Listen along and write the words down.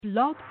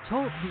Blog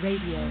Talk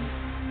Radio.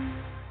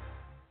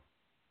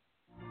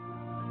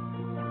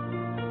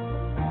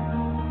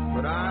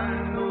 But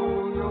I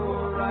know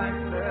you're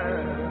right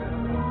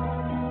there,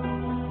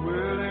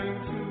 willing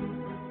to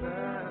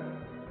prepare.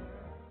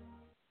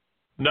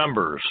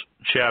 Numbers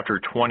chapter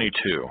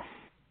 22.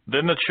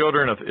 Then the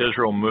children of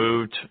Israel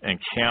moved and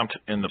camped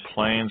in the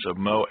plains of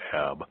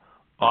Moab,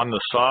 on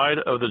the side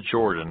of the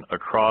Jordan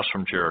across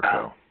from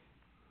Jericho.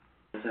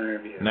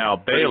 Now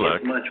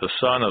Balak, the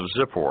son of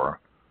Zippor,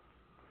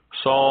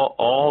 saw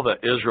all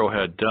that Israel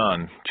had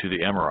done to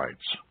the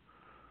Amorites.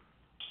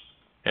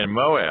 And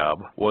Moab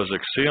was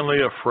exceedingly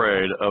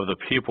afraid of the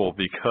people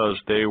because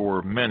they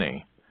were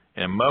many,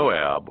 and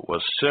Moab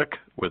was sick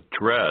with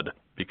dread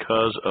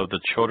because of the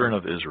children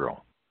of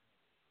Israel.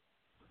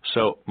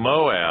 So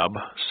Moab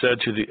said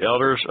to the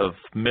elders of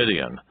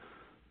Midian,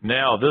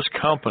 "Now this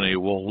company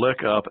will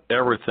lick up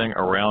everything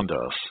around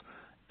us,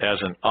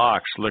 as an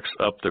ox licks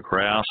up the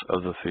grass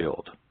of the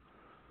field."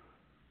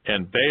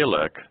 And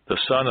Balak, the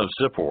son of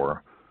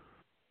Zippor,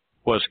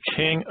 was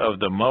king of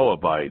the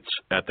Moabites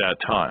at that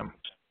time.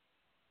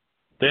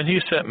 Then he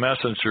sent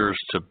messengers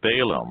to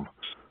Balaam,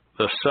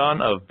 the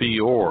son of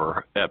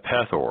Beor at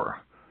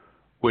Pethor,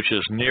 which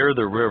is near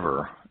the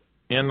river,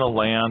 in the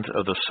land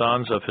of the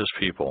sons of his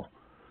people,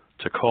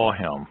 to call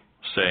him,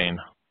 saying,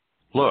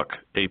 "Look,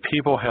 a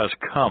people has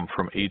come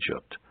from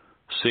Egypt.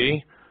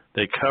 See,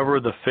 they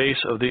cover the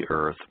face of the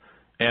earth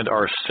and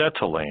are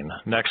settling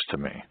next to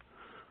me.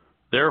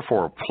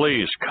 Therefore,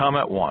 please come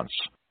at once.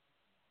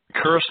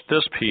 Curse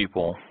this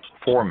people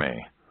for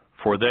me,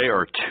 for they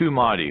are too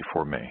mighty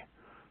for me.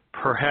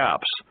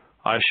 Perhaps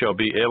I shall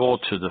be able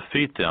to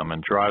defeat them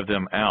and drive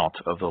them out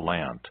of the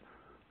land.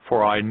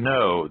 For I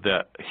know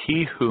that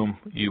he whom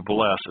you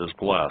bless is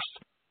blessed,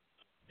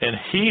 and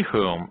he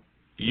whom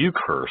you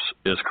curse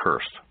is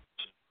cursed."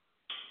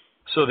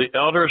 So the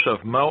elders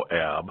of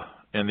Moab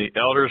and the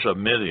elders of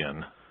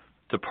Midian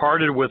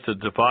departed with the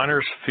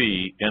diviner's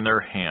fee in their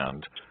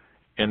hand,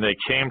 and they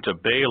came to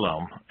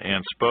Balaam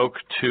and spoke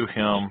to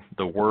him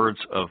the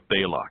words of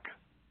Balak.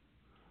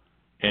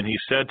 And he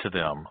said to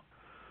them,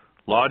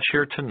 "Lodge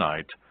here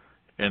tonight,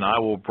 and I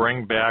will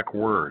bring back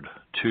word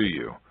to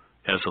you,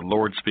 as the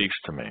Lord speaks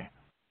to me."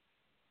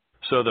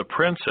 So the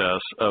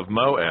princess of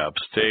Moab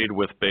stayed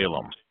with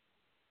Balaam.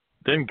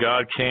 Then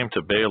God came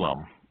to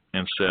Balaam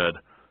and said,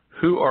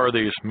 "Who are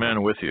these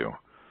men with you?"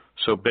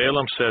 So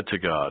Balaam said to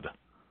God,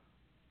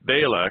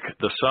 "Balak,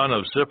 the son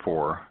of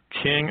Zippor,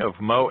 king of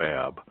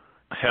Moab,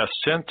 has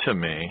sent to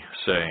me,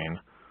 saying,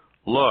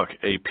 'Look,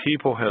 a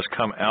people has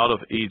come out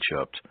of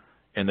Egypt,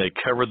 and they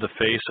covered the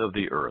face of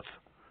the earth.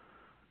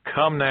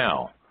 Come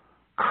now,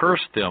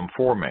 curse them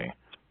for me.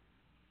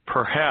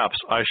 Perhaps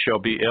I shall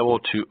be able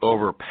to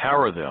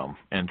overpower them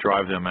and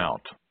drive them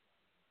out.'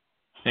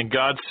 And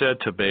God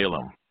said to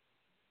Balaam,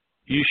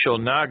 'You shall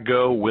not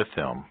go with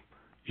them.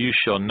 You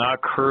shall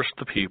not curse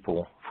the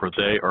people, for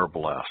they are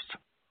blessed.'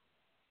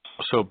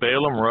 So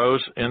Balaam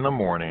rose in the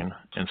morning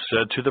and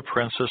said to the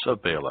princess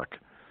of Balak,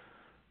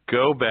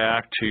 'Go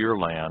back to your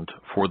land,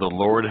 for the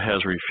Lord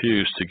has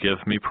refused to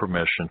give me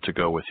permission to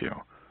go with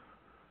you.'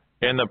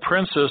 And the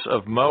princess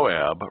of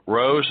Moab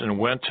rose and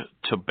went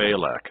to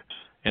Balak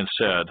and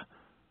said,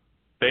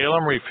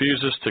 'Balaam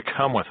refuses to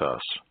come with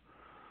us.'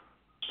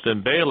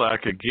 Then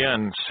Balak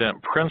again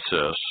sent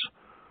princes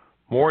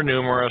more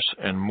numerous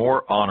and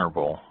more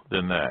honorable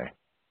than they.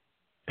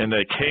 And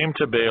they came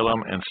to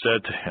Balaam and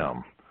said to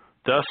him,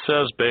 'Thus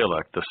says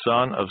Balak, the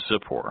son of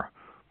Zippor,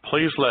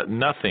 please let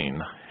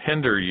nothing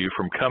hinder you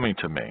from coming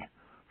to me,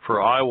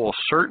 for I will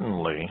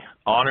certainly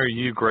honor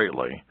you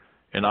greatly,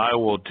 and I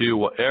will do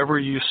whatever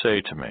you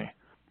say to me.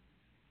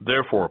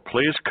 Therefore,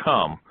 please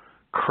come,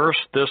 curse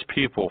this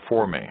people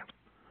for me.'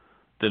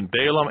 Then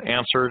Balaam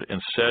answered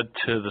and said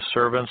to the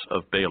servants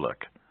of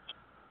Balak,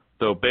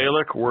 'Though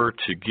Balak were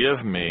to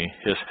give me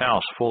his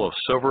house full of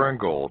silver and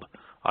gold,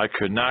 I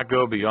could not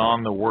go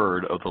beyond the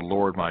word of the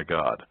Lord my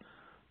God,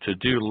 to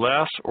do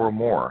less or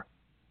more.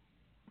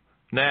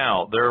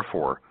 Now,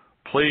 therefore,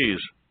 please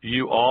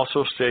you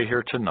also stay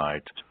here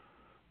tonight,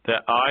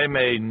 that I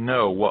may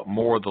know what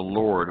more the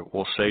Lord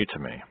will say to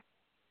me.'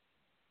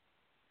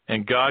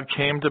 And God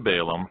came to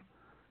Balaam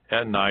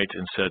at night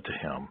and said to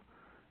him,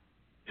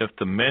 'If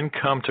the men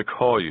come to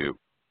call you,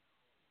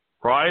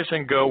 rise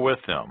and go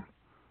with them,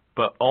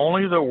 but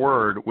only the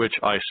word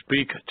which I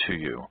speak to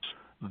you,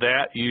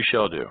 that you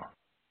shall do.'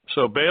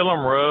 So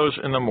Balaam rose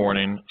in the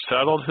morning,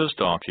 saddled his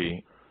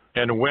donkey,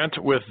 and went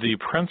with the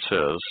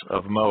princes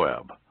of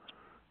Moab.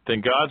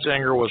 Then God's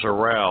anger was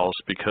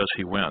aroused because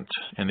he went,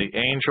 and the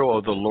angel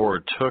of the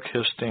Lord took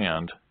his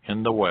stand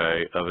in the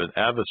way of an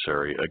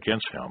adversary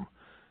against him,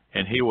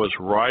 and he was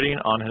riding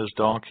on his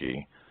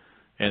donkey,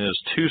 and his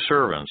two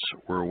servants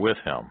were with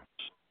him.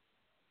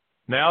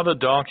 Now the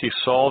donkey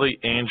saw the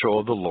angel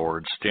of the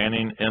Lord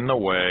standing in the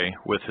way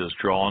with his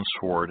drawn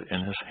sword in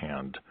his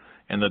hand,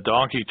 and the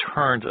donkey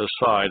turned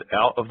aside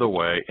out of the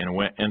way and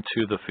went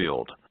into the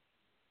field.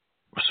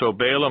 So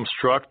Balaam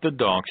struck the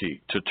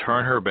donkey to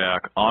turn her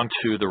back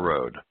onto the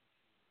road.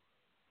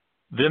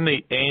 Then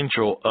the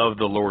angel of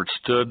the Lord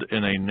stood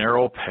in a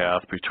narrow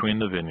path between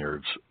the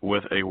vineyards,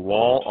 with a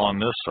wall on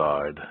this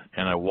side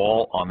and a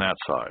wall on that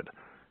side.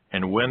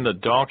 And when the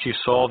donkey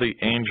saw the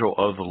angel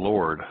of the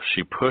Lord,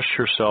 she pushed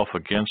herself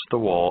against the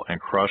wall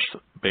and crushed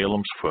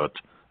Balaam's foot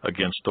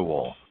against the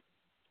wall.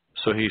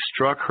 So he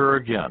struck her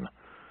again.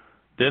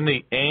 Then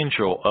the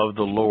angel of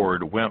the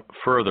Lord went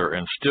further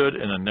and stood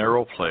in a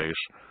narrow place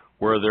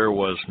where there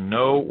was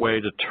no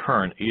way to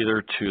turn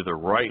either to the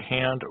right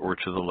hand or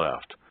to the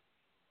left.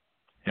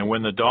 And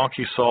when the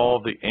donkey saw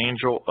the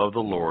angel of the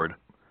Lord,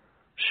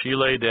 she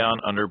lay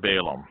down under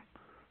Balaam.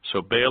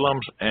 So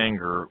Balaam's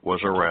anger was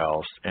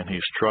aroused, and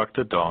he struck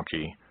the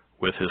donkey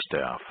with his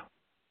staff.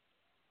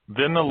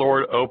 Then the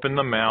Lord opened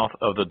the mouth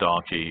of the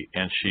donkey,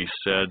 and she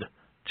said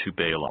to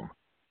Balaam,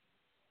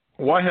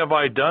 "Why have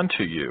I done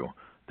to you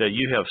that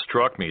you have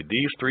struck me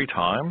these 3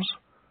 times?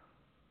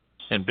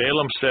 And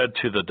Balaam said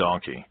to the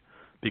donkey,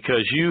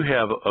 "Because you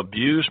have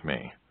abused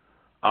me,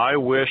 I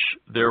wish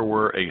there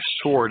were a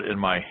sword in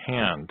my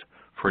hand,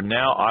 for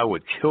now I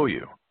would kill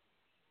you."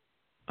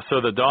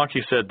 So the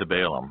donkey said to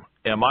Balaam,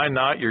 "Am I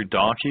not your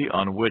donkey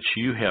on which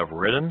you have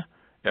ridden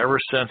ever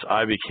since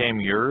I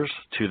became yours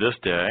to this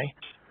day?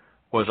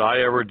 Was I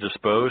ever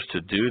disposed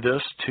to do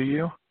this to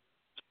you?"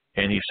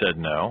 And he said,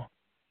 "No."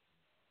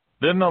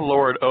 Then the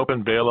Lord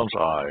opened Balaam's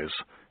eyes,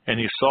 and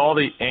he saw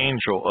the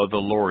angel of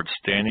the Lord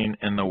standing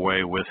in the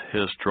way with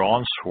his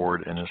drawn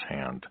sword in his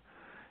hand.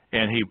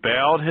 And he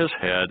bowed his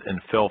head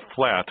and fell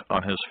flat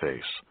on his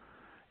face.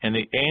 And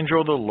the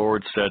angel of the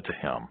Lord said to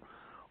him,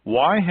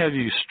 "Why have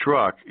you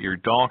struck your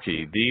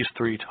donkey these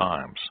 3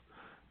 times?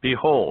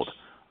 Behold,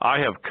 I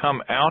have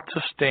come out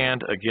to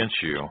stand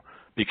against you,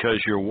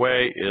 because your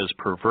way is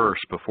perverse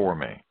before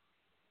me.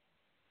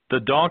 The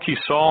donkey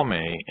saw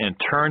me and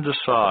turned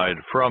aside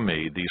from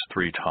me these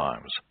 3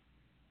 times.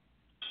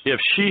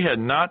 If she had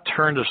not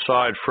turned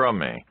aside from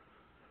me,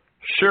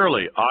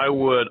 surely I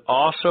would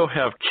also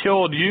have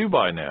killed you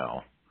by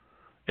now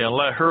and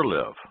let her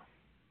live."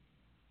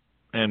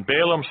 And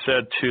Balaam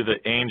said to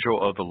the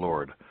angel of the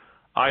Lord,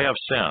 "I have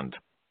sinned,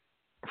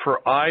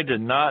 for I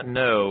did not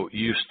know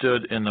you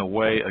stood in the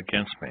way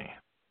against me.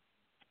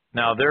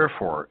 Now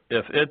therefore,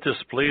 if it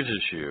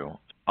displeases you,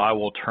 I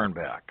will turn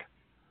back."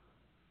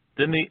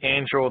 Then the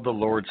angel of the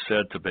Lord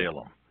said to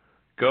Balaam,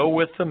 "Go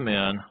with the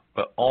men,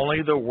 but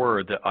only the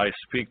word that I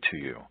speak to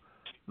you,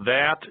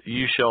 that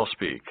you shall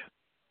speak."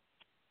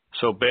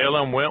 So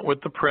Balaam went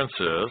with the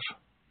princes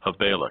of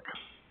Balak.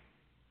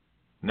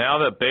 Now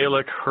that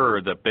Balak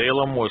heard that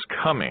Balaam was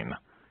coming,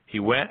 he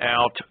went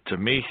out to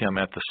meet him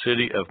at the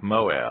city of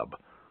Moab,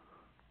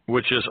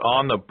 which is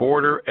on the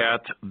border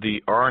at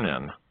the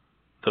Arnon,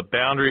 the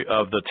boundary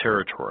of the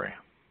territory.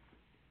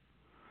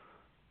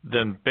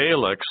 Then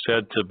Balak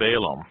said to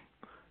Balaam,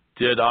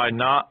 "Did I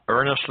not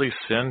earnestly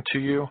send to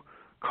you,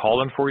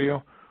 calling for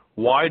you?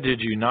 Why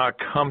did you not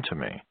come to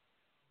me?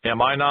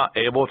 Am I not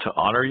able to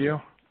honor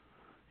you?"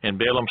 And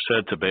Balaam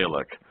said to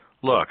Balak,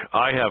 "Look,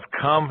 I have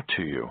come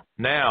to you.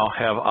 Now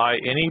have I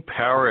any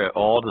power at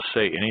all to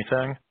say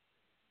anything?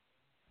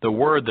 The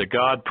word that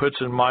God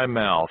puts in my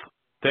mouth,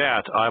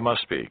 that I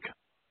must speak."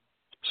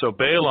 So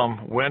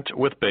Balaam went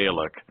with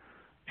Balak,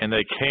 and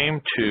they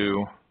came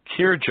to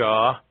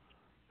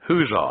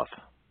Kirjah-Huzoth.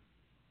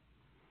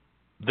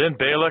 Then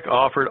Balak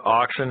offered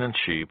oxen and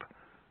sheep,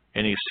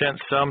 and he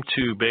sent some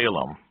to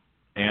Balaam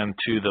and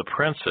to the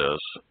princes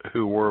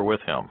who were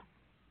with him.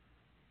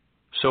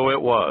 So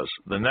it was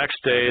the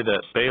next day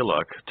that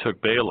Balak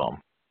took Balaam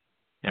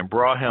and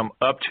brought him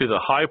up to the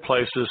high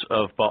places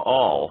of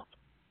Baal,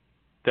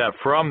 that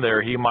from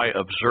there he might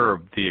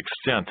observe the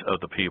extent of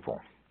the people.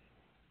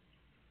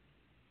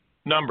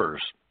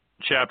 Numbers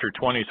chapter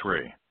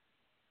 23.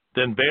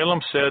 Then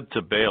Balaam said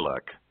to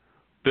Balak,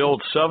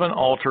 "Build 7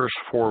 altars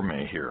for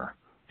me here,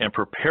 and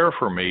prepare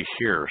for me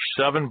here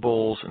 7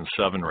 bulls and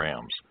 7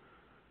 rams."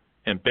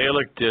 And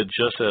Balak did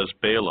just as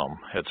Balaam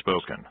had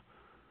spoken.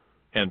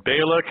 And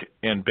Balak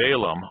and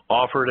Balaam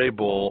offered a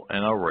bull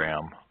and a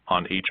ram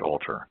on each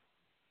altar.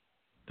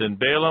 Then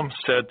Balaam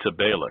said to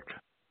Balak,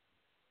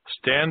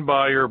 "Stand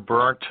by your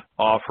burnt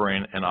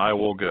offering, and I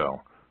will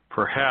go.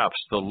 Perhaps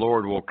the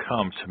Lord will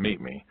come to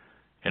meet me,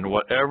 and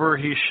whatever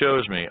he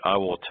shows me I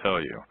will tell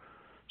you."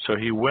 So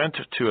he went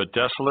to a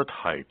desolate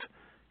height,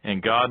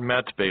 and God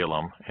met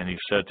Balaam, and he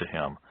said to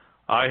him,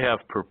 "I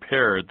have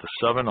prepared the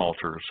 7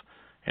 altars,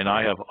 and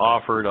I have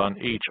offered on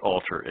each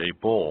altar a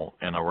bull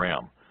and a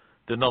ram."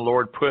 Then the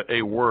Lord put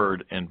a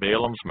word in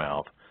Balaam's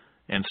mouth,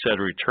 and said,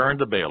 "Return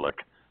to Balak,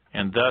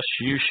 and thus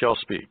you shall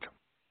speak."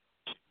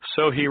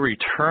 So he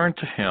returned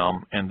to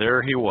him, and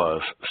there he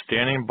was,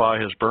 standing by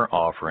his burnt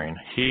offering,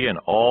 he and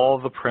all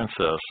the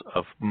princes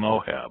of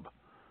Moab.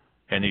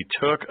 And he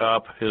took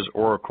up his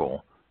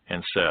oracle,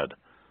 and said,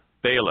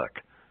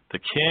 "Balak, the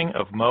king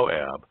of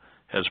Moab,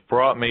 has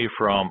brought me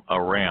from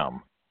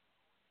Aram,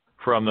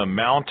 from the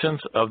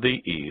mountains of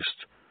the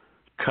east.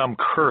 Come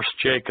curse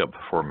Jacob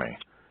for me,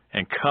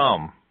 and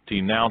come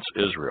denounce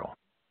Israel.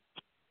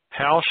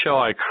 How shall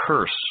I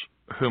curse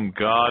whom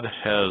God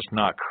has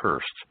not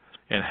cursed?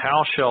 And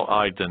how shall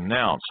I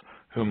denounce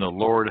whom the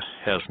Lord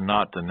has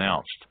not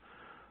denounced.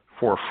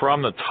 For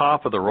from the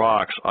top of the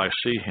rocks I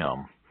see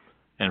him,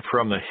 and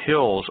from the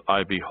hills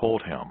I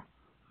behold him.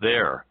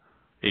 There,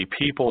 a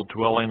people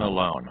dwelling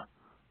alone,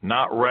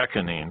 not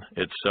reckoning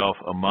itself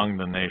among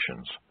the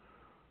nations.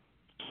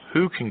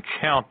 Who can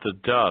count the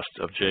dust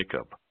of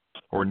Jacob,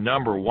 or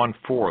number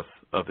 1/4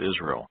 of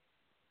Israel?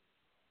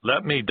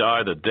 Let me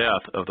die the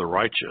death of the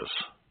righteous,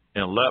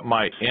 and let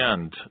my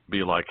end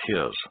be like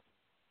his.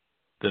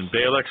 Then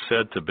Balak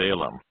said to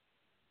Balaam,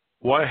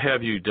 What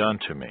have you done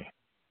to me?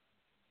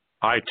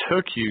 I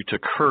took you to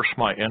curse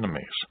my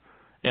enemies,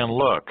 and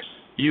look,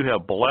 you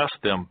have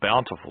blessed them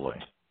bountifully.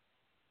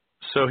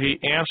 So he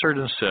answered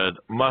and said,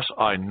 Must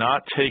I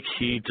not take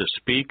heed to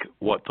speak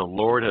what the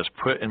Lord has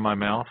put in my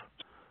mouth?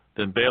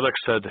 Then Balak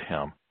said to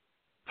him,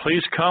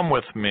 Please come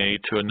with me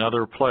to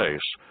another place,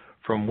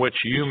 from which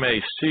you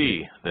may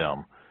see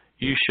them.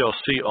 You shall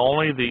see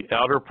only the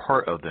outer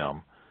part of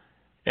them,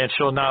 and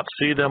shall not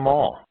see them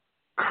all.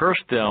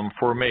 Curse them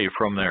for me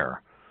from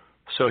there.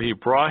 So he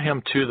brought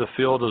him to the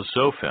field of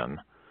Zophim,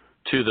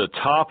 to the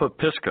top of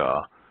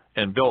Pisgah,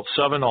 and built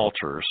 7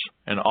 altars,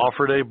 and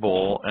offered a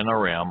bull and a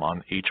ram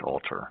on each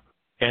altar.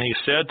 And he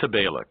said to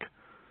Balak,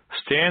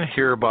 Stand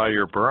here by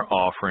your burnt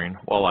offering,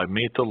 while I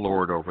meet the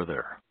Lord over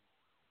there.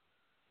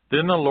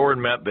 Then the Lord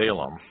met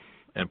Balaam,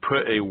 and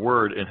put a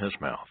word in his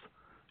mouth,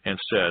 and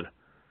said,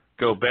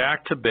 Go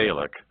back to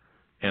Balak,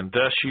 and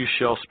thus you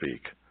shall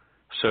speak.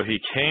 So he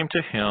came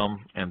to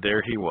him, and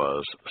there he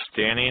was,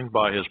 standing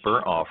by his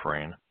burnt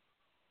offering,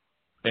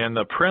 and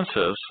the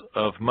princes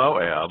of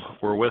Moab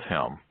were with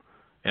him.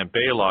 And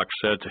Balak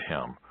said to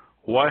him,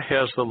 What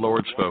has the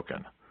Lord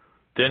spoken?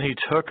 Then he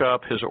took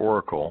up his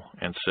oracle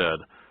and said,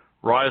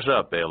 Rise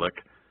up, Balak,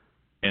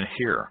 and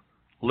hear.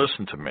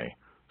 Listen to me,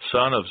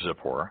 son of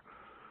Zippor.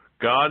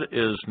 God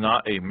is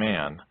not a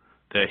man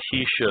that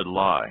he should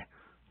lie,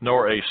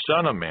 nor a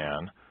son of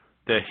man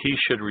that he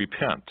should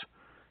repent.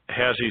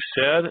 Has he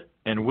said,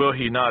 and will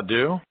he not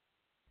do?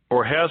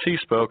 Or has he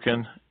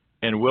spoken,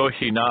 and will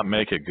he not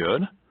make it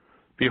good?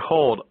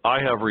 Behold, I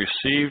have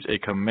received a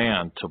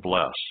command to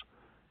bless.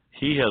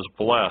 He has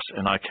blessed,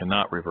 and I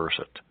cannot reverse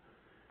it.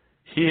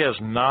 He has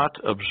not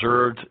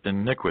observed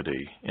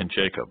iniquity in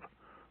Jacob,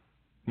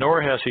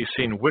 nor has he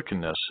seen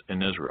wickedness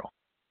in Israel.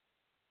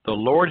 The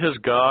Lord his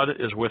God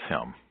is with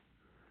him,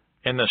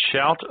 and the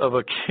shout of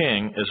a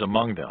king is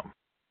among them.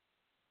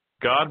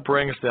 God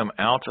brings them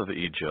out of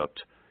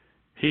Egypt.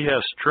 He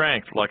has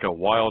strength like a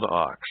wild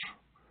ox.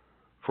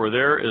 For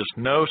there is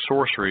no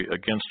sorcery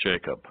against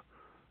Jacob,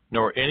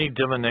 nor any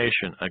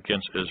divination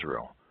against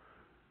Israel.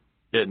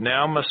 It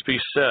now must be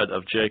said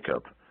of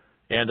Jacob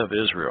and of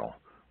Israel,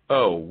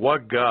 Oh,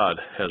 what God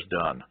has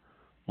done!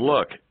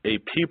 Look, a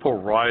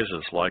people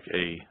rises like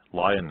a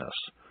lioness,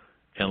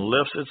 and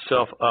lifts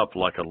itself up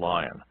like a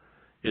lion.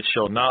 It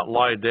shall not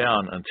lie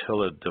down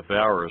until it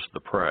devours the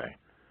prey,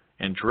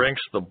 and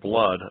drinks the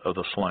blood of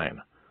the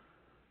slain.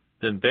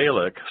 Then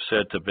Balak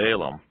said to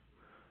Balaam,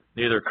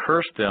 Neither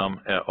curse them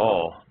at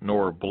all,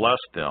 nor bless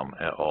them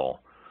at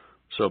all.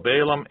 So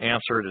Balaam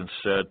answered and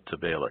said to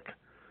Balak,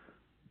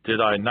 Did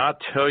I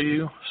not tell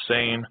you,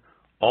 saying,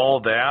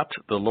 All that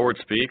the Lord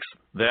speaks,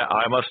 that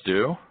I must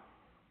do?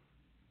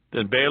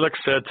 Then Balak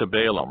said to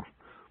Balaam,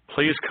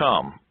 Please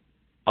come,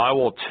 I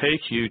will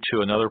take you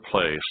to another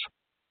place.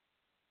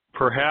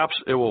 Perhaps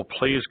it will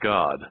please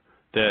God,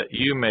 that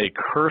you may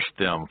curse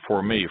them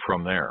for me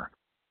from there.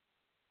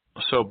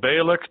 So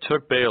Balak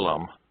took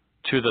Balaam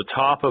to the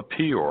top of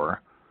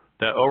Peor,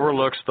 that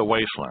overlooks the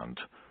wasteland.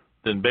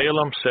 Then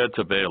Balaam said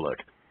to Balak,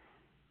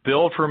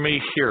 Build for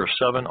me here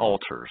 7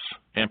 altars,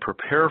 and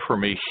prepare for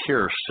me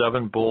here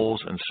 7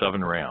 bulls and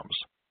 7 rams.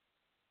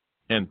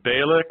 And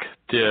Balak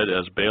did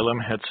as Balaam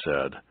had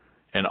said,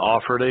 and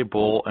offered a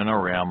bull and a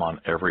ram on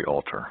every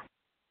altar.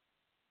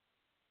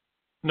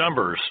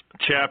 Numbers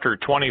chapter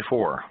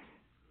 24.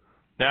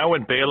 Now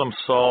when Balaam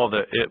saw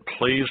that it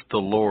pleased the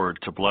Lord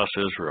to bless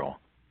Israel,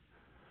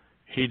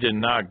 he did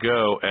not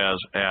go as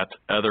at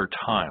other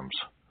times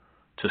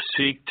to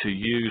seek to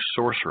use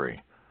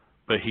sorcery,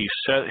 but he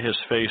set his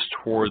face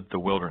toward the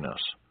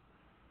wilderness.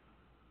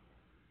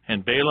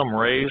 And Balaam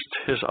raised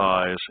his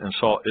eyes and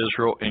saw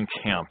Israel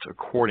encamped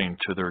according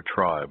to their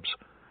tribes,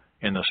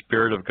 and the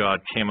Spirit of God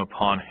came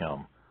upon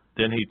him.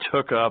 Then he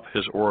took up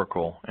his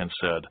oracle and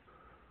said,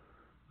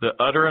 The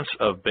utterance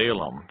of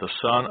Balaam, the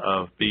son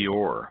of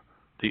Beor,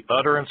 the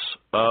utterance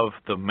of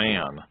the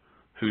man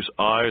whose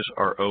eyes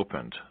are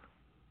opened,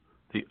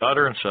 the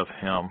utterance of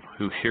him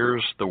who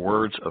hears the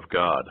words of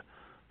God,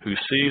 who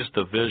sees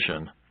the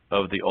vision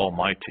of the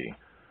Almighty,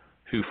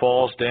 who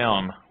falls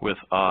down with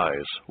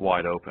eyes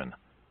wide open.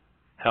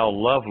 How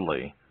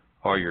lovely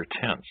are your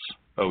tents,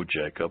 O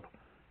Jacob,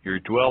 your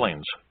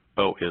dwellings,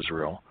 O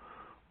Israel,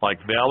 like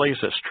valleys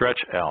that stretch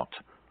out,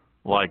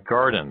 like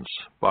gardens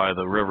by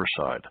the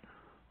riverside,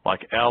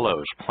 like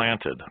aloes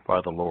planted by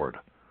the Lord,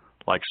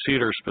 like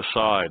cedars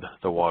beside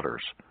the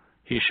waters.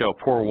 He shall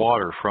pour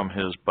water from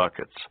his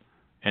buckets,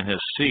 and his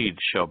seed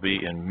shall be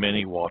in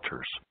many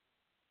waters.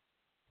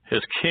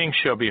 His king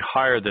shall be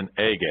higher than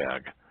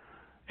Agag,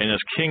 and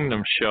his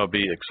kingdom shall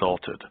be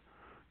exalted.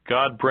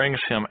 God brings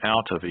him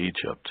out of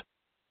Egypt.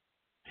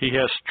 He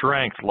has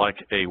strength like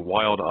a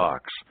wild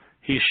ox.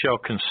 He shall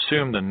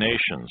consume the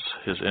nations,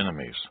 his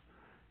enemies.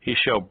 He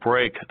shall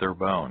break their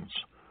bones,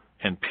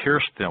 and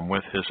pierce them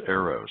with his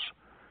arrows.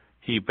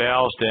 He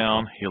bows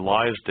down, he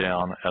lies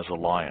down as a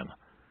lion,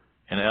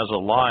 and as a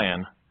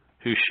lion,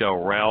 who shall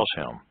rouse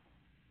him?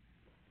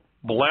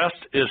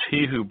 Blessed is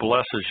he who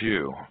blesses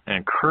you,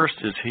 and cursed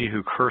is he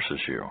who curses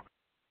you.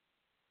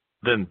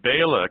 Then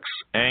Balak's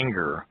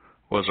anger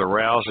was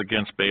aroused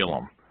against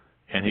Balaam,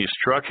 and he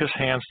struck his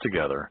hands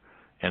together,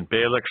 and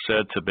Balak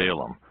said to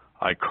Balaam,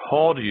 I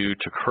called you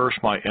to curse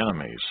my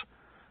enemies,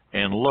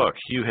 and look,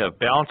 you have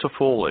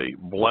bountifully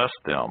blessed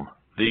them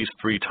these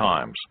 3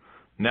 times.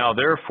 Now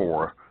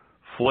therefore,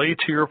 flee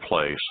to your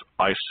place.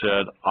 I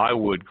said I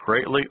would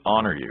greatly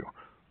honor you,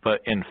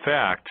 but in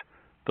fact,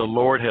 the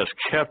Lord has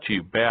kept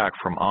you back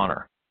from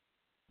honor.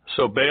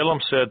 So Balaam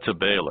said to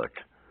Balak,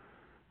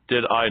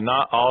 Did I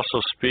not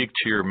also speak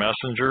to your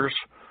messengers,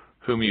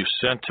 whom you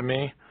sent to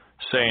me,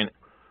 saying,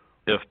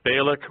 If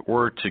Balak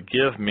were to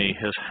give me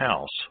his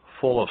house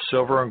full of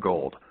silver and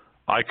gold,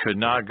 I could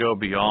not go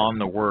beyond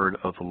the word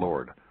of the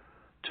Lord,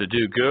 to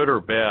do good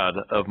or bad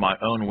of my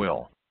own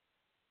will.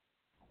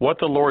 What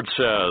the Lord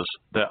says,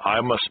 that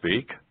I must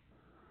speak?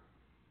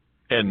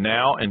 And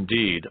now,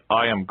 indeed,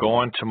 I am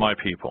going to my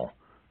people.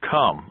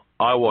 Come,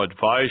 I will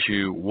advise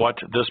you what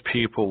this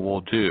people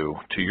will do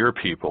to your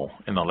people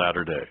in the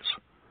latter days.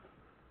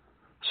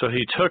 So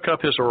he took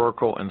up his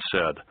oracle and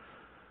said,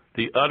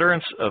 The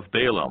utterance of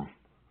Balaam,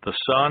 the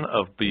son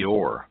of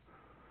Beor,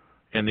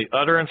 and the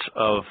utterance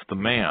of the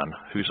man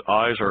whose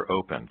eyes are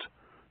opened,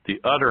 the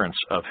utterance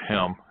of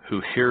him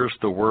who hears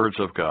the words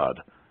of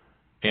God,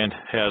 and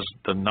has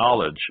the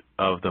knowledge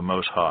of the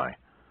Most High,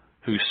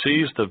 who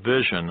sees the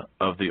vision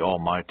of the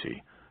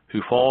Almighty,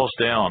 who falls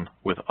down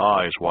with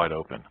eyes wide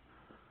open.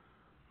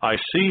 I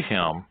see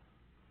him,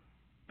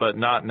 but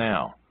not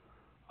now.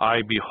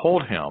 I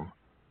behold him,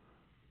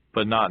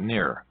 but not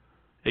near.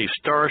 A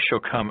star shall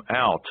come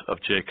out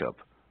of Jacob.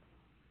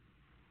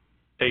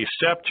 A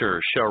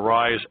scepter shall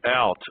rise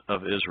out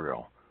of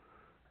Israel,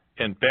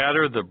 and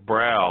batter the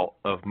brow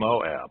of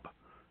Moab,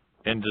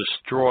 and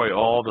destroy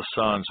all the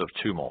sons of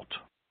tumult.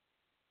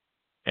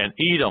 And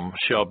Edom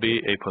shall be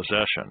a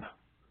possession.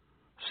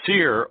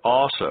 Seir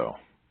also,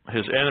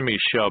 his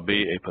enemies shall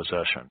be a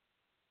possession.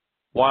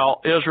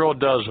 While Israel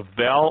does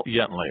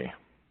valiantly,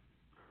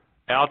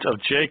 out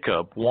of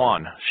Jacob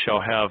one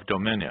shall have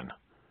dominion,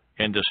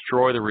 and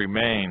destroy the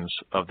remains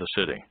of the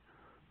city.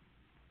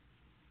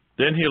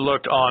 Then he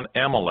looked on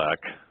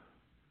Amalek,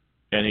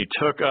 and he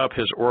took up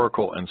his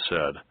oracle and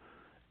said,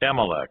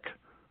 Amalek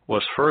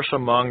was first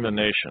among the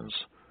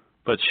nations,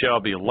 but shall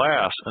be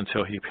last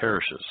until he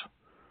perishes.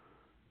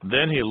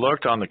 Then he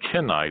looked on the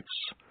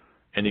Kenites,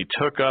 and he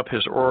took up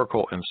his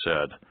oracle and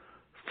said,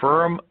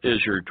 Firm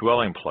is your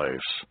dwelling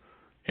place,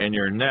 and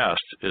your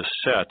nest is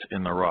set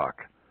in the rock.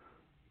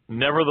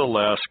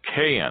 Nevertheless,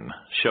 Cain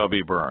shall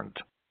be burned.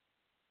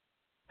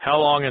 How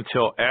long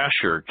until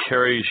Asher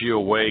carries you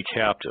away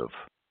captive?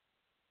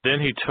 Then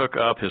he took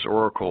up his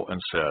oracle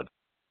and said,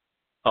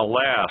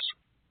 Alas,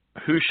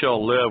 who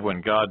shall live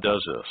when God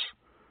does this?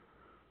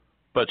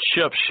 But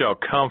ships shall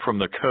come from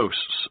the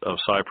coasts of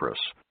Cyprus.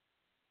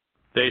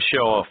 They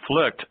shall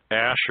afflict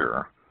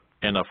Asher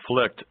and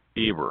afflict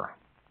Eber,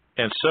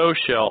 and so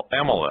shall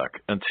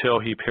Amalek until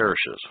he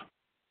perishes.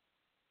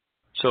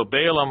 So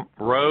Balaam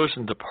rose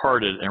and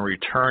departed and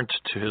returned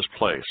to his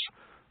place.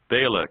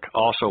 Balak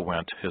also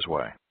went his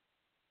way.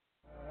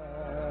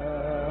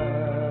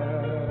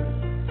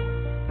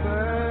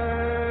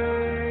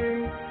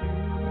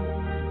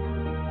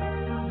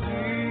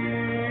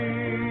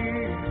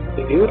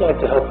 If you would like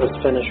to help us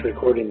finish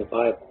recording the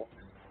Bible,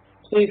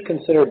 please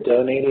consider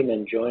donating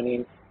and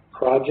joining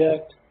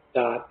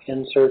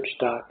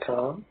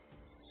project.nsearch.com.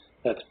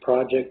 That's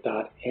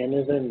project.n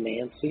as in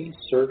Nancy,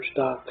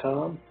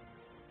 search.com,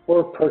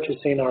 or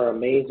purchasing our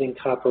amazing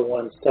Copper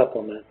One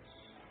supplement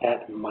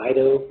at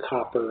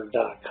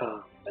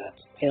mitocopper.com.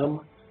 That's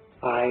M-I-T-O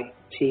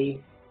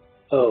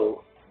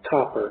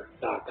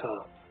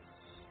copper.com.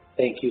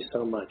 Thank you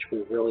so much.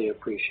 We really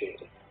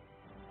appreciate it.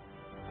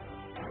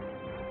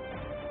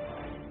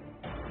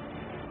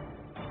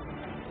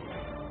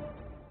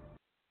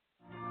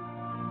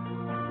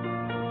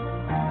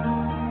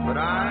 But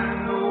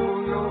I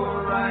know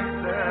you're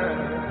right there,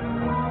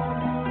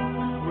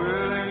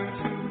 willing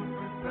to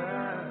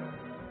prepare.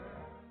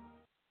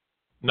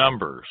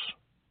 Numbers,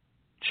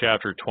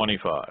 chapter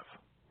 25.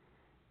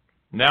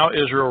 Now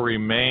Israel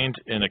remained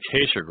in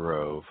Acacia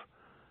Grove,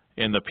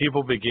 and the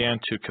people began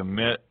to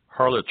commit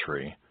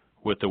harlotry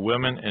with the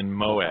women in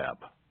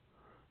Moab.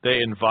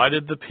 They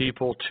invited the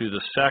people to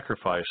the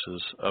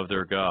sacrifices of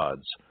their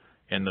gods,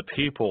 and the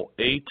people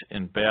ate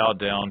and bowed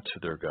down to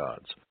their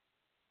gods.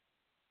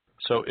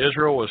 So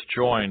Israel was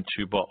joined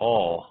to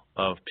Baal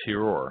of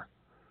Peor,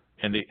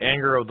 and the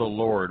anger of the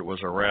Lord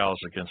was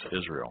aroused against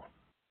Israel.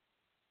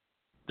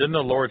 Then the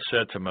Lord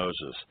said to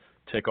Moses,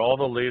 Take all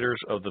the leaders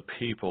of the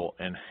people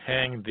and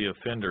hang the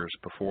offenders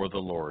before the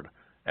Lord,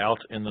 out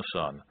in the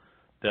sun,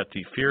 that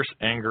the fierce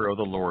anger of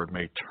the Lord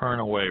may turn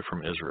away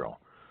from Israel.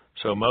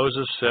 So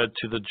Moses said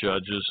to the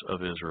judges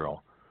of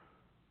Israel,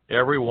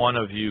 every one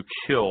of you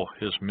kill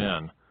his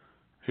men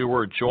who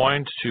were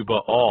joined to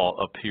Baal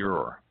of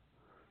Peor.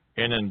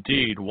 And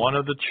indeed, one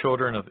of the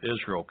children of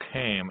Israel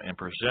came and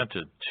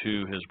presented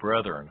to his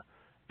brethren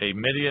a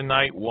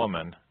Midianite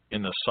woman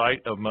in the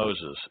sight of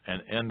Moses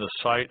and in the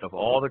sight of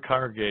all the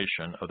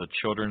congregation of the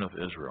children of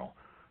Israel,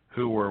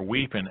 who were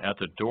weeping at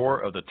the door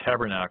of the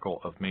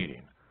tabernacle of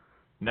meeting.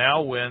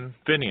 Now when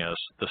Phinehas,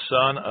 the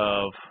son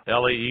of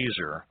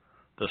Eleazar,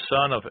 the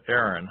son of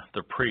Aaron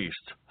the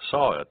priest,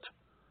 saw it,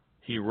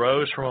 he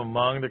rose from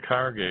among the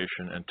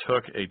congregation and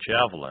took a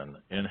javelin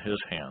in his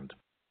hand.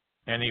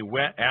 And he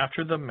went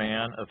after the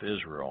man of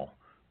Israel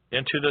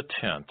into the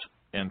tent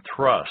and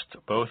thrust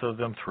both of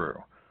them through,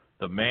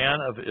 the man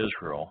of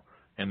Israel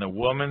and the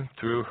woman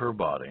through her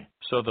body.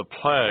 So the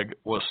plague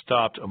was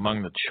stopped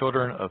among the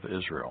children of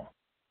Israel.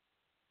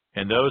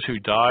 And those who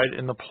died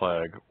in the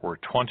plague were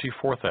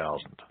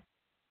 24,000.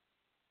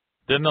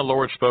 Then the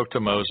Lord spoke to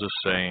Moses,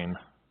 saying,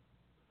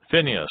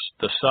 Phinehas,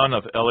 the son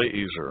of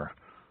Eleazar,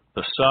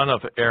 the son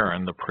of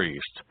Aaron the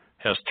priest,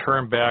 has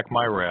turned back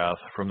my wrath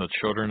from the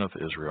children of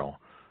Israel,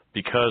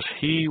 because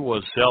he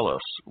was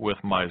zealous with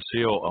my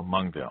zeal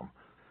among them,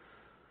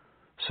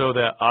 so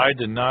that I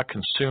did not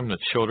consume the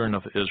children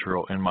of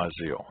Israel in my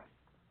zeal.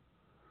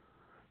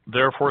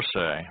 Therefore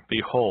say,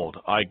 behold,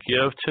 I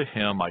give to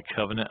him my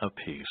covenant of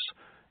peace,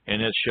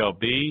 and it shall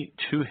be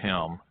to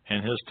him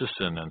and his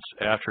descendants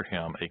after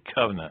him a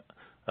covenant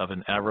of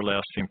an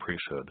everlasting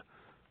priesthood,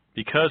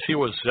 because he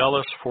was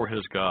zealous for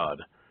his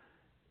God,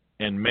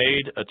 and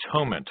made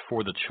atonement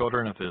for the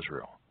children of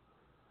Israel.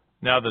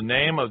 Now the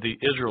name of the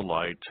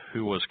Israelite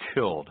who was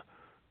killed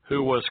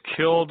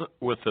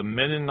with the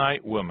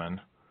Midianite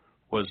woman,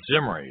 was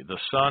Zimri, the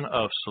son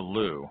of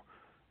Salu,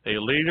 a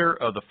leader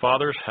of the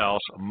father's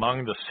house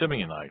among the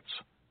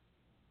Simeonites.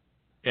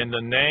 And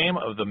the name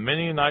of the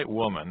Midianite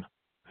woman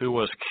who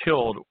was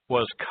killed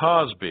was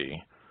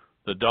Cosbi,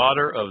 the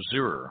daughter of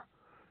Zur.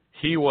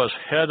 He was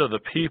head of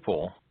the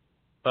people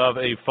of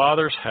a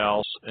father's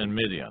house in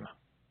Midian.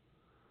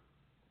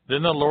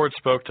 Then the Lord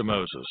spoke to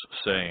Moses,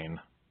 saying,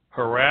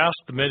 harass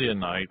the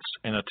Midianites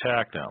and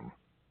attack them,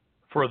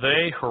 for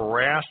they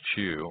harassed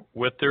you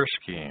with their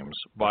schemes,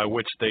 by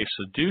which they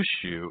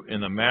seduced you in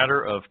the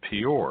matter of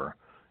Peor,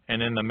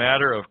 and in the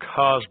matter of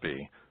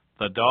Cosbi,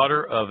 the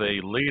daughter of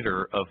a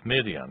leader of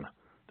Midian,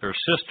 their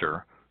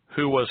sister,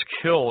 who was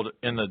killed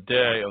in the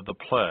day of the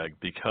plague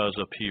because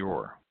of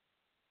Peor.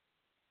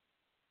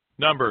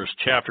 Numbers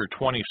chapter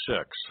 26.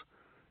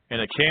 And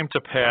it came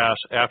to pass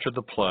after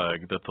the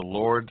plague that the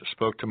Lord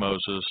spoke to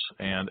Moses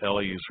and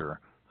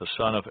Eleazar, the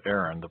son of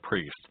Aaron the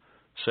priest,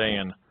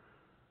 saying,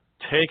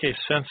 take a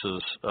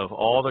census of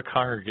all the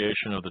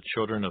congregation of the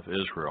children of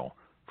Israel,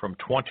 from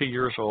 20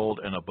 years old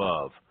and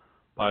above,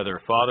 by their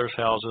fathers'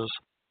 houses,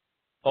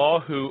 all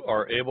who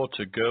are able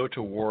to go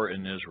to war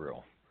in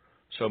Israel.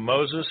 So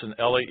Moses and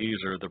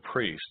Eleazar the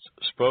priest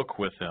spoke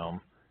with them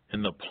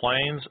in the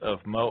plains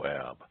of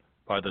Moab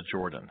by the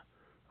Jordan,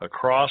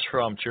 across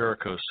from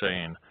Jericho,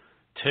 saying,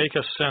 take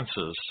a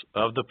census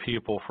of the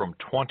people from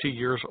 20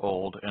 years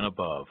old and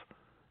above,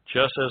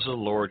 just as the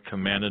Lord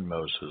commanded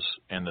Moses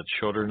and the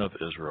children of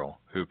Israel,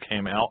 who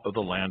came out of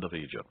the land of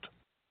Egypt.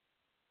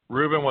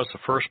 Reuben was the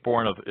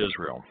firstborn of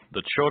Israel.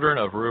 The children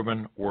of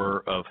Reuben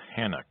were of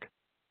Hanok,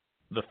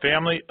 the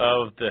family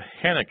of the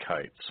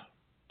Hanokites,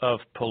 of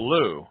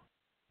Palu,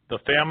 the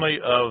family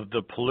of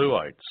the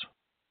Paluites,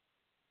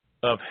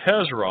 of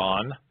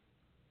Hezron,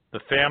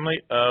 the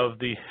family of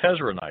the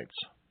Hezronites,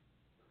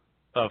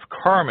 of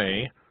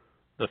Carmi,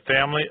 the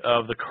family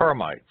of the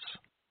Carmites.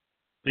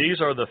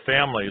 These are the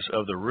families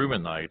of the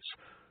Reubenites.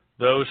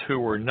 Those who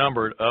were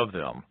numbered of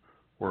them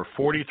were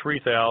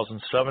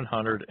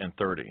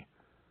 43,730.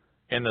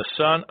 And the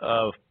son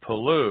of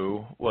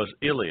Palu was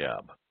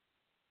Eliab.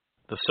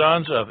 The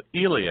sons of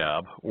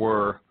Eliab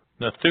were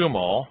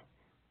Nethumal,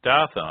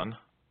 Dathan,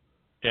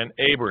 and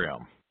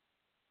Abiram.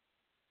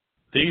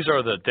 These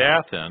are the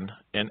Dathan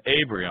and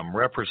Abiram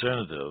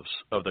representatives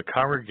of the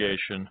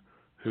congregation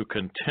who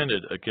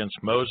contended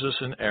against Moses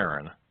and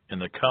Aaron in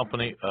the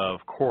company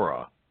of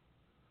Korah,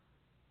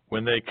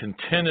 when they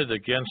contended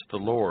against the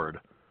Lord,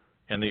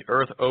 and the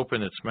earth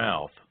opened its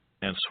mouth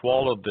and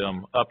swallowed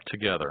them up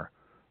together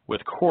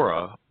with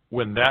Korah,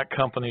 when that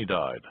company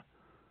died,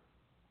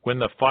 when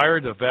the fire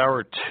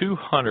devoured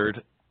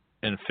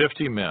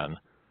 250 men,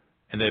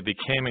 and they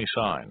became a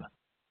sign.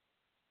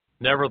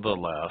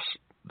 Nevertheless,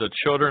 the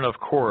children of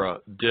Korah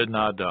did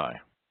not die.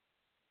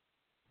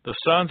 The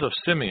sons of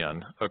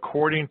Simeon,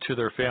 according to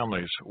their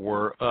families,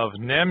 were of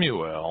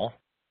Nemuel,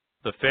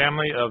 the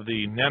family of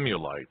the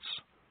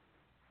Nemuelites,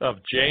 of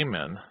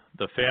Jamin,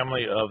 the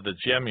family of the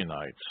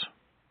Jemunites,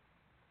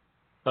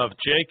 of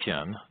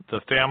Jachin, the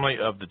family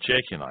of the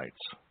Jachinites,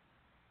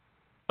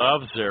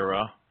 of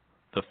Zerah,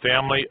 the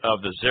family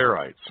of the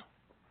Zerites,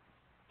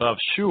 of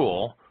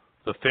Shual,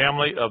 the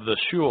family of the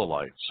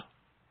Shualites.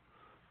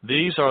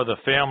 These are the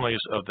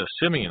families of the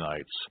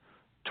Simeonites,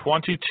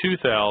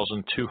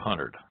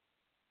 22,200.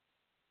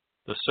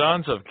 The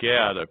sons of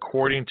Gad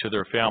according to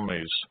their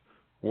families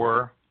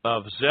were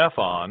of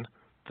Zephon,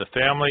 the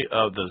family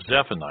of the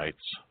Zephonites,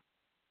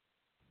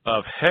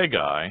 of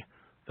Haggai,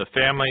 the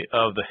family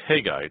of the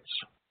Haggites,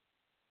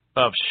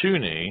 of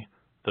Shuni,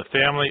 the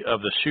family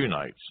of the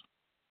Shunites,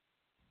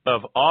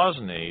 of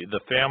Ozni,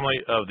 the family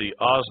of the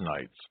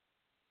Oznites,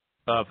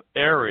 of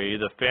Eri,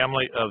 the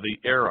family of the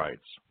Erites,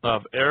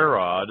 of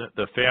Arod,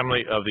 the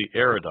family of the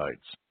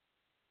Arodites,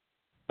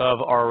 of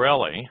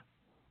Areli,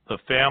 the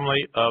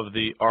family of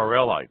the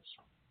Arelites.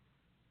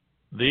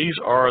 These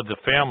are the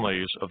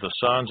families of the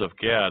sons of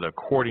Gad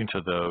according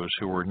to those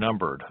who were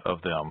numbered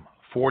of them,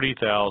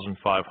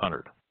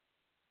 40,500.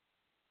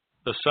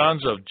 The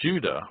sons of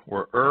Judah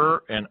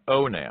were and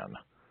Onan,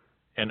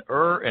 and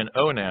and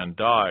Onan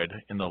died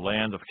in the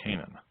land of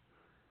Canaan.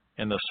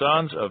 And the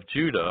sons of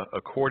Judah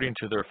according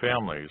to their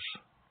families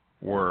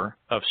were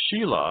of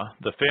Shelah,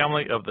 the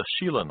family of the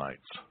Shelonites,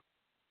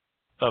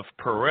 of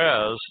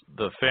Perez,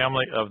 the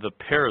family of the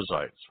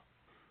Perizzites,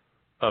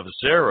 of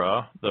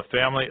Zerah, the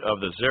family of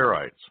the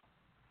Zerites.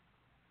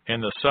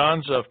 And the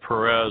sons of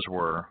Perez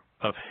were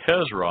of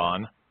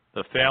Hezron,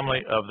 the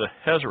family of the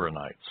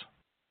Hezronites,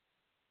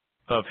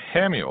 of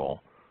Hamuel,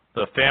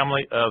 the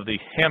family of the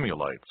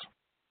Hamuelites.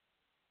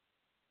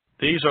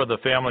 These are the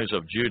families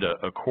of Judah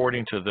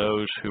according to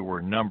those who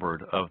were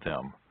numbered of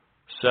them,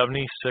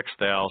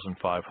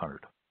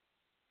 76,500.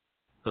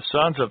 The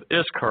sons of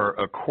Issachar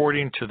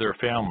according to their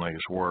families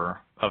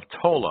were of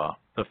Tola,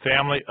 the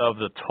family of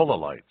the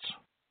Tolalites,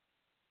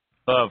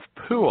 of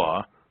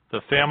Puah,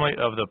 the family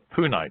of the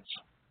Punites,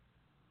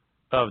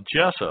 of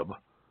Jesub,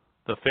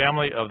 the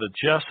family of the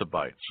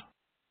Jesubites,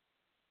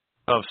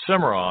 of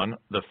Cimeron,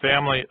 the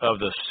family of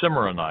the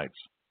Cimeronites.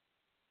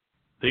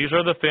 These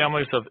are the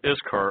families of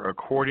Issachar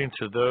according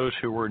to those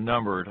who were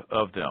numbered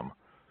of them,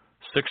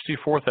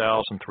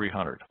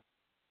 64,300.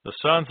 The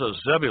sons of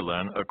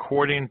Zebulun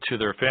according to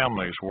their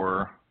families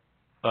were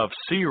of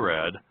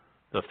Sered,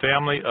 the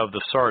family of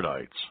the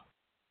Sardites,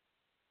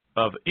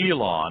 of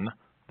Elon,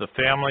 the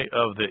family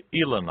of the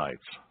Elonites,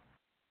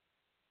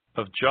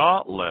 of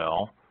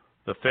Jalel,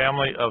 the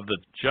family of the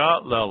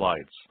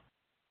Jalelites.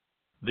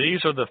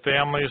 These are the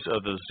families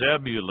of the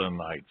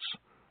Zebulunites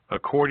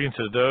according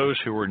to those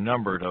who were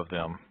numbered of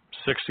them,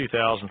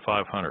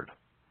 60,500.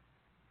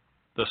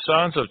 The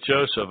sons of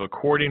Joseph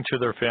according to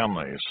their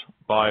families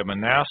by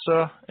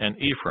Manasseh and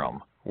Ephraim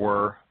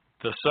were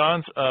the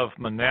sons of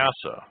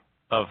Manasseh,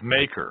 of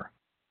Machir,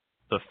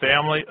 the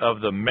family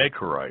of the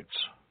Machirites,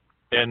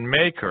 and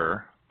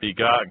Machir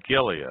begot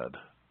Gilead,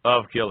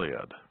 of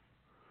Gilead,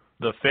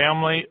 the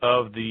family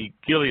of the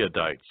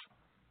Gileadites.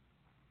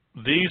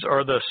 These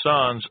are the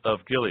sons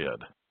of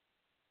Gilead,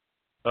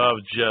 of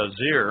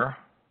Jazer,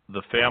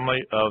 the family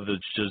of the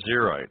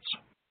Jazerites,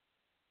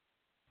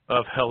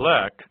 of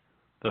Helek,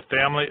 the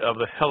family of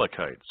the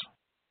Helekites,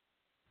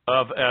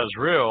 of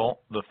Azriel,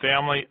 the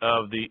family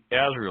of the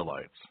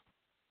Azrielites,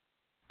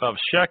 of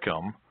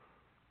Shechem,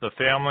 the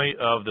family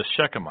of the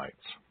Shechemites,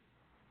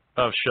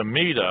 of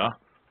Shemitah,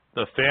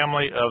 the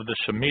family of the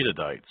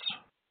Shemitadites,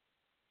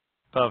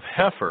 of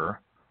Hepher,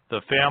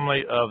 the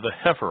family of the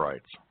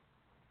Hepherites.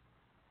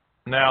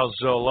 Now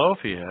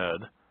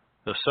Zelophehad,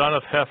 the son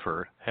of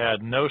Hepher,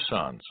 had no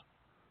sons,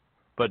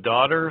 but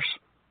daughters,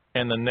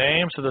 and the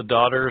names of the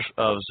daughters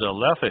of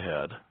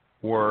Zelophehad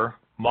were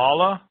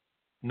Mahlah,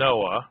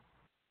 Noah,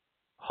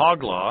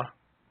 Hoglah,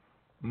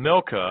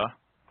 Milcah,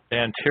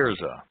 and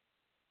Tirzah.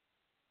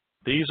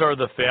 These are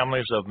the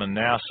families of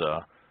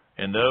Manasseh,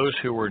 and those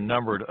who were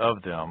numbered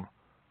of them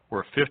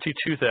were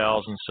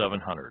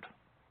 52,700.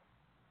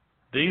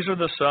 These are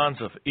the sons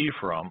of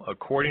Ephraim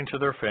according to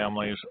their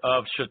families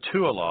of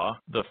Shetuelah,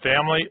 the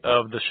family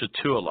of the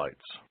Shetuelites,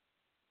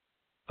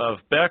 of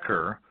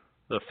Becher,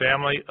 the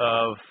family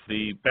of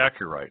the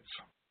Becherites,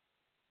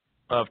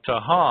 of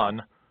Tahan,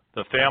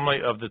 the family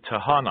of the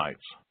Tahanites.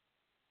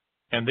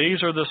 And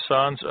these are the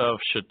sons of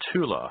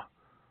Shetulah,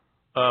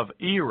 of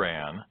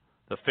Eran,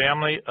 the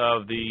family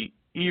of the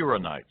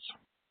Eranites.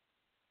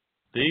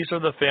 These are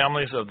the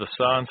families of the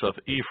sons of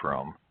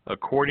Ephraim,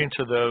 according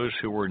to those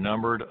who were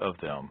numbered of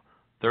them,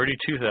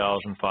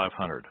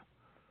 32,500.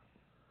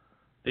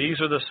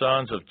 These are the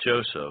sons of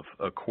Joseph,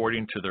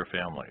 according to their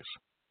families.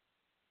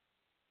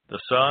 The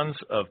sons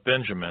of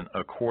Benjamin,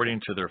 according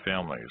to their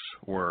families,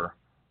 were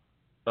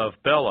of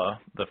Bela,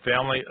 the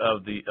family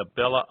of the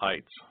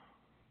Abelaites,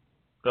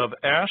 of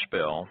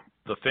Ashbel,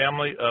 the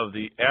family of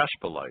the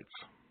Ashbelites,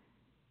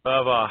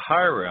 of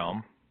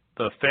Ahiram,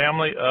 the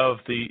family of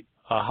the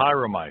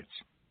Ahiramites,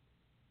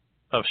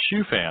 of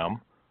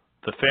Shupham,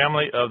 the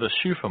family of the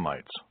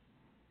Shuphamites,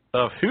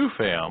 of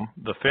Hupham,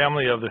 the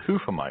family of the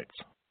Huphamites.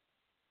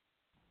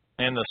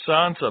 And the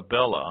sons of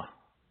Bela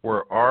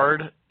were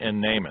Ard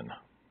and Naaman,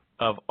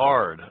 of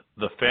Ard,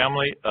 the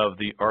family of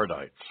the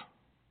Ardites,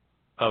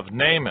 of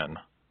Naaman,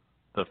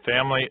 the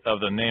family of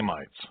the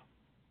Naamites.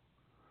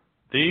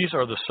 These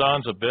are the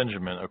sons of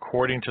Benjamin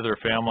according to their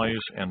families,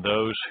 and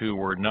those who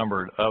were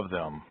numbered of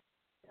them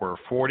were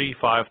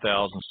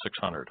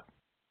 45,600.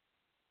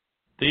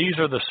 These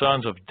are the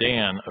sons of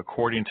Dan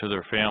according to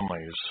their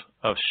families.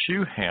 Of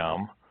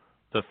Shuham,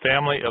 the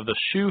family of the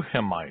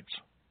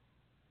Shuhamites.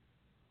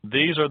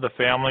 These are the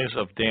families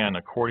of Dan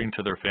according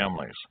to their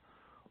families.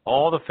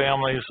 All the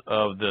families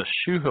of the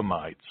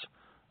Shuhamites,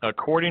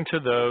 according to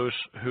those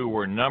who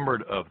were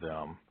numbered of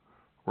them,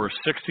 were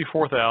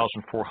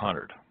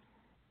 64,400.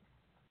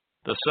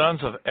 The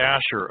sons of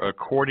Asher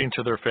according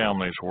to their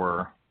families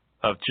were,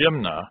 of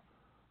Jimnah,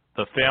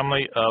 the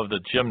family of the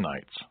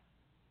Jimnites.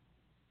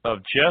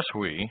 Of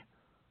Jesui,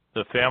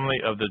 the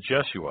family of the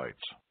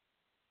Jesuites.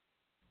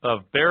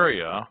 Of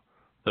Beriah,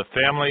 the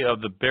family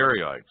of the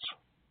Beriites.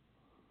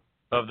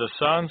 Of the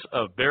sons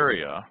of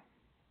Beriah,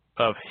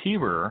 of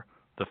Heber,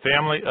 the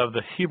family of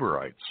the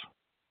Heberites.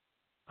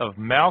 Of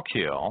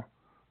Malchiel,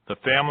 the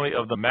family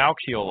of the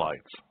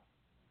Malchielites.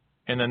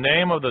 And the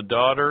name of the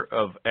daughter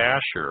of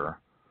Asher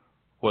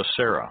was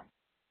Sarah.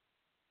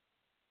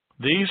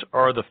 These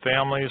are the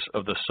families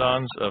of the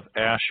sons of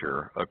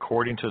Asher,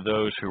 according to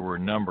those who were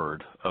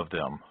numbered of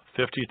them,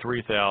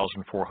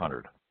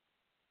 53,400.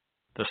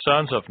 The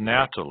sons of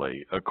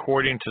Naphtali,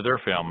 according to their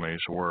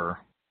families, were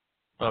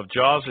of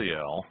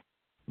Jahziel,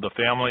 the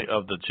family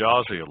of the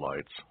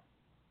Jahzielites.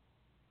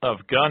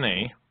 Of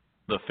Guni,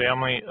 the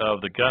family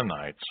of the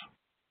Gunites.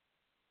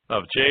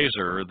 Of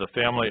Jazer, the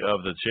family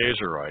of the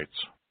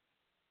Jazerites.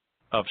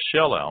 Of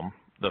Shelem,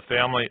 the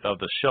family of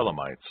the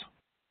Shelemites.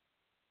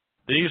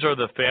 These are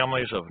the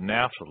families of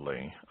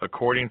Naphtali,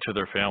 according to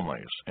their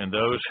families, and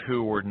those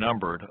who were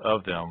numbered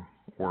of them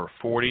were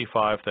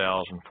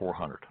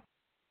 45,400.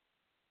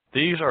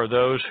 These are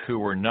those who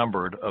were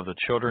numbered of the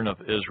children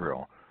of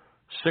Israel,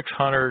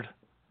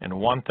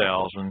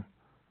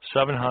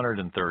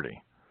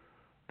 601,730.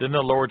 Then the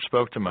Lord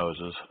spoke to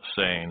Moses,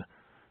 saying,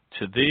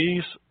 To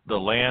these the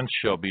land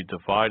shall be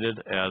divided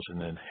as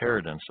an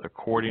inheritance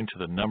according to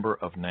the number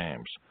of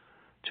names.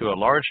 To a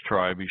large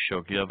tribe you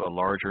shall give a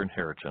larger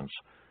inheritance,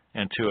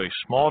 and to a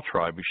small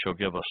tribe you shall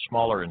give a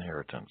smaller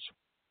inheritance.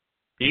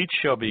 Each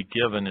shall be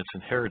given its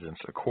inheritance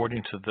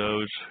according to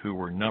those who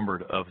were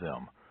numbered of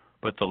them.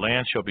 But the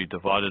land shall be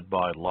divided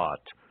by lot.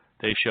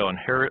 They shall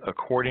inherit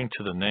according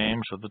to the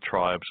names of the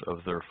tribes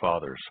of their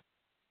fathers.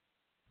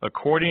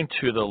 According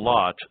to the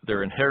lot,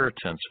 their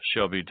inheritance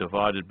shall be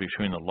divided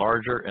between the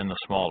larger and the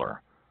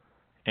smaller.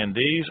 And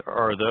these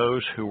are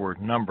those who were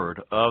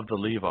numbered of the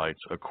Levites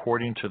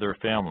according to their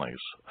families.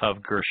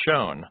 Of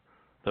Gershon,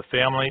 the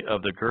family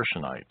of the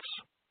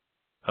Gershonites.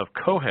 Of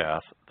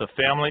Kohath, the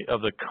family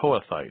of the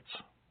Kohathites.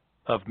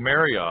 Of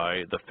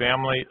Merari, the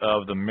family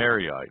of the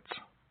Merarites.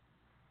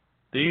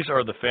 These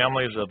are the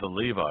families of the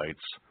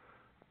Levites,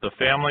 the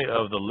family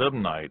of the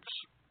Libnites,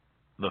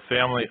 the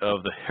family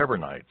of the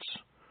Hebronites,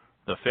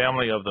 the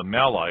family of the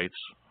Malites,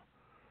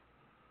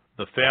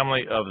 the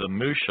family of the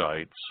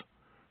Mushites,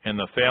 and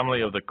the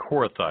family of the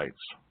Korathites.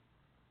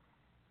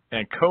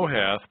 And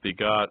Kohath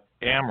begot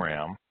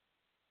Amram.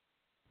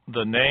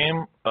 The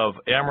name of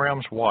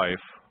Amram's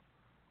wife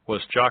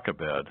was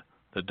Jochebed,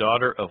 the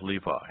daughter of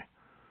Levi,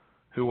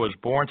 who was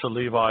born to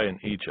Levi in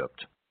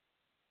Egypt.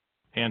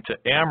 And to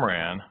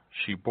Amram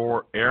she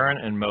bore Aaron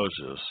and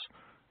Moses,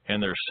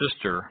 and their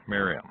sister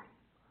Miriam.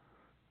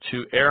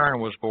 To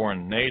Aaron was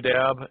born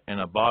Nadab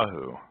and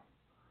Abihu,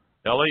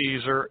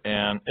 Eleazar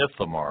and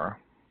Ithamar.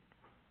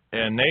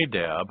 And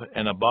Nadab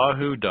and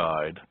Abihu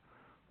died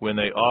when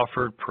they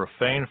offered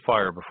profane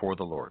fire before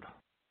the Lord.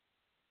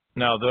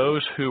 Now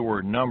those who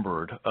were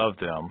numbered of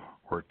them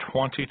were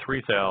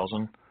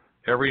 23,000,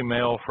 every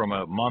male from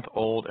a month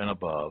old and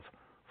above,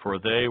 for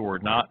they were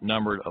not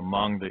numbered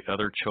among the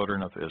other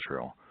children of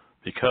Israel,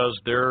 because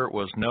there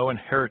was no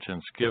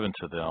inheritance given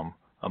to them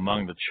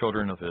among the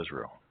children of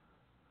Israel.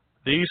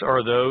 These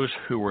are those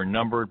who were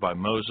numbered by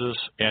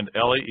Moses and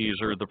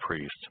Eleazar the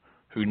priest,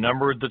 who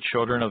numbered the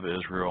children of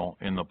Israel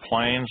in the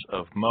plains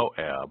of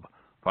Moab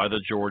by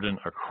the Jordan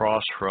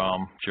across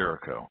from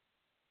Jericho.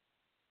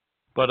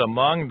 But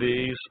among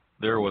these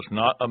there was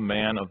not a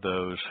man of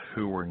those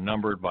who were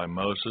numbered by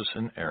Moses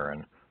and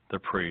Aaron the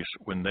priest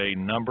when they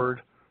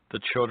numbered the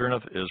children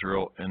of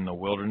Israel in the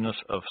wilderness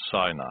of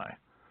Sinai.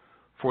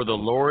 For the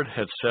Lord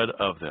had said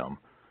of them,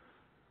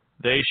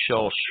 They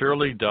shall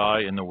surely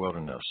die in the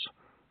wilderness.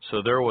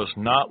 So there was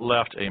not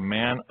left a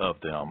man of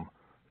them,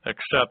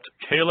 except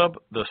Caleb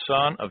the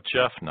son of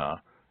Jephunneh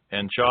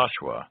and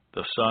Joshua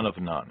the son of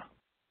Nun.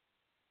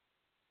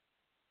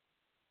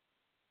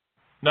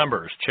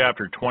 Numbers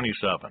chapter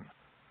 27.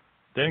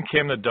 Then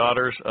came the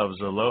daughters of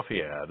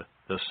Zelophehad,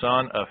 the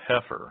son of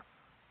Hepher,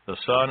 the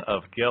son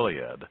of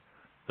Gilead,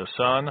 the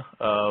son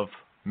of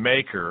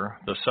Machir,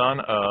 the son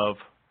of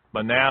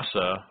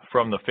Manasseh,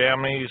 from the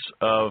families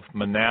of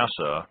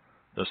Manasseh,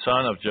 the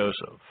son of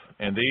Joseph.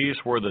 And these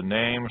were the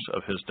names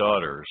of his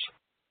daughters: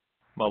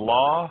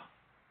 Mahlah,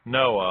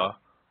 Noah,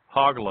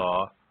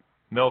 Hoglah,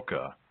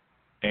 Milcah,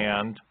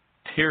 and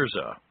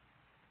Tirzah.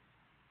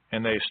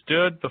 And they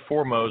stood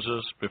before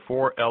Moses,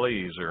 before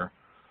Eleazar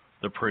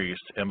the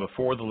priest, and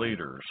before the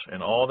leaders,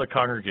 and all the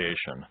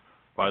congregation,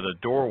 by the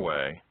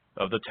doorway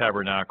of the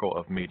tabernacle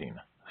of meeting,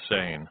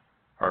 saying,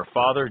 Our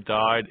father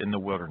died in the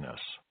wilderness.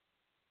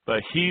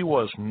 But he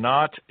was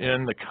not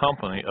in the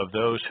company of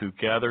those who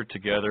gathered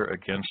together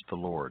against the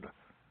Lord,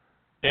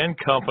 in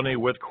company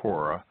with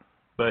Korah,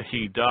 but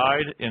he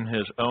died in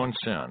his own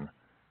sin,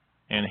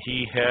 and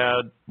he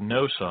had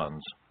no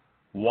sons.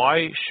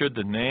 Why should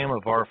the name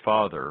of our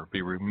father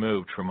be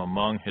removed from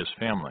among his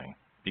family,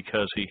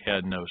 because he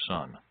had no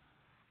son?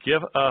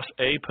 Give us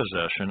a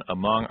possession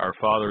among our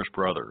father's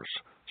brothers.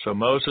 So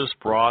Moses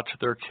brought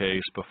their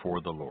case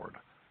before the Lord.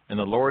 And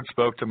the Lord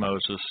spoke to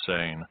Moses,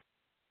 saying,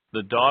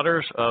 The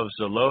daughters of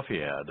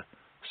Zelophehad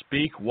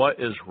speak what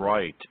is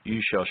right. You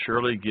shall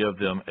surely give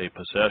them a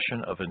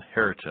possession of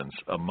inheritance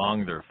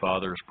among their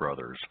father's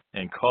brothers,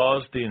 and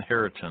cause the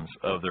inheritance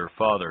of their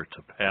father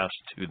to pass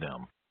to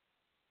them.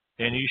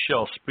 And you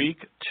shall speak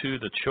to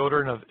the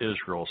children of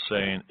Israel,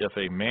 saying, If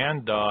a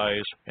man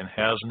dies and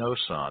has no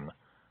son,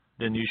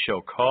 then you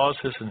shall cause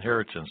his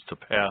inheritance to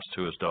pass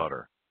to his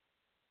daughter.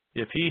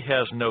 If he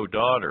has no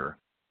daughter,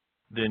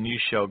 then you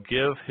shall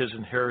give his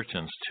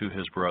inheritance to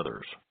his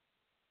brothers.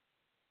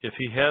 If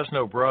he has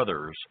no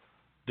brothers,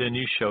 then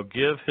you shall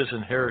give his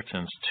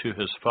inheritance to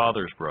his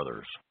father's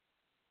brothers.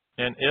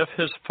 And if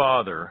his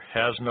father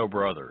has no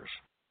brothers,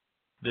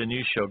 then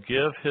you shall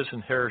give his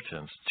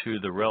inheritance to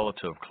the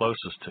relative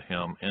closest to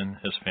him in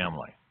his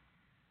family,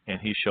 and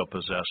he shall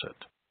possess it.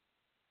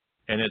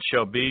 And it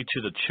shall be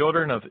to the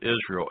children of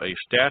Israel a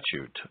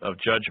statute of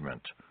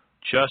judgment,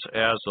 just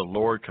as the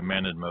Lord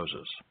commanded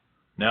Moses.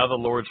 Now the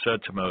Lord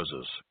said to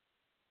Moses,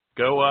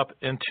 Go up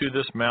into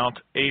this Mount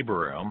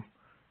Abarim,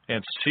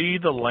 and see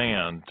the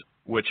land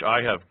which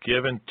I have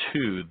given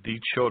to the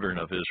children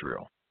of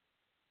Israel.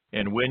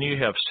 And when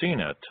you have seen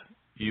it,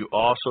 you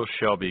also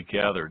shall be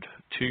gathered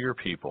to your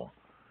people,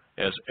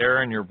 as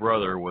Aaron your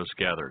brother was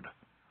gathered.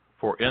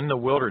 For in the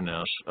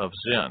wilderness of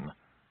Zin,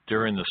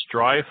 during the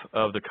strife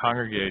of the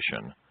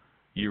congregation,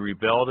 you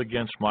rebelled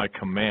against my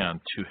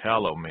command to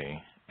hallow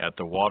me at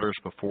the waters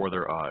before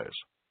their eyes.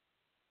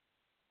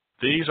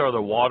 These are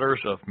the waters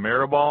of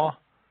Meribah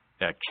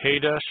at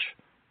Kadesh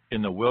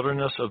in the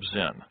wilderness of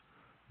Zin.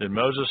 Then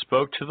Moses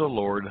spoke to the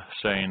Lord,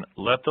 saying,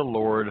 Let the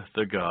Lord,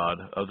 the God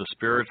of the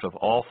spirits of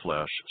all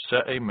flesh,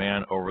 set a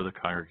man over the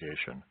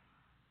congregation,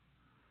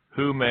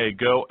 who may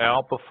go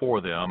out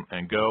before them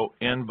and go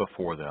in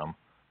before them,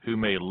 who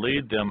may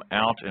lead them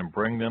out and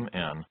bring them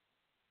in,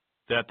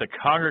 that the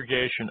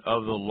congregation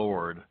of the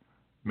Lord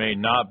may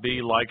not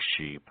be like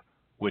sheep,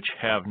 which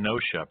have no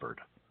shepherd.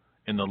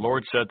 And the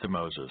Lord said to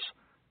Moses,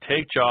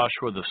 Take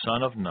Joshua the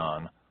son of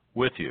Nun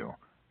with you,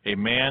 a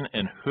man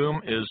in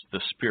whom is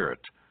the Spirit,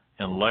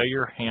 and lay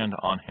your hand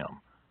on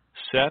him.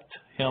 Set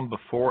him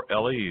before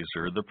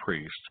Eleazar the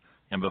priest,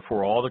 and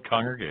before all the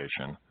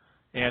congregation,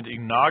 and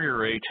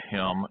inaugurate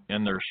him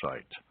in their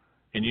sight.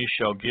 And you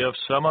shall give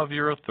some of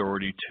your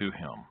authority to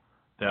him,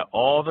 that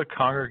all the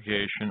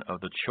congregation of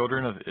the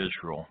children of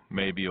Israel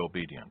may be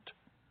obedient.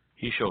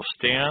 He shall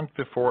stand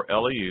before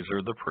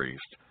Eleazar the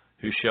priest,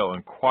 who shall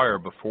inquire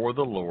before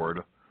the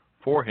Lord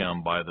for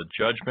him by the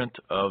judgment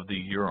of the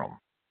Urim.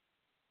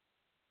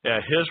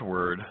 At his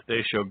word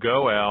they shall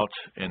go out,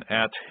 and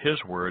at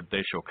his word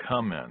they shall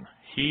come in,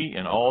 he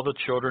and all the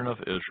children of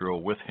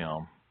Israel with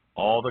him,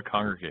 all the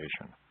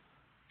congregation.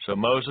 So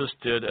Moses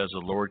did as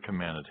the Lord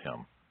commanded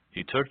him.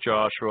 He took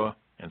Joshua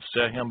and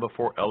set him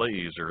before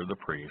Eleazar the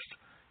priest,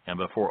 and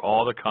before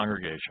all the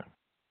congregation.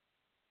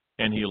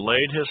 And he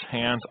laid his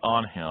hands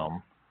on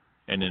him,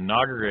 and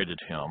inaugurated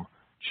him,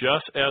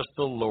 just as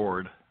the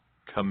Lord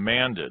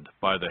commanded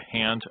by the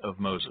hand of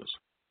Moses.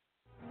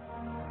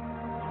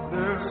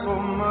 There's so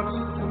much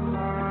to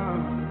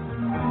learn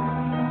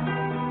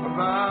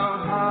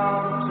about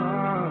how to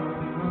turn.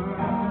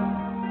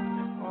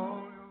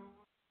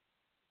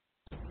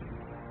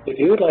 If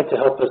you would like to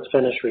help us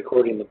finish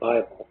recording the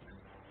Bible,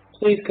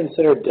 please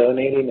consider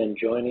donating and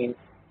joining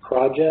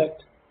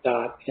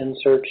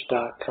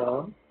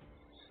project.nsearch.com.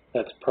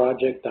 That's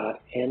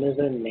project.n as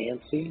in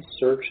Nancy,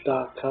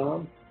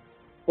 search.com,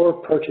 or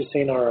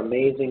purchasing our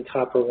amazing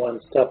Copper One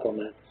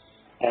supplement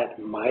at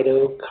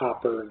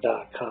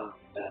mitocopper.com.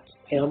 That's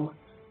M-I-T-O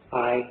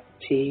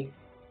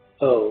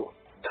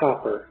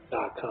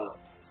copper.com.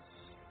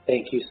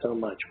 Thank you so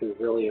much. We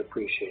really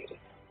appreciate it.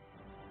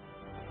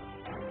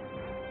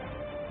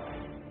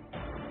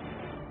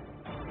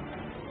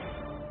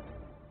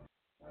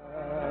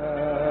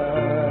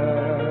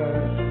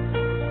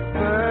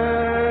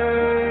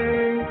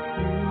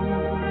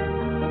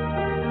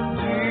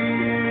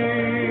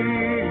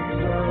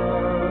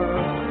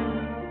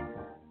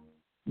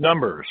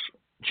 Numbers,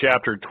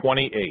 chapter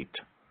 28.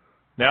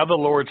 Now the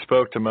Lord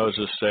spoke to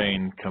Moses,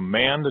 saying,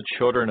 Command the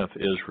children of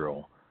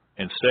Israel,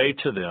 and say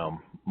to them,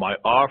 My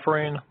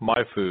offering,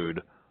 my food,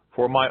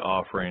 for my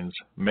offerings,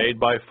 made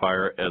by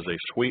fire as a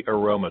sweet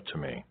aroma to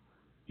me,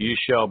 ye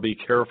shall be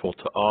careful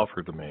to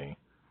offer to me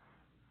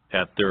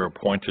at their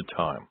appointed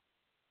time.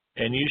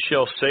 And ye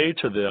shall say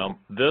to them,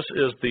 This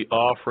is the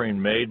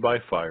offering made by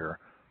fire,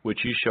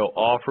 which ye shall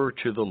offer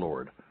to the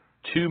Lord,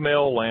 2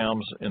 male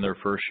lambs in their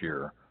first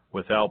year,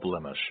 without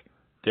blemish,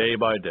 day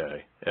by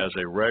day, as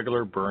a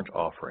regular burnt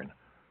offering.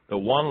 The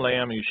one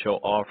lamb you shall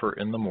offer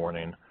in the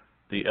morning,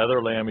 The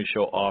other lamb you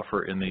shall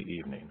offer in the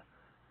evening.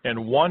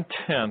 And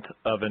 1/10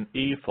 of an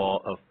ephah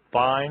of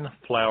fine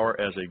flour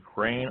as a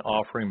grain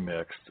offering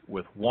mixed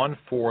with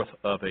 1/4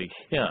 of a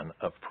hin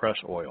of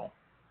pressed oil.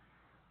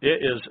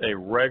 It is a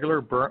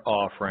regular burnt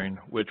offering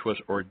which was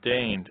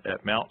ordained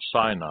at Mount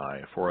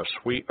Sinai for a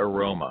sweet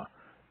aroma,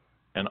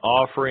 an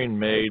offering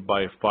made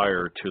by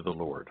fire to the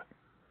Lord.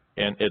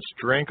 And its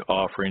drink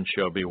offering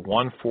shall be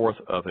 1/4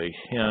 of a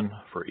hin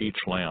for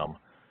each lamb.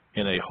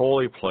 In a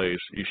holy place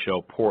you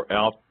shall pour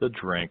out the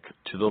drink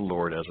to the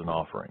Lord as an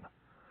offering.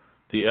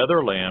 The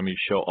other lamb you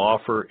shall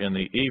offer in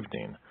the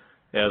evening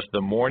as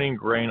the morning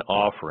grain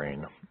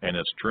offering and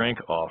its drink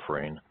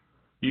offering.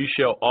 You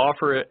shall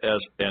offer it as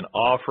an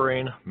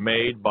offering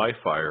made by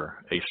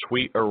fire, a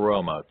sweet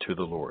aroma to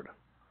the Lord.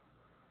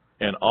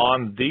 And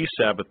on the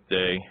Sabbath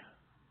day,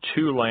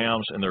 2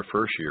 lambs in their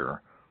first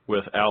year,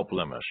 without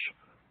blemish,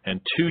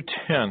 and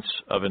 2/10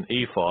 of an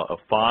ephah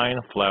of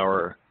fine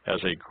flour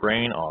as a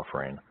grain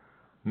offering,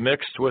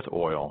 mixed with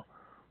oil,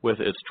 with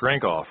its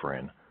drink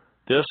offering.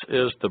 This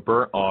is the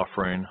burnt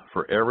offering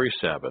for every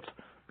Sabbath,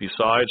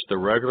 besides the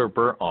regular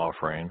burnt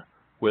offering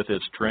with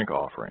its drink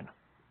offering.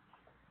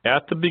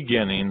 At the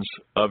beginnings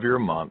of your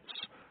months,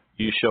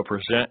 you shall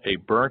present a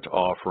burnt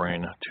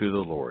offering to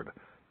the Lord,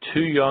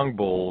 2 young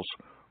bulls,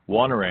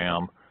 1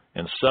 ram,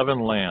 and 7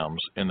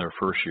 lambs in their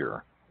first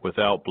year,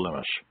 without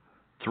blemish.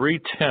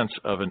 3/10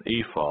 of an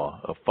ephah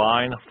of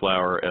fine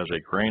flour as a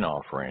grain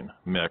offering,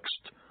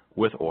 mixed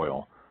with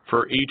oil,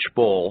 for each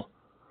bull.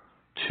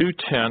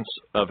 2/10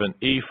 of an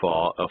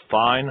ephah of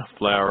fine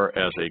flour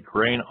as a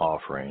grain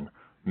offering,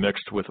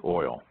 mixed with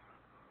oil,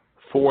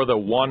 for the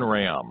 1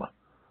 ram.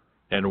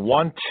 And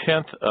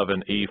 1/10 of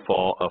an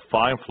ephah of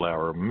fine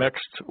flour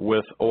mixed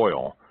with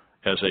oil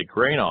as a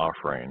grain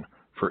offering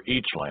for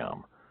each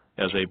lamb,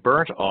 as a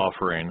burnt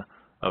offering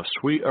of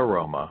sweet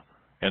aroma,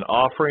 an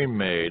offering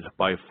made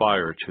by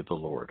fire to the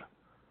Lord.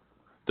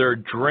 Their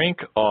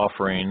drink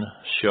offering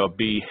shall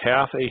be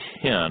 1/2 a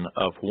hin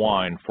of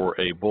wine for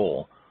a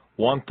bull,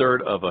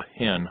 1/3 of a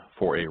hin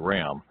for a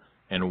ram,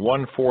 and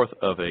 1/4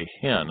 of a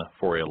hin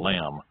for a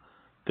lamb.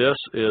 This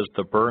is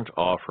the burnt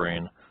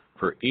offering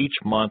for each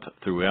month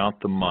throughout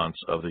the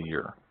months of the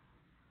year.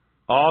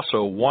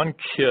 Also 1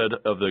 kid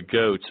of the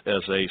goats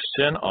as a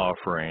sin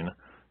offering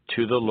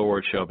to the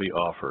Lord shall be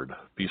offered,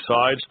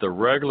 besides the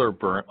regular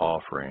burnt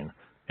offering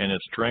and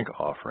its drink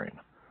offering.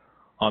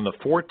 On the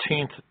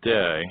 14th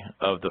day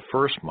of the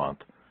first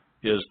month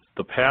is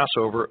the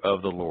Passover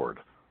of the Lord,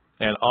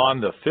 and on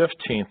the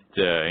 15th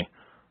day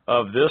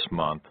of this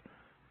month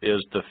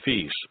is the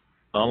feast.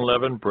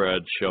 Unleavened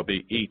bread shall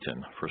be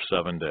eaten for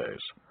 7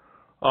 days.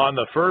 On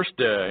the first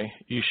day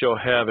you shall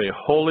have a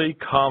holy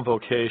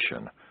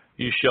convocation.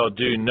 You shall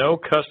do no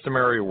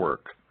customary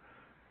work,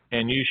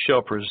 and you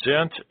shall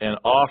present an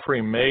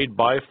offering made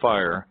by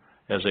fire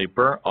as a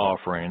burnt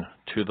offering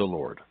to the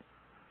Lord.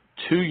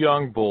 2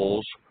 young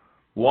bulls,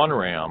 1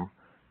 ram,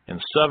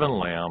 and 7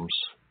 lambs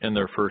in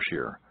their first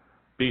year.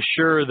 Be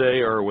sure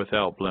they are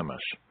without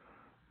blemish.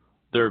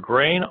 Their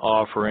grain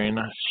offering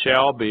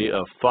shall be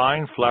of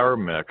fine flour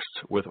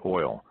mixed with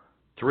oil.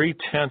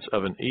 3/10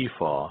 of an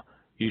ephah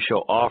you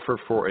shall offer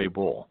for a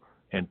bull,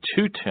 and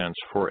 2/10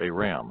 for a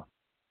ram.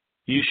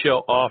 You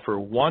shall offer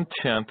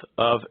 1/10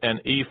 of an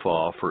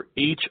ephah for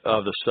each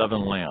of the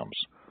 7 lambs.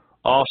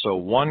 Also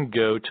 1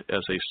 goat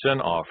as a sin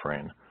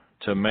offering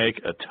to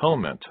make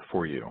atonement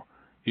for you.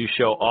 You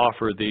shall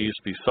offer these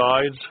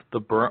besides the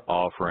burnt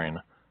offering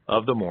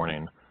of the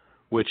morning,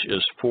 which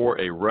is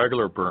for a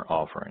regular burnt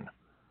offering.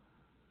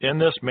 In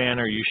this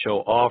manner you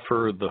shall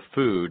offer the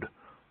food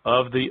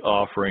of the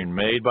offering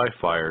made by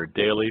fire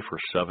daily for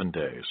 7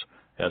 days,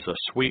 as a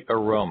sweet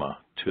aroma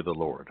to the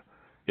Lord.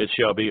 It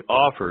shall be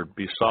offered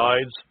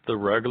besides the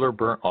regular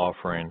burnt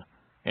offering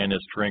and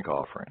its drink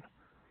offering.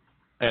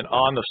 And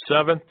on the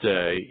 7th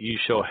day you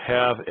shall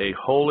have a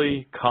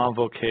holy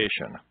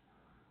convocation.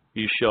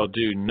 You shall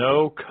do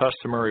no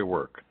customary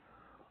work.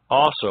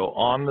 Also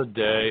on the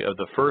day of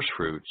the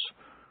firstfruits,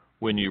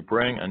 when you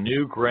bring a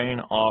new grain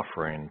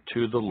offering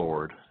to the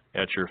Lord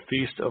at your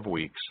Feast of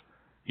Weeks,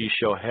 you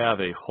shall have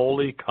a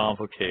holy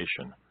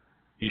convocation.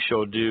 You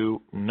shall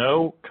do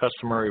no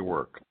customary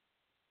work.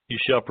 You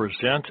shall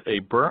present a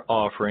burnt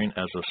offering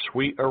as a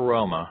sweet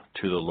aroma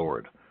to the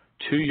Lord,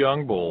 2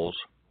 young bulls,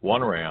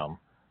 1 ram,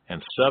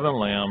 and 7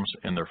 lambs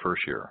in their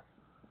first year,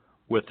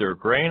 with their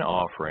grain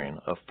offering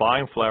of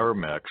fine flour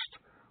mixed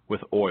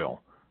with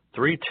oil,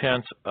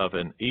 3/10 of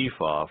an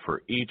ephah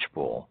for each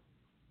bull,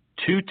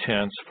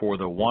 2/10 for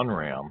the 1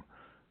 ram,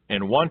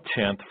 and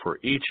 1/10 for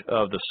each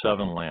of the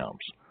 7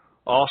 lambs.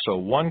 Also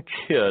 1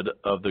 kid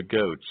of the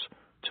goats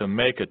to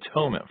make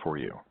atonement for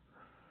you.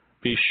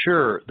 Be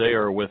sure they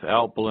are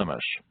without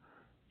blemish.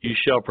 You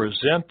shall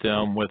present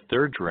them with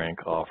their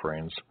drink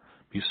offerings,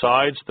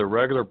 besides the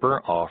regular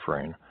burnt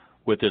offering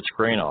with its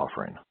grain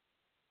offering.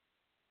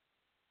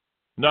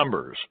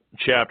 Numbers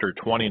chapter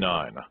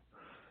 29.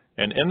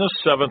 And in the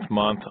 7th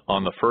month,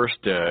 on the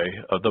first day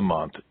of the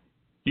month,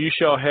 you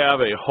shall have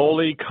a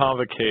holy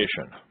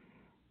convocation.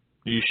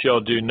 You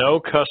shall do no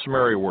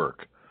customary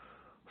work.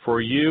 For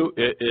you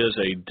it is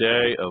a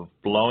day of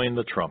blowing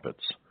the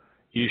trumpets.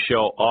 You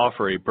shall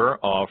offer a burnt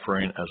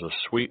offering as a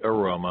sweet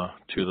aroma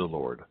to the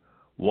Lord,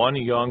 1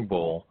 young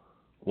bull,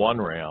 1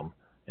 ram,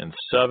 and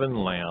 7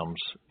 lambs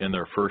in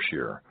their first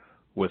year,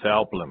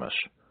 without blemish.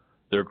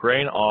 Their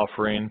grain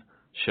offering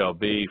shall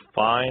be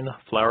fine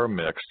flour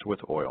mixed with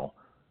oil,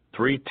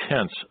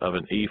 3/10 of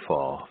an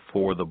ephah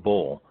for the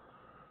bull,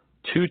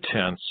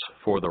 2/10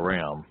 for the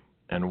ram,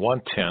 and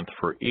 1/10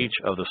 for each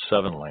of the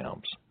 7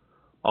 lambs.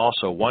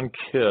 Also 1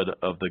 kid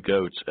of the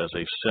goats as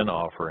a sin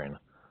offering,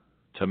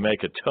 to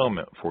make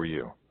atonement for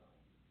you.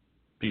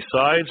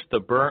 Besides the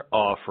burnt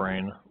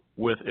offering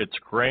with its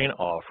grain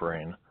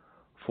offering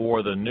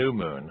for the new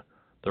moon,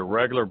 the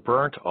regular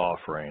burnt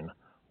offering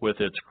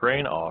with its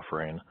grain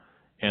offering,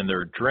 and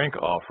their drink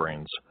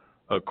offerings,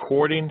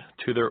 according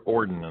to their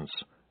ordinance,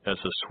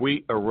 as a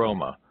sweet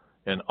aroma,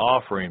 an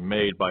offering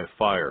made by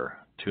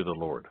fire to the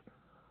Lord.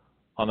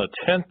 On the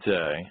 10th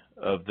day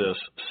of this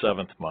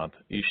 7th month,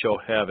 ye shall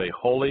have a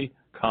holy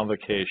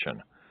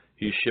convocation.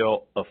 Ye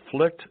shall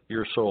afflict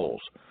your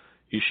souls.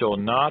 Ye shall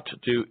not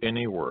do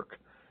any work.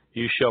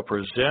 Ye shall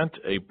present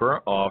a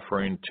burnt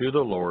offering to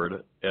the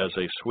Lord as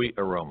a sweet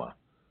aroma.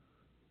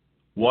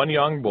 1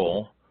 young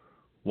bull,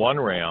 1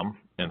 ram,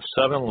 and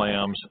 7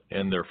 lambs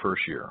in their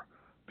first year.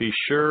 Be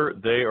sure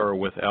they are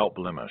without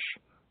blemish.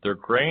 Their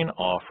grain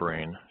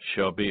offering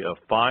shall be of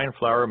fine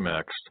flour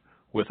mixed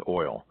with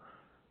oil,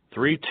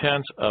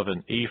 3/10 of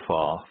an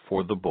ephah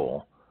for the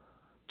bull,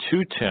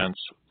 2/10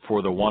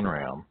 for the 1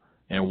 ram,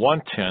 and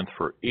 1/10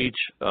 for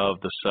each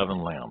of the 7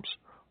 lambs.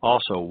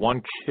 Also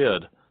 1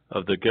 kid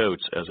of the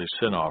goats as a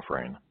sin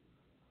offering.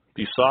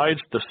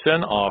 Besides the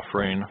sin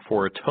offering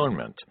for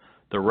atonement,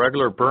 the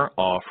regular burnt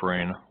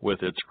offering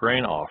with its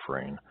grain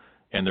offering,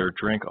 and their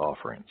drink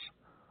offerings.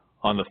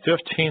 On the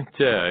 15th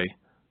day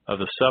of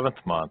the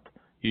 7th month,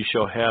 ye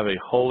shall have a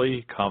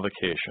holy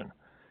convocation.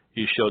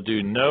 Ye shall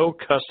do no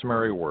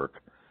customary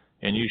work,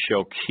 and ye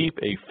shall keep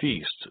a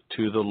feast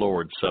to the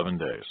Lord 7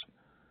 days.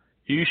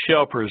 Ye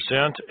shall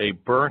present a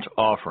burnt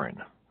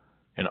offering,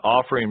 an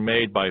offering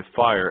made by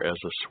fire as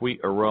a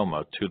sweet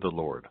aroma to the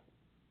Lord.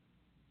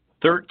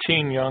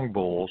 13 young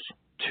bulls,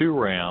 2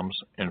 rams,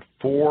 and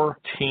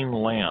 14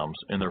 lambs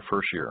in their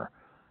first year.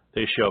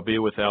 They shall be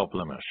without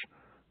blemish.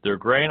 Their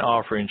grain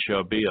offering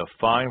shall be of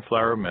fine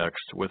flour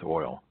mixed with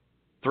oil,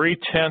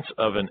 3/10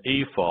 of an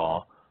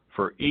ephah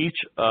for each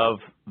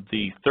of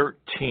the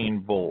 13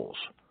 bulls,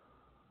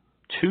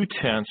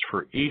 2/10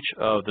 for each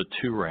of the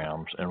 2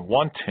 rams, and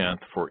 1/10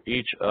 for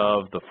each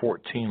of the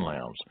 14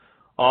 lambs.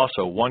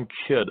 Also 1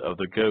 kid of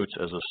the goats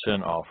as a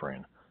sin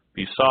offering,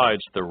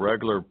 besides the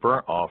regular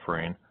burnt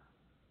offering,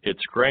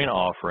 its grain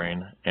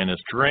offering, and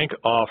its drink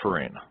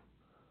offering.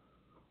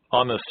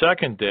 On the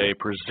 2nd day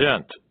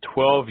present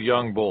 12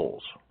 young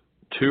bulls,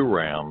 2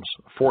 rams,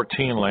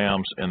 14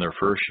 lambs in their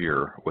first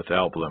year,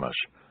 without blemish,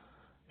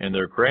 and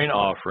their grain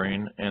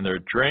offering and their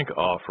drink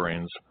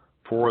offerings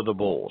for the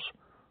bulls,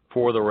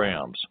 for the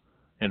rams,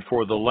 and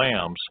for the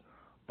lambs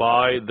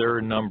by their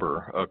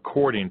number,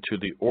 according to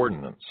the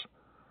ordinance.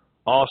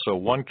 Also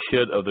 1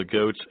 kid of the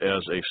goats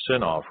as a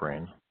sin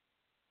offering,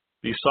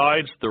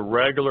 besides the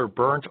regular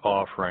burnt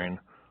offering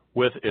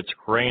with its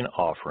grain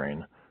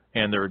offering,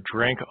 and their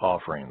drink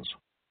offerings.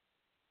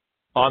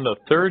 On the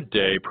 3rd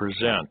day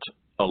present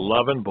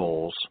 11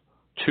 bulls,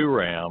 2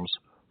 rams,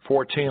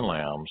 14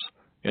 lambs,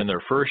 in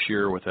their first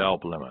year without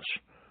blemish,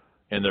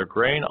 and their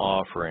grain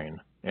offering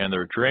and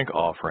their drink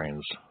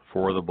offerings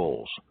for the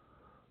bulls,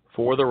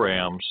 for the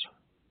rams,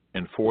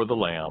 and for the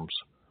lambs,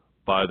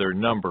 by their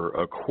number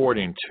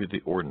according to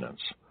the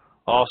ordinance.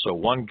 Also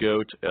 1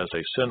 goat as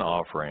a sin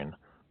offering,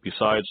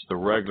 besides the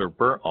regular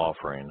burnt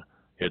offering,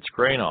 its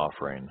grain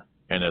offering,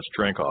 and its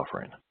drink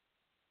offering.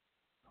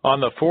 On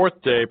the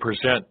 4th day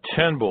present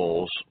 10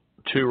 bulls,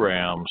 2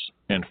 rams,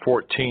 and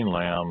 14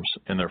 lambs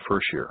in their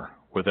first year,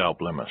 without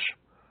blemish,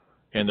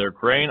 and their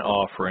grain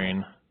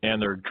offering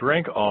and their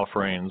drink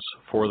offerings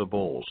for the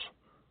bulls,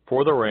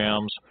 for the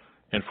rams,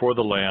 and for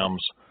the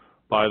lambs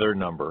by their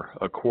number,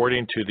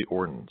 according to the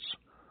ordinance.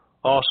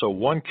 Also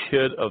 1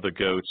 kid of the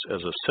goats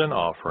as a sin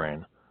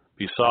offering,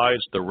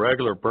 besides the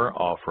regular burnt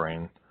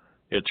offering,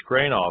 its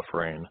grain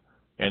offering,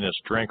 and its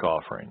drink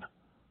offering.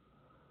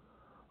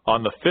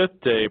 On the 5th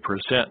day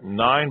present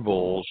 9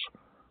 bulls,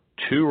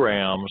 2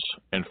 rams,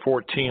 and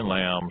 14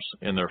 lambs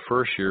in their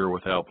first year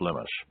without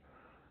blemish,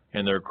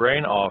 and their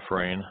grain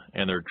offering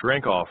and their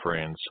drink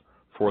offerings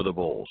for the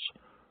bulls,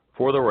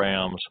 for the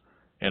rams,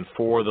 and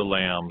for the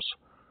lambs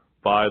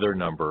by their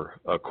number,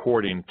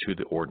 according to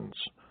the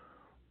ordinance.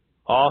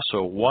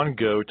 Also 1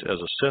 goat as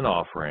a sin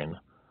offering,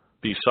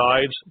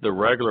 besides the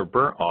regular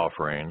burnt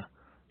offering,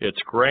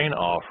 its grain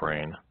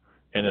offering,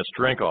 and its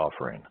drink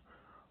offering.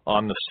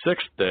 On the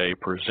 6th day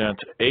present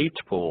 8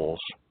 bulls,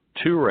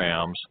 2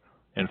 rams,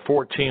 and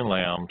 14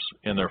 lambs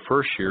in their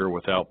first year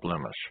without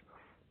blemish,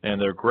 and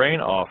their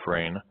grain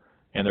offering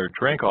and their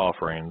drink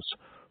offerings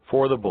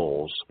for the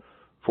bulls,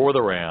 for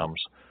the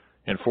rams,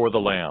 and for the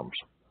lambs,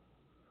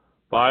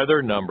 by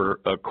their number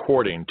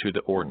according to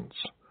the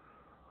ordinance.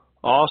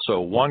 Also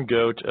 1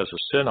 goat as a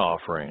sin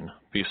offering,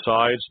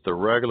 besides the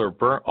regular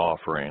burnt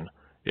offering,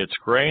 its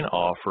grain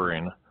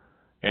offering,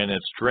 and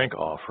its drink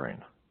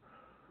offering.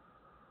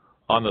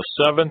 On the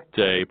seventh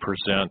day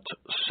present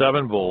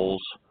 7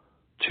 bulls,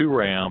 2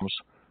 rams,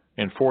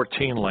 and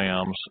 14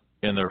 lambs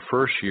in their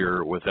first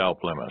year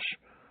without blemish,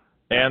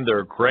 and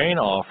their grain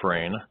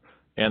offering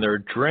and their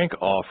drink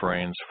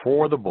offerings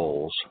for the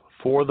bulls,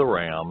 for the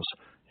rams,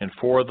 and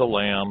for the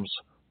lambs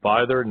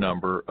by their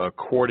number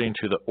according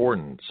to the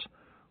ordinance.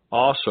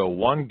 Also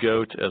 1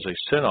 goat as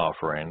a sin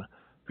offering,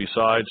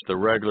 besides the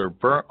regular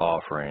burnt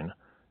offering,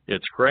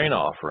 its grain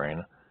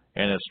offering,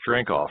 and its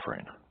drink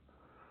offering.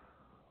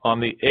 On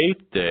the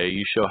 8th day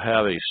you shall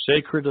have a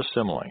sacred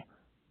assembly.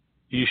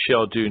 You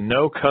shall do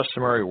no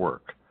customary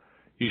work.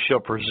 You shall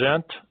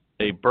present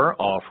a burnt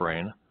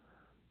offering,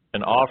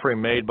 an offering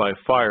made by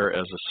fire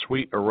as a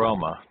sweet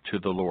aroma to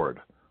the Lord.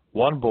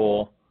 1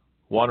 bull,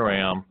 1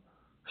 ram,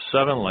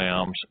 7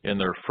 lambs in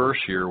their first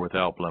year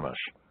without blemish.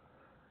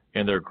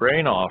 And their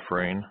grain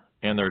offering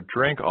and their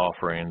drink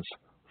offerings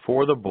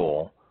for the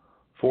bull,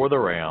 for the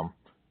ram,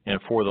 and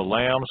for the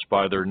lambs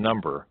by their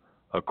number,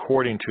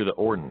 according to the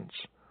ordinance.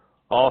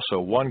 Also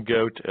 1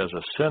 goat as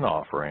a sin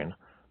offering,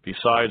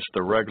 besides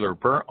the regular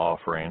burnt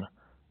offering,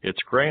 its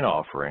grain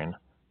offering,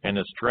 and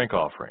its drink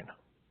offering.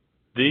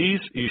 These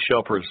you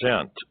shall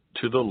present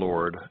to the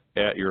Lord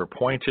at your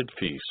appointed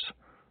feasts,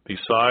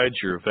 besides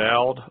your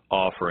vowed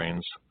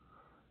offerings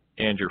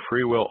and your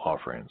freewill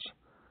offerings,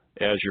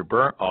 as your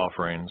burnt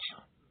offerings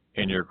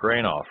and your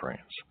grain offerings,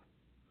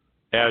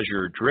 as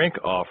your drink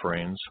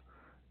offerings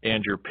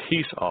and your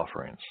peace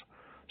offerings.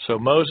 So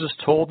Moses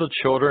told the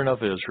children of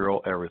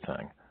Israel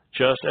everything,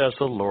 just as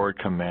the Lord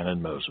commanded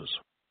Moses.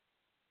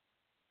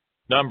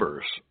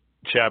 Numbers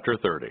chapter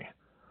 30.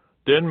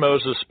 Then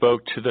Moses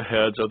spoke to the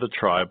heads of the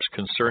tribes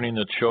concerning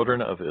the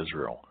children of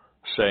Israel,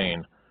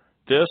 saying,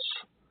 This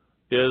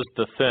is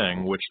the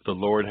thing which the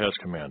Lord has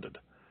commanded.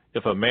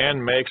 If a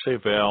man makes a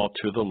vow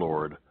to the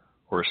Lord,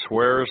 or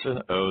swears an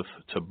oath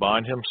to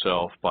bind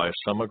himself by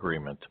some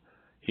agreement,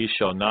 he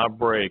shall not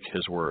break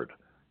his word.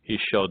 He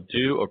shall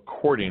do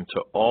according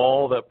to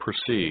all that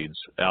proceeds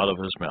out of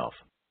his mouth.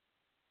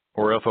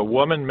 Or if a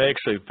woman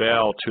makes a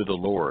vow to the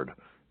Lord,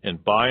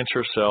 and binds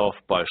herself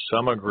by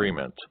some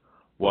agreement,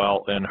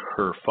 while in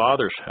her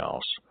father's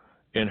house,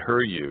 in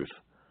her youth,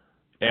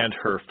 and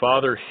her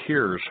father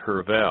hears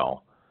her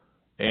vow,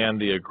 and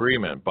the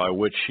agreement by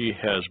which she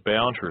has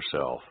bound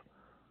herself,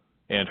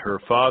 and her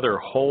father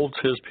holds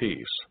his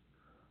peace,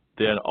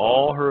 then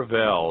all her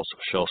vows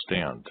shall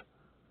stand,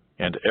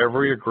 and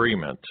every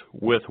agreement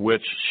with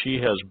which she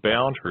has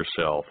bound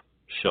herself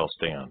shall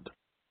stand.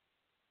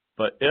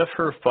 But if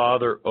her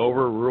father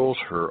overrules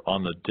her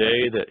on the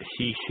day that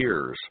he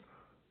hears,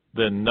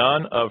 then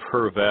none of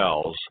her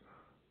vows,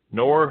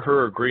 nor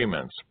her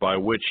agreements by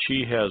which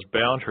she has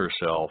bound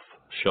herself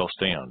shall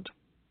stand.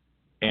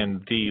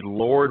 And the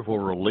Lord will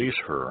release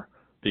her,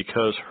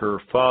 because her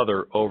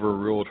father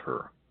overruled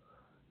her.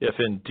 If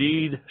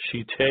indeed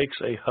she takes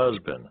a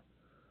husband,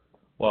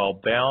 while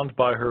bound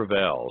by her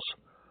vows,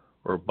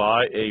 or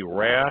by a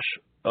rash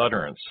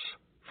utterance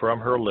from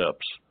her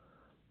lips,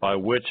 by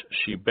which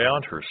she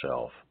bound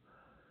herself,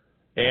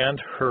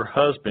 and her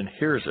husband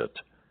hears it,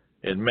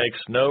 and makes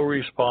no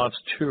response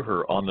to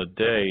her on the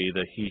day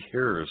that he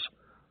hears,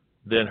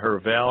 then her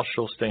vow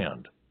shall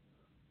stand,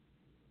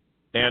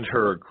 and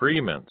her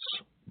agreements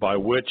by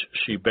which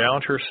she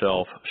bound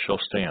herself shall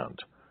stand.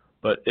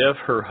 But if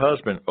her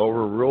husband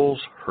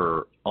overrules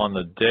her on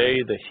the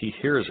day that he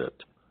hears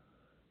it,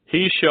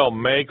 he shall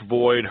make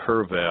void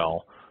her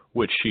vow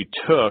which she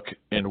took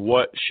and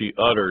what she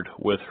uttered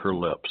with her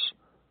lips,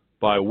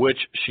 by which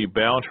she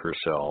bound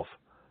herself,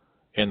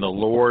 and the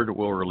Lord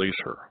will release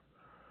her.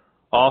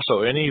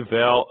 Also any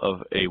vow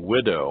of a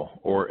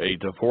widow or a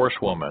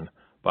divorced woman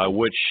by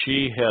which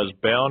she has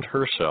bound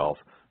herself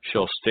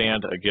shall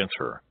stand against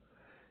her.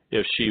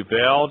 If she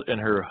vowed in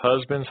her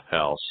husband's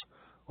house,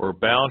 or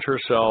bound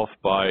herself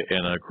by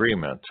an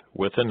agreement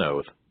with an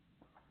oath,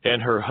 and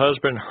her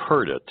husband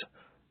heard it,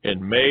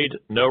 and made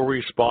no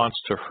response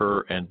to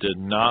her and did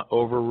not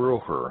overrule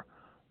her,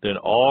 then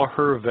all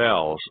her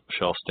vows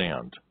shall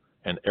stand,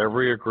 and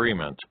every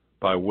agreement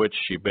by which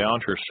she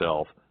bound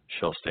herself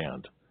shall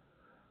stand.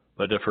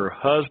 But if her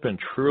husband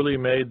truly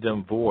made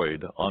them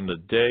void on the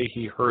day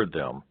he heard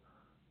them,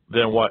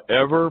 then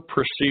whatever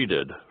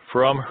proceeded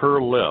from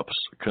her lips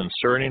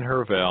concerning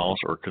her vows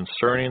or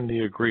concerning the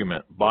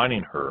agreement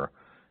binding her,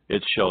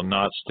 it shall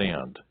not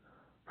stand.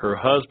 Her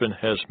husband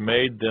has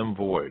made them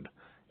void,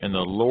 and the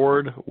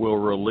Lord will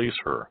release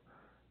her,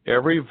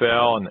 every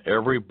vow and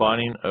every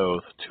binding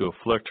oath to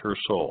afflict her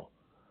soul.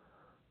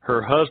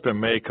 Her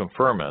husband may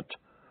confirm it,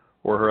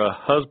 or her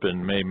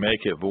husband may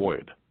make it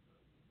void.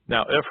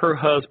 Now if her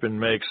husband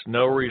makes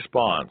no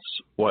response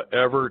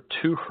whatever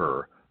to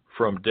her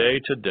from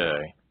day to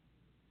day,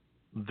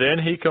 then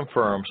he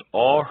confirms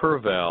all her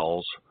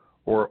vows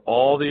or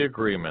all the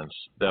agreements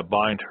that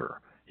bind her.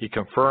 He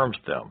confirms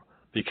them,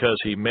 because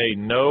he made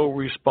no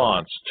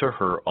response to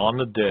her on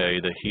the day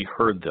that he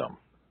heard them.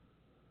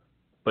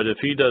 But if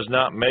he does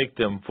not make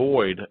them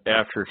void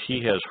after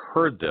he has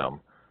heard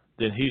them,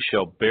 then he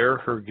shall bear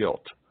her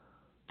guilt.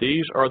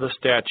 These are the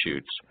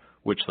statutes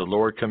which the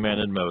Lord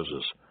commanded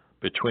Moses,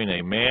 between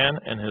a man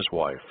and his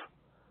wife,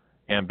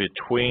 and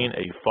between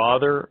a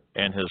father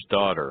and his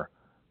daughter,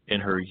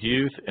 in her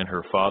youth in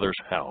her father's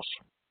house.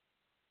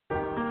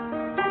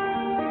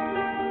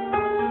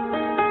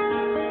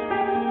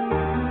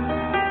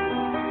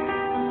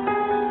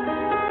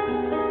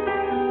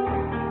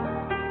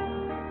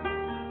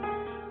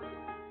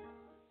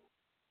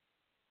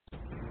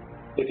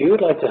 If you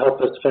would like to help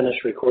us finish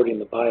recording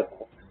the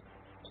Bible,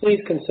 please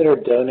consider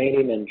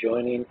donating and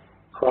joining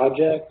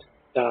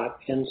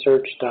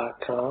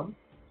project.nsearch.com.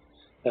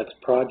 That's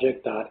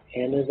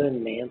project.n as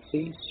in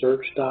Nancy,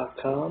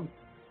 search.com,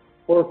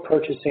 or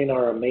purchasing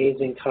our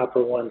amazing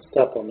Copper One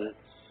supplement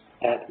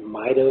at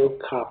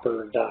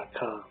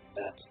mitocopper.com.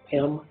 That's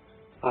M-I-T-O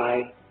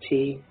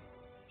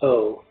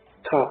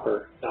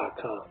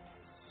copper.com.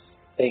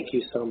 Thank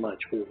you so much.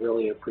 We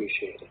really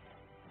appreciate it.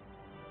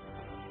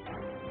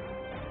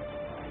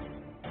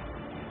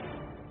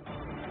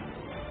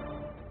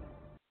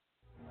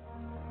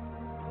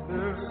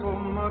 There's so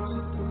much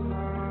to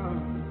learn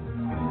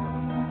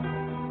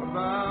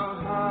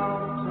about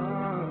how to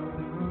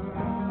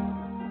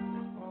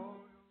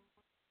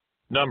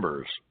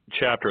Numbers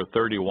chapter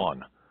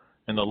 31.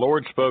 And the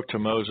Lord spoke to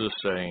Moses,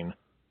 saying,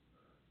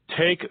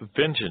 Take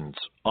vengeance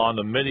on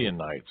the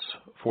Midianites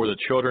for the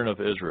children of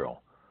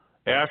Israel.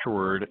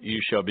 Afterward you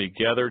shall be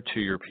gathered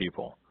to your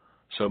people.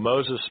 So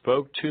Moses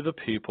spoke to the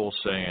people,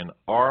 saying,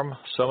 Arm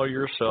some of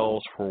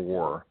yourselves for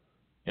war,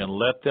 and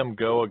let them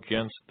go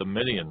against the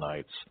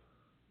Midianites,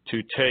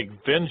 to take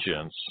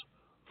vengeance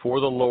for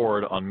the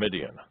Lord on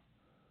Midian.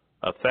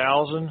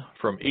 1,000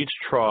 from each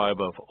tribe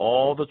of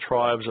all the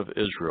tribes of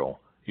Israel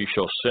you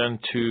shall send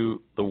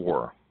to the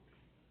war.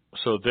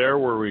 So there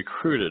were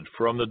recruited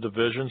from the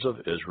divisions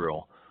of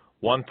Israel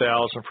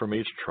 1,000 from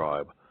each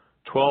tribe,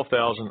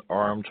 12,000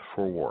 armed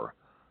for war.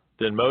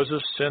 Then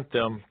Moses sent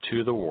them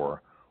to the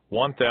war,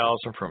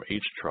 1,000 from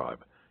each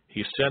tribe.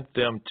 He sent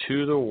them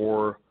to the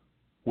war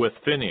with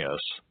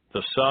Phinehas,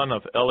 the son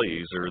of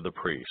Eleazar the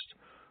priest,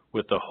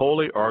 with the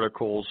holy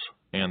articles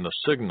and the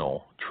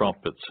signal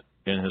trumpets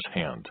in his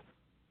hand.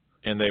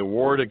 And they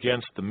warred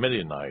against the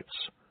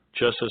Midianites,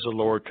 just as the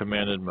Lord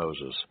commanded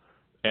Moses.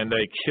 And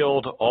they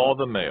killed all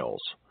the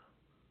males.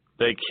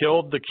 They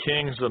killed the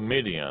kings of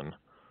Midian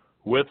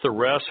with the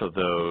rest of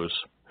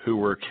those who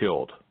were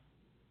killed: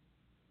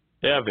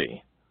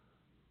 Evi,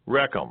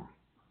 Rechem,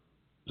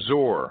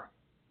 Zor,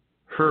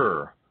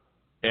 Hur,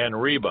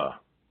 and Reba,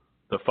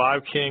 the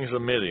 5 kings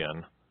of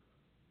Midian.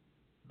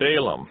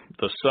 Balaam,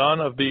 the son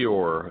of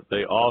Beor,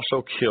 they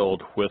also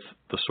killed with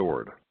the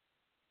sword.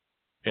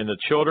 And the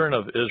children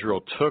of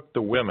Israel took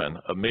the women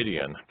of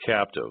Midian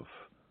captive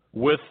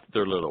with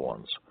their little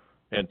ones,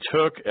 and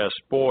took as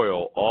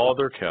spoil all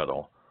their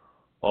cattle,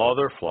 all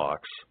their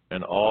flocks,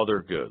 and all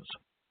their goods.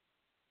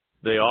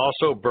 They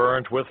also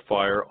burned with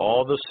fire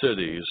all the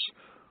cities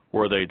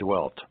where they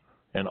dwelt,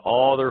 and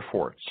all their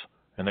forts,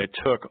 and they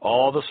took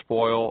all the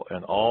spoil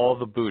and all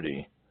the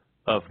booty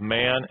of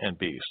man and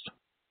beast.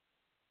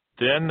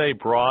 Then they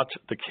brought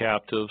the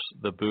captives,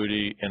 the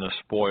booty, and the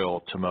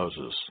spoil to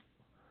Moses,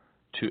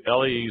 to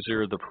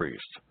Eleazar the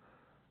priest,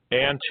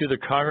 and to the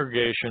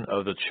congregation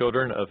of the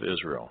children of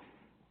Israel,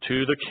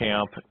 to the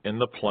camp in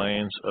the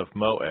plains of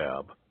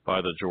Moab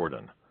by the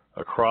Jordan,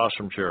 across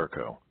from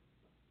Jericho.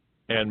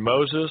 And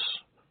Moses,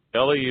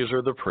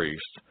 Eleazar the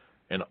priest,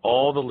 and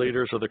all the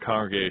leaders of the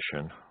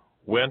congregation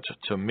went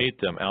to meet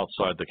them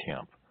outside the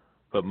camp.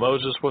 But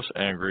Moses was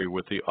angry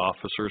with the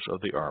officers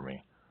of the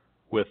army,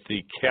 with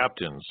the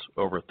captains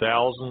over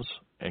thousands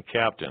and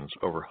captains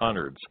over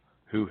hundreds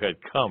who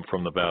had come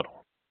from the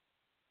battle.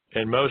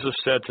 And Moses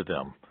said to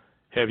them,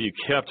 Have you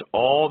kept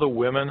all the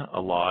women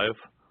alive?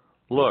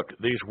 Look,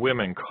 these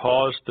women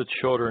caused the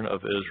children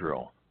of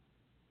Israel,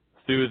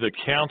 through the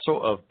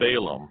counsel of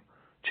Balaam,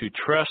 to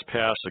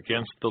trespass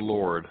against the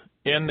Lord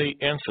in the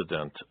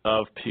incident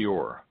of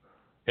Peor.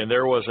 And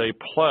there was a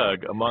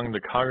plague among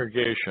the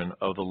congregation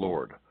of the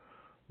Lord.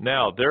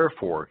 Now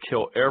therefore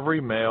kill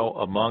every male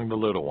among the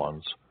little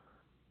ones,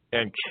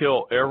 and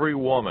kill every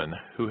woman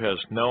who has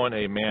known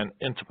a man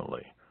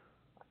intimately.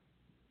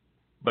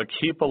 But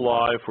keep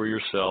alive for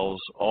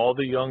yourselves all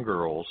the young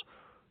girls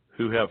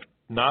who have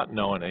not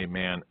known a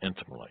man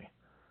intimately.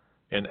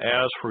 And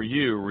as for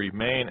you,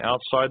 remain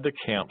outside the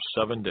camp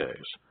 7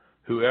 days.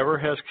 Whoever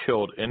has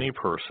killed any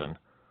person,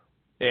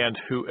 and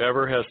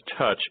whoever has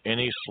touched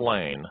any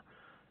slain,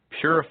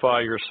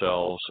 purify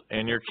yourselves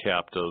and your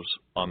captives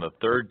on the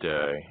 3rd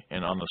day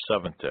and on the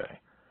 7th day.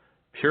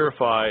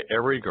 Purify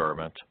every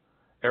garment,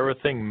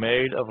 everything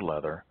made of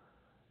leather,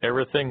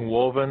 everything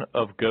woven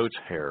of goat's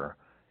hair,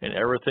 and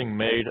everything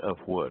made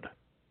of wood.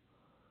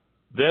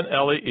 Then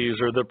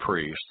Eleazar the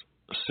priest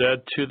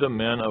said to the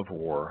men of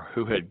war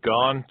who had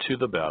gone to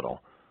the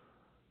battle,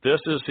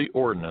 This is the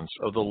ordinance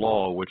of the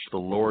law which the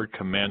Lord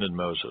commanded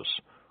Moses.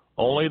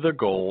 Only the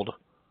gold,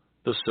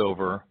 the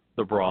silver,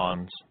 the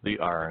bronze, the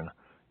iron,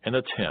 and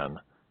the tin,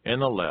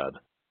 and the lead,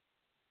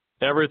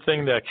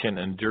 everything that can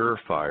endure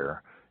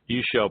fire,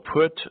 you shall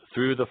put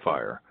through the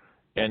fire,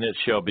 and it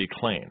shall be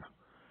clean,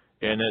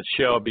 and it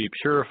shall be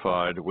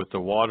purified with the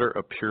water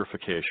of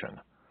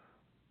purification.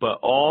 But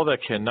all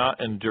that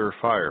cannot endure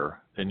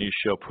fire, then you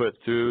shall put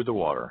through the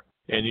water,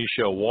 and you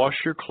shall wash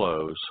your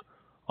clothes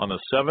on the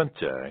seventh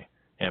day,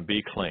 and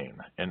be clean,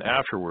 and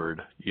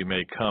afterward you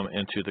may come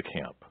into the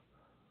camp.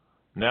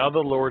 Now the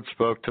Lord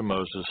spoke to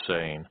Moses,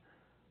 saying,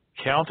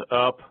 Count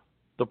up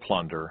the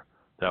plunder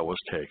that was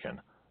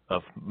taken,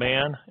 of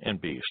man and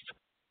beast.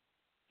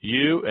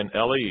 You and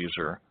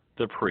Eleazar,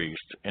 the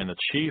priest, and the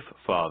chief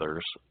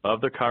fathers of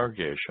the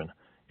congregation,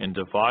 and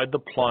divide the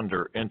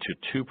plunder into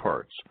 2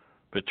 parts,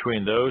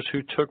 between those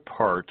who took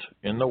part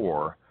in the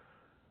war,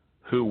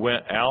 who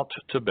went out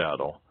to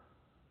battle,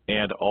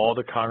 and all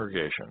the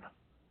congregation.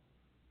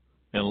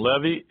 And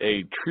levy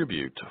a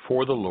tribute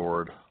for the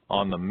Lord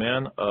on the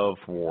men of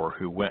war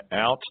who went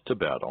out to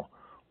battle,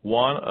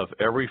 1 of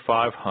every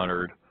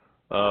 500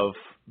 of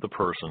the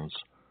persons,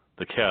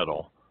 the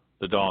cattle,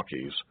 the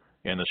donkeys,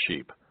 and the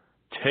sheep.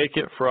 Take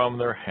it from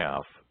their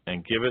half,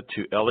 and give it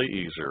to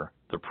Eleazar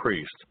the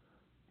priest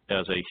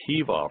as a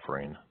heave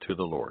offering to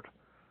the Lord.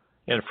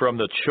 And from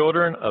the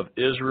children of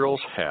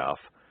Israel's half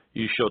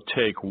you shall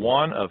take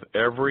 1 of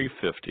every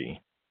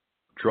 50,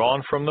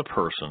 drawn from the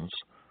persons,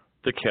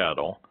 the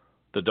cattle,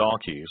 the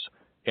donkeys,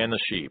 and the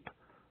sheep,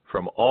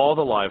 from all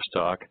the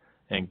livestock,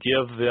 and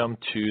give them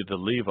to the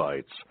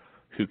Levites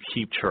who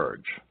keep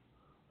charge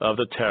of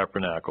the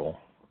tabernacle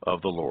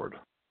of the Lord.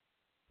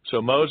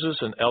 So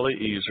Moses and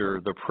Eleazar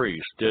the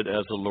priest did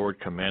as the Lord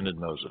commanded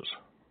Moses.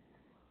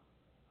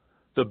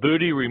 The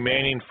booty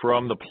remaining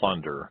from the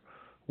plunder,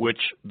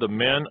 which the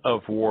men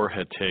of war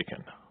had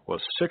taken,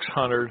 was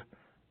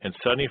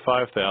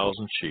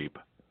 675,000 sheep,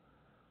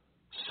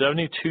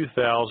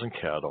 72,000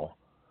 cattle,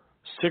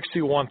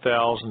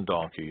 61,000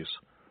 donkeys,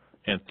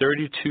 and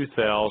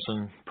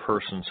 32,000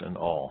 persons in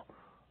all,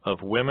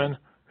 of women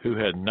who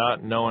had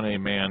not known a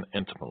man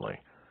intimately.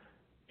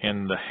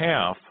 And the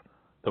half,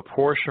 the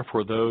portion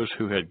for those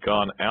who had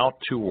gone out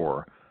to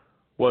war,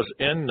 was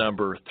in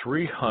number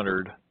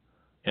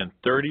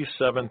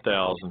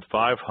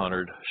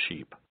 337,500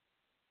 sheep.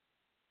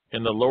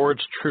 And the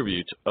Lord's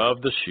tribute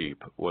of the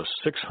sheep was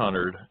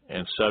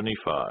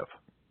 675.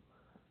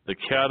 The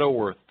cattle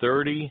were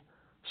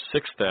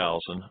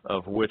 36,000,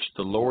 of which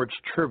the Lord's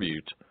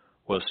tribute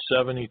was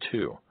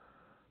 72.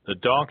 The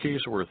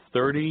donkeys were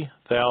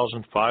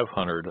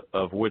 30,500,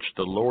 of which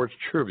the Lord's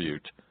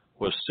tribute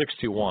was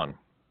 61.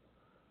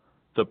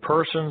 The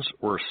persons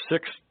were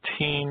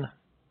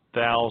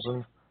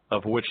 16,000,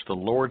 of which the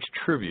Lord's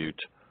tribute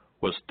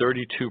was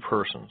 32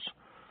 persons.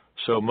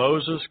 So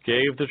Moses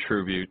gave the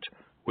tribute,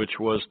 which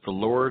was the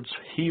Lord's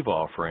heave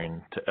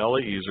offering, to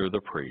Eleazar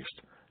the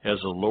priest, as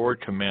the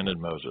Lord commanded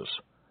Moses.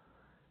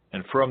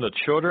 And from the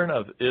children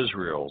of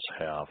Israel's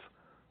half,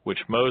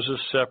 which Moses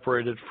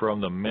separated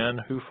from the men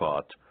who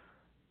fought,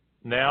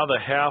 now the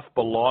half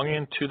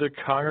belonging to the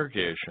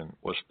congregation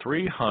was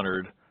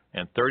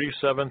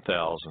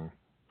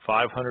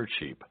 337,500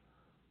 sheep,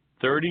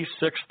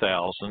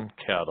 36,000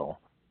 cattle,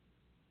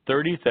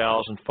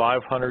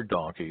 30,500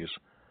 donkeys,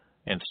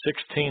 and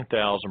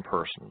 16,000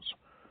 persons.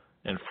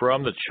 And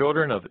from the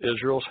children of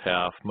Israel's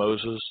half,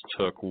 Moses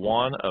took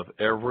 1 of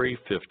every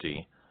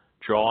 50,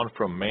 drawn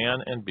from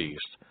man and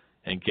beast,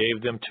 and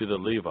gave them to the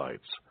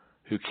Levites,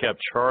 who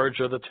kept charge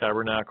of the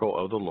tabernacle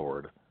of the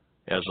Lord,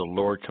 as the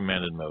Lord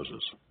commanded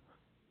Moses.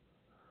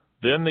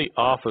 Then the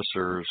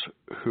officers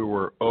who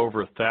were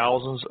over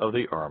thousands of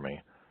the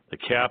army, the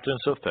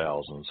captains of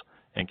thousands,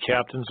 and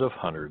captains of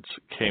hundreds,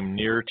 came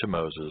near to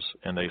Moses,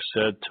 and they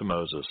said to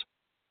Moses,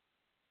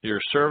 Your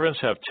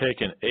servants have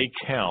taken a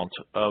count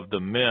of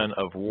the men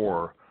of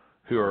war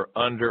who are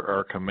under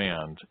our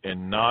command,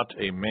 and not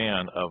a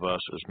man of us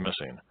is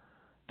missing.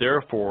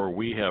 Therefore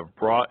we have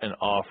brought an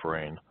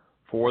offering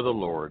for the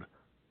Lord,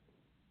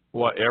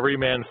 what every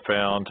man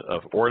found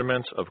of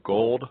ornaments of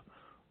gold,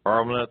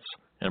 armlets,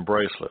 and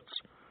bracelets,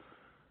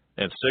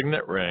 and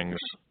signet rings,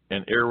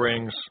 and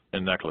earrings,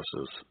 and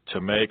necklaces,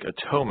 to make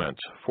atonement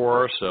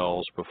for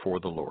ourselves before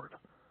the Lord.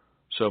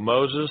 So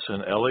Moses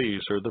and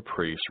Eleazar the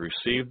priest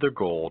received the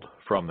gold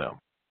from them.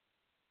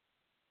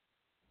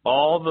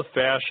 All the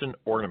fashion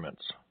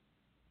ornaments,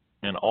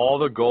 and all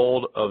the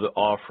gold of the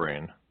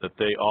offering that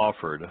they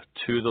offered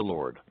to the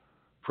Lord,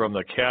 from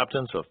the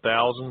captains of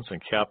thousands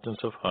and captains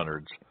of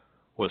hundreds,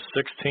 was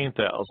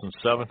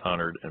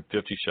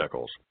 16,750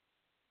 shekels.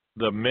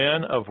 The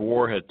men of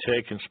war had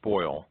taken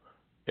spoil,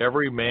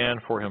 every man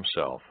for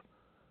himself.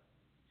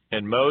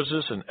 And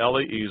Moses and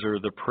Eleazar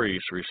the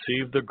priest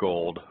received the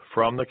gold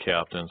from the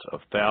captains of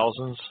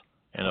thousands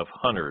and of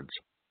hundreds,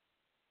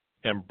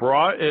 and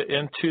brought it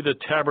into the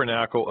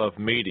tabernacle of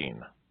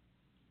meeting,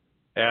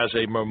 as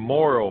a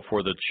memorial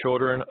for the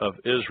children of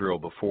Israel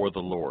before the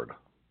Lord.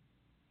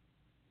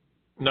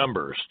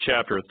 Numbers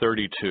chapter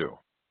 32.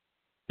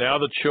 Now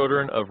the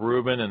children of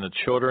Reuben and the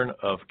children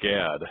of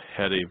Gad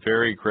had a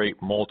very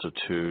great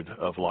multitude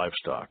of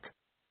livestock.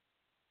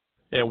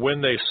 And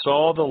when they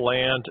saw the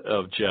land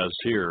of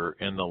Jazer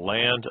and the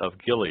land of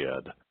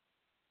Gilead,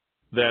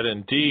 that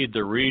indeed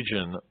the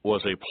region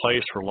was a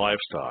place for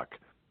livestock,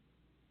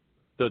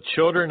 The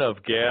children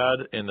of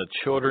Gad and the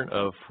children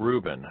of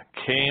Reuben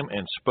came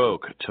and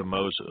spoke to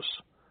Moses,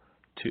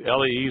 to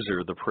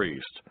Eleazar the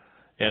priest,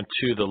 and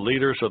to the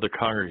leaders of the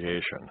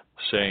congregation,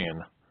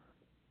 saying,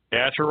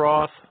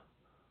 Ataroth,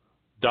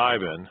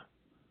 Dibon,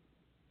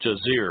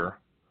 Jazer,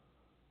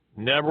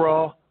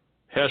 Nebrah,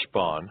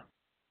 Heshbon,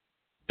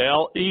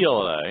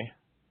 El-Eleh,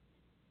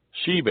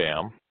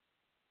 Shebam,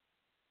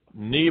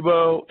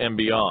 Nebo, and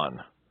beyond,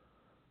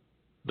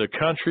 the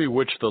country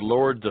which the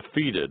Lord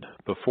defeated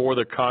before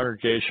the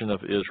congregation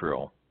of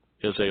Israel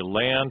is a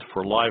land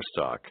for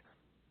livestock,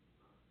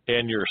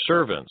 and your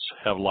servants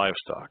have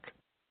livestock.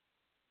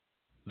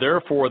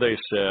 Therefore they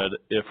said,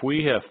 If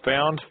we have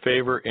found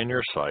favor in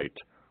your sight,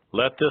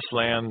 let this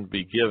land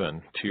be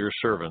given to your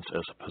servants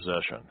as a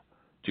possession.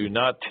 Do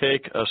not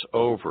take us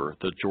over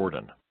the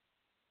Jordan.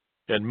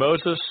 And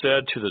Moses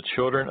said to the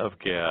children of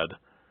Gad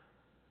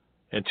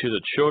and to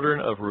the children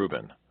of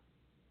Reuben,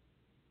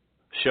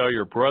 Shall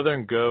your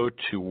brethren go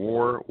to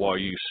war while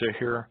you sit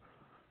here?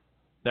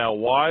 Now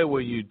why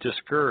will you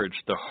discourage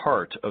the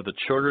heart of the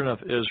children of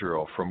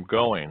Israel from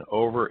going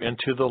over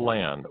into the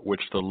land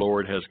which the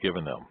Lord has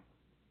given them?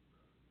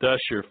 Thus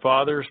your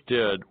fathers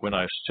did when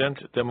I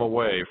sent them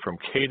away from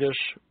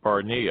Kadesh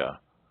Barnea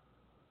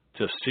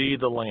to see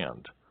the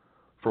land.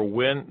 For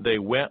when they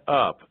went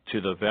up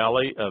to the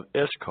valley of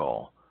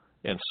Eshcol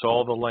and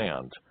saw the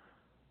land,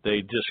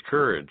 they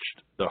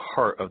discouraged the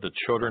heart of the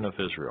children of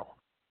Israel,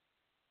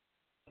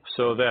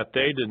 so that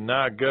they did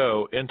not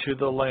go into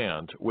the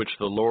land which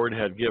the Lord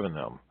had given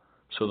them.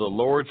 So the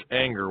Lord's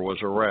anger was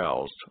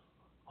aroused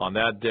on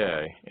that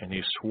day, and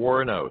he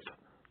swore an oath,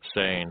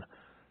 saying,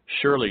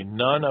 Surely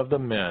none of the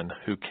men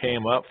who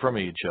came up from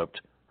Egypt,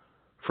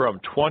 from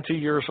 20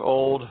 years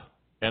old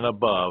and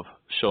above,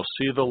 shall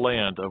see the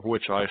land of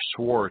which I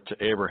swore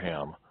to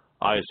Abraham,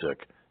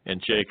 Isaac,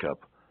 and Jacob,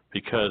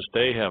 because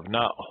they have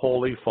not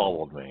wholly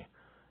followed me,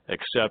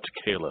 except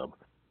Caleb,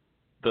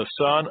 the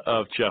son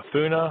of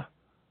Jephunneh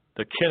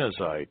the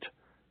Kenizzite,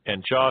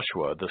 and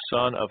Joshua the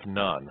son of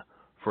Nun,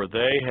 for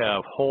they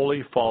have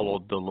wholly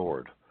followed the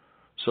Lord.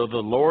 So the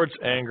Lord's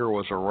anger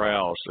was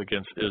aroused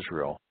against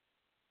Israel,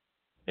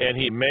 and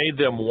he made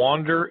them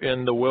wander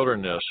in the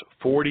wilderness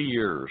 40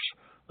 years,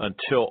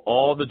 until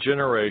all the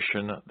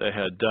generation that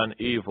had done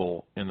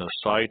evil in the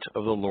sight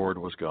of the Lord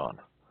was gone.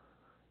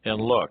 And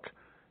look,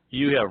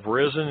 you have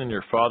risen in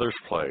your father's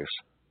place,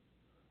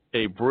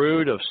 a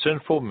brood of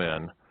sinful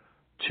men,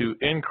 to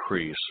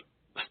increase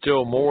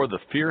still more the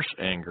fierce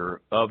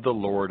anger of the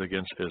Lord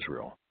against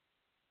Israel.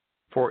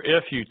 For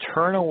if you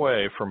turn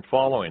away from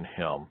following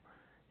him,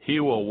 he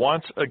will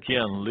once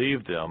again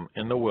leave them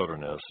in the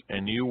wilderness,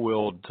 and you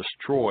will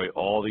destroy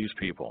all these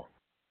people.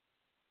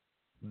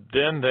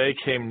 Then they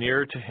came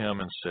near to him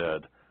and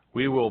said,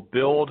 We will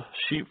build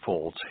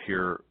sheepfolds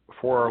here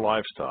for our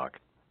livestock,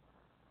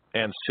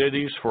 and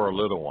cities for our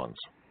little ones.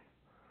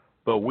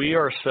 But we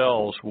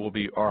ourselves will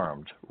be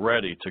armed,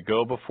 ready to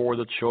go before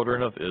the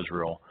children of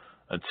Israel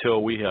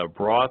until we have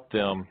brought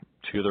them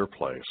to their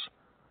place.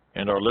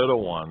 And our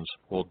little ones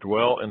will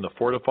dwell in the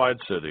fortified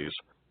cities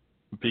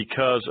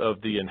because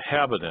of the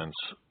inhabitants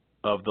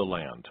of the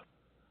land.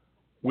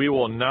 We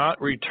will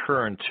not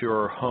return to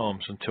our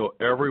homes until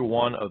every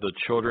one of the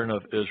children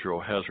of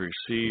Israel has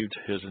received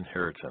his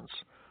inheritance,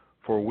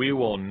 for we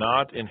will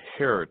not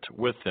inherit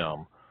with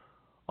them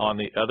on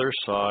the other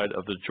side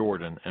of the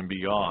Jordan and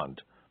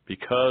beyond,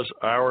 because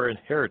our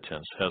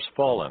inheritance has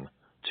fallen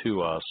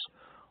to us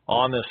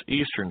on this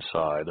eastern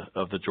side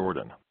of the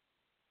Jordan.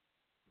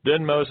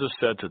 Then Moses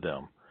said to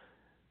them,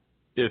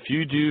 If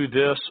you do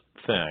this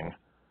thing,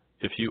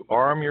 if you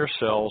arm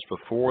yourselves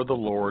before the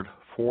Lord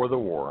for the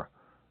war,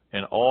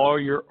 and all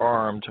your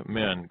armed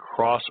men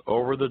cross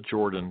over the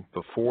Jordan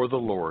before the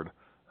Lord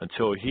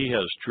until he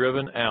has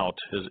driven out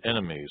his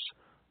enemies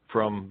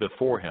from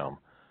before him,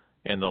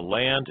 and the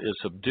land is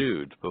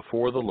subdued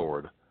before the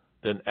Lord,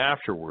 then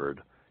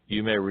afterward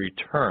you may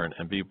return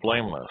and be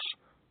blameless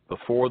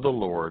before the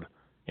Lord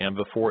and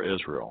before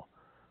Israel,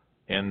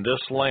 and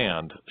this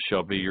land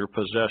shall be your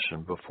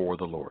possession before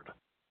the Lord.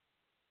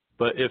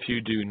 But if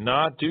you do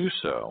not do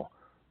so,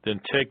 then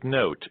take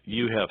note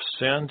you have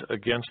sinned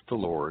against the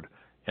Lord,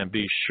 and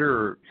be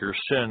sure your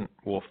sin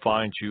will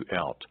find you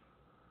out.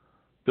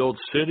 Build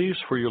cities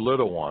for your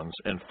little ones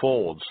and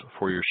folds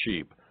for your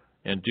sheep,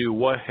 and do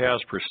what has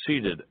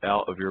proceeded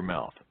out of your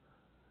mouth.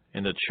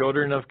 And the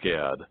children of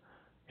Gad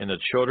and the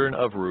children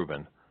of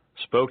Reuben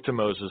spoke to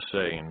Moses,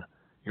 saying,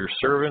 Your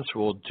servants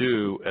will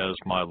do as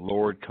my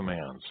Lord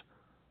commands.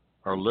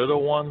 Our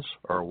little ones,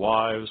 our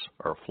wives,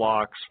 our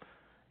flocks,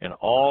 and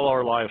all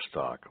our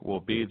livestock will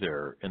be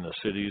there in the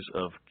cities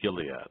of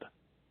Gilead.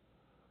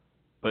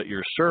 But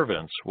your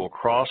servants will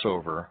cross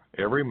over,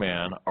 every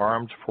man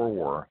armed for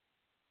war,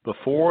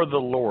 before the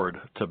Lord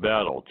to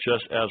battle,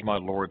 just as my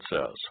Lord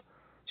says.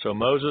 So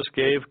Moses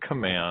gave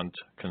command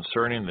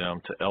concerning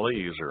them to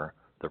Eleazar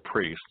the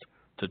priest,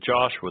 to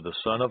Joshua the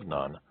son of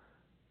Nun,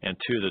 and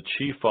to the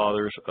chief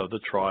fathers of the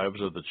tribes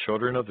of the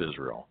children of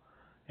Israel.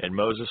 And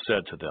Moses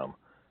said to them,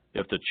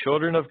 If the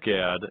children of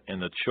Gad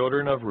and the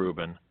children of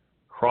Reuben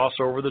cross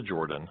over the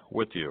Jordan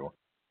with you,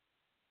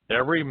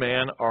 every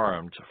man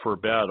armed for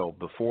battle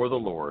before the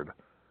Lord,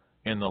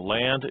 and the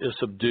land is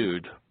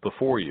subdued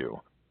before you,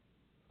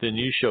 then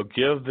you shall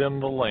give them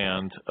the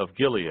land of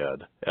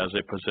Gilead as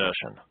a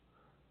possession.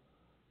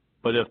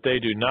 But if they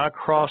do not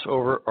cross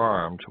over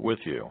armed with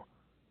you,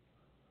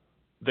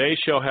 they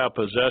shall have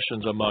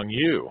possessions among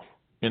you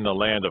in the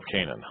land of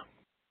Canaan.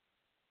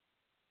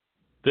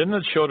 Then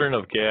the children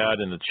of Gad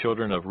and the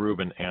children of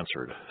Reuben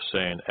answered,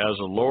 saying, As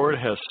the Lord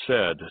has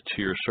said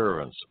to your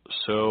servants,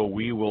 so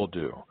we will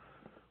do.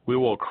 We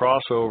will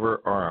cross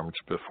over armed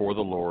before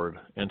the Lord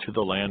into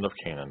the land of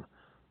Canaan,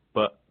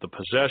 but the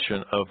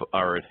possession of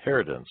our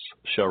inheritance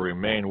shall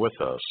remain with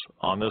us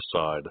on this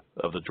side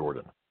of the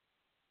Jordan.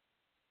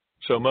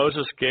 So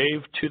Moses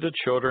gave to the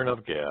children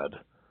of Gad,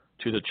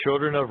 to the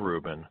children of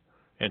Reuben,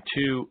 and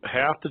to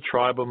half the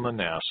tribe of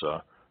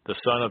Manasseh, the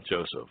son of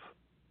Joseph,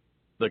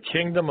 the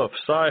kingdom of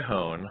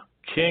Sihon,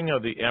 king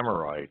of the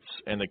Amorites,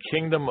 and the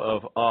kingdom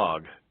of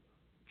Og,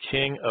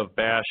 king of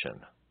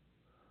Bashan,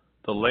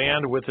 the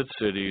land with its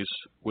cities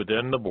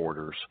within the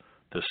borders,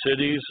 the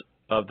cities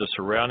of the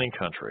surrounding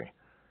country.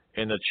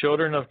 And the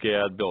children of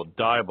Gad built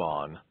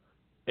Dibon,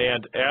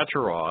 and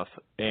Ataroth,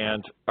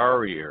 and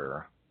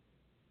Aroer,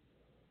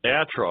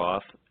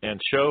 Atroth, and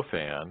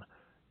Shophan,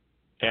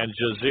 and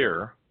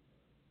Jazer,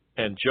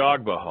 and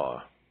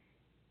Jogbehah,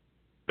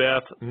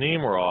 Beth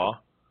Nimrah,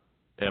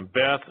 and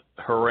Beth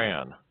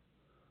Haran,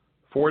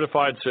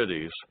 fortified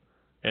cities,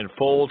 and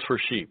folds for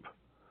sheep.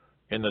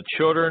 And the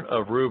children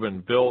of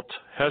Reuben built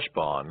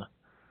Heshbon,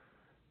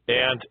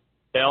 and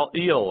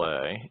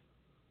Elealeh,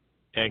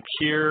 and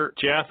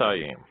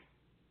Kirjathaim,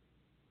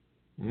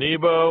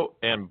 Nebo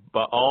and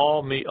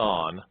Baal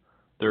Meon,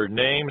 their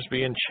names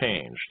being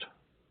changed,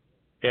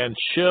 and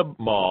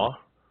Shibmah,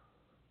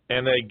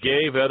 and they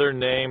gave other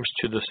names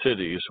to the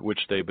cities which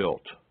they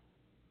built.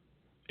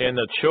 And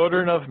the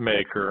children of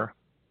Machir,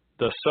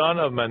 the son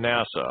of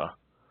Manasseh,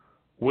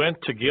 went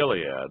to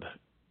Gilead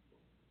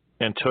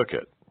and took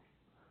it,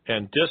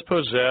 and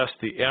dispossessed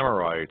the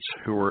Amorites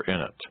who were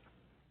in it.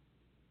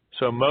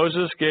 So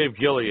Moses gave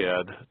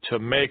Gilead to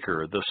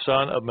Machir, the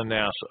son of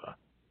Manasseh,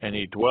 and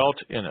he dwelt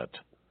in it.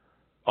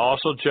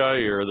 Also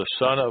Jair, the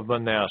son of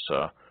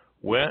Manasseh,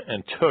 went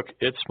and took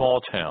its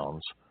small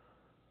towns,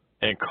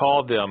 and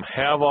called them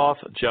Havoth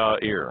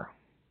Jair.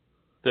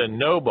 Then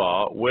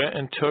Nobah went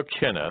and took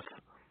Kenath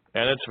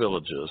and its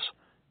villages,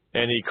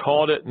 and he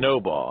called it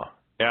Nobah,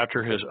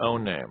 after his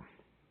own name.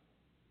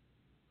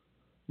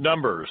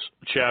 Numbers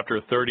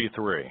chapter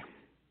 33.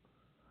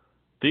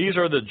 These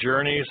are the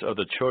journeys of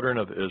the children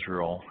of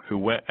Israel who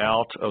went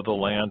out of the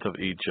land of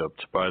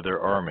Egypt by their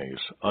armies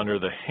under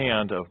the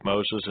hand of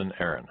Moses and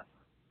Aaron.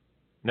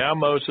 Now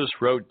Moses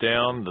wrote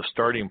down the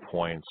starting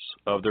points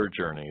of their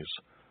journeys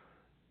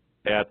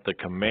at the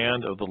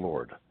command of the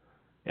Lord,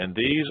 and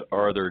these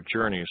are their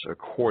journeys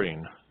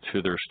according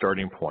to their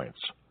starting points.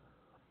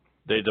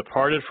 They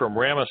departed from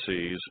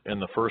Ramesses in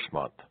the first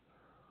month.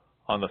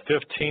 On the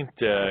 15th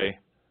day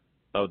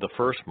of the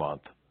first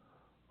month,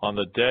 on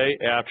the day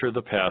after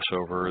the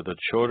Passover, the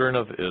children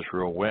of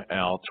Israel went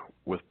out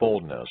with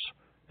boldness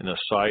in the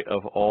sight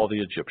of all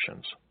the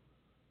Egyptians.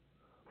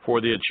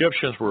 For the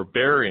Egyptians were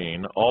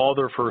burying all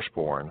their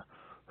firstborn,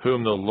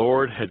 whom the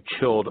Lord had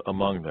killed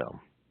among them.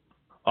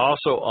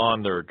 Also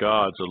on their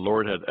gods the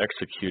Lord had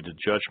executed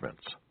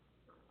judgments.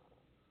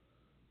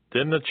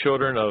 Then the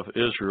children of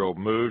Israel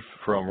moved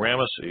from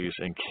Ramesses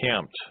and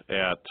camped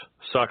at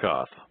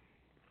Succoth.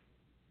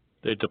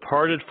 They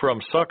departed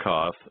from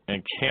Succoth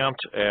and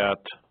camped at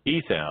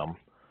Etham,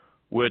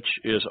 which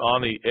is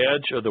on the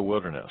edge of the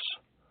wilderness.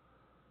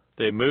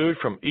 They moved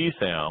from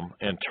Etham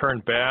and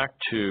turned back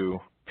to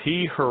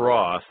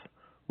Pi-Haroth,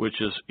 which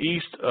is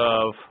east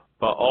of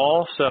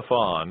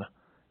Baal-Zephon,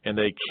 and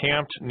they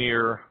camped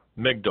near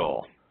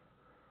Migdol.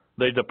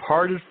 They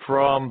departed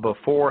from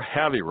before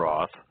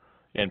Haviroth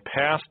and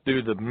passed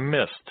through the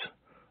midst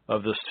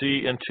of the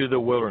sea into the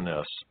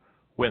wilderness,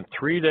 went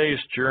 3 days'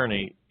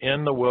 journey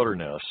in the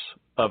wilderness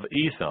of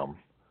Etham,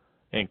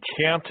 and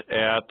camped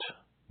at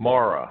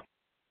Marah.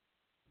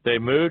 They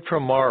moved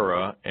from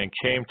Marah and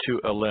came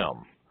to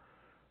Elim.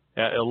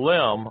 At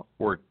Elim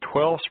were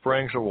 12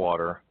 springs of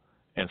water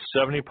and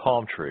 70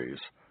 palm trees,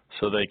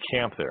 so they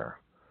camped there.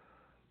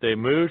 They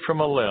moved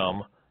from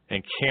Elim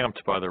and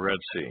camped by the Red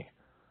Sea.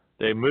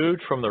 They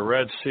moved from the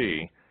Red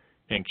Sea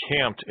and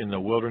camped in the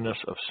wilderness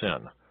of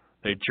Sin.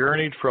 They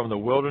journeyed from the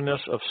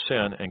wilderness of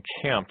Sin and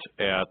camped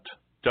at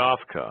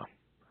Dophkah.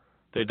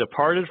 They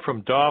departed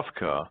from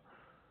Dophkah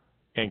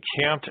and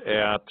camped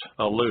at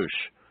Alush.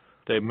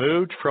 They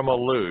moved from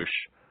Alush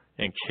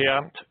and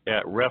camped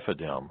at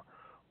Rephidim,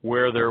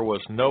 where there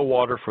was no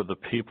water for the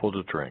people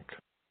to drink.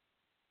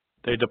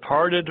 They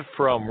departed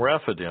from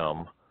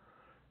Rephidim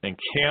and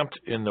camped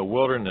in the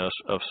wilderness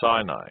of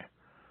Sinai.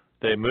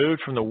 They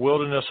moved from the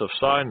wilderness of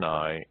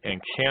Sinai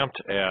and camped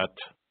at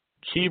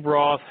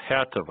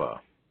Kibroth-Hattaavah.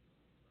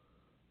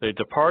 They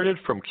departed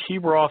from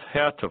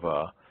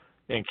Kibroth-Hattaavah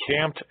and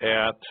camped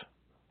at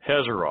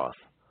Hazeroth.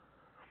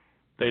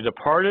 They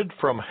departed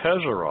from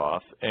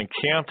Hazeroth and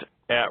camped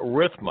at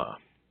Rithmah.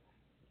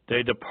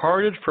 They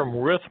departed from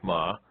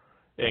Rithmah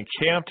and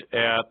camped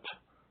at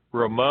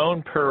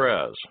Ramon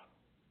Perez.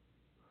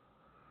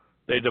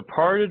 They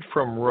departed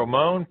from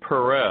Ramon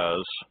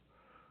Perez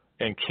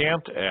and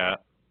camped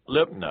at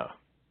Libnah.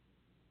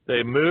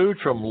 They moved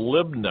from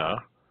Libnah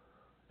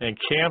and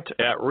camped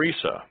at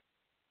Risa.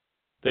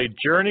 They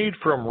journeyed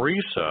from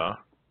Risa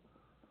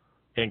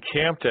and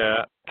camped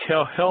at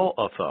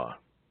Kelhelatha.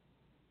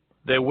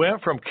 They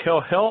went from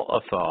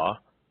Kelhelatha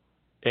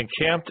and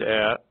camped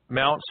at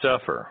Mount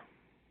Sephir.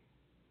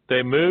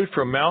 They moved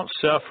from Mount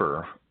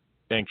Sephir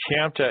and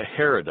camped at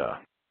Heridah.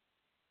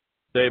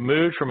 They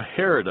moved from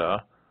Heridah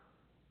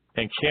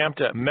and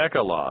camped at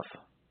Mechaloth.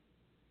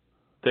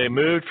 They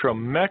moved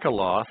from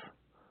Mechaloth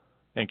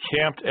and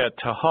camped at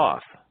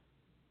Tahath.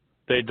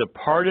 They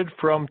departed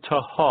from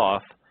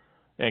Tahath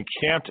and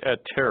camped at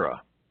Terah.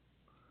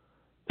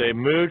 They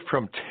moved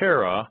from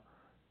Terah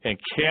and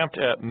camped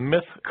at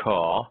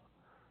Mithkal.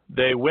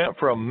 They went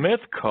from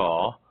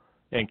Mithkal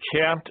and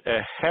camped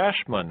at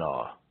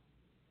Hashmanah.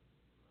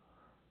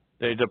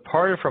 They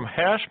departed from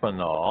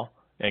Hashmanah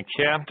and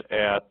camped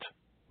at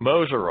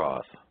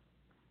Moseroth.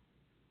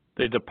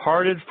 They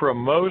departed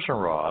from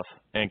Moseroth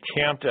and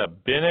camped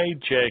at Bene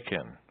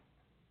Jakin.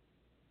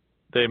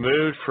 They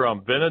moved from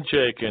Bene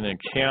Jakin and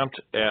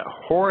camped at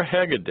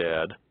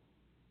Hor-Hagadad.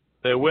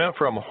 They went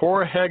from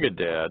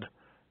Hor-Hagadad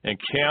and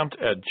camped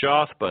at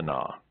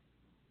Jothbanah.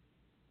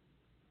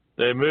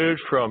 They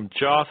moved from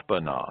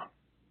Jothbanah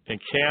and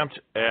camped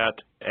at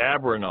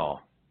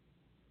Abranal.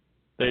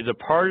 They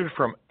departed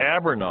from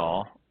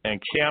Abranal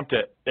and camped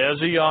at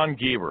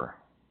Ezion-Geber.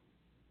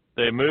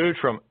 They moved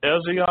from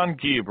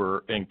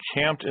Ezion-Geber and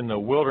camped in the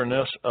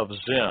wilderness of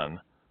Zin,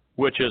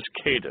 which is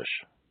Kadesh.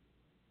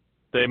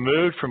 They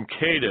moved from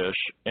Kadesh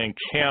and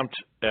camped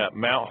at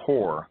Mount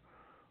Hor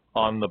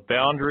on the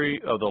boundary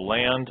of the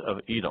land of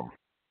Edom.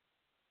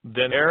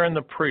 Then Aaron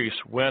the priest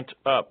went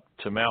up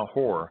to Mount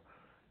Hor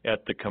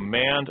at the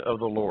command of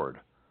the Lord,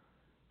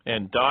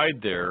 and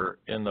died there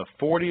in the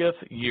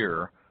 40th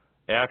year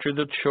after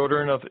the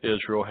children of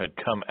Israel had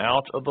come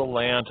out of the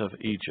land of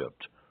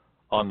Egypt.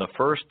 On the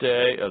first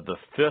day of the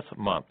 5th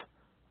month,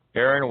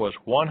 Aaron was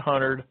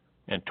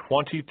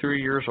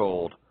 123 years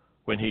old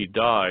when he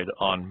died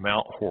on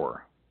Mount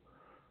Hor.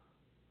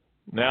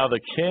 Now the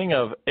king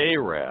of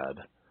Arad,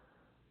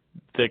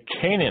 the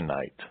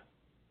Canaanite,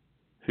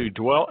 who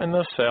dwelt in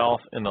the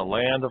south in the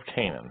land of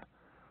Canaan,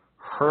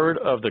 heard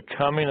of the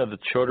coming of the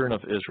children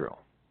of Israel.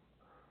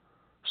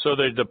 So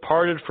they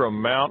departed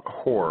from Mount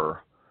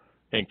Hor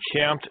and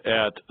camped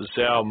at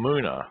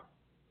Zalmunna.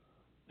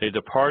 They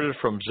departed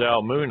from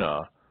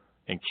Zalmunna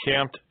and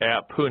camped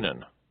at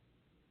Punan.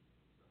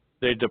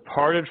 They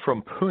departed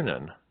from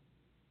Punan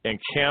and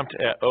camped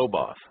at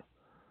Oboth.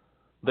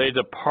 They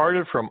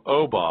departed from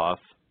Oboth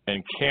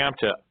and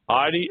camped at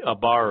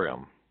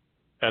Adi-Abarim,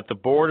 at the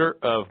border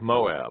of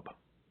Moab.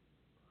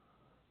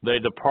 They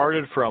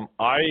departed from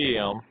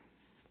Iam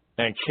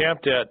and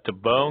camped at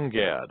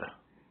Dibon-Gad.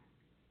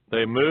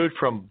 They moved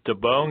from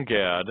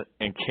Dibon-Gad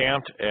and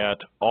camped at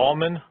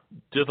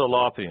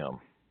Almon-Dithalopium.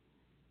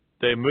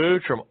 They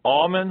moved from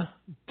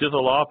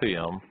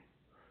Almon-Dithalopium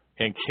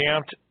and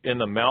camped in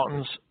the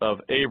mountains of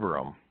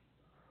Abiram,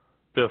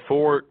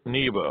 before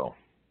Nebo.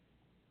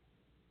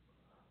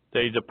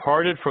 They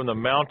departed from the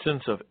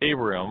mountains of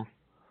Abiram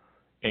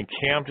and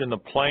camped in the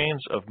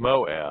plains of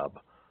Moab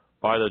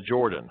by the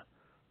Jordan,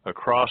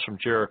 across from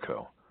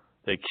Jericho.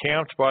 They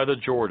camped by the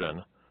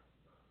Jordan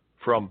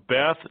from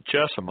Beth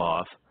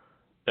Jesimoth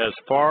as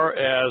far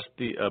as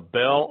the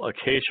Abel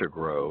Acacia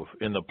Grove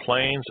in the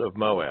plains of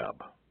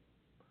Moab.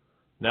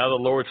 Now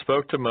the Lord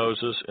spoke to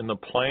Moses in the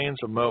plains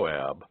of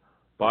Moab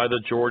by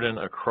the Jordan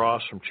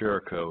across from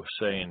Jericho,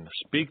 saying,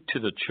 Speak to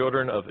the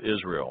children of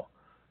Israel,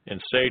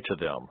 and say to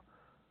them,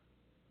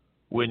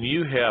 When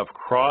you have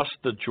crossed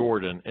the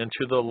Jordan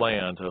into the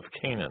land of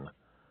Canaan,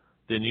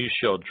 then you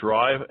shall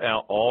drive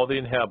out all the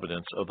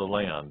inhabitants of the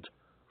land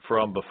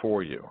from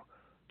before you.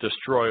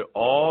 Destroy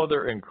all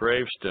their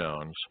engraved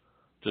stones,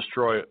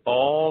 destroy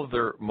all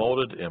their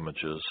molded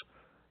images,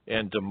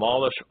 and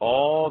demolish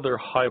all their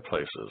high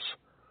places.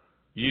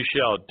 You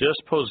shall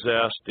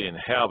dispossess the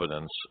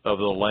inhabitants of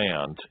the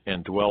land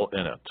and dwell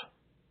in it.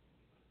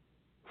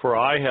 For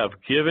I have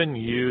given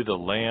you the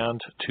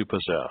land to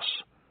possess,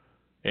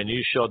 and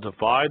you shall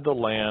divide the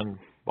land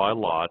by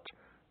lot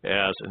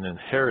as an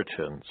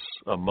inheritance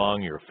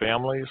among your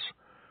families.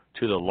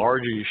 To the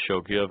larger you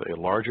shall give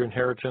a larger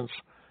inheritance,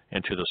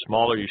 and to the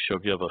smaller you shall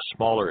give a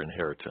smaller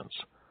inheritance.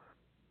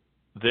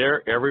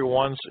 There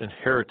everyone's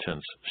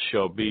inheritance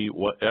shall be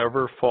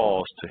whatever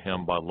falls to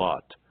him by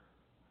lot.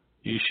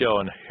 You shall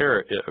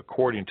inherit it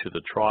according to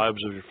the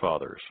tribes of your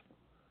fathers.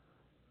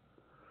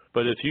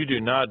 But if you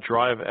do not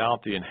drive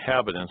out the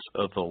inhabitants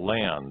of the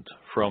land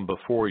from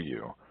before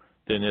you,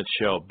 then it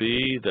shall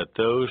be that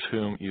those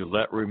whom you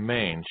let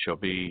remain shall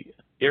be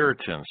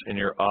irritants in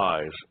your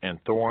eyes and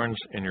thorns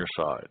in your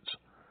sides.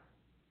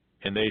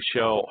 And they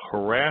shall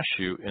harass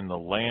you in the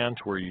land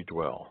where you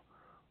dwell.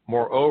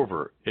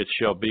 Moreover, it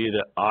shall be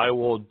that I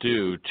will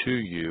do to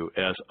you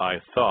as I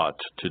thought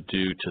to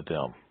do to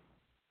them.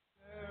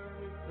 There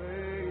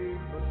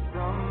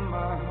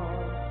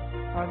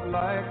I'd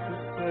like to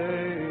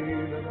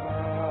say that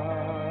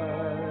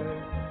I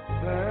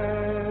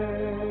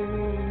thank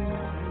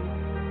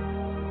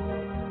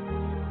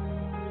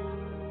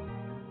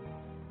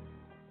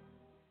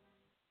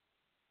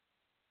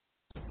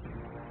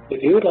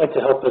If you would like to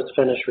help us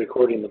finish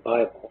recording the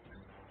Bible,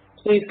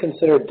 please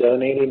consider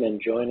donating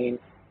and joining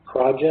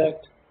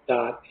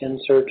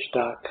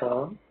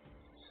project.nsearch.com.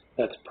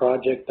 That's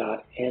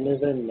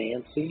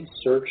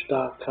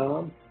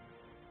project.n-as-in-Nancy-search.com,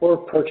 or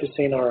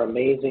purchasing our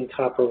amazing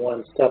Copper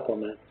One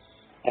supplement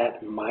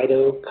at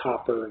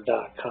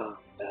mitocopper.com.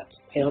 That's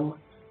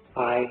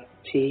M-I-T-O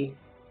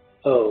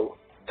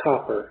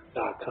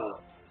copper.com.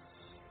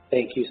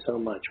 Thank you so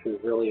much. We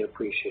really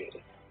appreciate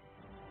it.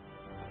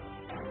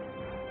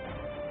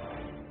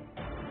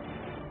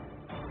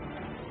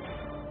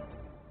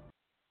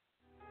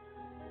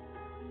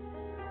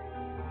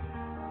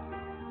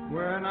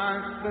 when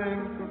I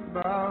think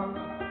about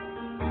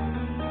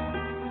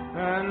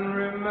and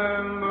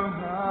remember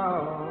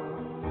how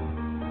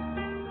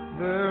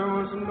there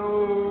was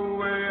no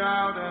way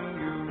out and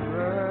you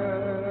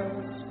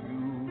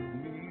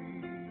rescued me.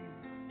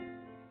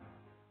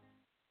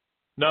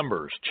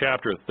 Numbers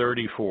chapter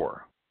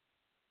 34.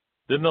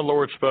 Then the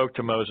Lord spoke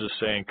to Moses,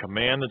 saying,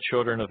 Command the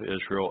children of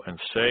Israel, and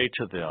say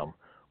to them,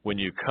 When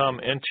you come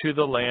into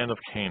the land of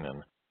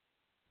Canaan,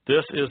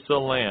 this is the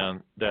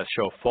land that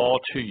shall fall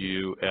to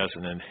you as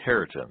an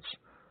inheritance,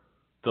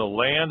 the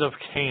land of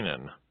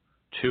Canaan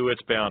to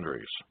its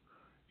boundaries.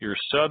 Your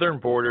southern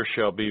border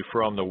shall be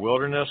from the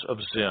wilderness of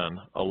Zin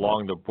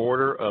along the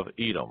border of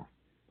Edom.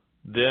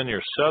 Then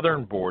your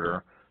southern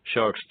border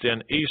shall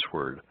extend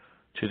eastward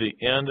to the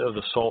end of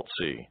the Salt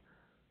Sea.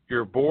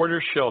 Your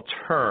border shall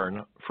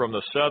turn from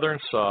the southern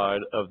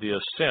side of the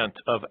ascent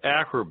of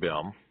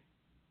Akrabim,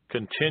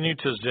 continue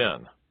to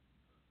Zin,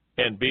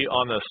 and be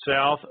on the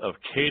south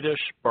of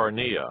Kadesh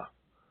Barnea.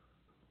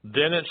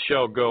 Then it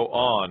shall go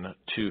on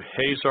to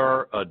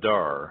Hazar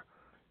Adar,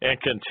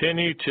 and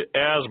continue to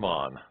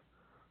Asmon.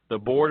 The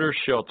border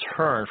shall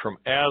turn from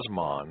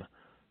Asmon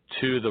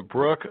to the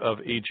brook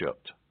of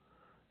Egypt,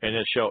 and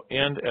it shall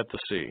end at the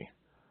sea.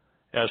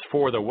 As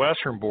for the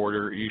western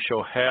border, you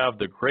shall have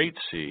the great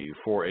sea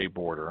for a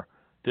border.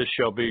 This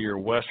shall be your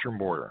western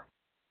border,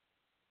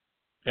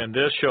 and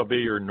this shall be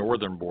your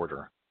northern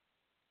border.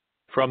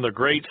 From the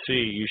great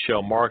sea you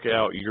shall mark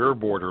out your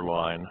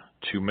borderline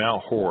to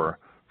Mount Hor.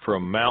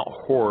 From Mount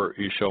Hor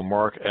you shall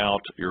mark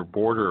out your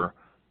border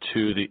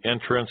to the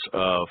entrance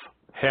of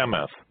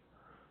Hamath.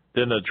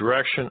 Then the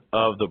direction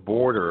of the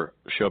border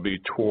shall be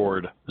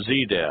toward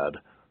Zedad.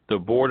 The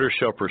border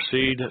shall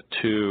proceed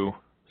to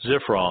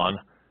Ziphron,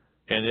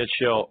 and it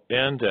shall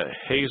end at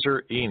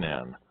Hazar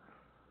Enan.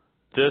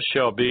 This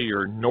shall be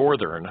your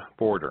northern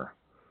border.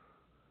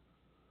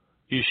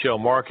 You shall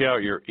mark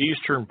out your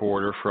eastern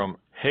border from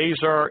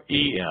Hazar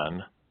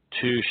En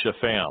to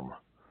Shepham.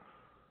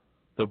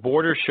 The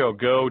border shall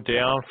go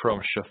down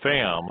from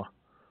Shepham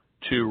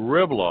to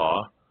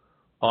Riblah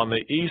on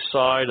the east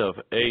side of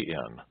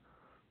An.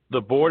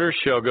 The border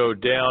shall go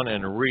down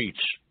and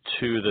reach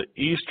to the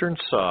eastern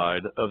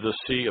side of the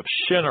Sea of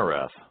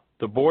Shinnereth.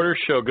 The border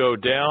shall go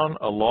down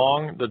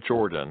along the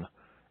Jordan,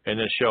 and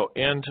it shall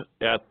end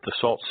at the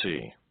Salt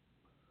Sea.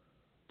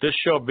 This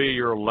shall be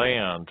your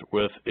land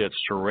with its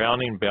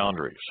surrounding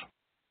boundaries.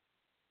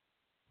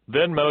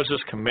 Then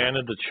Moses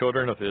commanded the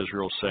children of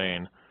Israel,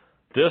 saying,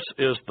 This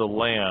is the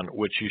land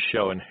which you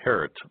shall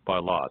inherit by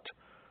lot,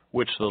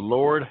 which the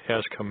Lord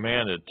has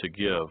commanded to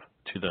give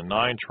to the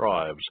 9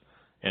 tribes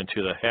and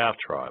to the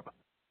half-tribe.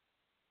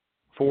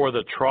 For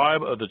the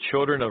tribe of the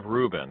children of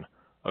Reuben,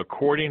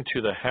 according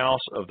to the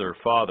house of their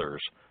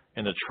fathers,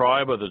 and the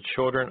tribe of the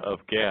children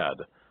of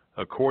Gad,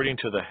 according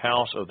to the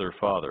house of their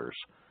fathers,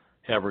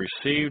 have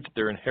received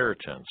their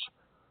inheritance.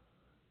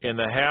 And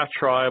the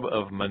half-tribe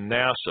of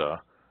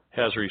Manasseh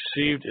has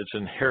received its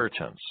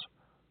inheritance.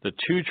 The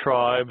 2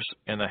 tribes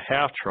and the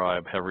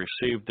half-tribe have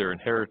received their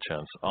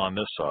inheritance on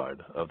this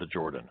side of the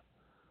Jordan,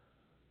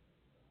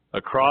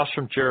 across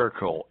from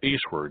Jericho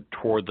eastward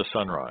toward the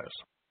sunrise.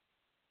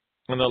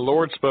 And the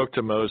Lord spoke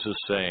to Moses,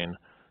 saying,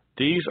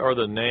 These are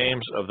the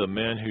names of the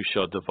men who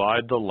shall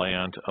divide the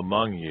land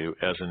among you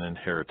as an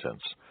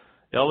inheritance: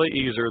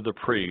 Eleazar the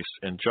priest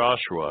and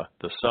Joshua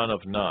the son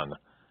of Nun.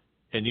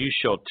 And you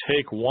shall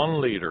take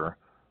 1 leader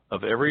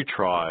of every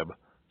tribe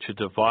to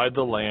divide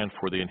the land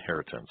for the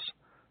inheritance.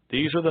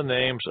 These are the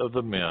names of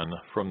the men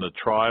from the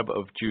tribe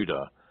of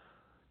Judah: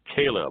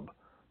 Caleb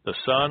the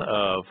son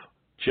of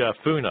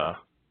Jephunneh,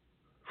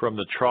 from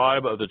the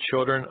tribe of the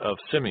children of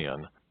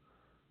Simeon;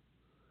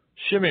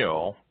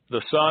 Shemuel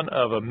the son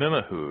of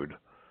Ammihud,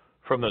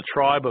 from the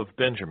tribe of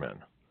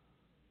Benjamin;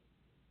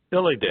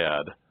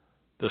 Elidad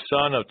the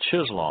son of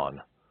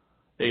Chislon,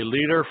 a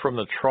leader from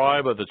the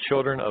tribe of the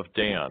children of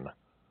Dan;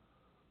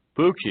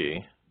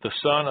 Buki the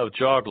son of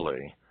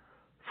Jogli,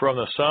 from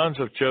the sons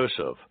of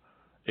Joseph,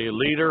 a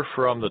leader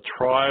from the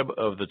tribe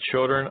of the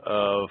children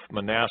of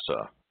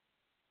Manasseh;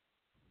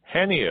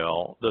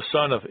 Haniel the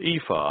son of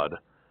Ephod,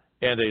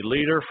 and a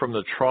leader from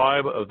the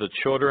tribe of the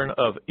children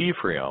of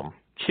Ephraim;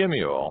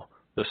 Kemuel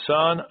the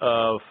son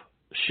of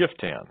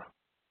Shiftan.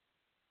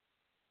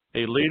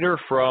 A leader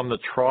from the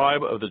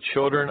tribe of the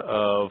children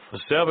of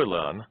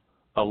Zebulun,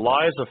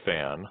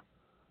 Elizaphan,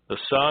 the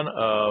son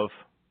of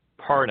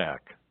Parnak.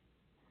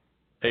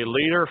 A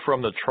leader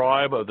from the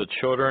tribe of the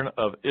children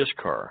of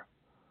Issachar,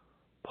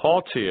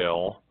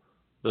 Paltiel,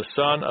 the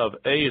son of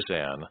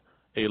Azan,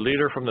 a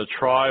leader from the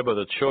tribe of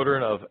the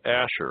children of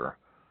Asher,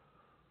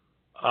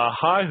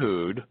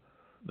 Ahihud,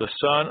 the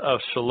son of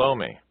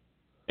Shalomi,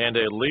 and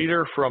a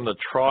leader from the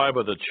tribe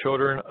of the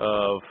children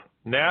of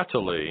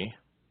Naphtali,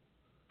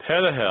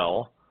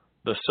 Pedahel,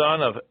 the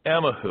son of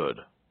Ammihud.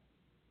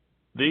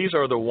 These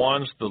are the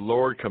ones the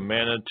Lord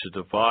commanded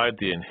to divide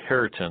the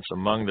inheritance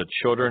among the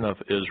children of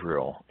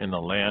Israel in the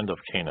land of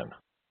Canaan.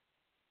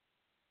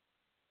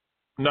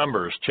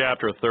 Numbers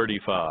chapter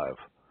 35.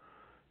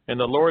 And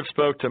the Lord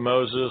spoke to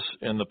Moses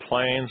in the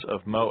plains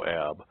of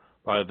Moab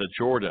by the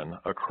Jordan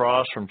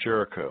across from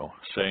Jericho,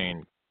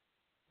 saying,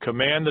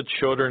 Command the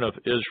children of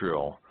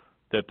Israel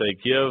that they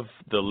give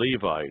the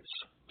Levites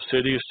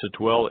cities to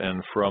dwell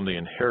in from the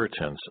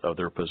inheritance of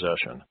their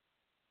possession.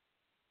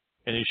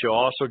 And he shall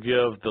also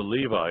give the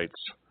Levites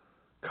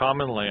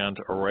common land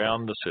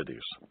around the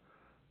cities.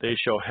 They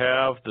shall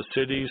have the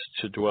cities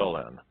to dwell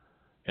in,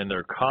 and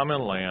their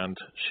common land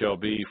shall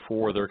be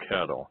for their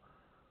cattle,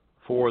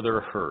 for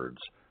their herds,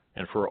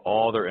 and for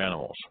all their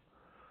animals.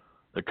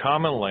 The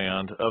common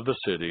land of the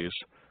cities,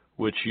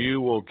 which you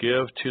will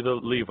give to the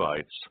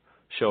Levites,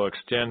 shall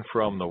extend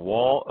from the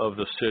wall of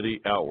the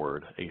city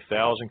outward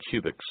 1,000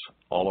 cubits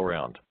all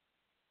around.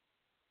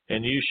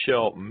 And you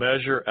shall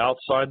measure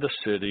outside the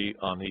city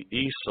on the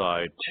east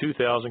side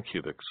 2,000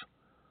 cubits,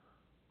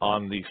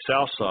 on the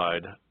south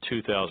side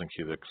 2,000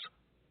 cubits,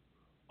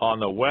 on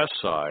the west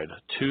side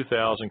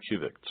 2,000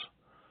 cubits,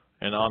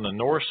 and on the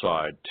north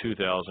side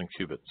 2,000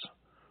 cubits.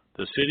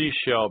 The city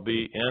shall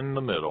be in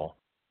the middle.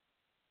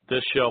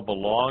 This shall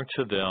belong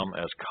to them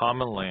as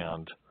common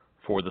land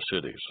for the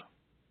cities.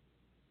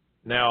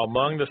 Now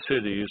among the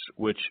cities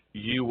which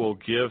you will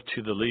give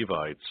to the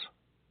Levites,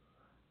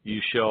 you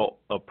shall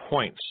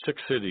appoint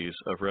 6 cities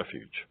of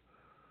refuge,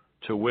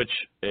 to which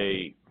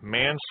a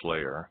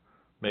manslayer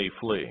may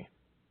flee.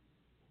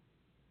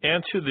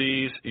 And to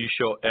these you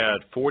shall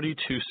add 42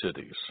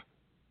 cities.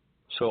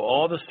 So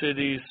all the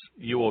cities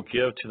you will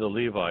give to the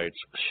Levites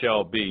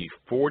shall be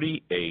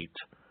 48.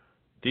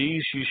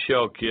 These you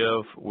shall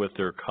give with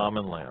their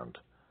common land.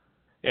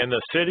 And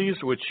the cities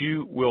which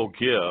you will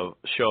give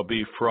shall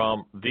be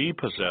from the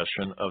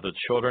possession of the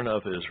children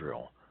of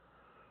Israel.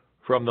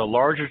 From the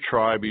larger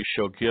tribe you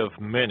shall give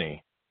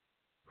many.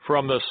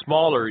 From the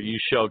smaller you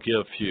shall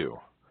give few.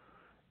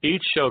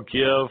 Each shall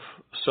give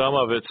some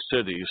of its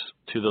cities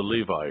to the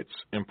Levites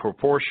in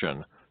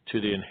proportion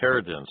to the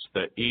inheritance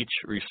that each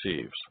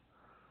receives.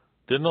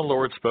 Then the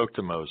Lord spoke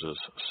to Moses,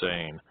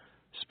 saying,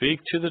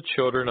 Speak to the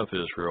children of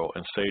Israel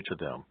and say to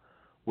them,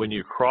 When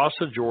you cross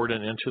the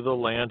Jordan into the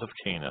land of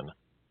Canaan,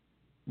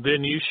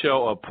 then you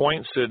shall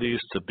appoint cities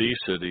to be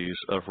cities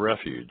of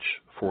refuge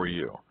for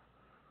you,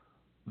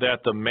 that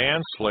the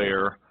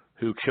manslayer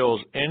who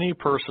kills any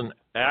person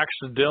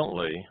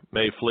accidentally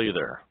may flee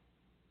there.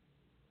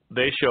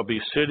 They shall be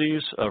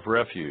cities of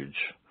refuge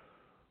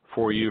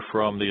for you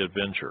from the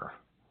avenger,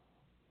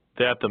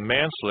 that the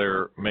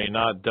manslayer may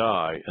not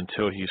die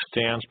until he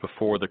stands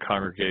before the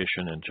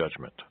congregation in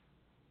judgment.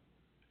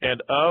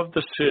 And of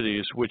the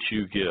cities which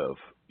you give,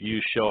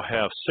 you shall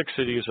have 6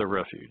 cities of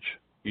refuge.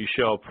 You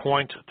shall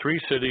appoint 3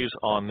 cities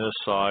on this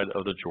side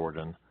of the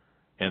Jordan,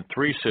 and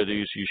 3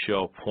 cities you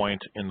shall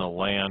appoint in the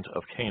land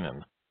of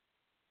Canaan,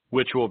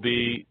 which will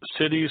be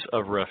cities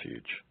of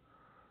refuge.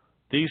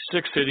 These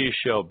 6 cities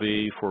shall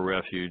be for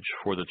refuge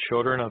for the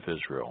children of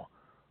Israel,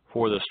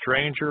 for the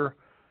stranger,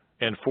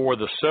 and for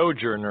the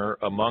sojourner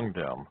among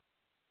them,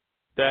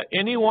 that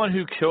anyone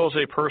who kills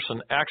a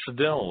person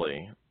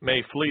accidentally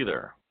may flee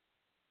there.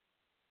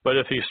 But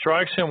if he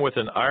strikes him with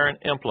an iron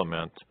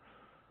implement,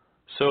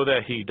 so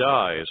that he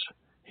dies,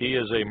 he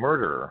is a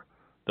murderer.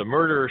 The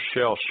murderer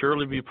shall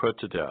surely be put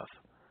to death.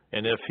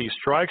 And if he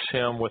strikes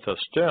him with a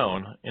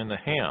stone in the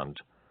hand,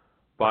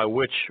 by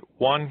which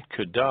one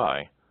could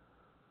die,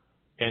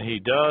 and he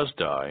does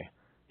die,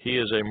 he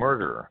is a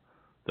murderer.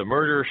 The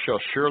murderer shall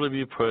surely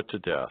be put to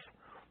death.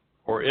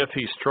 Or if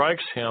he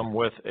strikes him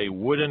with a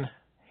wooden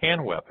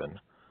hand weapon,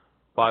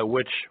 by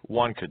which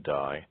one could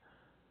die,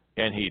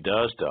 and he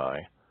does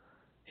die,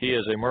 he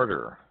is a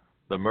murderer.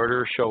 The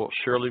murderer shall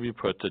surely be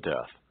put to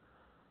death.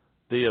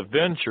 The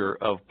avenger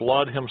of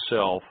blood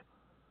himself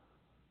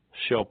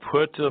shall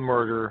put the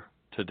murderer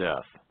to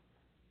death.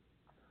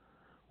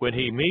 When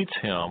he meets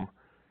him,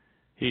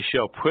 he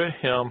shall put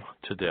him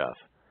to death.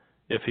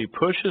 If he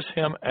pushes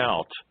him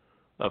out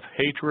of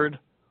hatred,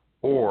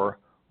 or,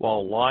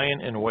 while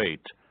lying in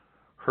wait,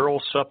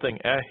 hurls something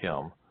at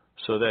him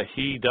so that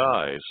he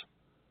dies,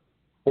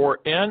 or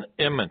in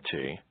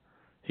enmity,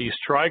 he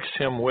strikes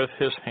him with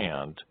his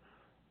hand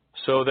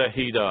so that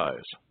he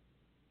dies.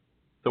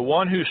 The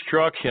one who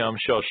struck him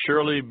shall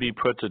surely be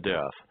put to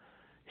death.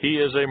 He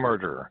is a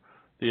murderer.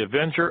 The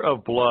avenger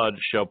of blood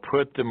shall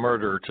put the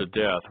murderer to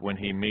death when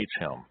he meets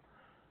him.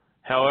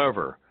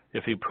 However,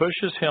 if he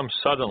pushes him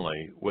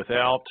suddenly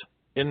without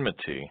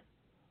enmity,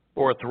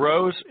 or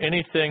throws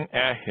anything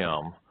at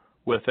him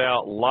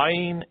without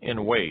lying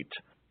in wait,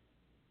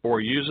 or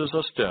uses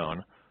a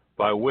stone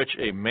by which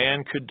a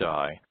man could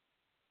die,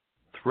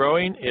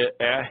 throwing it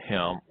at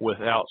him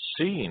without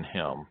seeing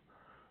him,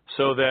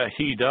 so that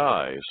he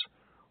dies,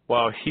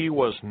 while he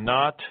was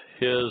not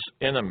his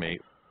enemy,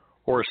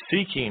 or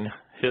seeking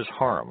his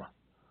harm,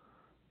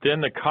 then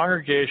the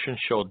congregation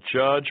shall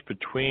judge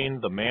between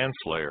the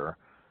manslayer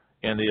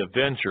and the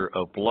avenger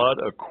of blood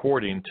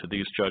according to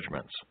these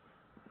judgments.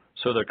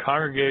 So the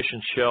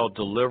congregation shall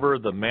deliver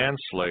the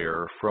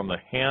manslayer from the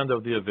hand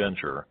of the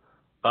avenger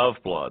of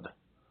blood,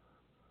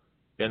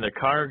 and the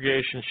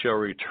congregation shall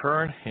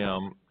return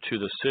him to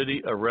the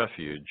city of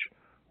refuge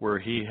where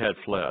he had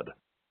fled.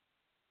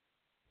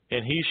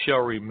 And he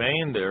shall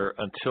remain there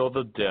until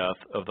the death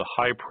of the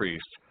high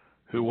priest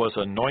who was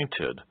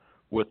anointed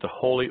with the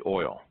holy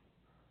oil.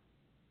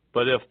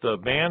 But if the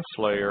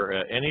manslayer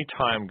at any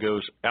time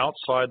goes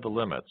outside the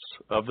limits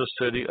of the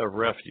city of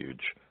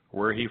refuge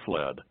where he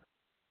fled,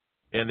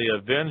 and the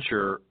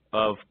avenger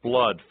of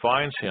blood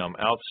finds him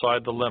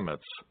outside the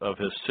limits of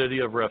his city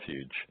of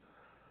refuge,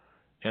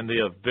 and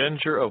the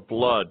avenger of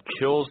blood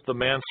kills the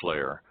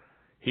manslayer,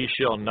 he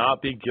shall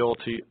not be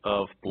guilty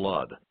of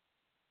blood,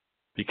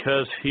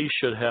 because he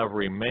should have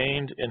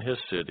remained in his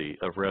city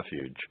of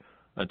refuge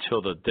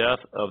until the death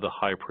of the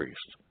high priest.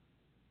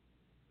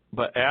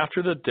 But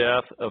after the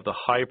death of the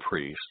high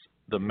priest,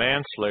 the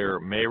manslayer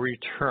may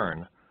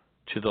return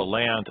to the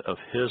land of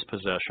his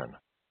possession.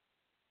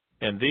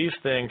 And these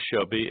things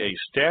shall be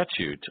a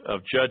statute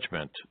of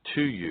judgment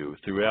to you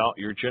throughout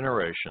your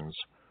generations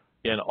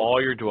in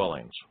all your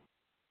dwellings.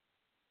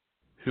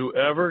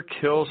 Whoever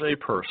kills a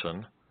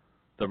person,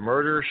 the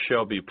murderer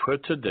shall be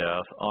put to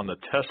death on the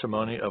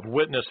testimony of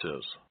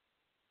witnesses.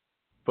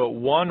 But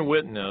one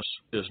witness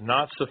is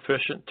not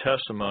sufficient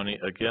testimony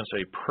against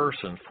a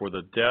person for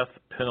the death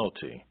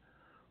penalty.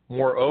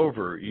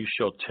 Moreover, you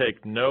shall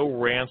take no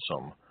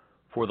ransom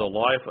for the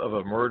life of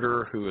a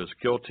murderer who is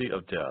guilty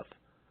of death,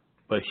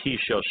 but he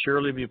shall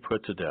surely be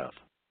put to death.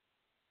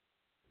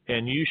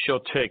 And you shall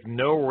take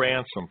no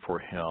ransom for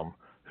him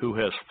who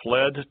has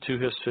fled to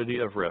his city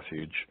of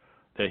refuge,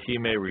 that he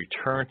may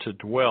return to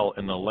dwell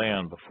in the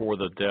land before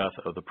the death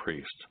of the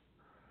priest.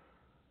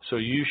 So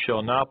you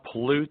shall not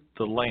pollute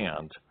the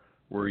land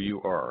where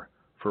you are,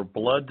 for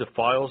blood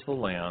defiles the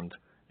land,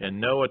 and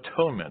no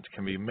atonement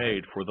can be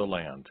made for the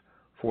land,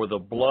 for the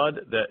blood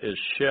that is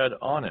shed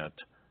on it,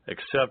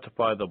 except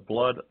by the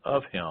blood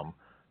of him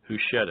who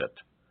shed it.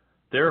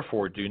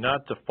 Therefore do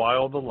not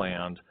defile the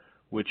land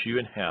which you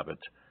inhabit,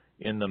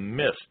 in the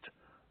midst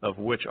of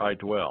which I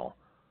dwell.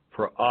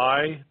 For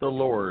I, the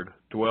Lord,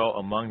 dwell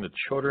among the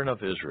children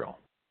of Israel.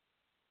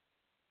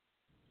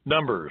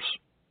 Numbers,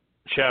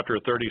 chapter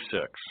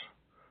 36.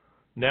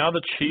 Now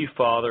the chief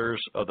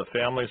fathers of the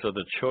families of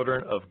the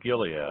children of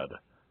Gilead,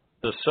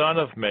 the son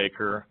of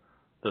Machir,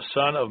 the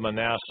son of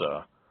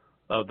Manasseh,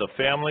 of the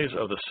families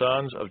of the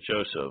sons of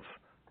Joseph,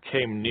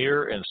 came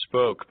near and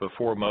spoke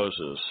before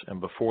Moses and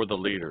before the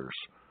leaders,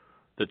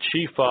 the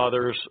chief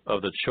fathers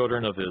of the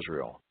children of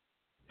Israel.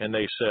 And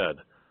they said,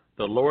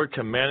 The Lord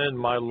commanded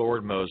my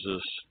lord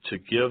Moses to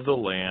give the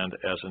land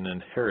as an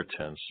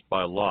inheritance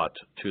by lot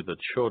to the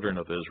children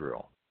of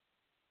Israel.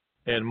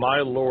 And my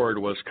lord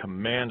was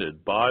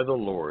commanded by the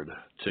Lord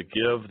to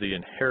give the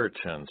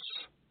inheritance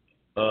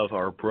of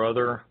our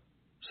brother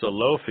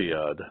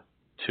Zelophehad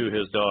to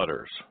his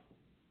daughters.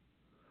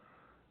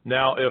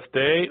 Now if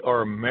they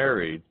are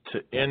married to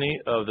any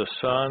of the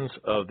sons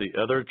of the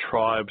other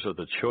tribes of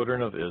the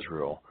children of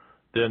Israel,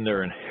 then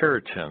their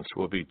inheritance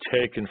will be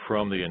taken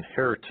from the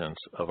inheritance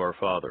of our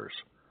fathers,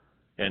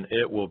 and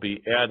it will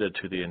be added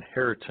to the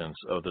inheritance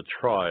of the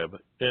tribe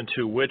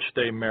into which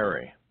they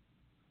marry.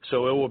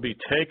 So it will be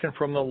taken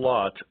from the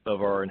lot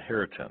of our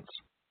inheritance.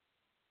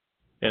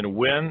 And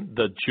when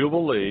the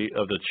Jubilee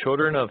of the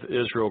children of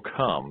Israel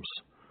comes,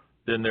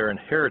 then their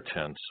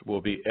inheritance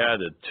will be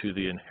added to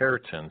the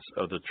inheritance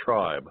of the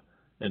tribe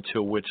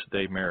into which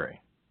they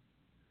marry.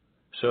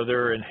 So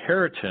their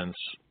inheritance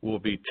will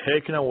be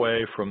taken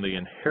away from the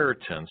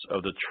inheritance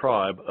of the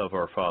tribe of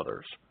our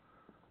fathers.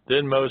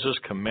 Then Moses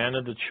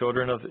commanded the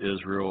children of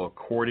Israel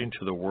according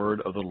to the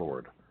word of the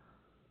Lord,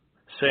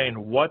 saying,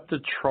 What the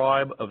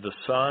tribe of the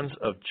sons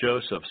of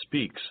Joseph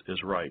speaks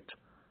is right.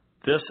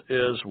 This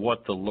is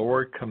what the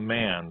Lord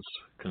commands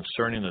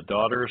concerning the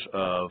daughters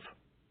of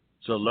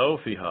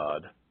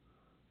Zelophehad,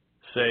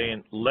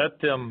 saying, Let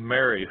them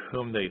marry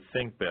whom they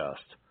think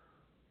best,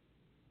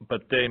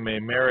 but they may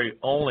marry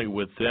only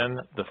within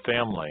the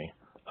family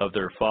of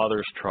their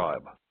father's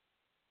tribe.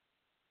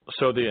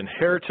 So the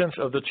inheritance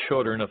of the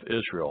children of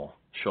Israel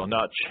shall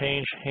not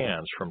change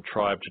hands from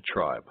tribe to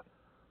tribe.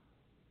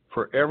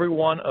 For every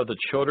one of the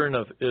children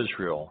of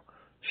Israel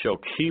shall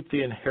keep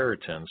the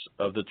inheritance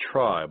of the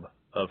tribe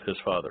of his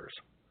fathers.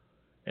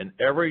 And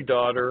every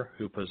daughter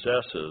who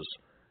possesses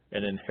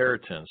an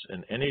inheritance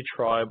in any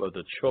tribe of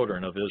the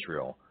children of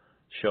Israel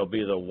shall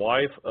be the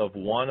wife of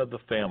one of the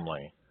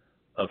family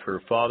of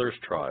her father's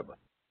tribe.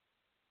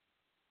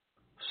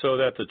 so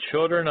that the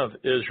children of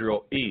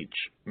Israel each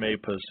may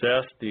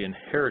possess the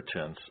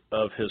inheritance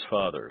of his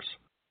fathers.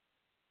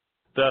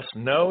 Thus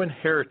no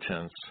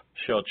inheritance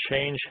shall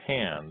change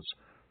hands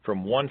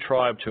from one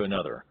tribe to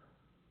another,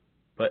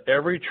 but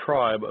every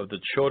tribe of the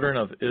children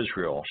of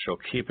Israel shall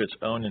keep its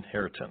own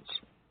inheritance.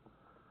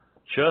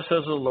 Just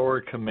as the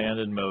Lord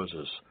commanded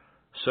Moses,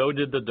 so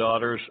did the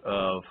daughters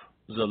of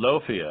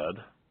Zelophehad,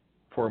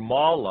 for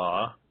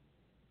Mahlah,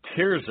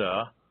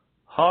 Tirzah,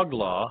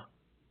 Hoglah,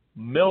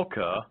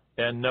 Milcah,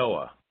 and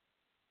Noah.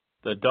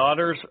 The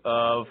daughters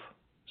of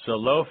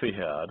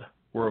Zelophehad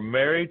were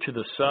married to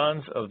the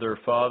sons of their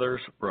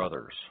father's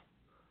brothers.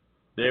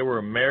 They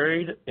were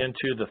married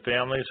into the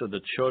families of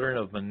the children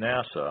of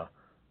Manasseh,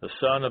 the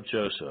son of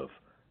Joseph,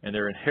 and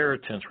their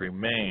inheritance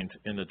remained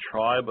in the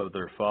tribe of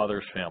their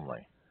father's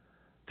family.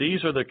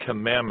 These are the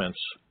commandments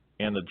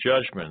and the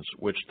judgments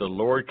which the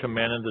Lord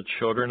commanded the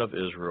children of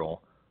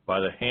Israel by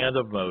the hand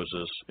of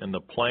Moses in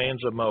the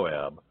plains of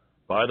Moab,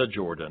 by the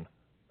Jordan,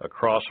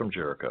 across from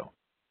Jericho.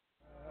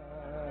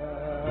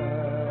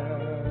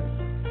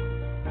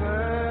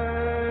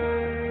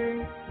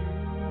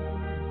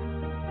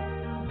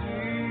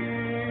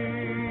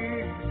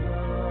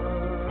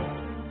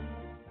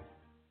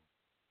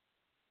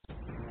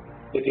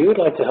 If you would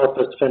like to help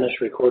us finish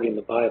recording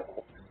the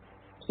Bible,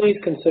 please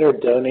consider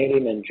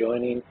donating and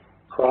joining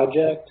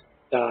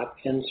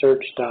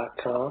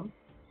project.nsearch.com.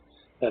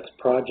 That's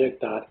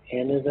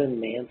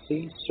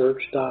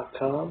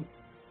project.n-as-in-Nancy-search.com,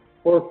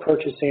 or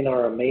purchasing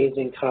our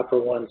amazing Copper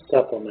One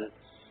supplement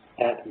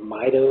at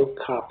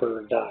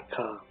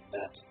mitocopper.com.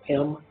 That's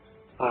M-I-T-O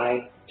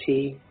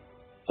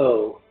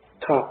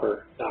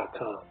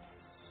copper.com.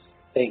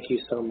 Thank you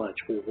so much.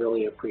 We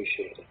really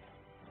appreciate it.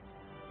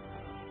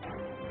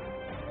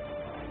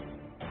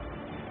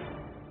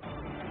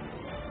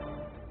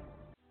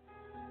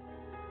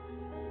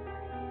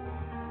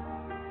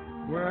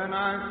 When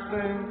I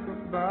think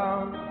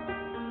about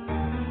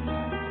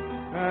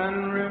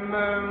and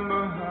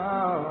remember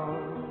how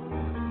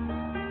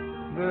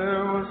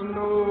there was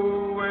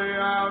no way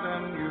out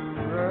and you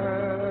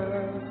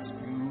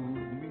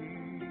rescued me.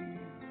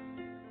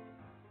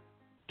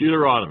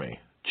 Deuteronomy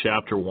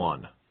chapter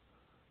 1.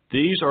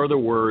 These are the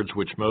words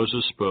which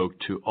Moses spoke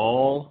to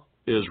all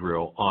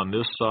Israel on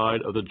this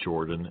side of the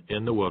Jordan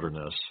in the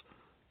wilderness,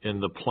 in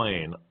the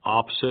plain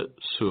opposite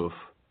Suph,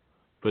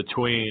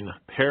 between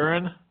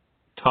Paran,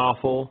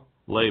 Tophel,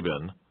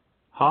 Laban,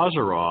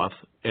 Hazeroth,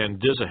 and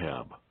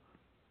Dizahab.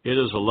 It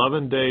is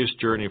 11 days'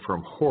 journey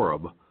from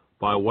Horeb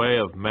by way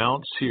of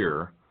Mount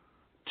Seir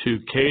to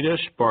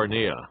Kadesh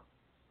Barnea.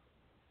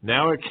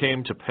 Now it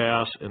came to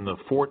pass in the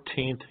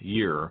 14th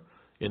year,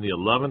 in the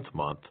 11th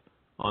month,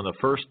 on the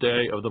first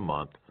day of the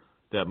month,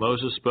 that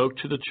Moses spoke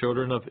to the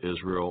children of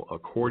Israel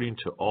according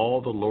to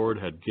all the Lord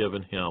had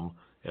given him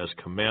as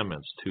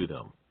commandments to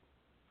them.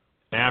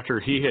 After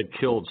he had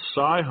killed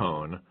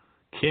Sihon,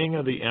 king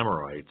of the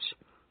Amorites,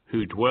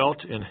 who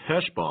dwelt in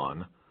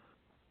Heshbon,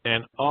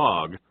 and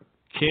Og,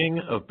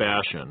 king of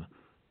Bashan,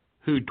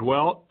 who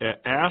dwelt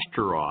at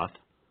Ashtaroth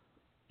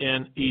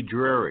in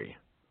Edrei.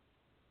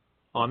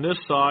 On this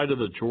side of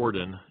the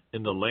Jordan,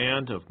 in the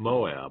land of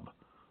Moab,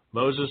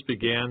 Moses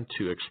began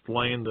to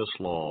explain this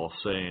law,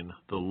 saying,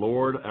 The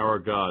Lord our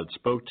God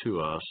spoke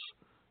to us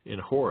in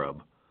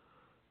Horeb,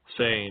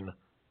 saying,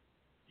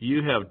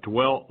 You have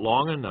dwelt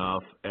long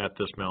enough at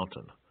this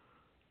mountain.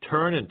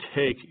 Turn and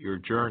take your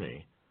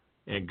journey,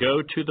 and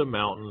go to the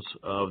mountains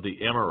of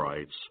the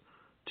Amorites,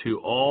 to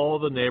all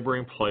the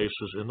neighboring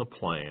places in the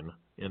plain,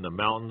 in the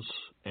mountains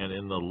and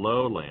in the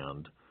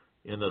lowland,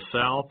 in the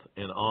south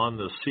and on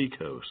the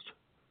seacoast,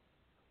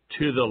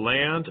 to the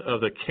land of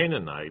the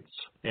Canaanites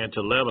and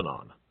to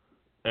Lebanon,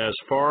 as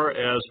far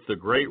as the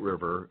great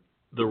river,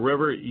 the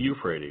river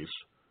Euphrates.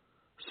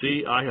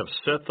 See, I have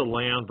set the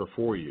land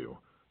before you.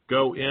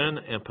 Go in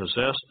and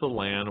possess the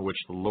land which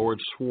the Lord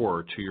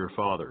swore to your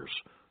fathers,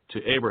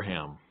 to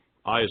Abraham,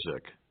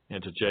 Isaac,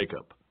 and to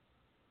Jacob,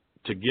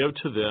 to give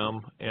to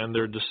them and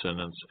their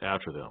descendants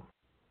after them.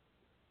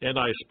 And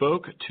I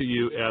spoke to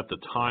you at the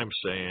time,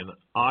 saying,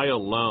 I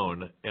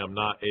alone am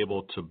not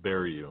able to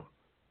bear you.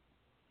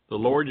 The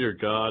Lord your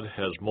God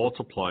has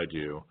multiplied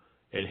you,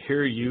 and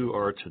here you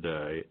are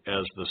today,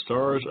 as the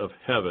stars of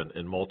heaven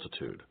in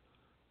multitude.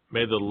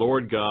 May the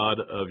Lord God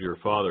of your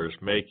fathers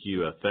make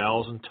you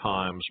 1,000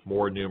 times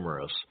more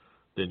numerous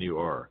than you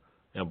are,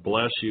 and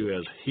bless you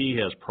as he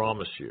has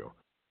promised you.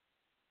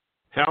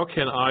 How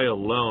can I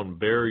alone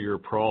bear your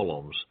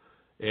problems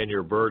and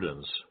your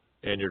burdens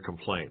and your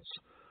complaints?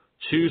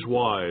 Choose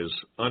wise,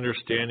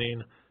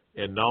 understanding,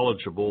 and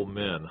knowledgeable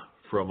men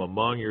from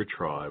among your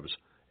tribes,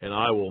 and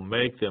I will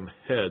make them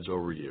heads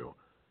over you.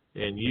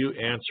 And you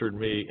answered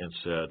me and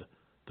said,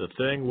 The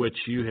thing which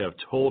you have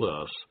told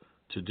us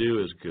to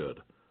do is good.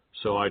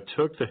 So I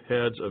took the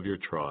heads of your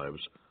tribes,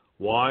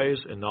 wise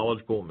and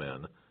knowledgeable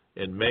men,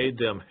 and made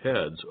them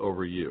heads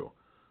over you,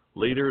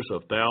 leaders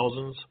of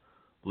thousands,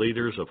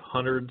 leaders of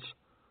hundreds,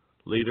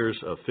 leaders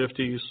of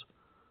 50s,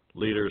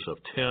 leaders of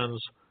 10s,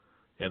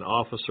 and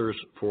officers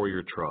for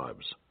your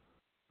tribes.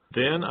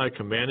 Then I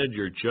commanded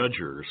your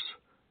judges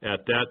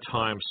at that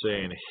time,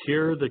 saying,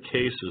 Hear the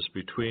cases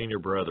between your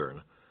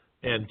brethren,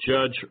 and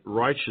judge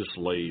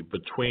righteously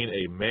between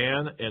a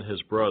man and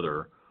his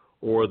brother,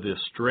 or the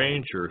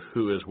stranger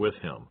who is with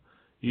him.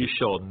 You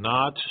shall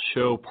not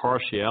show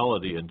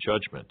partiality in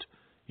judgment.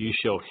 You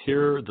shall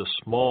hear the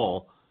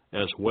small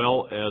as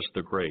well as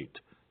the great.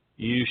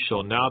 You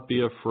shall not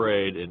be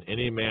afraid in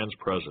any man's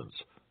presence,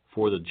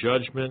 for the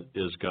judgment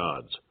is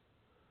God's.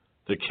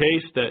 The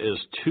case that is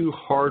too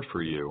hard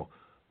for you,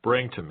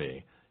 bring to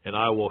me, and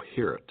I will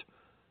hear it.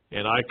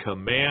 And I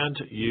command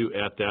you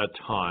at that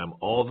time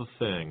all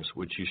the things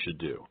which you should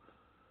do.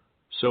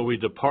 So we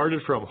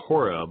departed from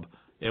Horeb,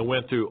 and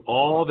went through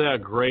all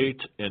that great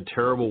and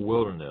terrible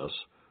wilderness,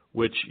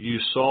 which you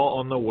saw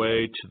on the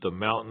way to the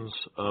mountains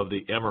of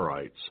the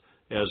Amorites,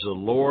 as the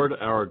Lord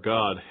our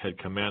God had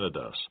commanded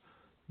us.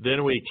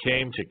 Then we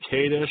came to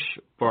Kadesh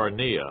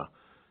Barnea,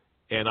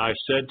 and I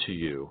said to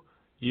you,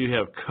 You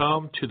have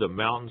come to the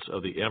mountains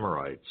of the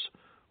Amorites,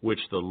 which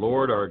the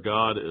Lord our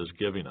God is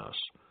giving us.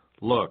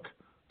 Look,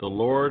 the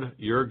Lord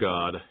your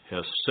God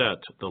has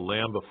set the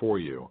land before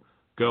you.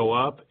 Go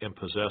up and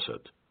possess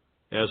it.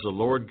 As the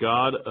Lord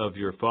God of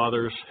your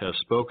fathers has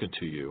spoken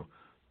to you,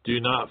 do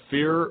not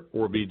fear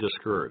or be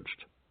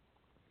discouraged.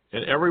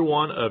 And every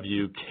one of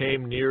you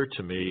came near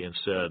to me and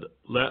said,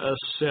 Let us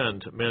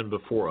send men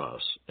before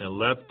us, and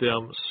let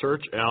them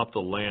search out the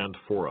land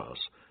for us,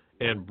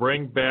 and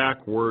bring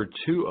back word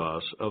to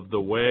us of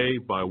the way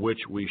by which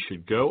we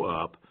should go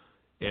up,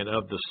 and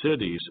of the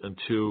cities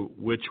into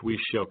which we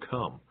shall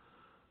come.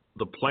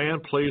 The plan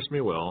pleased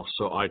me well,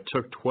 so I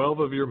took 12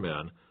 of your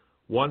men,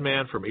 1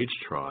 man from each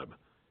tribe,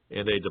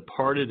 and they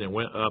departed and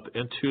went up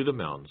into the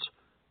mountains,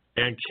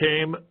 and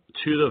came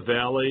to the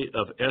valley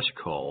of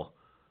Eshcol,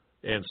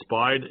 and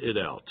spied it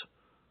out.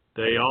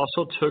 They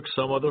also took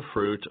some of the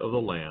fruit of the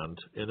land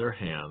in their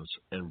hands,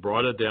 and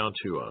brought it down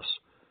to us.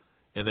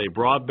 And they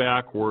brought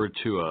back word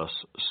to us,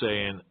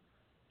 saying,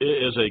 It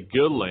is a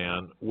good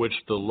land which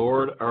the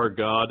Lord our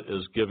God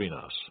is giving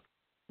us.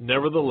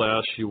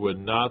 Nevertheless, you would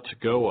not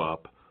go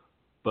up,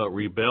 but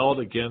rebelled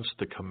against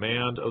the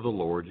command of the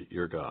Lord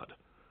your God.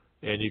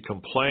 And you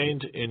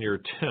complained in your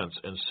tents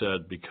and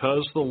said,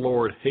 Because the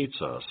Lord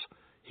hates us,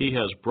 he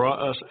has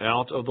brought us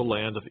out of the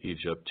land of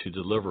Egypt to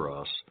deliver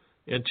us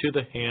into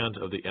the hand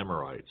of the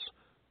Amorites,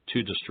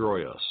 to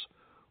destroy us.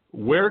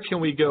 Where can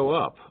we go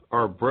up?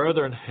 Our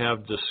brethren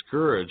have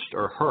discouraged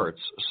our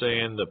hearts,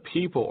 saying, The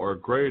people are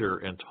greater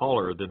and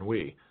taller than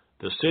we.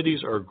 The cities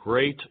are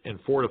great and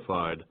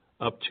fortified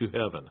up to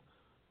heaven.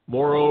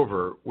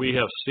 Moreover, we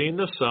have seen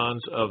the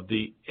sons of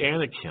the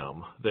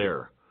Anakim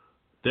there.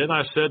 Then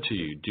I said to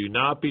you, Do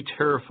not be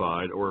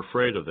terrified or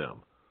afraid of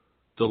them.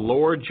 The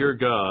Lord your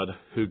God,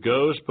 who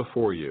goes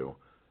before you,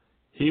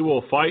 he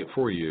will fight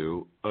for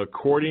you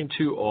according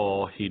to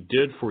all he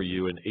did for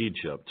you in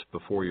Egypt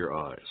before your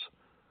eyes.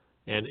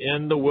 And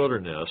in the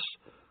wilderness,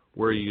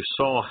 where you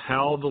saw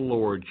how the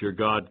Lord your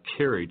God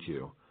carried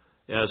you,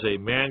 as a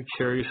man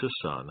carries his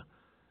son,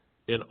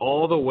 in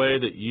all the way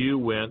that you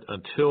went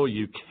until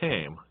you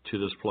came to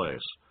this place.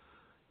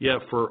 Yet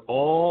for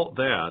all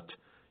that,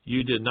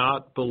 you did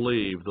not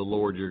believe the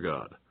Lord your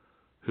God,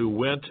 who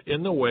went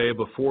in the way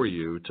before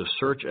you to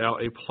search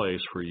out a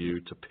place for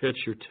you to pitch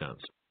your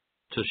tents,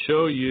 to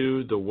show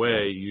you the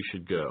way you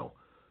should go,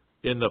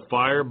 in the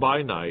fire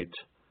by night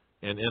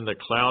and in the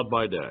cloud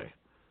by day.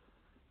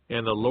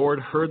 And the Lord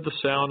heard the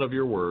sound of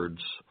your words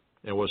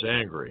and was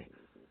angry,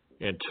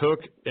 and took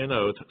an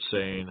oath,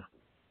 saying,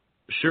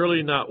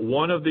 Surely not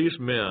one of these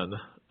men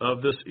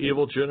of this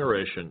evil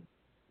generation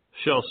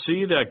shall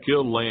see that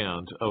good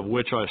land of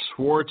which I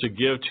swore to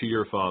give to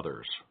your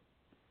fathers.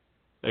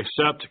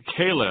 Except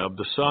Caleb,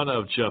 the son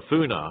of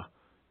Jephunneh,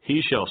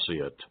 he shall see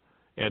it,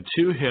 and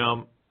to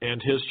him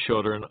and his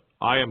children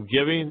I am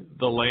giving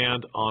the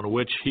land on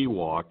which he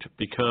walked,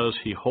 because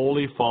he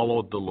wholly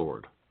followed the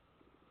Lord.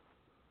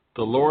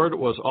 The Lord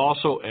was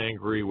also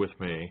angry with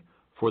me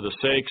for the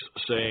sakes,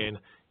 saying,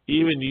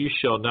 Even you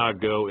shall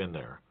not go in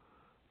there.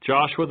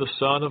 Joshua the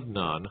son of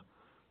Nun,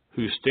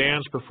 who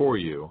stands before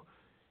you,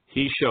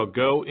 he shall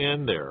go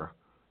in there.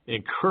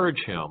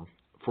 Encourage him,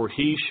 for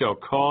he shall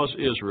cause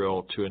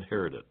Israel to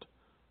inherit it.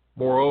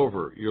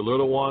 Moreover, your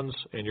little ones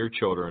and your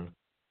children,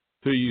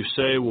 who you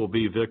say will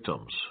be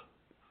victims,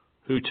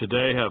 who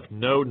today have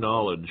no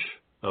knowledge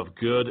of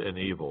good and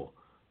evil,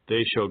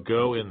 they shall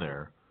go in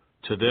there.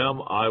 To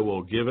them I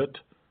will give it,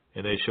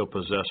 and they shall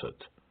possess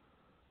it.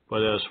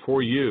 But as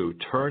for you,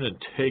 turn and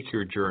take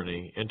your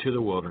journey into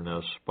the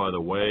wilderness by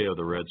the way of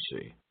the Red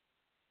Sea.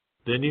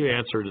 Then you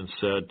answered and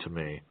said to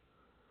me,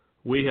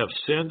 We have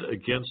sinned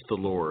against the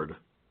Lord.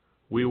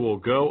 We will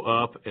go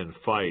up and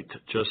fight,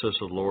 just as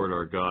the Lord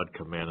our God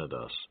commanded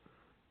us.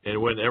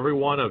 And when every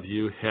one of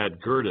you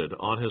had girded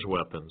on his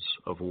weapons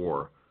of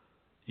war,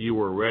 you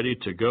were ready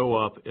to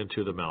go up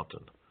into the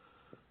mountain.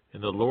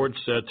 And the Lord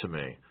said to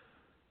me,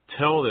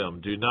 Tell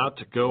them, do not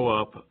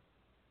go up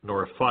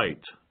nor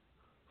fight,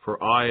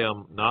 for I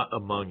am not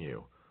among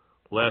you,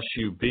 lest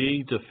you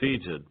be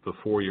defeated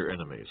before your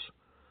enemies.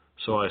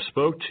 So I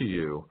spoke to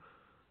you,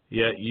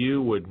 yet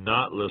you would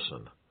not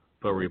listen.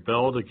 but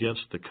rebelled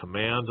against the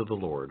command of the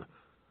Lord,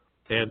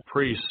 and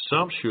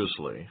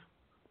presumptuously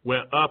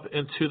went up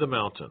into the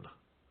mountain.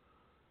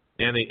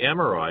 And the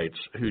Amorites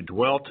who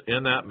dwelt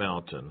in that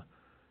mountain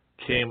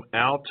came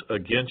out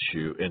against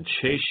you and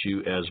chased you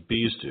as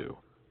bees do,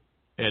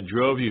 and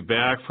drove you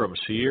back from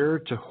Seir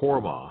to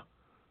Hormah.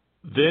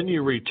 Then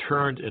you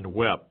returned and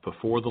wept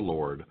before the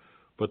Lord,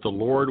 but the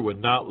Lord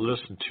would not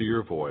listen to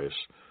your voice,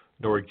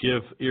 nor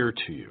give ear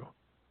to you.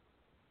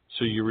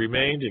 So you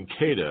remained in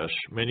Kadesh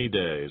many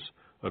days,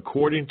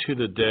 according to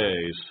the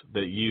days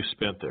that you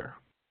spent there.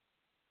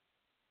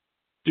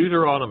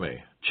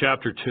 Deuteronomy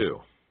chapter 2.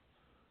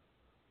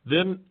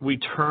 Then we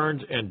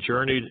turned and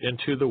journeyed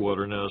into the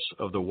wilderness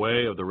of the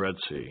way of the Red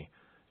Sea,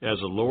 as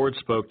the Lord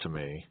spoke to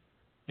me,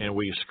 and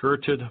we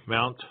skirted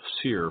Mount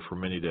Seir for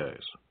many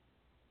days.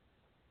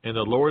 And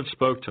the Lord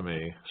spoke to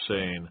me,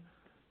 saying,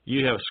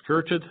 You have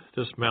skirted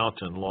this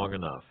mountain long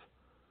enough.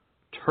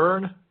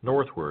 Turn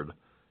northward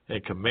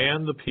and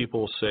command the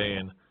people,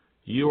 saying,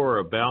 You are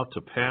about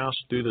to pass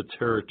through the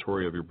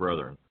territory of your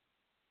brethren,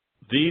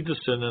 the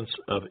descendants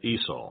of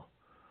Esau,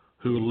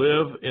 who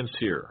live in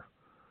Seir,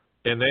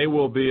 and they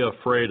will be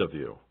afraid of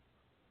you.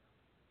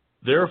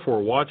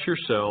 Therefore watch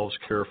yourselves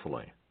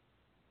carefully.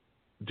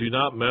 Do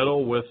not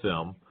meddle with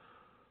them,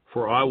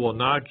 for I will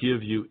not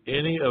give you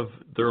any of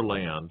their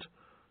land,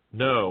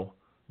 no,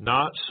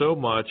 not so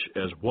much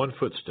as 1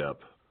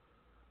 footstep,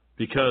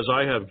 because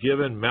I have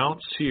given Mount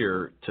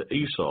Seir to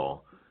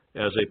Esau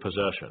as a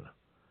possession.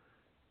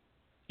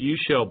 You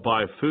shall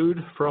buy food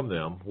from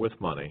them with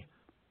money,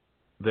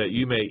 that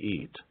you may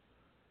eat,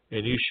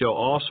 and you shall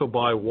also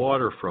buy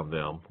water from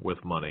them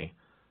with money,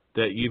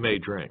 that you may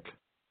drink.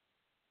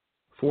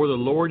 For the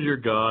Lord your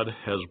God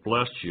has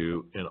blessed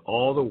you in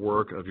all the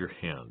work of your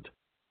hand.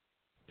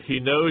 He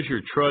knows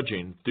you're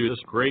trudging through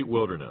this great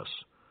wilderness.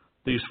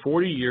 These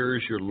 40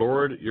 years your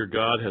Lord your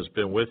God has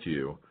been with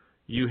you,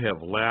 you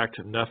have lacked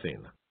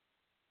nothing.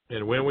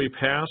 And when we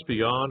pass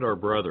beyond our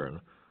brethren,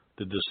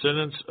 the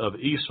descendants of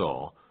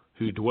Esau,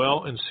 who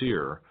dwell in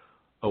Seir,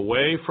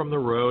 away from the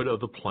road of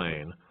the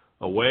plain,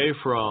 away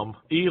from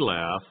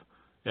Elath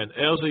and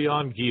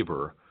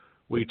Ezion-Geber,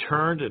 we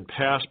turned and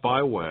passed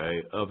by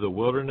way of the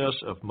wilderness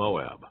of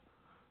Moab.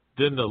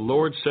 Then the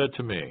Lord said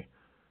to me,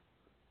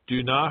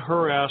 Do not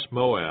harass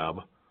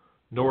Moab,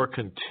 nor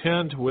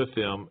contend with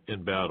them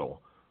in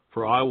battle,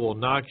 for I will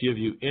not give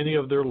you any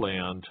of their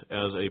land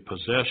as a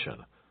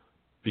possession,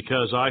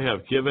 because I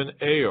have given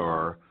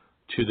Ar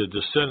to the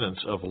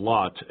descendants of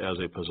Lot as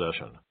a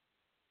possession.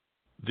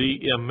 The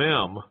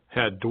Emim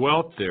had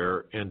dwelt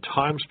there in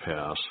times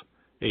past,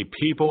 a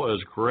people as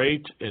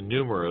great and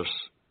numerous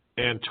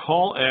and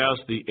tall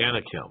as the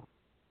Anakim.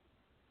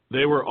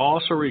 They were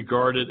also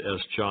regarded as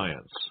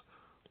giants,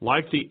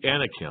 like the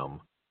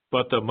Anakim,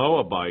 but the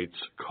Moabites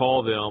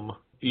call them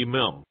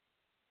Emim.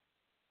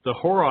 The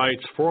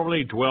Horites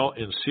formerly dwelt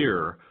in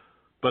Seir,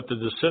 but the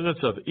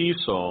descendants of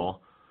Esau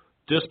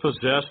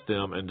dispossessed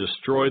them and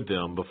destroyed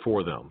them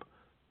before them,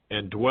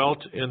 and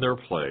dwelt in their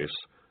place,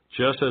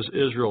 just as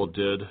Israel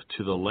did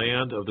to the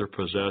land of their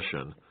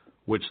possession,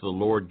 which the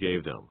Lord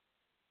gave them.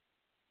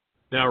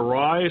 Now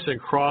rise and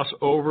cross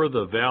over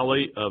the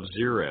valley of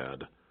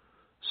Zerad.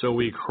 So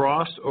we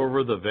crossed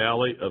over the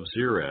valley of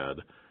Zerad,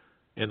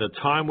 and the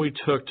time we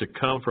took to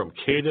come from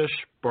Kadesh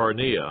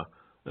Barnea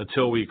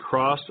until we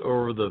crossed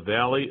over the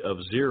valley of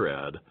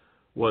Zerad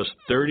was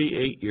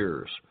 38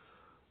 years,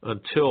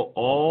 until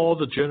all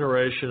the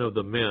generation of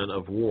the men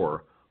of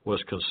war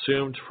was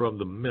consumed from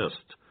the midst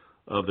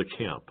of the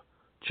camp,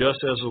 just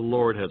as the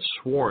Lord had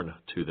sworn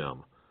to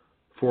them.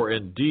 For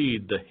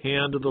indeed the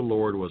hand of the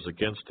Lord was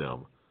against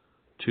them,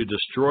 to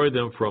destroy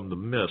them from the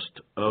midst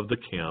of the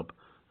camp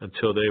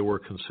until they were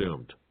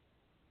consumed.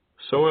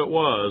 So it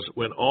was,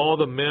 when all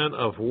the men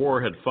of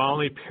war had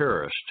finally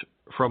perished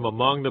from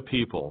among the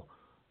people,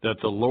 that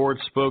the Lord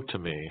spoke to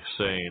me,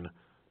 saying,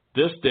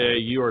 This day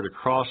you are to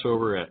cross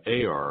over at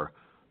Ar,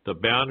 the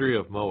boundary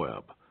of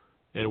Moab.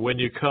 And when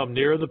you come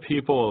near the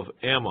people of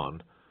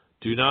Ammon,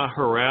 do not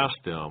harass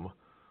them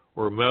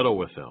or meddle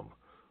with them,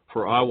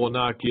 for I will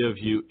not give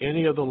you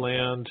any of the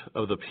land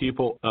of the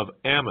people of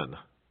Ammon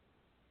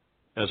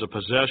as a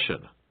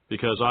possession,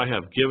 because I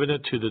have given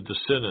it to the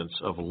descendants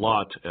of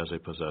Lot as a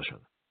possession.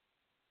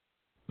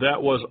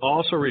 That was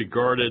also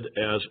regarded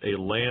as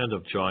a land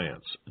of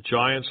giants.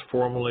 Giants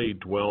formerly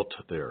dwelt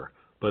there,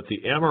 but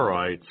the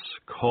Amorites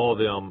call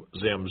them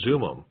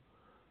Zamzummim,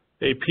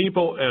 a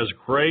people as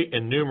great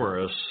and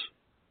numerous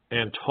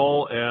and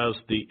tall as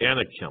the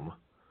Anakim,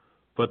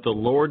 but the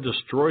Lord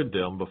destroyed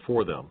them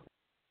before them,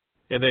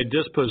 and they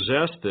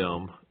dispossessed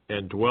them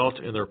and dwelt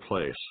in their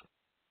place,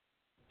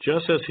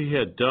 just as he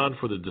had done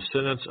for the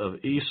descendants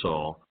of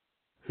Esau,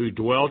 who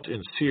dwelt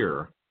in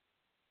Seir,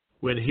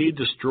 when he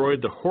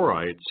destroyed the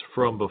Horites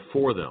from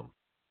before them.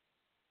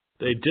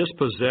 They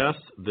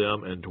dispossessed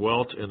them and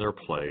dwelt in their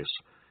place,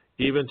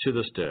 even to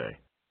this day.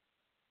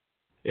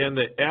 And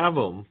the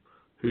Avim,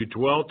 who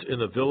dwelt in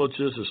the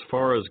villages as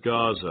far as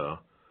Gaza,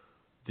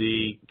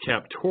 the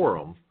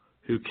Captorim,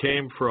 who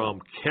came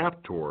from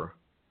Captor,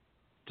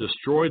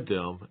 destroyed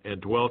them and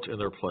dwelt in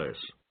their place.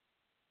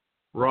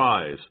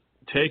 Rise,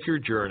 take your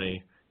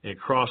journey, and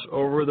cross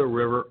over the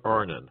river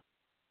Arnon.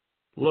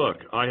 Look,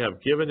 I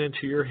have given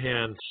into your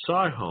hand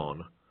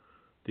Sihon,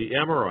 the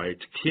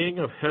Amorite, king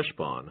of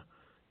Heshbon,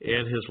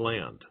 and his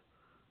land.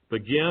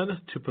 Begin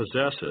to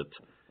possess it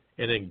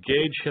and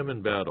engage him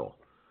in battle.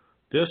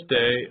 This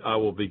day I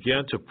will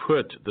begin to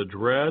put the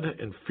dread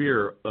and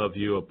fear of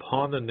you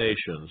upon the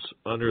nations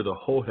under the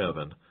whole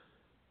heaven,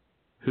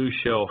 who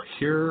shall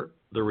hear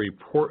the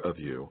report of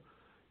you,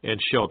 and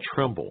shall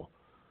tremble,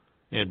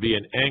 and be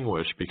in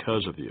anguish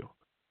because of you.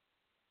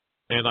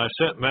 And I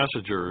sent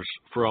messengers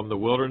from the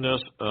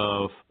wilderness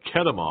of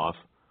Kedemoth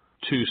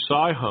to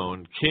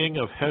Sihon, king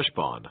of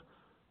Heshbon,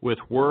 with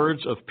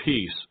words of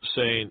peace,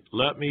 saying,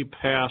 Let me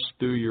pass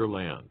through your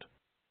land.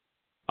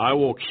 I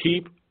will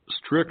keep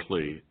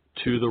strictly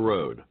to the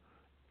road,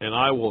 and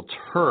I will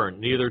turn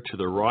neither to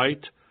the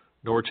right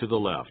nor to the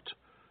left.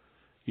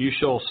 You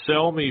shall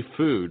sell me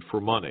food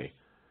for money,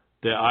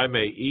 that I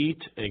may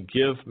eat, and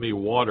give me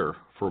water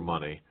for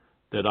money,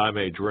 that I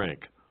may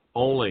drink.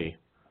 Only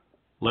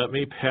let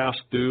me pass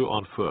through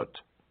on foot.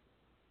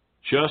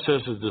 Just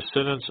as the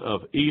descendants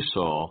of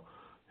Esau,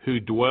 who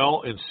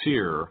dwell in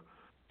Seir,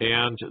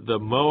 and the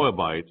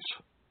Moabites,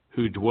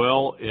 who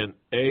dwell in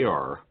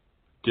Ar,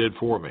 did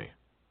for me,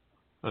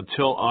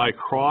 until I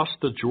cross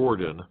the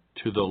Jordan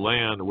to the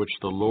land which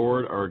the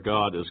Lord our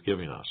God is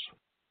giving us.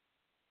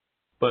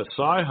 But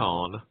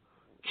Sihon,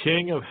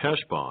 king of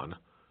Heshbon,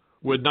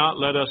 would not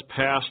let us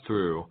pass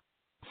through,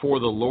 for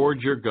the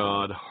Lord your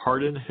God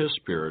hardened his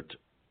spirit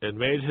and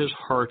made his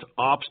heart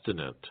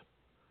obstinate,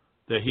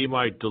 that he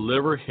might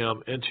deliver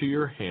him into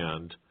your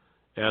hand,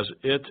 as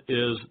it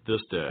is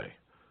this day.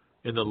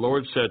 And the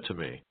Lord said to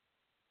me,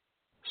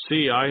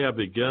 See, I have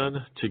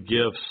begun to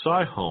give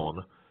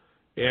Sihon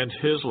and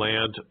his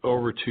land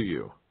over to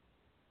you.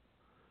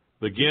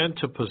 Begin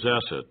to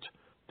possess it,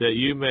 that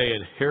you may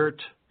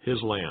inherit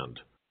his land.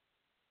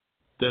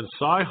 Then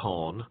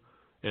Sihon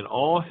and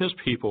all his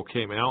people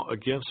came out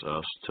against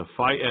us to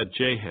fight at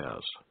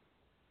Jahaz.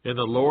 And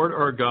the Lord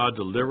our God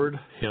delivered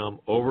him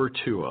over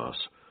to us,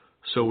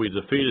 so we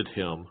defeated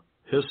him,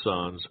 his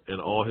sons, and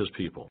all his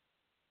people.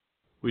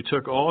 We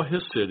took all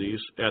his cities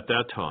at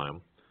that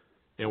time,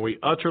 and we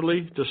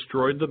utterly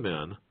destroyed the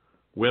men,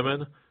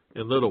 women,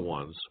 and little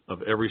ones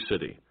of every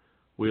city.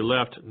 We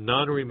left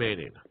none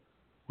remaining.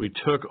 We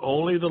took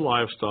only the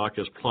livestock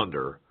as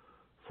plunder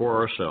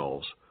for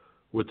ourselves,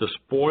 with the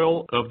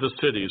spoil of the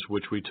cities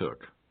which we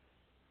took.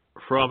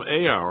 From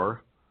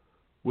Ar,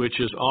 which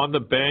is on the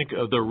bank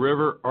of the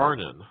river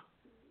Arnon,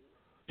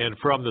 and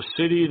from the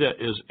city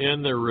that is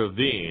in the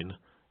ravine,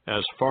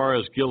 as far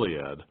as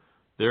Gilead,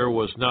 there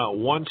was not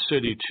one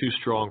city too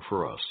strong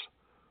for us.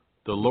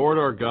 The Lord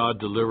our God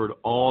delivered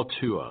all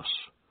to us.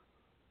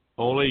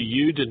 Only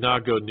you did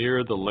not go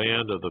near the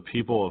land of the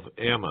people of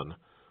Ammon,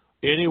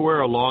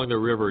 anywhere along the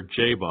river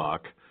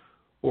Jabbok,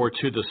 or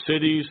to the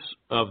cities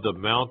of the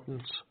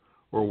mountains,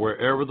 or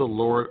wherever the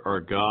Lord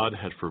our God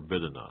had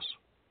forbidden us.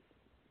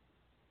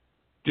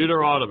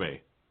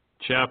 Deuteronomy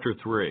chapter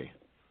 3.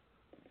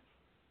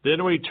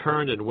 Then we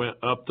turned and went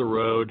up the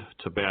road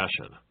to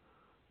Bashan,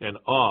 and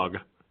Og,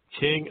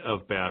 king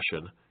of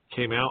Bashan,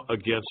 came out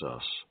against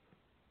us,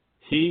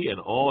 he and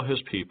all his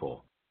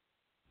people,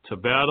 to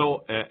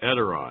battle at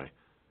Edrei.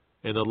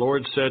 And the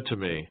Lord said to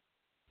me,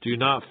 Do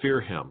not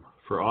fear him,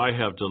 for I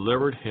have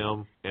delivered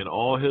him and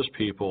all his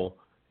people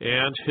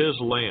and his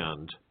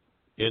land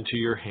into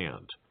your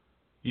hand.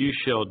 You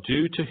shall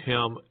do to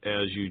him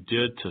as you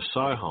did to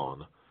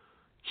Sihon,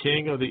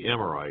 king of the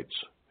Amorites,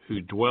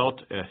 who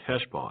dwelt at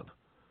Heshbon.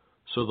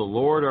 So the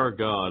Lord our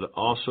God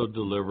also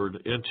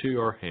delivered into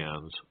our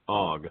hands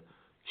Og,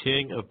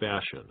 king of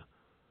Bashan,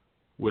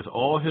 with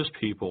all his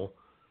people,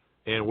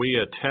 and we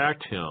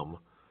attacked him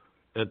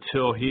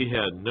until he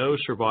had no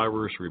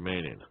survivors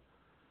remaining.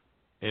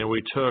 And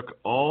we took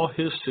all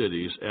his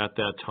cities at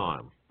that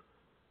time.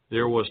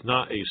 There was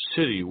not a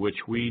city which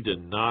we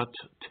did not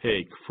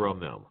take from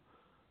them.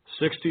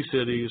 60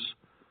 cities,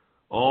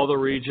 all the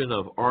region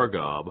of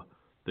Argob,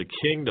 the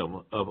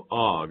kingdom of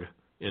Og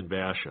in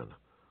Bashan.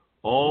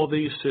 All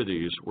these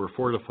cities were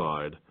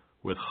fortified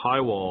with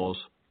high walls,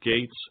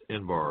 gates,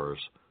 and bars,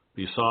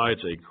 besides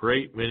a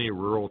great many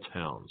rural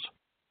towns.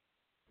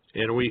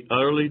 And we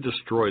utterly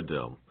destroyed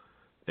them,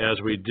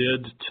 as we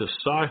did to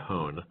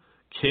Sihon,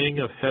 king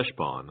of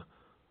Heshbon,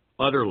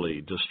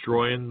 utterly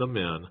destroying the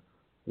men,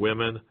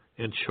 women,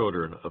 and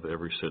children of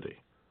every city.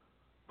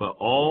 But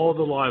all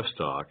the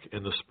livestock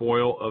and the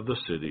spoil of the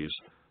cities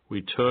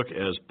we took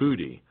as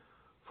booty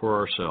for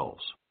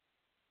ourselves.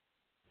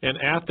 And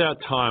at that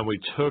time we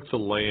took the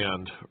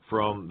land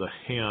from the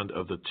hand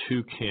of the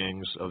 2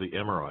 kings of the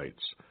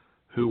Amorites,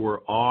 who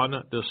were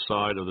on this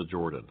side of the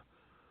Jordan,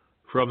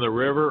 from the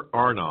river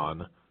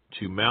Arnon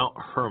to Mount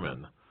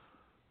Hermon.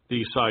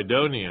 The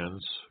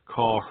Sidonians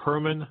call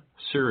Hermon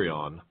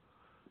Sirion,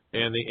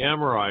 and the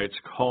Amorites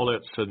call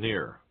it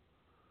Senir.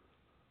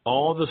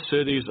 All the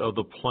cities of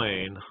the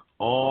plain,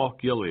 all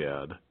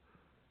Gilead,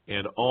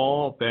 and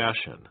all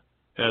Bashan,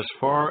 as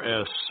far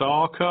as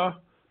Salcah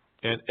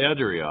and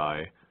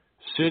Edrei,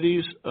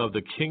 cities of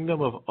the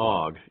kingdom of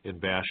Og in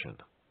Bashan.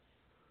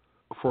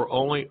 For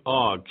only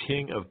Og,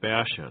 king of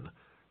Bashan,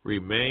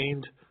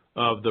 remained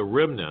of the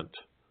remnant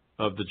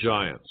of the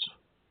giants.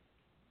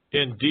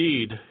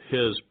 Indeed,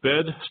 his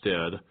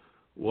bedstead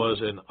was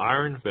an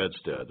iron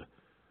bedstead.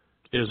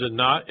 Is it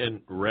not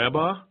in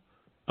Rabbah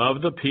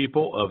of the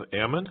people of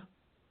Ammon?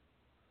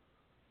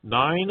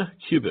 9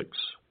 cubits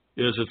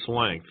is its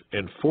length,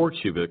 and 4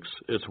 cubits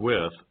its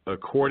width,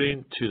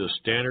 according to the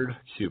standard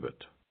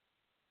cubit.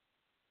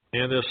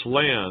 And this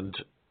land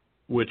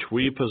which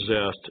we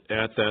possessed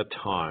at that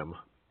time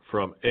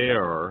from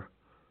Ar,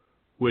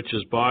 which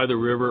is by the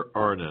river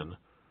Arnon,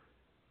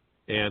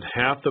 and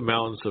half the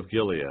mountains of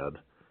Gilead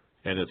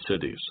and its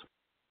cities,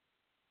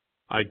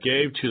 I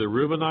gave to the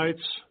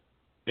Reubenites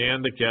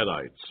and the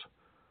Gadites,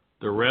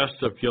 the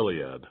rest of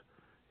Gilead,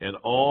 and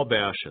all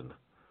Bashan,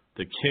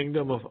 the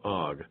kingdom of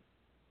Og,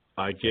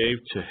 I gave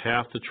to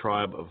half the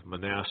tribe of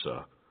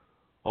Manasseh.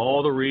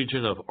 All the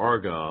region of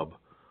Argob,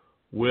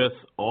 with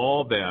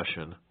all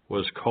Bashan,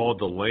 was called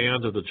the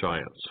land of the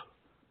giants.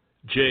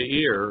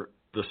 Jair,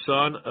 the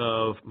son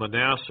of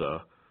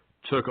Manasseh,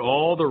 took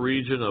all the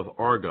region of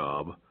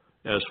Argob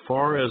as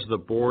far as the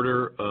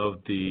border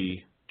of the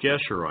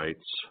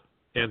Geshurites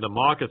and the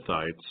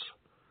Maacathites,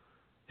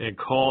 and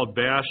called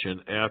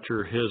Bashan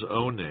after his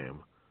own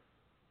name,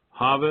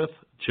 Haveth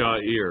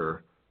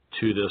Jair,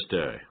 to this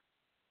day.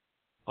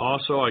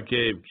 Also I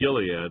gave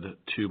Gilead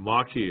to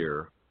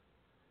Machir,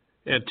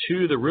 and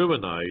to the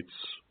Reubenites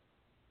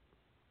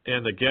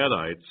and the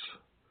Gadites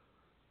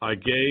I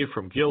gave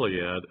from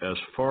Gilead as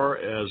far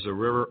as the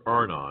river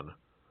Arnon,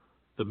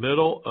 the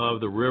middle of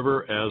the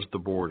river as the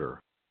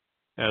border,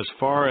 as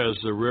far as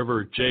the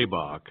river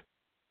Jabbok,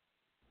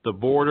 the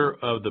border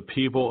of the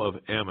people of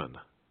Ammon,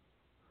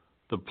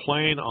 the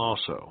plain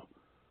also,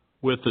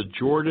 with the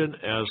Jordan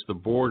as the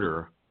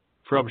border,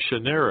 from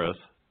Shinnereth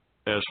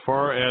as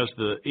far as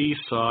the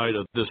east side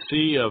of the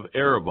sea of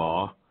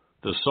Arabah,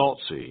 the salt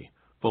sea,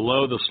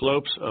 below the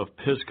slopes of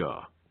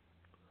Pisgah.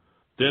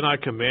 Then I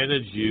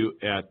commanded you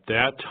at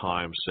that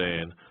time,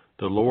 saying,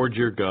 The Lord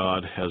your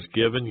God has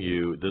given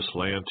you this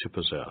land to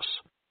possess.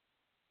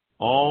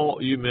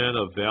 All you men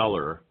of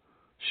valor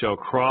shall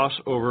cross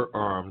over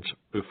armed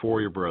before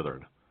your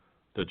brethren,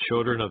 the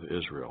children of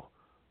Israel.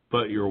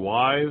 But your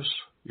wives,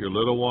 your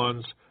little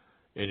ones,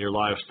 and your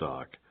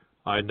livestock,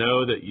 I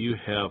know that you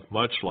have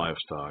much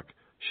livestock,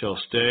 shall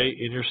stay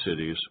in your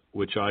cities,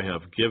 which I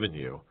have given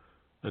you,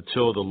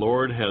 until the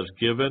Lord has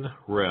given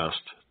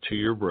rest to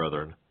your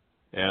brethren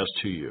as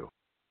to you.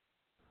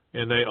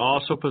 And they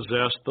also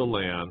possess the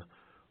land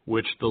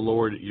which the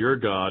Lord your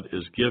God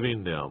is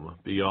giving them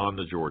beyond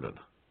the Jordan.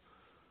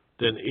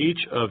 Then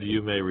each of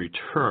you may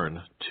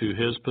return to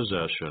his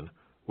possession,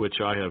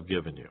 which I have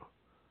given you.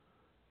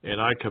 And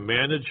I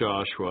commanded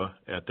Joshua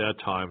at that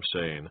time,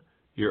 saying,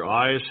 Your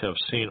eyes have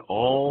seen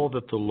all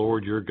that the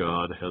Lord your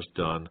God has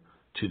done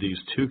to these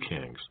 2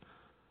 kings.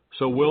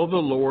 So will the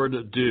Lord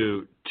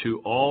do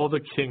to all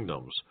the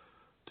kingdoms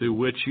through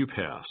which you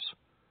pass.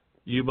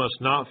 You must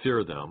not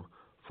fear them,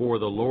 for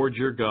the Lord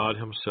your God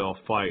himself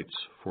fights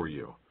for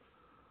you.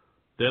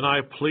 Then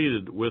I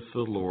pleaded with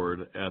the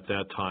Lord at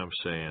that time,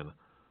 saying,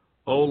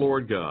 O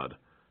Lord God,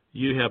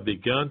 you have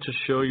begun to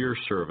show your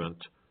servant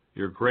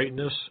your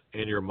greatness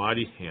and your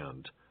mighty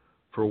hand.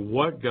 For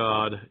what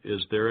God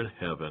is there in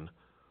heaven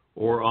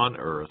or on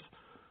earth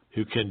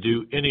who can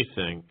do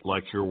anything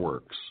like your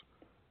works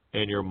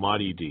and your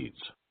mighty deeds?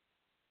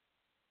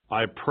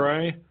 I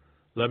pray,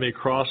 let me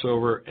cross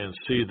over and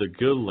see the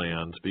good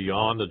lands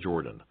beyond the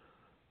Jordan,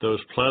 those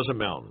pleasant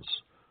mountains,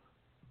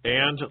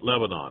 and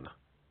Lebanon.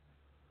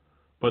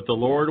 But the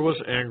Lord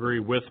was angry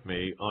with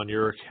me on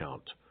your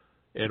account,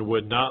 and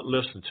would not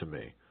listen to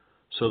me.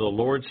 So the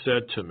Lord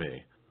said to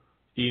me,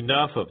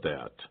 Enough of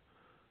that.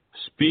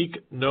 Speak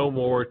no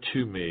more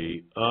to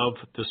me of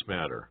this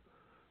matter.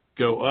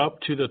 Go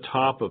up to the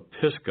top of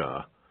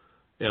Pisgah,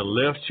 and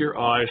lift your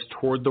eyes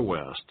toward the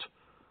west,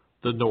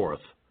 the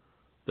north,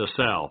 the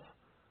south,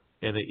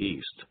 and the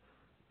east.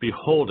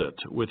 Behold it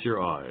with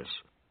your eyes,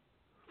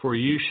 for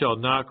you shall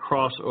not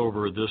cross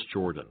over this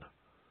Jordan.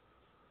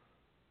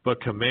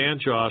 But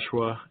command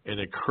Joshua, and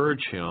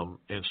encourage him,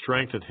 and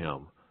strengthen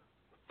him,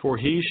 for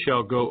he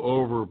shall go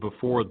over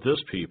before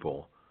this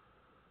people,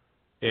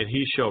 and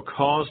he shall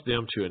cause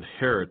them to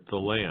inherit the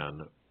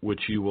land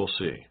which you will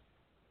see.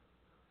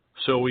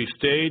 So we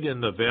stayed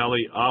in the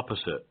valley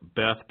opposite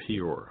Beth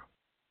Peor.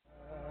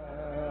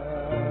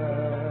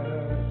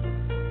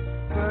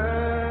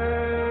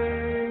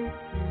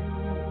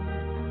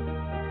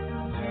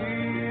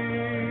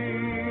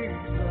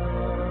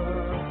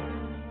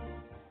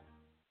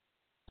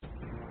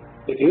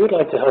 If you would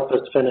like to help us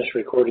finish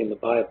recording the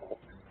Bible,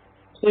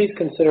 please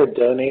consider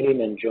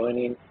donating and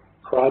joining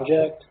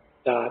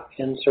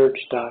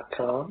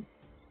project.nsearch.com.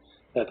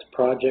 That's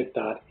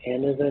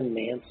project.n as in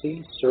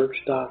Nancy,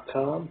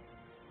 search.com,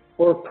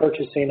 or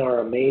purchasing our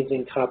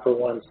amazing Copper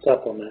One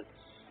supplement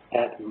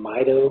at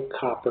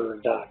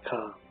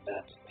mitocopper.com.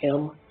 That's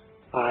M-I-T-O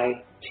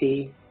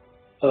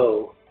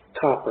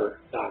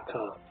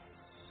copper.com.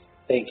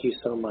 Thank you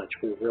so much.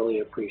 We really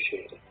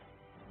appreciate it.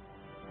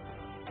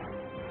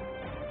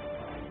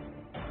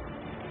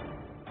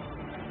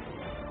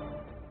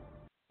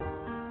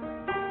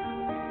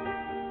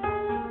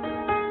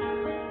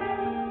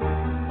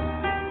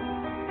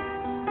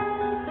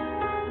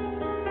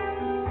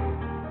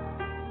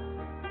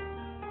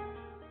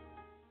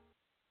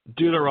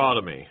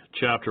 Deuteronomy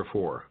chapter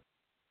 4.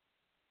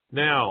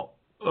 Now,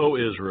 O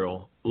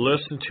Israel,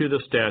 listen to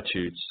the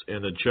statutes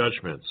and the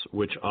judgments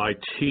which I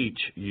teach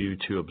you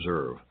to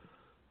observe,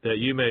 that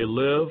you may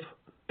live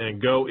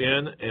and go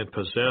in and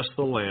possess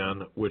the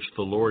land which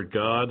the Lord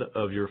God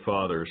of your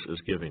fathers is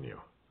giving you.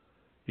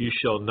 You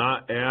shall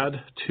not add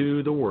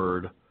to the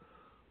word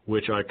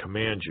which I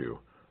command you,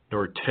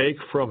 nor take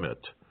from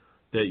it,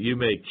 that you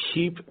may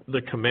keep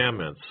the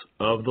commandments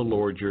of the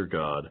Lord your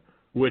God,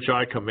 which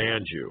I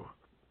command you.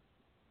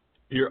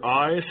 Your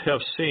eyes have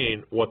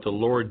seen what the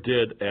Lord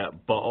did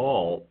at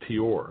Baal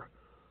Peor.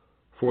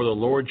 For the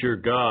Lord your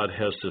God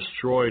has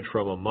destroyed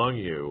from among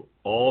you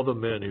all the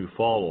men who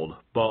followed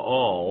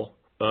Baal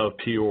of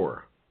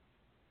Peor.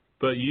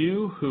 But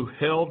you who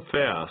held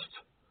fast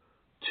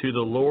to the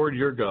Lord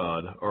your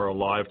God are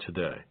alive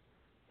today,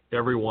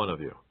 every one of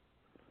you.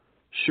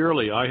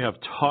 Surely I have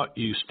taught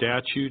you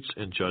statutes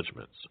and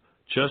judgments,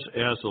 just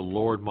as the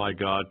Lord my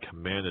God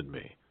commanded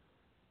me,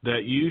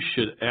 that you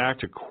should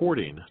act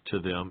according to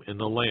them in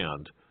the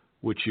land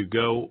which you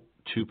go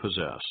to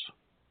possess.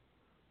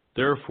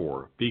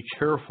 Therefore, be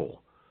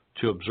careful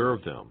to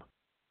observe them.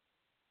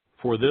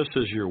 For this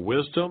is your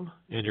wisdom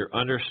and your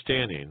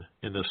understanding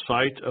in the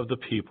sight of the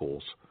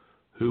peoples,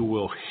 who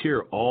will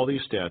hear all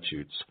these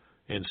statutes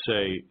and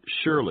say,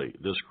 surely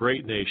this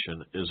great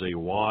nation is a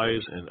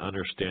wise and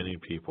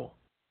understanding people.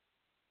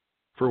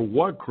 For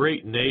what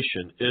great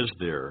nation is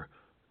there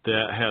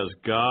that has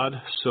God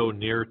so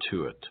near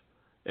to it,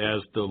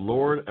 as the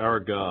Lord our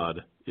God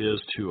is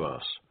to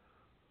us?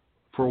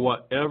 For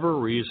whatever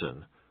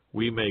reason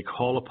we may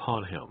call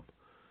upon him.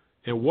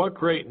 And what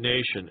great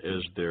nation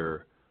is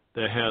there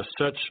that has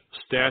such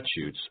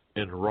statutes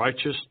and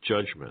righteous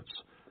judgments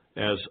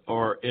as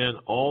are in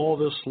all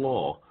this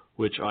law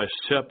which I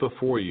set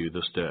before you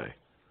this day?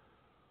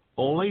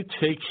 Only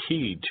take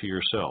heed to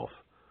yourself,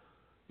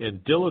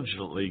 and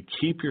diligently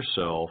keep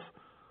yourself,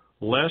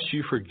 lest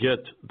you forget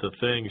the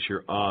things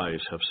your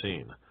eyes have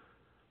seen,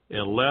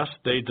 and lest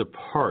they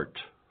depart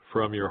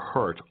from your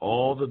heart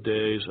all the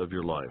days of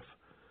your life,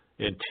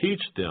 and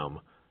teach them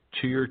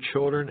to your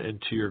children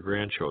and to your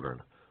grandchildren,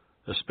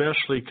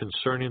 especially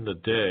concerning the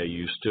day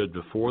you stood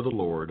before the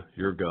Lord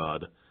your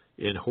God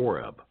in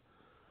Horeb,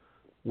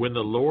 when the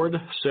Lord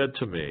said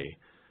to me,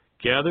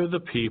 gather the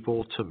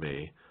people to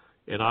me,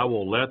 and I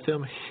will let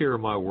them hear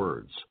my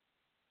words,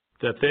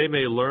 that they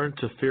may learn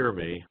to fear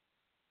me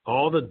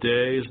all the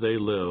days they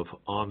live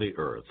on the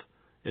earth,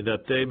 and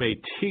that they may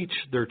teach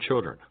their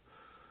children.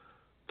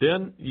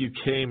 Then you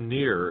came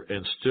near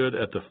and stood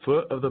at the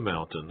foot of the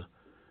mountain,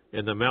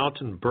 and the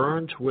mountain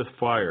burned with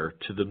fire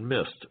to the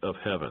midst of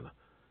heaven,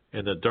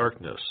 and the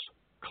darkness,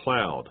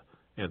 cloud,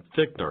 and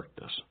thick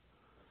darkness.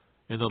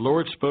 And the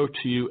Lord spoke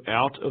to you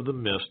out of the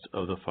midst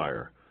of the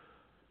fire.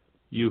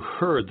 You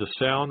heard the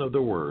sound of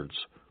the words,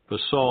 but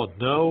saw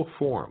no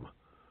form.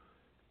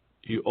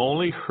 You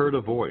only heard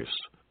a voice.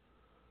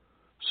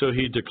 So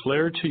he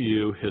declared to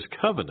you his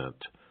covenant,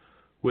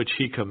 which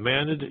he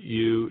commanded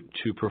you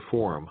to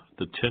perform,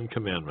 the 10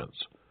 Commandments.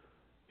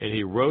 And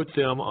he wrote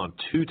them on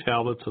 2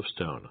 tablets of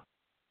stone.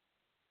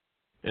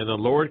 And the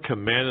Lord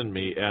commanded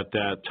me at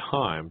that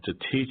time to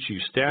teach you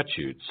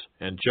statutes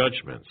and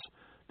judgments,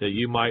 that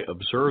you might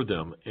observe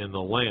them in the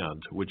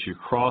land which you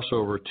cross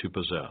over to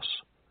possess.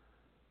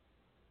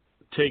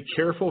 Take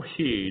careful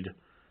heed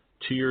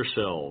to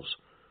yourselves,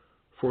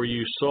 for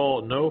you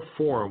saw no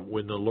form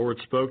when the Lord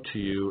spoke to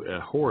you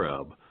at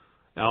Horeb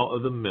out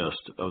of the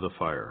midst of the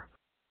fire,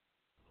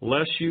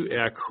 lest you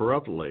act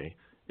corruptly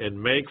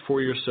and make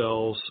for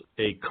yourselves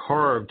a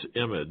carved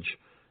image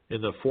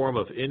in the form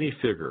of any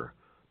figure,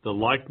 the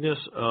likeness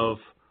of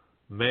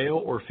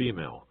male or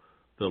female,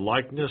 the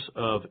likeness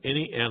of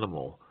any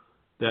animal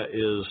that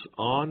is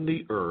on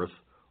the earth,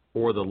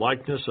 or the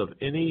likeness of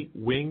any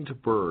winged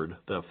bird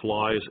that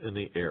flies in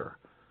the air,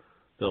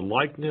 the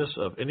likeness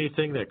of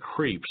anything that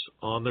creeps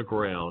on the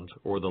ground,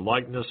 or the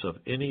likeness of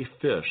any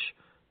fish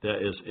that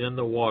is in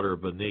the water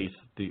beneath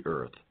the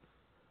earth.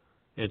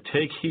 And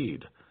take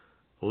heed,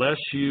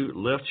 lest you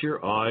lift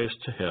your eyes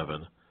to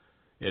heaven,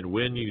 and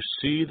when you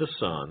see the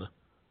sun,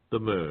 the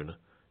moon,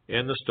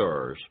 and the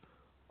stars,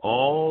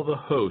 all the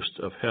host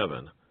of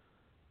heaven,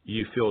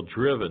 you feel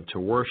driven to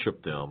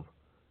worship them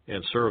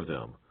and serve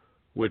them,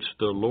 which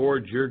the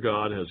Lord your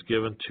God has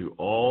given to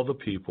all the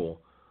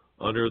people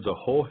under the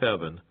whole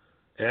heaven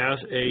as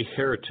a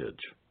heritage.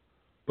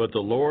 But the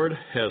Lord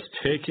has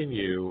taken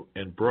you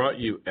and brought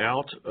you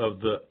out of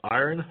the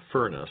iron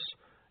furnace,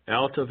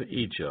 out of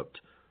Egypt,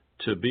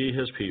 to be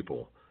his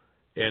people,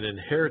 an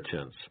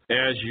inheritance,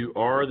 as you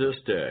are this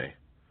day.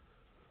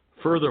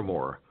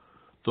 Furthermore,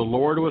 the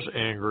Lord was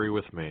angry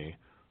with me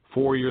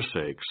for your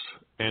sakes,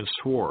 and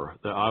swore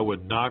that I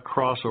would not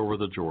cross over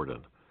the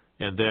Jordan,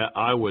 and that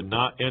I would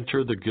not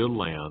enter the good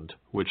land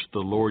which the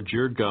Lord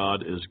your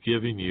God is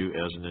giving you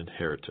as an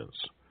inheritance.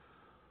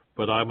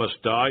 But I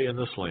must die in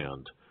this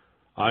land.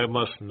 I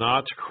must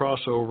not cross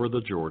over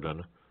the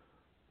Jordan,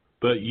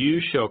 but you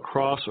shall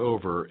cross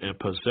over and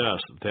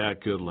possess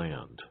that good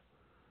land.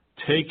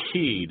 Take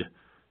heed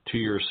to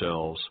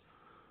yourselves,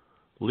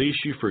 lest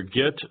you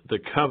forget the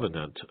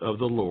covenant of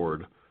the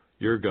Lord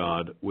your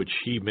God, which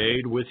he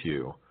made with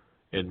you,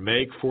 and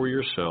make for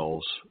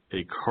yourselves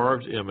a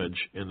carved image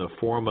in the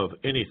form of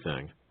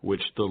anything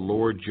which the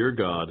Lord your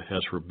God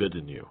has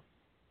forbidden you.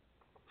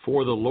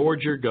 For the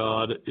Lord your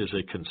God is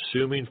a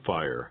consuming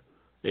fire,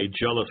 a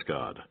jealous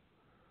God.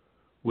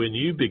 When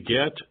you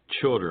beget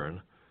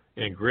children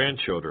and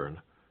grandchildren,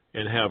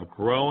 and have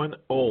grown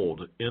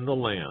old in the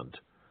land,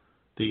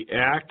 they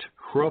act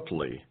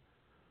corruptly,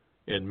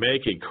 and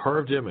make a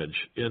carved image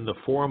in the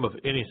form of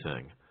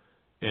anything,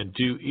 and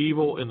do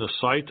evil in the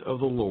sight of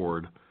the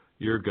Lord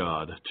your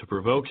God, to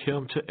provoke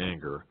him to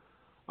anger,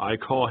 I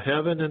call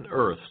heaven and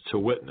earth to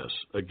witness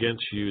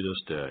against you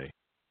this day,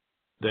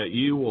 that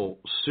you will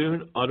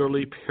soon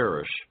utterly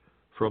perish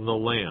from the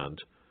land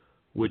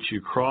which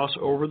you cross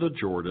over the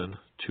Jordan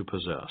to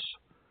possess.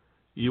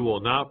 You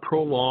will not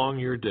prolong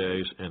your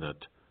days in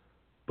it,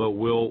 but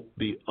will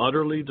be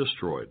utterly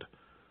destroyed.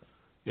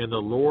 And the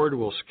Lord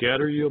will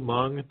scatter you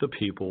among the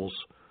peoples,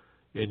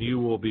 and you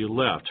will be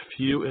left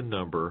few in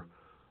number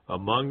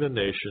among the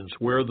nations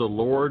where the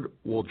Lord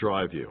will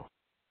drive you.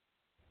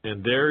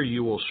 And there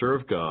you will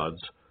serve gods,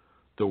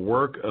 the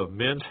work of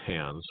men's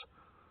hands,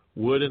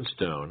 wood and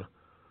stone,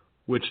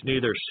 which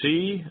neither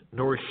see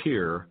nor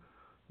hear,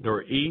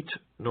 nor eat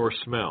nor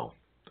smell.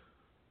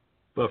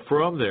 But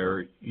from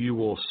there you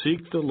will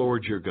seek the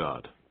Lord your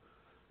God,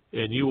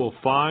 and you will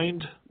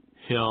find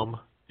him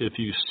if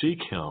you seek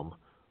him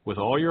with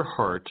all your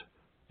heart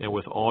and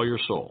with all your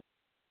soul.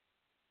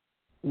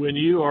 When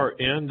you are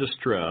in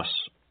distress,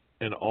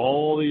 and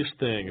all these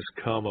things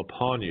come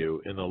upon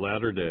you in the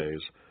latter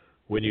days,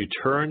 when you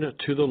turn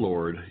to the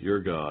Lord your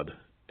God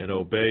and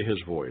obey his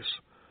voice.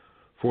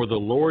 For the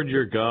Lord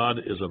your God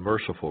is a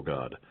merciful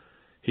God.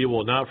 He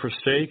will not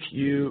forsake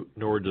you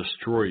nor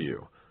destroy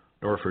you,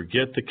 nor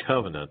forget the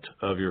covenant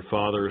of your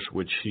fathers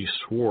which he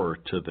swore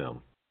to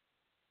them.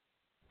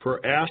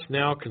 For ask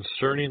now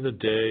concerning the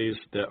days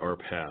that are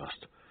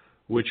past,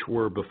 which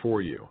were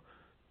before you,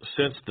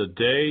 since the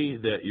day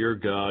that your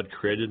God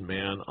created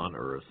man on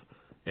earth,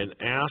 and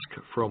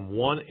ask from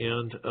one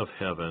end of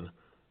heaven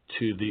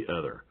to the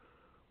other,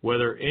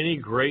 whether any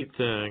great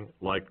thing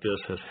like this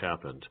has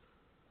happened,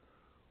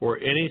 or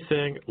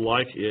anything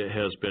like it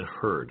has been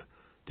heard.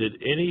 Did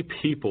any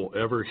people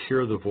ever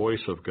hear the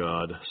voice of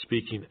God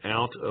speaking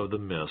out of the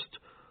midst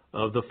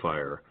of the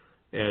fire,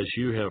 as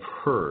you have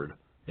heard,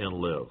 and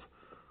live?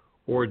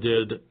 Or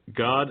did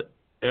God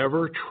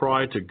ever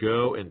try to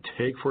go and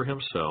take for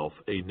himself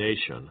a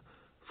nation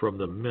from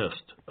the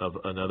midst of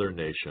another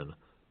nation,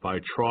 by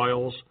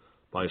trials,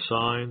 by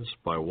signs,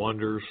 by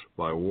wonders,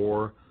 by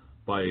war,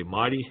 by a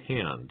mighty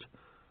hand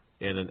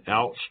and an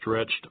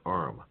outstretched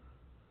arm,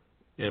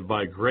 and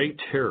by great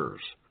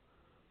terrors,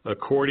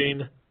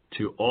 according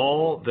to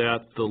all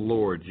that the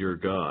Lord your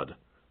God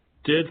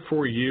did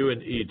for you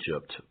in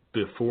Egypt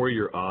before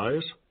your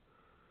eyes?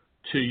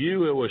 To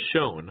you it was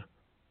shown,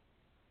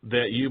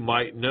 that you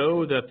might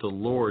know that the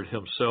Lord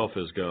himself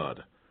is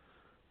God.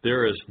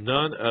 There is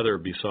none other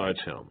besides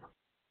him.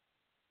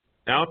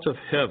 Out of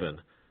heaven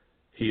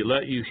he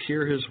let you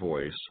hear his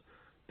voice,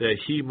 that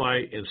he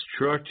might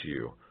instruct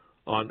you.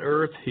 On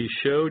earth he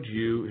showed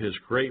you his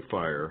great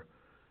fire,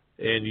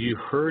 and you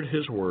heard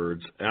his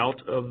words out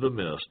of the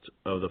midst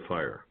of the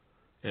fire.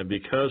 And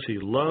because he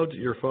loved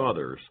your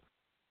fathers,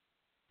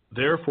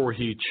 therefore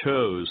he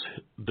chose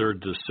their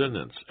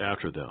descendants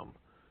after them.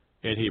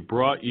 And he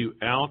brought you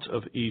out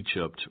of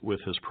Egypt with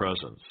his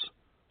presence,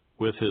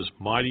 with his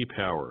mighty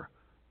power,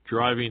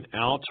 driving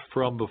out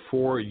from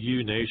before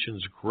you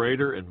nations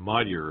greater and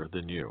mightier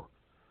than you,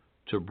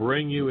 to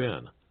bring you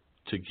in,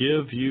 to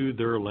give you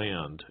their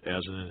land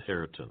as an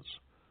inheritance,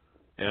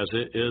 as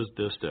it is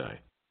this day.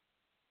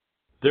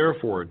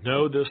 Therefore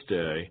know this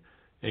day,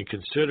 and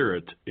consider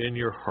it in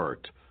your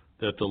heart,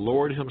 that the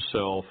Lord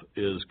himself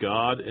is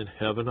God in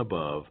heaven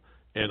above,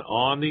 and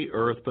on the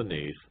earth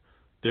beneath.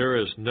 There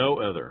is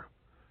no other.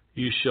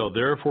 You shall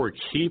therefore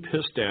keep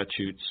his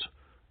statutes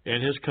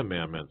and his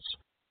commandments,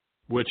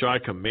 which I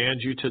command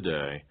you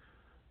today,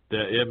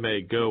 that it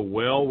may go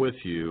well with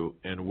you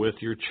and with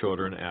your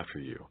children after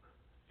you,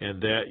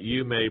 and that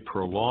you may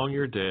prolong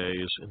your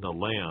days in the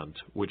land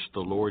which the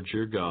Lord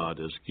your God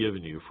has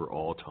given you for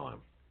all time.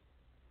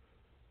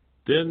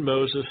 Then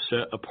Moses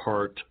set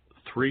apart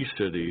 3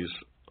 cities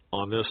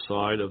on this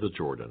side of the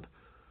Jordan,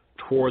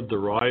 toward the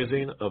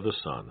rising of the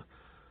sun,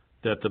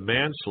 that the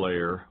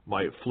manslayer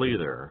might flee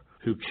there,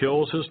 who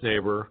kills his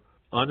neighbor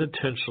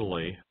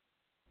unintentionally,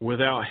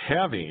 without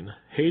having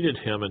hated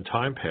him in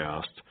time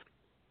past,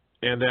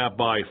 and that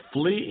by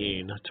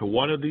fleeing to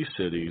one of these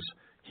cities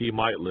he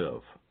might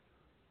live.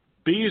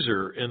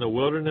 Bezer in the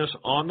wilderness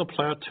on the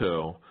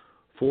plateau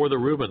for the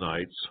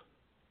Reubenites,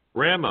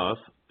 Ramoth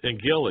in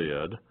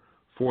Gilead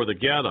for the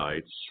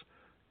Gadites,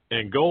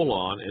 and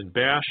Golan and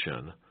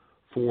Bashan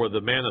for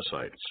the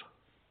Manassites.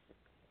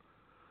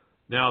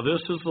 Now this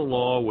is the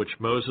law which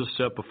Moses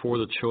set before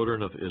the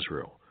children of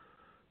Israel.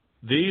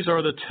 These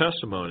are the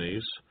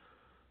testimonies,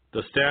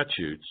 the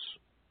statutes,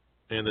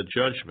 and the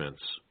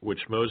judgments which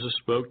Moses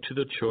spoke to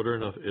the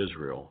children of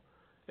Israel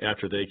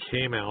after they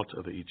came out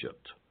of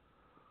Egypt.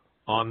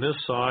 On this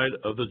side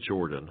of the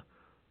Jordan,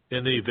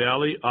 in the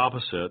valley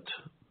opposite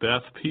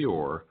Beth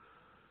Peor,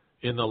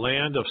 in the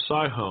land of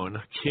Sihon,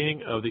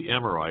 king of the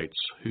Amorites,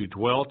 who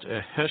dwelt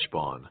at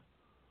Heshbon,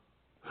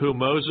 whom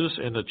Moses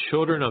and the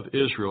children of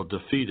Israel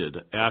defeated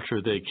after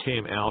they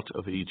came out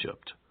of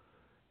Egypt.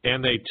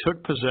 And they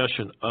took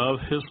possession of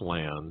his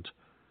land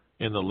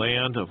in the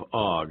land of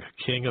Og,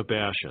 king of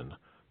Bashan,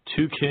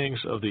 2 kings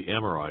of the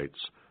Amorites,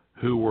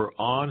 who were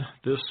on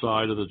this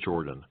side of the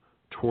Jordan,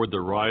 toward the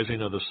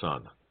rising of the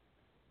sun.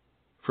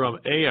 From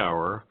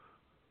Aor,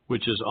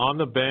 which is on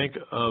the bank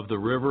of the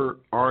river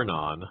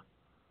Arnon,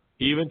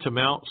 even to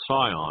Mount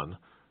Sion,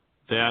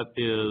 that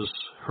is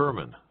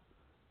Hermon,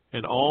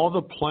 and all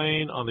the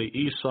plain on the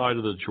east side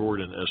of the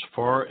Jordan as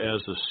far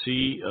as the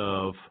sea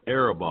of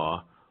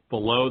Arabah,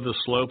 below the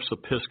slopes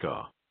of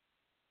Pisgah.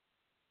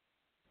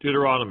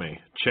 Deuteronomy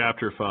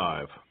chapter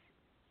 5.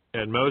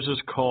 And Moses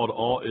called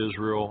all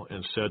Israel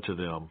and said to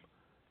them,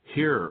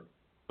 Hear,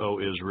 O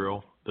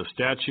Israel, the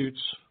statutes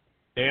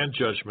and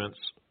judgments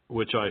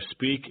which I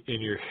speak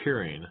in your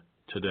hearing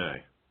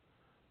today,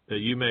 that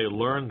you may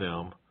learn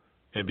them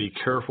and be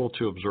careful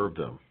to observe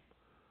them.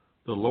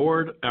 The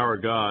Lord our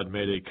God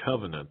made a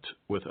covenant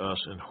with us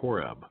in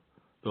Horeb.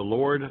 The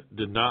Lord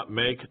did not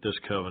make this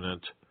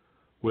covenant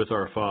with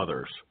our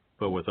fathers,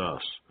 but with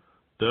us,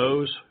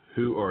 those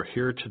who are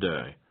here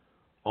today,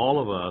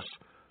 all of us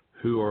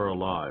who are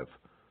alive.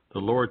 The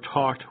Lord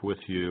talked with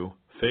you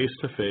face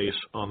to face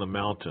on the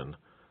mountain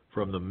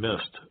from the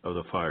midst of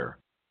the fire.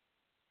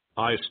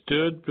 I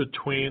stood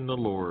between the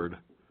Lord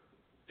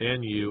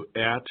and you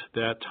at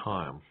that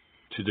time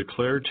to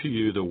declare to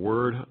you the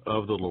word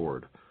of the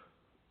Lord.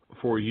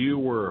 For you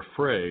were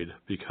afraid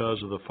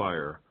because of the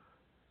fire,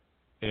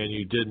 and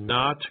you did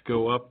not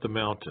go up the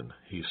mountain,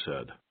 he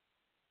said.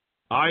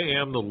 I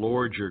am the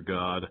Lord your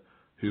God,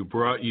 who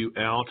brought you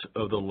out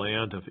of the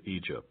land of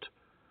Egypt,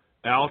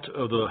 out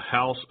of the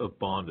house of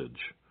bondage.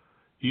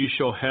 You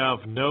shall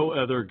have no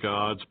other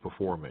gods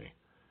before me.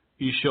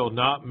 You shall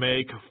not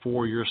make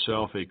for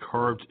yourself a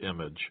carved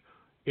image,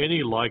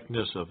 any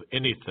likeness of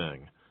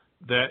anything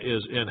that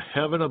is in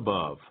heaven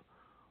above,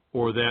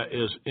 or that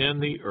is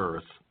in the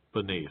earth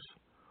beneath,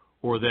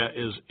 or that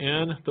is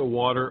in the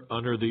water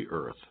under the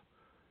earth.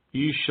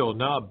 You shall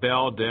not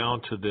bow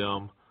down to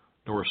them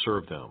nor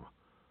serve them.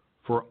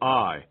 For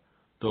I,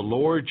 the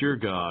Lord your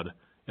God,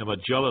 am a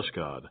jealous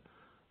God,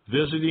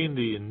 visiting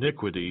the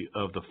iniquity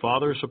of the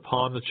fathers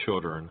upon the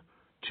children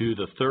to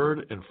the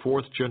 3rd and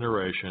 4th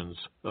generations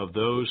of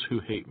those who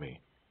hate me,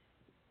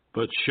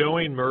 but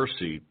showing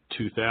mercy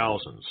to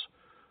thousands,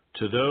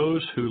 to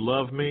those who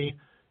love me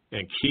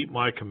and keep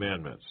my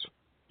commandments.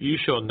 You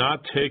shall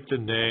not take the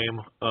name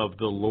of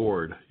the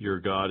Lord your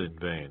God in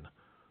vain,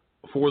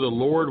 for the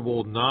Lord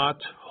will not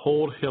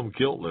hold him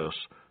guiltless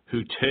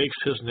who takes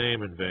his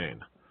name in vain.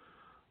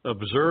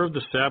 Observe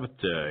the Sabbath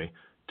day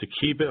to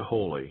keep it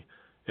holy,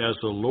 as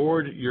the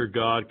Lord your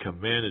God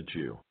commanded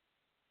you.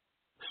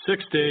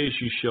 6 days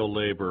you shall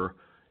labor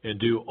and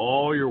do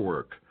all your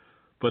work,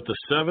 but the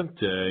 7th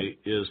day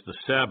is the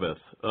Sabbath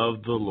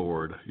of the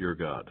Lord your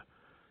God.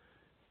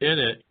 In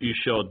it you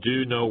shall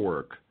do no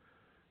work,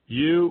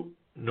 you,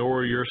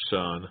 nor your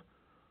son,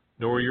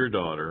 nor your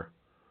daughter,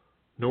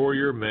 nor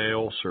your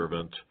male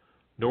servant,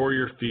 nor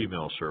your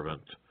female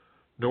servant,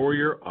 nor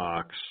your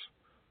ox,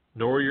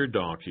 nor your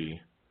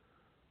donkey,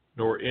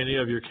 nor any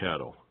of your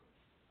cattle,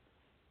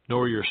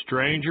 nor your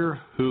stranger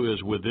who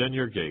is within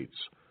your gates,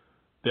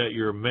 that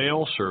your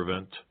male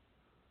servant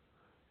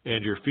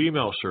and your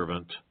female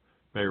servant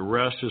may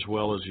rest as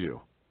well as you.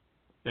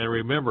 And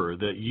remember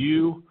that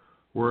you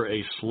were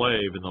a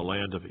slave in the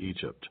land of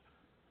Egypt,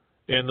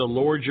 and the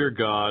Lord your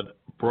God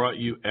brought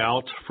you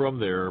out from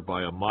there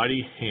by a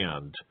mighty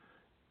hand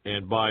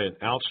and by an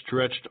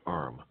outstretched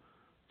arm.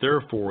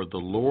 Therefore the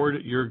Lord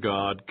your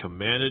God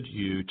commanded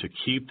you to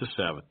keep the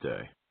Sabbath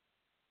day.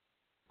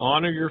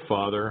 Honor your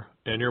father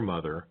and your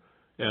mother,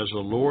 as the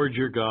Lord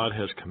your God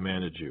has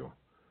commanded you,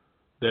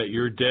 that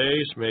your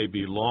days may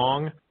be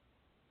long,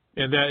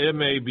 and that it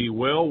may be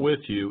well with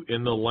you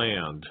in the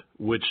land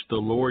which the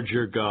Lord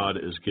your God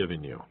is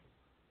giving you.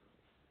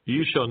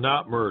 You shall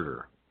not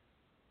murder.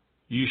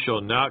 You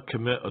shall not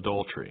commit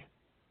adultery.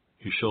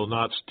 You shall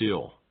not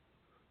steal.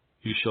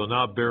 You shall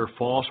not bear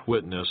false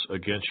witness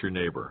against your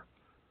neighbor.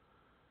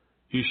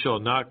 You shall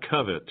not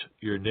covet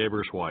your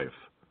neighbor's wife,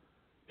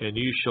 and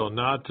you shall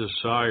not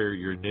desire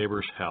your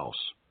neighbor's house,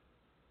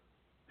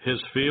 his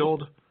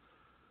field,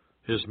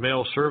 his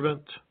male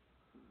servant,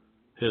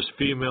 his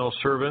female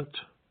servant,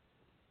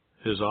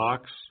 his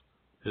ox,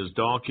 his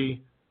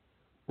donkey,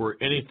 or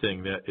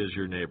anything that is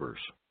your neighbor's.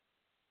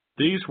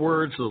 These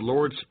words the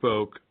Lord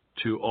spoke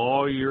to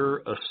all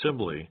your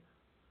assembly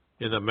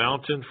in the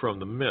mountain from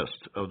the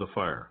midst of the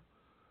fire,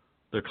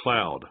 the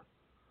cloud,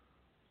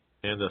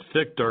 and the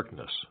thick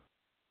darkness,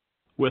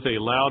 with a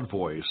loud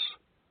voice,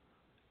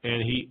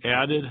 and he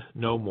added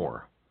no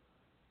more.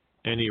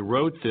 And he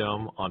wrote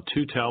them on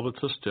 2 tablets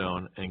of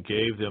stone and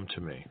gave them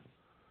to me.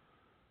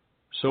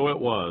 So it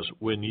was,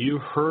 when you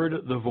heard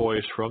the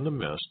voice from the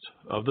midst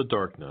of the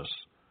darkness,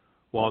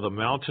 while the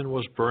mountain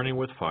was burning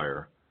with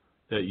fire,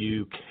 that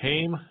you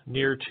came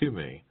near to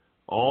me,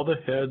 all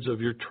the heads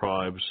of your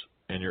tribes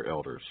and your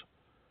elders.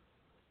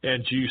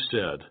 And you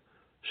said,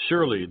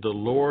 Surely the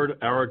Lord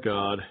our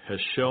God has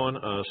shown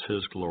us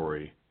his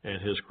glory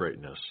and his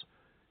greatness,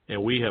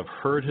 and we have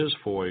heard his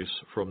voice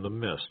from the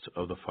midst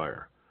of the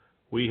fire.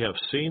 We have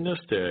seen this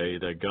day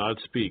that God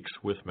speaks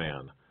with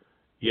man,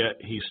 yet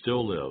he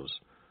still lives.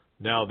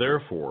 Now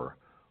therefore,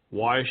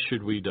 why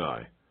should we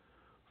die?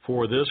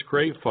 For this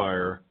great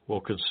fire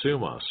will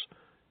consume us.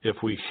 If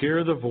we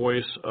hear the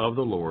voice of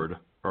the Lord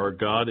our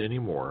God any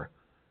more,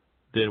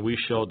 then we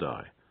shall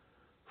die.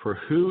 For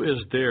who is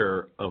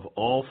there of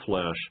all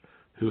flesh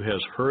who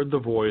has heard the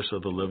voice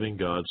of the living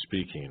God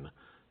speaking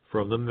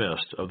from the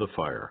midst of the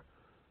fire,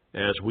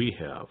 as we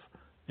have,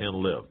 and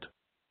lived?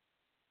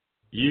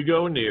 You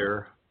go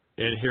near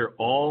and hear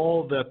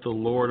all that the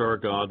Lord our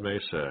God may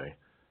say,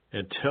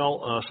 and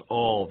tell us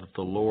all that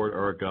the Lord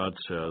our God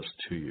says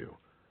to you,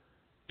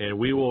 and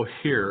we will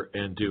hear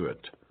and do it.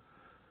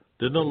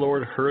 Then the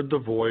Lord heard the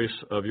voice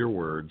of your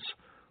words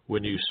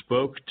when you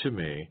spoke to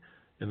me,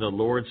 and the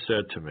Lord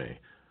said to me,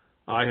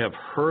 I have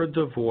heard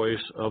the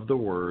voice of the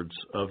words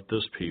of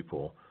this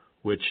people,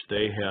 which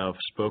they have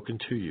spoken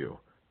to you.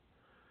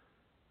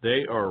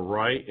 They are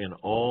right in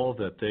all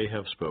that they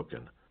have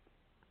spoken.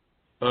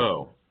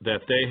 Oh,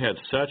 that they had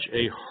such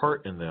a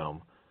heart in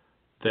them,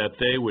 that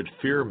they would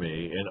fear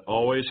me and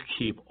always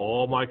keep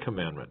all my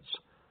commandments,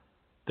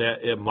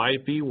 that it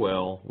might be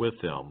well with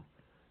them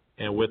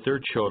and with their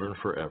children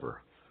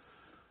forever.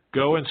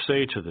 Go and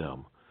say to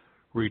them,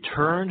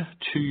 Return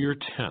to your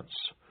tents,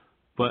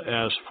 but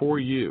as for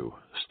you,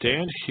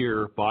 stand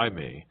here by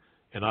me,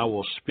 and I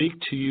will speak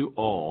to you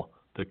all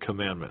the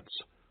commandments,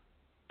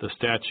 the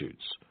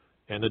statutes,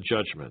 and the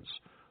judgments,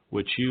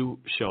 which you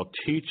shall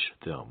teach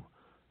them,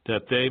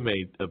 that they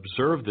may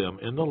observe them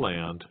in the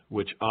land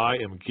which I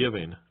am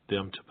giving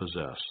them to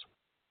possess.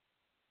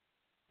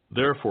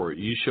 Therefore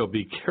you shall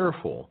be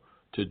careful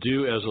to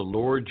do as the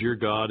Lord your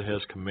God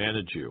has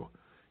commanded you.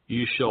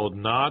 You shall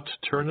not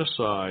turn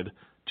aside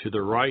to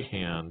the right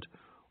hand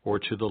or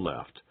to the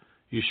left.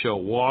 You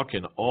shall walk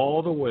in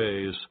all the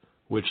ways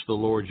which the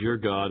Lord your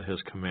God has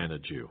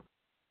commanded you,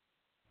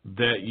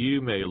 that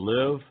you may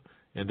live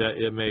and that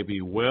it may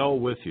be well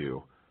with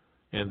you,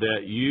 and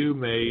that you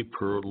may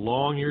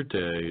prolong your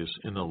days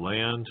in the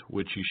land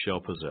which you shall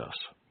possess.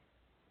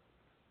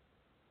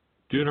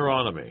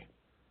 Deuteronomy,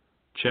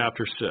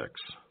 chapter 6.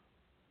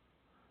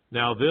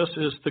 Now this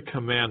is the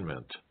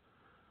commandment,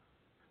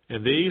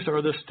 and these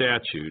are the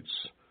statutes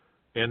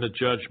and the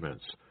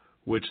judgments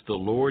which the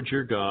Lord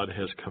your God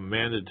has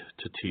commanded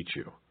to teach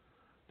you,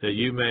 that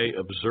you may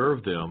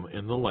observe them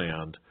in the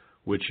land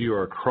which you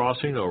are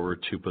crossing over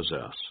to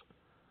possess,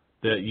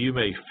 that you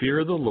may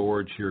fear the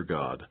Lord your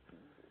God,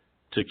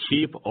 to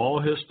keep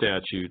all his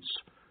statutes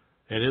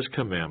and his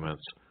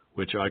commandments,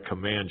 which I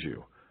command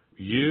you,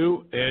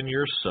 you and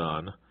your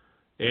son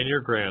and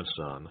your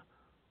grandson,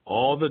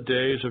 all the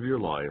days of your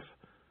life,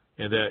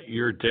 and that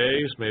your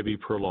days may be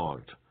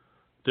prolonged.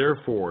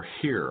 Therefore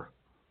hear,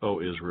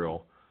 O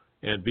Israel,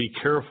 and be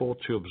careful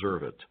to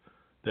observe it,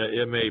 that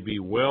it may be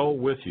well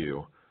with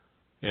you,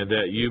 and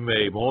that you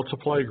may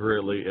multiply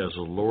greatly as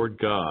the Lord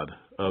God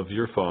of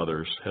your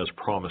fathers has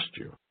promised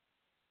you,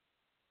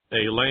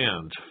 a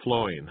land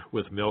flowing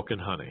with milk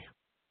and honey.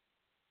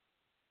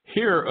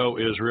 Hear, O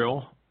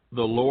Israel,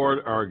 the Lord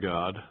our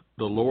God,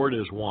 the Lord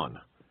is one.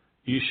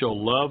 You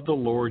shall love the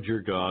Lord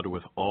your God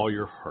with all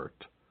your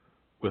heart,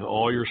 with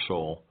all your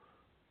soul,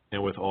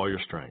 and with all your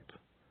strength.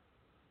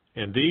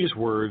 And these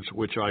words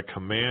which I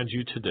command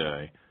you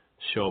today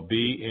shall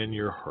be in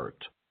your heart.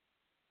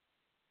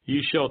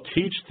 You shall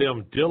teach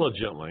them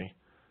diligently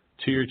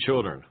to your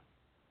children,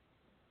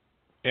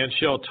 and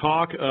shall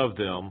talk of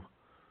them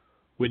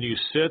when you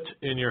sit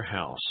in your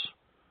house,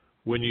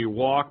 when you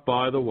walk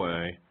by the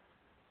way,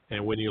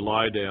 and when you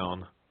lie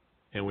down,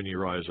 and when you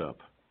rise up.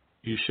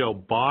 You shall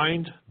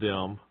bind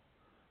them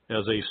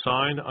as a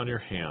sign on your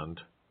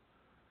hand,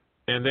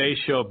 and they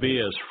shall be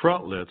as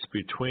frontlets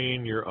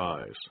between your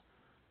eyes.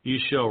 You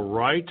shall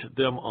write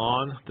them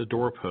on the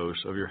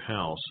doorposts of your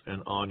house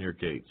and on your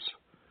gates.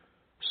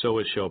 So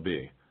it shall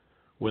be,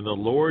 when the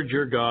Lord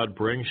your God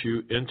brings you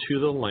into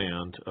the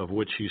land of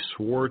which he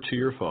swore to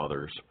your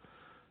fathers,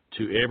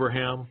 to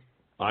Abraham,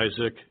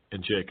 Isaac,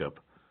 and Jacob,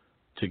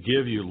 to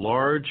give you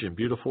large and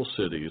beautiful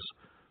cities,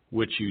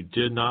 which you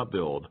did not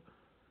build,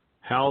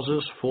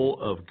 houses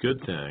full of good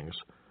things,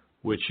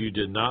 which you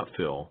did not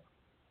fill,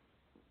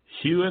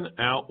 hewn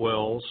out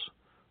wells,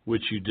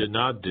 which you did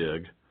not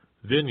dig,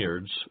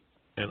 vineyards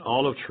and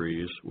olive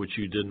trees, which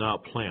you did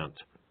not plant.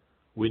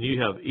 When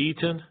you have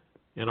eaten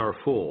and are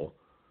full,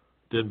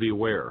 then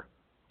beware,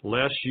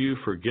 lest you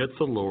forget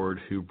the Lord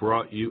who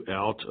brought you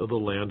out of the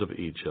land of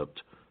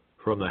Egypt,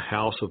 from the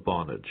house of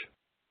bondage.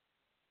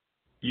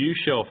 You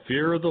shall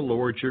fear the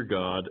Lord your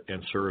God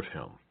and serve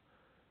him,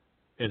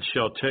 and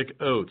shall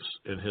take oaths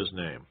in his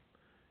name.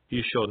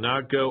 You shall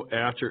not go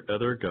after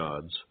other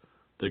gods,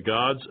 the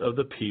gods of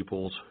the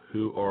peoples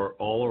who are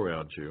all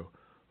around you,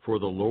 for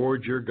the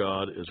Lord your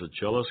God is a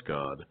jealous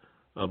God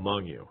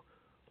among you,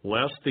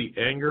 lest the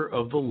anger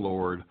of the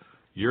Lord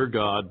your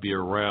God be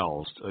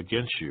aroused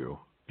against you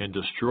and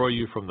destroy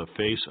you from the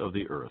face of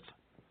the earth.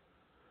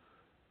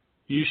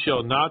 You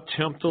shall not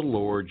tempt the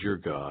Lord your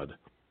God,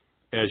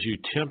 as you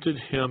tempted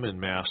him in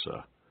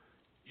Massah.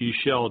 You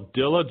shall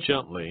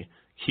diligently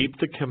keep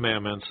the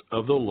commandments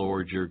of the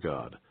Lord your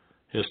God,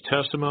 his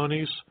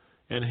testimonies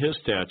and his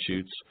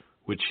statutes,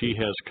 which he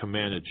has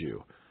commanded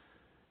you.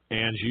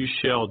 And you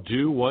shall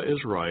do what is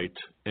right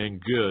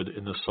and good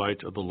in the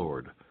sight of the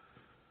Lord,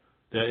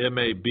 that it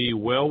may be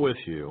well with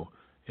you,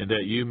 and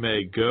that you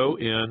may go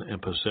in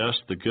and possess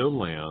the good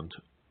land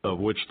of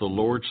which the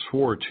Lord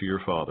swore to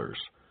your fathers,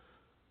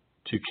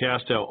 to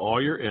cast out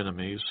all your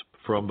enemies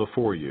from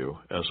before you,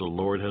 as the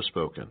Lord has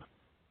spoken.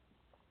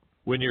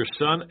 When your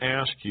son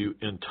asks you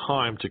in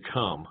time to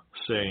come,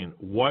 saying,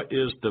 What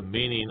is the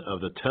meaning of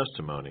the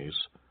testimonies,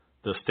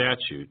 the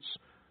statutes,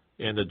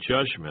 and the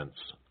judgments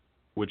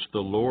which the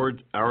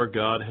Lord our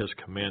God has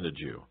commanded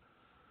you?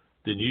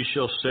 Then you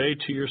shall say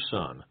to your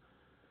son,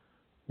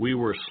 We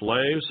were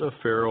slaves of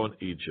Pharaoh in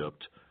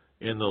Egypt,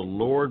 and the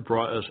Lord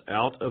brought us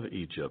out of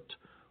Egypt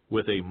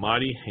with a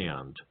mighty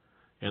hand,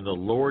 and the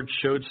Lord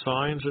showed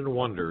signs and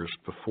wonders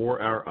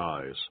before our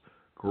eyes,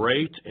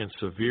 great and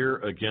severe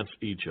against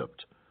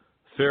Egypt,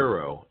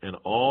 Pharaoh and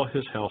all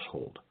his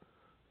household.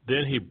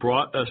 Then he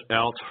brought us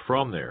out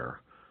from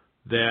there,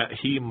 that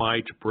he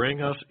might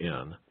bring us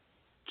in,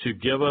 to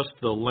give us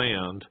the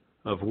land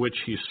of which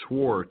he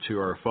swore to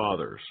our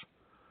fathers.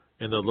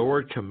 And the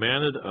Lord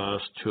commanded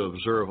us to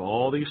observe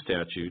all these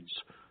statutes,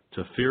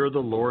 to fear the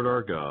Lord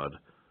our God,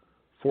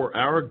 for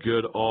our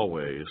good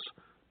always,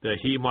 that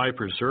he might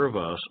preserve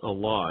us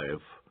alive,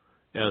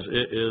 as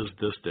it is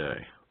this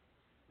day.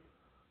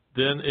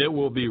 Then it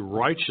will be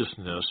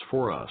righteousness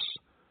for us,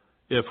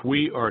 if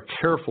we are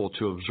careful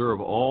to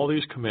observe all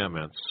these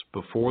commandments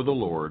before the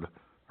Lord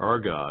our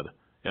God,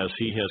 as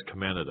he has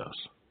commanded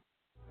us.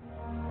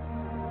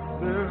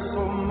 There's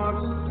so much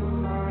to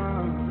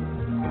learn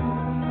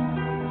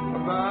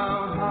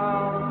about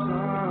how to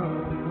turn.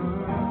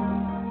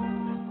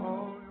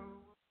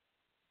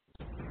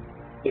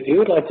 If you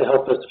would like to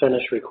help us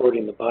finish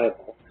recording the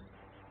Bible,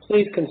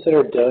 please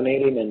consider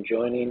donating and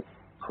joining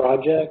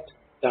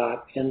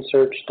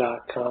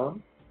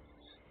project.nsearch.com.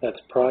 That's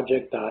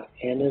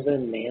project.n as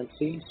in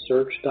Nancy,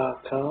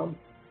 search.com,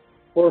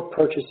 or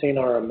purchasing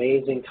our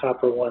amazing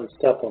Copper One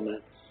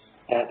supplement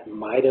at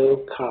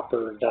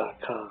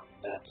mitocopper.com.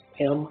 That's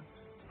M-I-T-O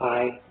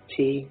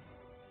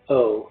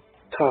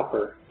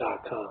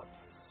copper.com.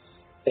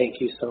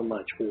 Thank you so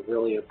much. We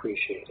really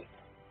appreciate it.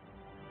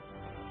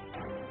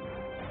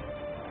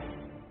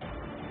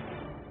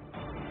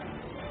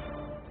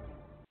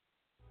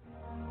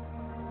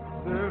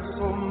 There's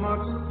so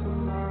much to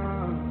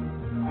learn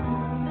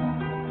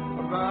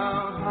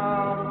about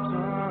how to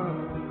turn.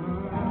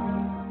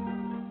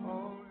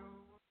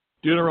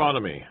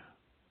 Deuteronomy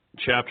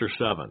chapter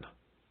 7.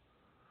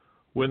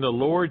 When the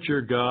Lord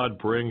your God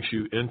brings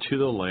you into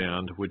the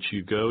land which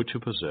you go to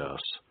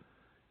possess,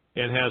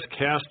 and has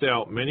cast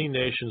out many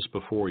nations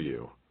before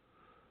you,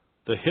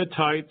 the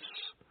Hittites,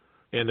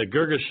 and the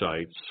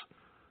Girgashites,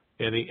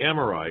 and the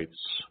Amorites,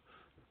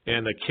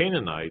 and the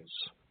Canaanites,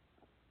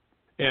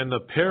 and the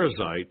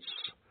Perizzites,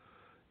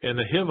 and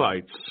the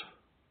Hivites,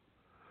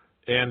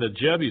 and the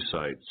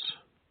Jebusites,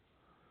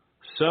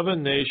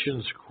 7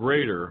 nations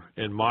greater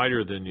and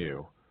mightier than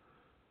you.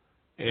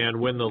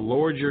 And when the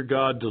Lord your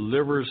God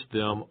delivers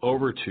them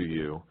over to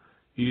you,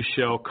 you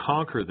shall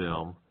conquer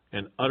them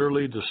and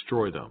utterly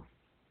destroy them.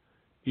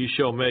 You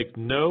shall make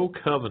no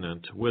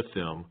covenant with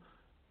them,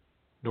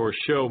 nor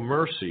show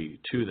mercy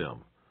to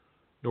them,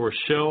 nor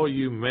shall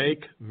you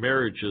make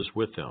marriages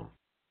with them.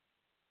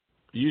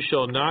 You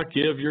shall not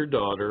give your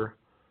daughter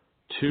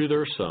to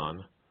their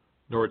son,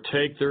 nor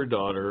take their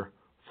daughter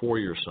for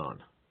your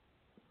son.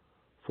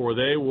 For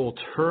they will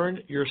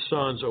turn your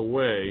sons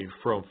away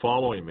from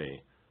following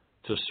me,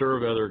 to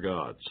serve other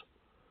gods.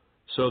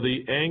 So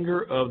the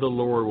anger of the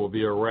Lord will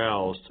be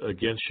aroused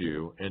against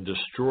you and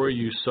destroy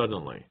you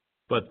suddenly.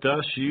 But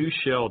thus you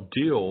shall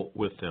deal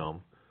with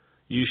them.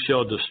 You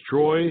shall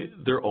destroy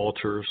their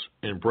altars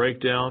and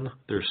break down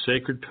their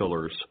sacred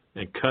pillars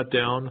and cut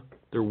down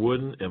their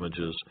wooden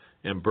images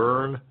and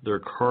burn their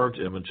carved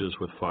images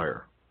with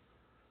fire.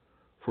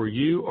 For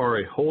you are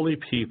a holy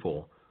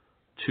people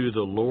to the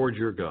Lord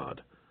your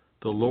God.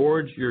 The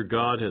Lord your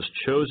God has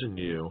chosen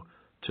you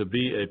to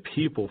be a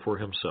people for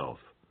himself,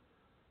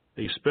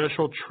 a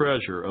special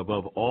treasure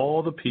above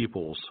all the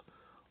peoples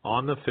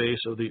on the face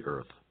of the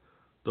earth.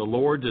 The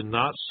Lord did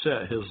not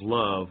set his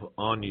love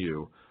on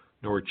you,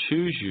 nor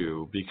choose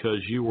you because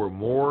you were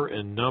more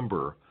in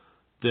number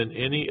than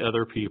any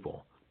other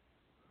people.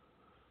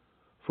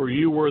 For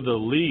you were the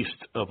least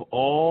of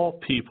all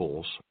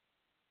peoples,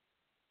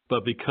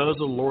 but because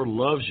the Lord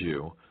loves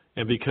you,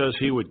 and because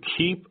he would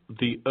keep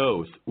the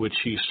oath which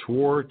he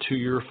swore to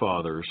your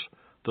fathers,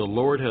 the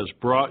Lord has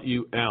brought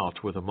you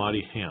out with a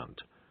mighty hand,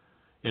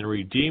 and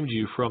redeemed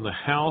you from the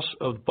house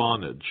of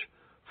bondage,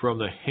 from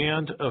the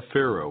hand of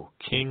Pharaoh,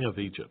 king of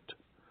Egypt.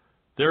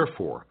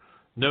 Therefore,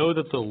 know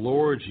that the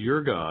Lord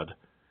your God,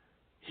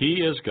 he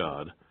is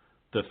God,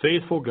 the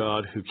faithful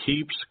God who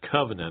keeps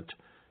covenant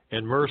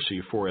and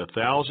mercy for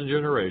 1,000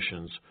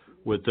 generations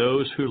with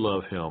those who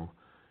love him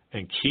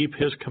and keep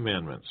his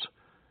commandments.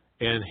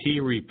 And he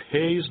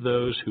repays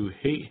those who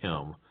hate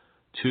him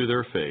to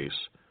their face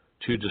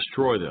to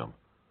destroy them.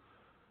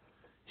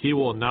 He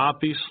will not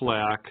be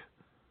slack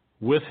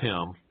with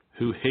him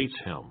who hates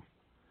him.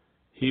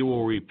 He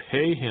will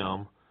repay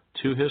him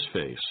to his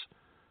face.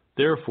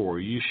 Therefore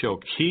you shall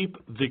keep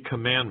the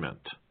commandment,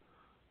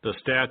 the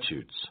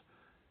statutes,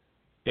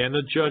 and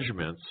the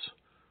judgments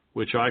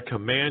which I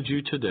command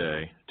you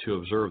today to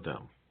observe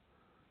them.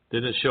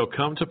 Then it shall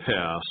come to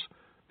pass,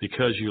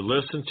 because you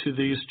listen to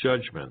these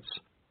judgments,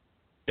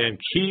 and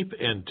keep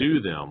and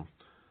do them,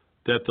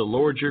 that the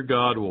Lord your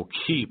God will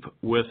keep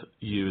with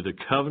you the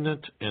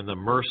covenant and the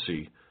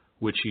mercy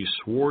which he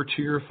swore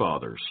to your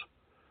fathers.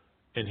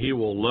 And he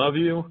will love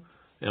you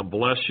and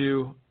bless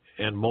you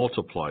and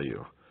multiply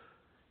you.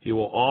 He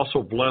will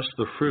also bless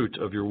the fruit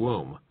of your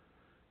womb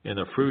and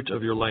the fruit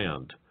of your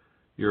land,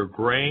 your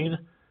grain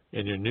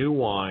and your new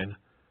wine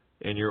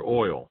and your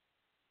oil,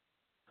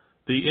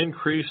 the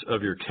increase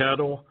of your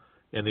cattle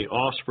and the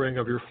offspring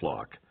of your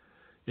flock,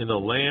 in the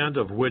land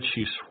of which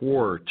he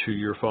swore to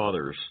your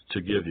fathers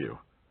to give you.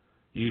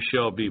 You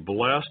shall be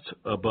blessed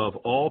above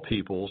all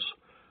peoples.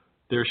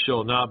 There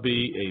shall not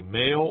be a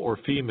male or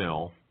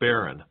female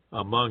barren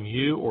among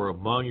you or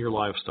among your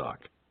livestock.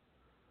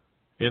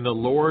 And the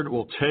Lord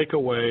will take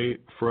away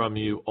from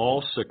you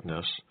all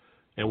sickness,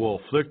 and will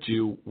afflict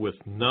you with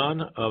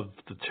none of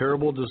the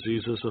terrible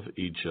diseases of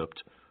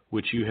Egypt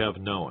which you have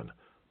known,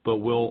 but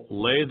will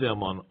lay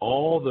them on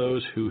all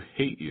those who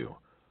hate you.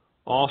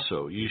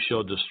 Also you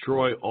shall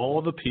destroy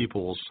all the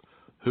peoples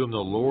whom the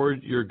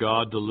Lord your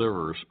God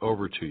delivers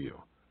over to you.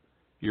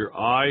 Your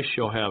eye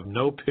shall have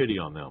no pity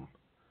on them,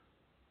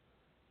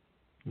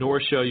 nor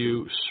shall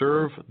you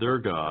serve their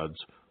gods,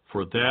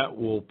 for that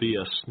will be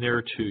a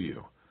snare to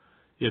you.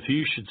 If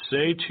you should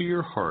say to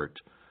your heart,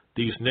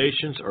 these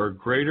nations are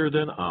greater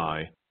than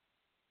I,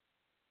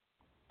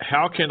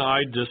 how can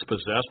I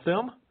dispossess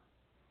them?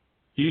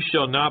 You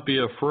shall not be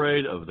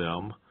afraid of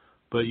them,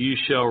 but you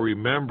shall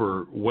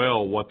remember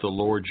well what the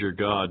Lord your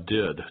God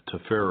did to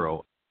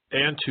Pharaoh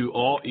and to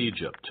all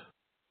Egypt.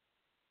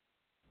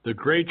 The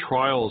great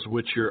trials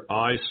which your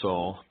eyes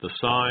saw, the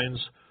signs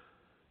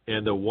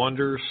and the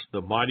wonders,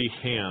 the mighty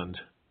hand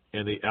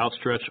and the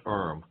outstretched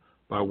arm,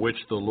 by which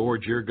the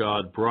Lord your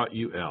God brought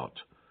you out,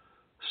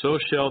 so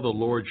shall the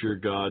Lord your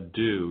God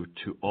do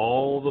to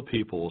all the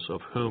peoples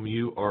of whom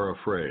you are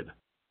afraid.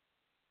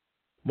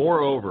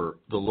 Moreover,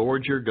 the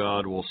Lord your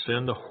God will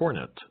send the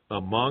hornet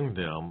among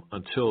them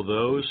until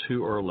those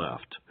who are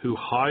left, who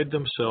hide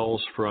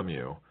themselves from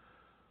you,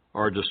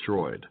 are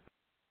destroyed.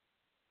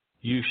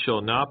 You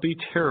shall not be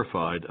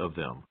terrified of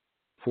them,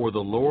 for the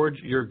Lord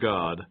your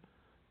God,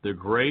 the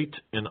great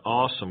and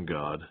awesome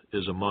God,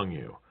 is among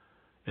you.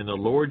 And the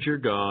Lord your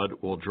God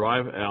will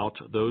drive out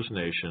those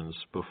nations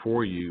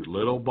before you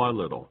little by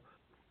little.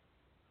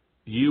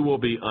 You will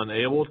be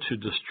unable to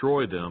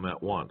destroy them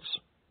at once,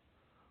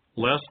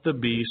 lest the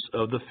beasts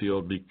of the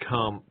field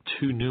become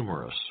too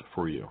numerous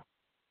for you.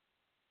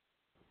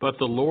 But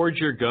the Lord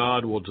your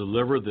God will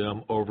deliver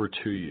them over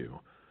to you,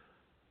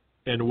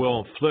 and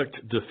will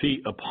inflict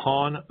defeat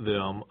upon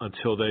them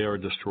until they are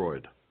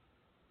destroyed.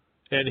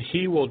 And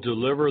he will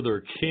deliver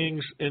their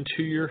kings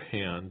into your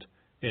hand,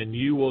 and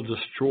you will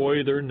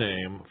destroy their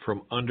name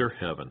from under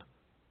heaven.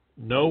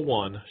 No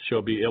one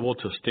shall be able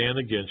to stand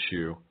against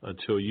you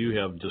until you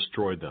have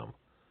destroyed them.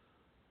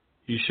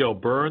 You shall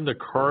burn the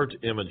carved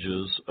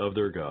images of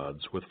their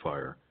gods with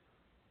fire.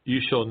 You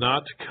shall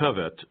not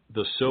covet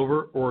the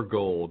silver or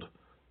gold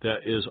that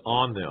is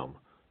on them,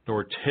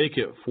 nor take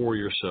it for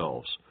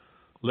yourselves,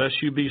 lest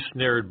you be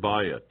snared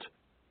by it.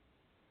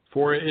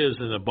 For it is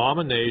an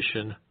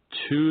abomination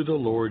to the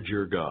Lord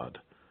your God.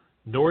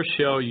 Nor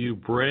shall you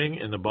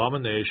bring an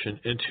abomination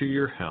into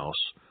your house,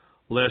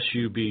 lest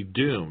you be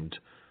doomed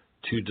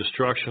to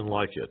destruction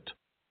like it.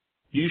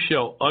 You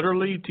shall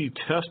utterly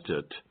detest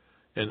it,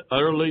 and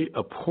utterly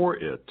abhor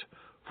it,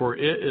 for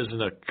it is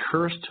an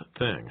accursed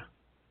thing.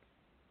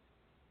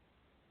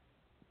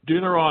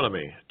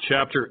 Deuteronomy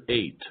chapter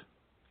 8.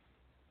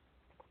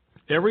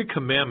 Every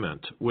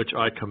commandment which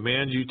I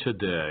command you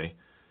today,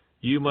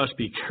 you must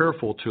be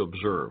careful to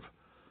observe,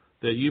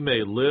 that you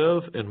may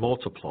live and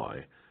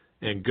multiply,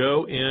 and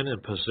go in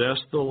and possess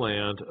the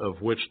land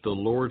of which the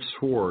Lord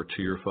swore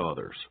to your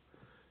fathers.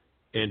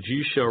 And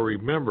you shall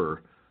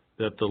remember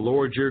that the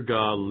Lord your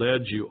God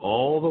led you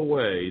all the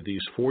way these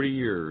 40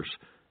 years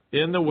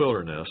in the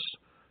wilderness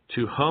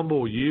to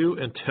humble you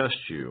and test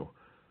you,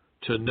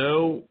 to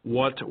know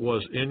what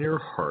was in your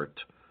heart,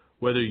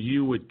 whether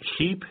you would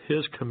keep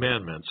his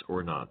commandments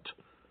or not.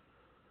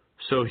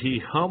 So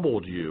he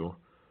humbled you,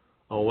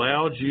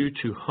 allowed you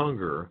to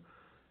hunger,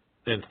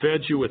 and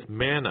fed you with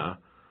manna,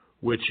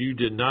 which you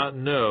did not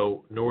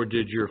know, nor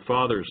did your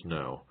fathers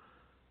know,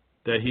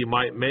 that he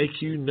might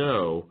make you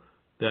know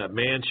that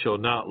man shall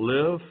not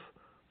live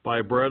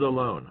by bread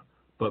alone,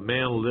 but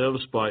man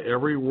lives by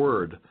every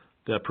word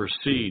that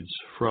proceeds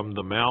from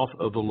the mouth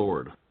of the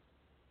Lord.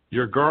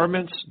 Your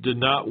garments did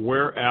not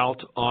wear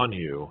out on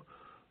you,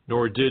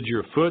 nor did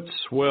your foot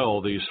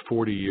swell these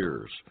 40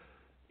 years.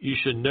 You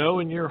should know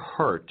in your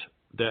heart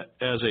that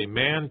as a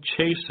man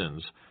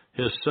chastens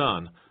his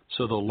son,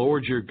 so the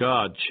Lord your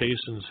God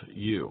chastens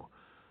you.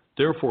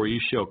 Therefore you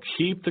shall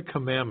keep the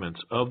commandments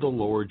of the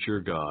Lord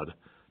your God,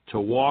 to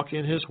walk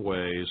in his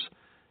ways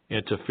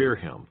and to fear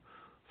him.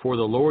 For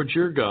the Lord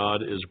your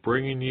God is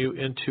bringing you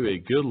into a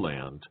good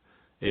land,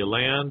 a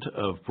land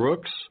of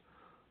brooks,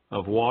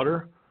 of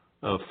water,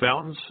 of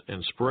fountains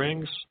and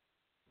springs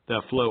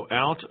that flow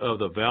out of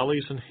the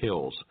valleys and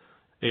hills,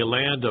 a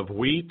land of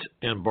wheat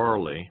and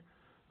barley,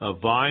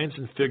 of vines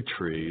and fig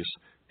trees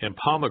and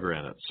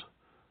pomegranates,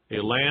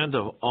 a land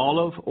of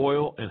olive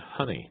oil and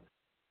honey,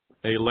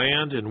 a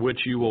land in which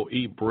you will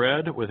eat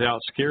bread without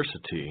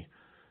scarcity,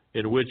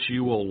 in which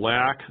you will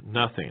lack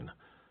nothing,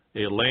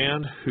 a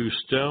land whose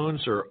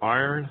stones are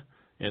iron,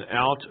 and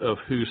out of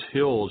whose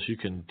hills you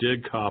can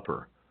dig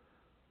copper.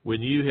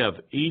 When you have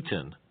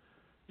eaten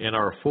and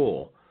are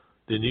full,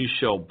 then you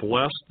shall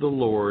bless the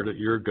Lord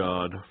your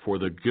God for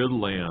the good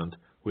land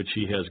which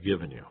he has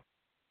given you.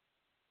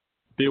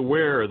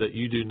 Beware that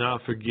you do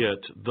not forget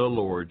the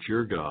Lord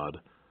your God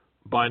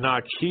by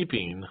not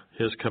keeping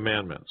his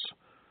commandments,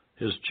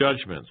 his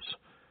judgments,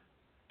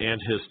 and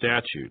his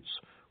statutes,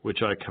 which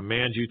I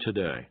command you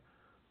today,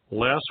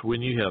 lest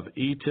when you have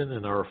eaten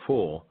and are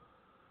full,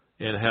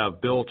 and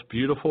have built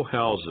beautiful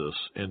houses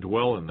and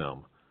dwell in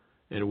them,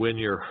 and when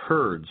your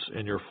herds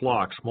and your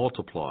flocks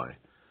multiply,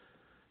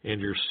 and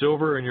your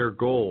silver and your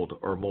gold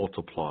are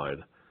multiplied,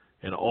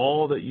 and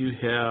all that you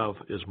have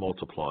is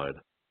multiplied,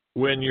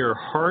 when your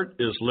heart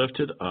is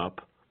lifted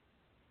up,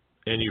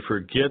 and you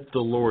forget the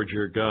Lord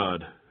your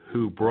God,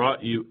 who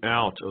brought you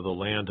out of the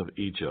land of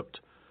Egypt,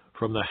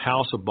 from the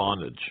house of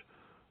bondage,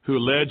 who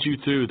led you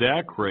through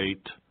that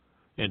great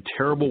and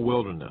terrible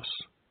wilderness,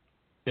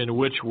 in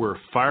which were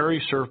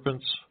fiery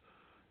serpents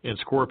and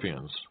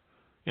scorpions,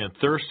 and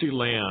thirsty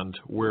land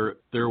where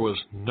there was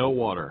no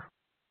water,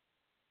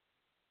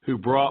 who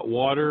brought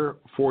water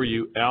for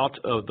you out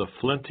of the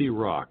flinty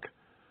rock,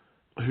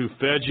 who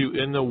fed you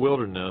in the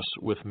wilderness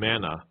with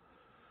manna,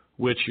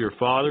 which your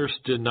fathers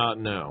did not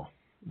know,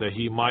 that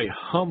he might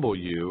humble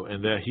you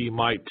and that he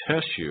might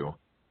test you,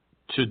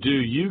 to do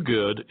you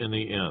good in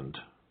the end.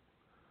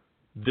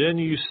 Then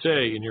you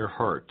say in your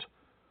heart,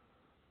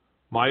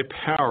 my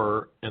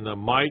power and the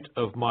might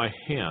of my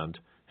hand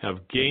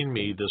have gained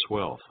me this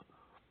wealth.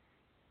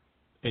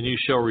 And you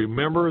shall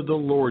remember the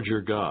Lord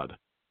your God,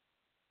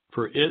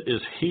 for it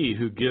is he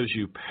who gives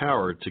you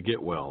power to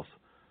get wealth,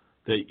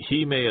 that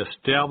he may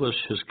establish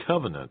his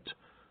covenant,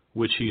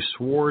 which he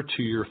swore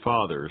to your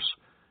fathers,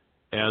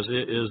 as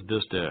it is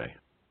this day.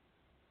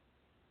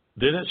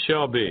 Then it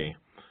shall be,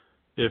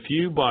 if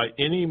you by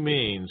any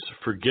means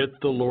forget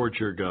the Lord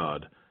your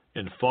God,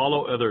 and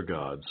follow other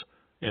gods,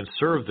 and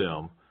serve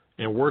them,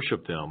 and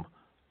worship them,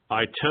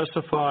 I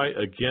testify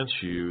against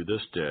you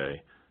this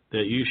day,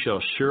 that you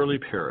shall surely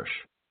perish.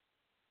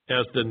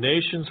 As the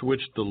nations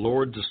which the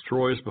Lord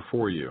destroys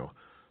before you,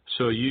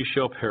 so you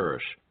shall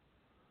perish,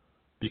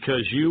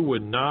 because you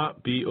would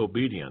not be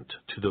obedient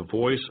to the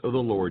voice of the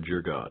Lord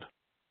your God.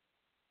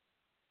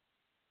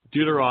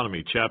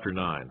 Deuteronomy chapter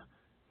 9.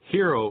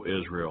 Hear, O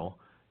Israel,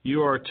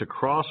 you are to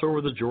cross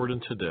over the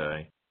Jordan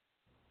today,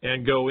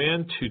 and go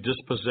in to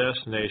dispossess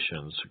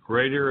nations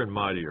greater and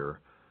mightier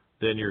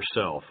than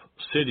yourself,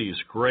 cities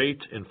great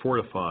and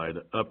fortified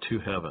up to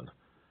heaven,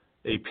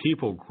 a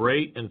people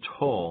great and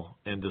tall,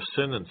 and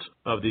descendants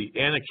of the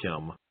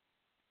Anakim,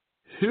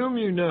 whom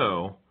you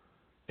know,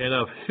 and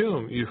of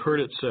whom you heard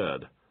it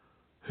said,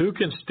 who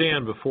can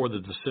stand before the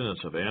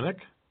descendants of Anak?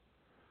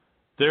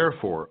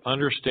 Therefore,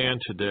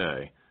 understand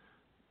today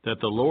that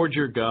the Lord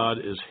your God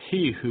is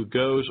he who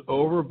goes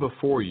over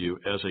before you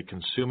as a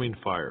consuming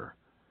fire.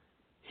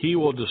 He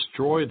will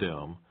destroy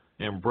them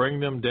and bring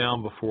them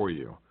down before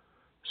you.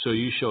 So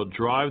you shall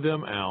drive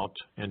them out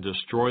and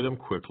destroy them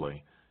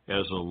quickly,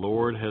 as the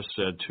Lord has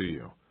said to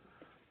you.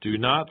 Do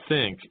not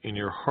think in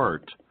your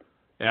heart,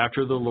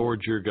 after the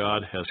Lord your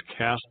God has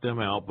cast them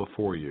out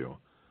before you,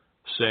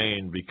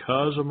 saying,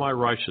 because of my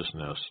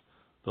righteousness,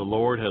 the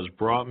Lord has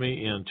brought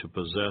me in to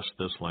possess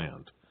this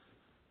land.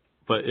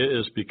 But it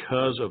is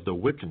because of the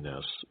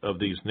wickedness of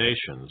these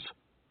nations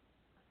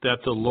that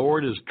the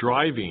Lord is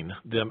driving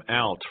them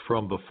out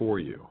from before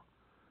you.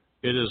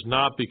 It is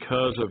not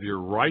because of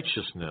your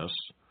righteousness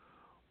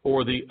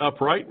or the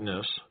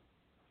uprightness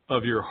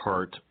of your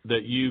heart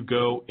that you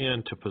go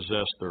in to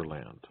possess their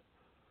land,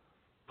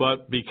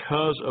 but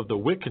because of the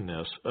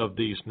wickedness of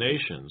these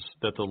nations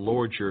that the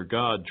Lord your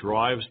God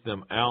drives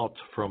them out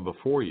from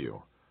before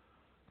you.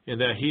 and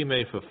that he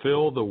may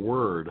fulfill the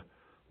word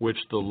which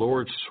the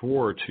Lord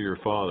swore to your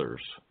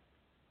fathers,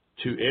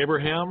 to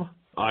Abraham,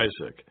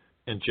 Isaac,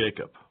 and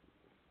Jacob.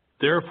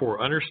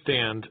 Therefore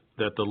understand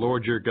that the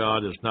Lord your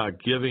God is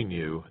not giving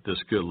you this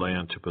good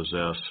land to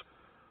possess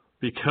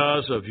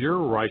because of your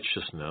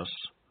righteousness,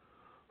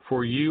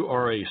 for you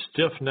are a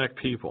stiff-necked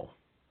people.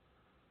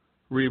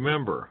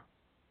 Remember,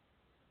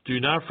 do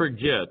not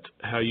forget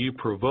how you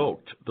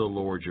provoked the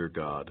Lord your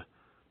God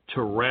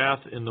to wrath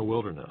in the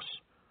wilderness,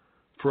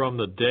 from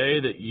the day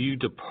that you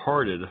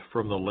departed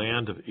from the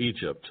land of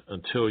Egypt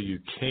until you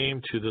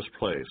came to this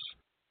place.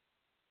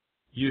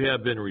 You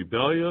have been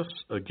rebellious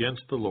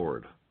against the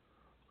Lord.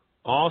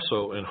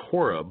 Also in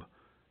Horeb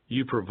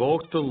you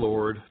provoked the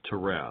Lord to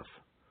wrath,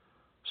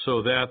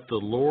 so that the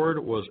Lord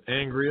was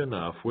angry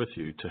enough with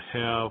you to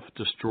have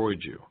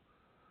destroyed you.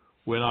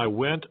 When I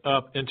went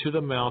up into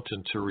the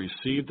mountain to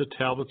receive the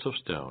tablets of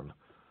stone,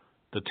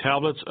 the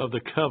tablets of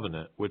the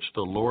covenant which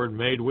the Lord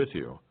made with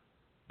you,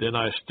 then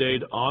I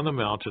stayed on the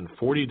mountain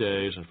 40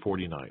 days and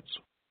 40 nights.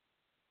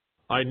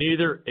 I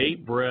neither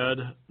ate bread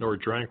nor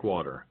drank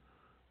water.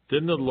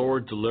 Then the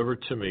Lord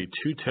delivered to me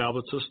 2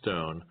 tablets of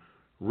stone,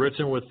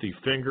 written with the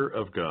finger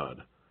of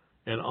God,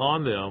 and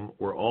on them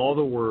were all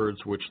the words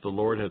which the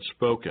Lord had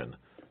spoken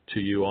to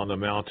you on the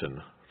mountain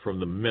from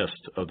the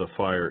midst of the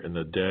fire in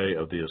the day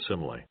of the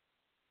assembly.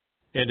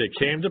 And it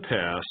came to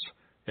pass,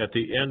 at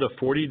the end of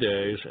 40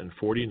 days and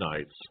 40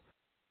 nights,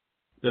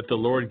 that the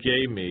Lord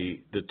gave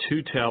me the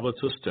 2 tablets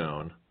of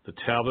stone, the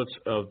tablets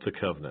of the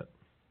covenant.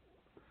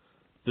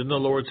 Then the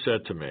Lord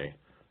said to me,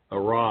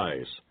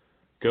 Arise,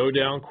 go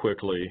down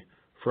quickly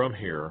from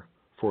here,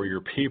 for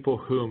your people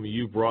whom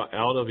you brought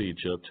out of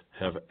Egypt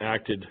have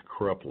acted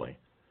corruptly.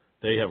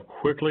 They have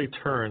quickly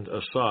turned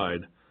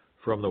aside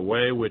from the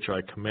way which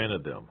I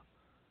commanded them.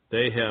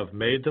 They have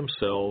made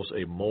themselves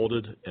a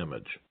molded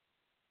image.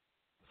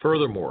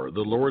 Furthermore,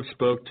 the Lord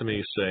spoke to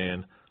me,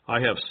 saying,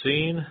 I have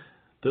seen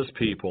this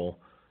people,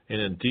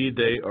 and indeed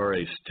they are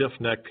a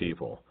stiff-necked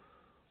people.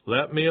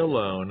 Let me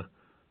alone,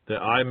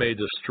 that I may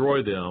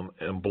destroy them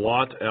and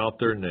blot out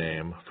their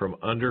name from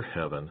under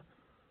heaven,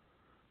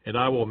 and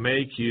I will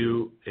make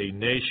you a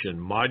nation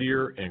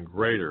mightier and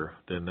greater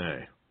than they.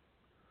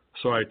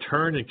 So I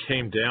turned and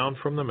came down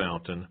from the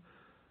mountain,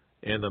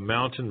 and the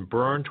mountain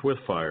burned with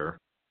fire,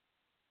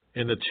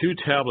 and the 2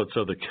 tablets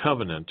of the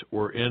covenant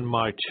were in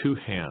my 2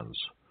 hands.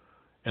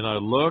 And I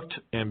looked,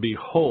 and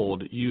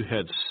behold, you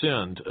had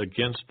sinned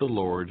against the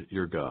Lord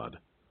your God,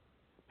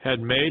 had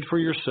made for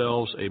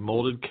yourselves a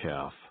molded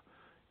calf.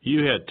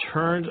 You had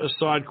turned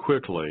aside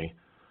quickly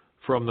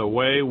from the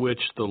way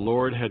which the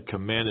Lord had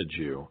commanded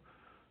you.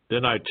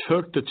 Then I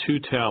took the 2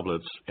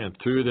 tablets and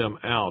threw them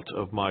out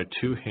of my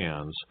 2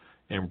 hands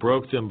and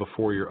broke them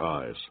before your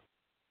eyes.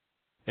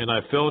 And I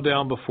fell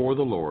down before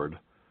the Lord,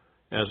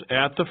 as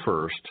at the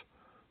first,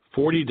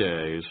 40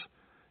 days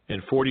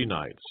and 40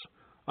 nights.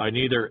 I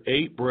neither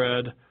ate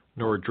bread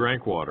nor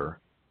drank water,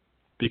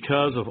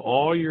 because of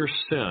all your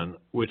sin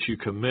which you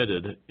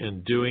committed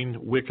in doing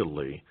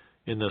wickedly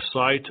in the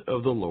sight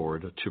of the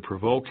Lord to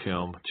provoke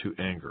him to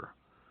anger.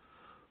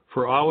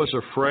 For I was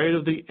afraid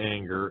of the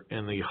anger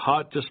and the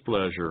hot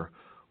displeasure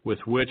with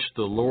which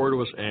the Lord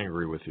was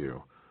angry with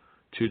you,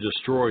 to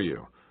destroy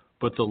you.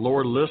 But the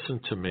Lord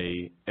listened to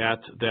me at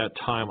that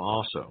time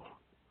also.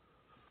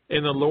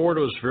 And the Lord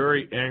was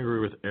very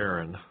angry with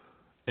Aaron,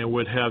 and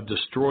would have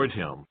destroyed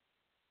him.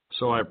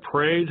 So I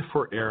prayed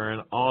for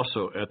Aaron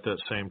also at that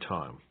same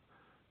time.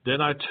 Then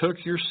I took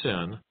your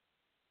sin,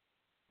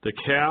 the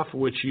calf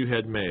which you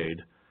had made,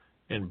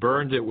 and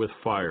burned it with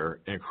fire,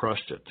 and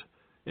crushed it,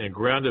 and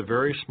ground it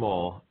very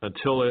small,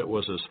 until it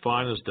was as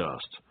fine as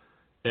dust.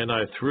 And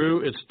I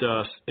threw its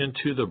dust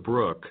into the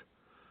brook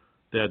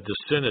that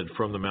descended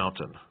from the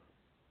mountain.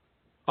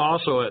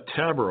 Also at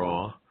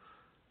Taberah,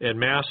 and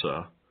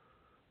Massa,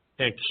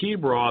 and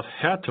Kibroth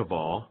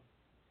Hattaavah,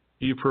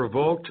 you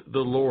provoked the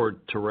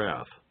Lord to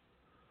wrath.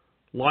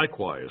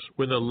 Likewise,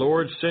 when the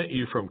Lord sent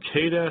you from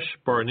Kadesh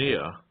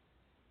Barnea,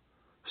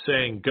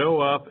 saying,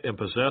 Go up and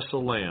possess the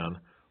land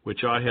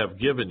which I have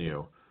given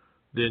you,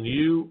 then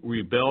you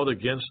rebelled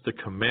against the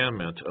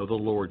commandment of the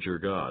Lord your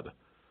God.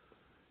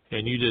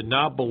 And you did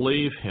not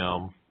believe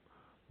him,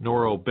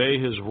 nor obey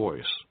his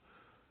voice.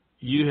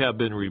 You have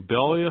been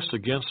rebellious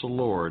against the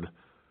Lord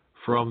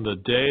from the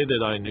day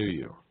that I knew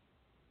you.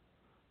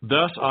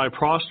 Thus I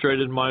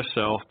prostrated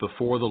myself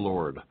before the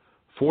Lord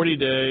 40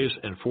 days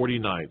and 40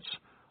 nights.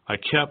 I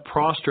kept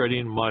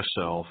prostrating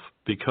myself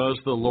because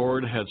the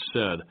Lord had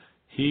said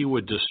he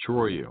would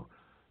destroy you.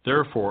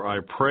 Therefore I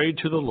prayed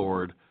to the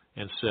Lord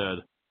and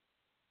said,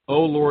 O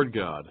Lord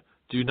God,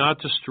 do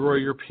not destroy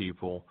your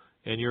people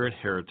and your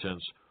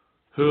inheritance,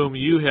 whom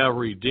you have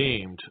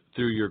redeemed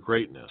through your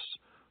greatness,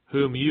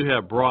 whom you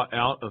have brought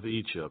out of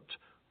Egypt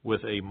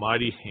with a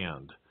mighty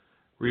hand.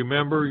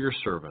 Remember your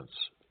servants,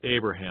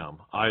 Abraham,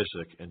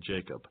 Isaac, and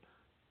Jacob,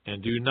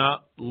 and do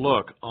not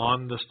look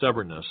on the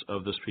stubbornness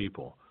of this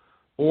people,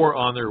 or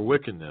on their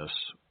wickedness,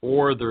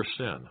 or their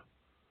sin,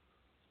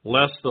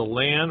 lest the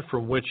land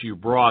from which you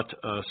brought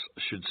us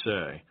should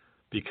say,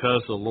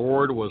 because the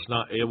Lord was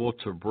not able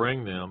to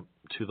bring them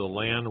to the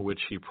land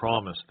which he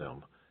promised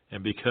them,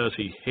 and because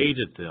he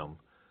hated them,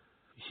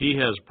 he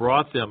has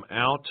brought them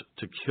out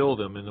to kill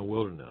them in the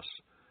wilderness.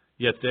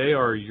 Yet they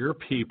are your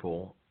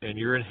people and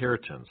your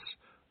inheritance,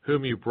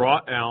 whom you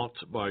brought out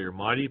by your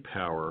mighty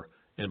power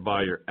and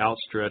by your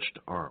outstretched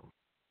arm.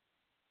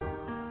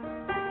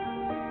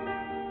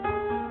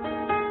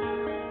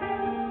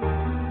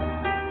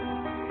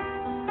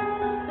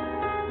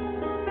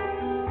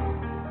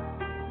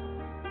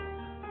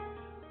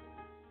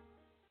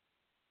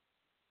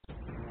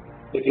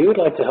 If you would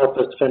like to help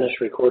us finish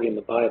recording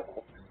the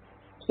Bible,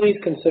 please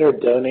consider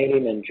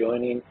donating and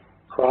joining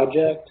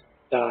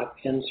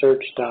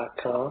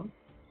project.nsearch.com.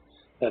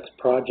 That's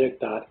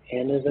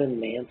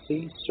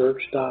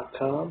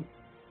project.n-as-in-Nancy-search.com,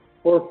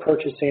 or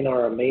purchasing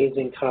our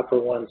amazing Copper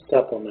One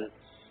supplement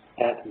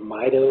at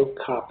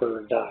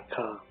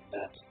mitocopper.com.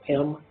 That's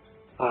M-I-T-O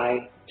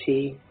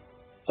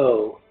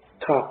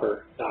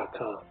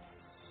copper.com.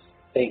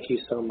 Thank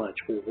you so much.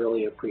 We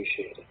really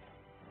appreciate it.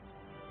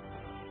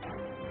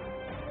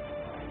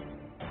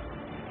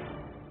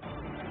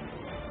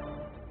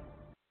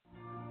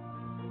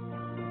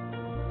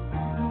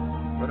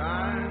 But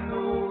I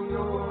know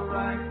you're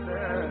right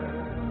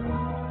there,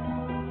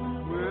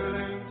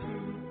 willing to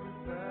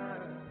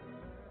prepare.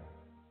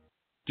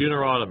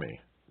 Deuteronomy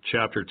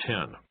chapter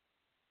 10.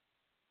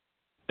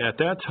 At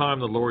that time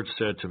the Lord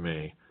said to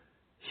me,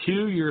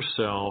 Hew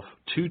yourself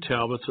 2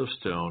 tablets of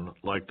stone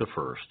like the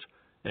first,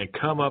 and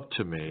come up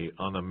to me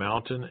on the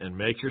mountain and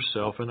make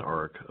yourself an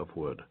ark of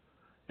wood.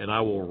 And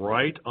I will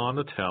write on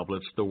the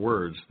tablets the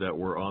words that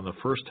were on the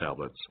first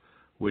tablets,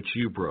 which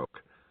you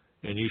broke,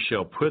 and you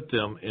shall put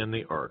them in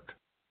the ark.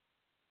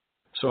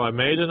 So I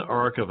made an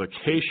ark of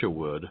acacia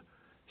wood,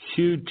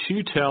 hewed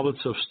 2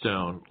 tablets of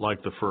stone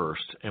like the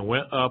first, and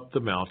went up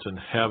the mountain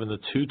having the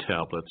 2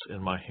 tablets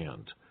in my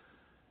hand.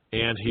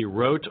 And he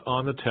wrote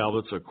on the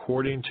tablets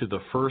according to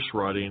the first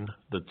writing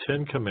the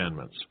 10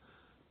 commandments,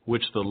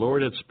 which the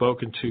Lord had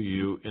spoken to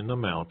you in the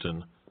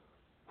mountain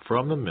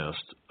from the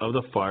midst of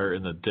the fire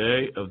in the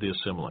day of the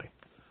assembly.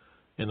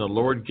 And the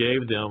Lord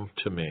gave them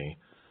to me.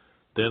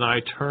 Then I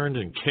turned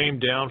and came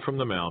down from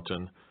the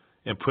mountain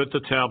and put the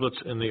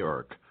tablets in the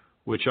ark,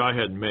 which I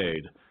had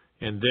made,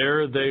 and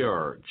there they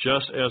are,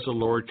 just as the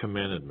Lord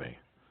commanded me.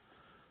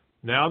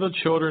 Now the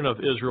children of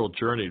Israel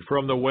journeyed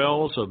from the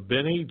wells of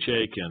Beni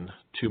Jakin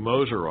to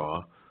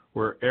Moserah,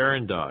 where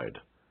Aaron died,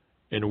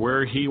 and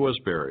where he was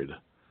buried.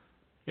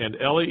 And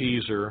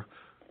Eleazar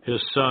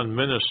his son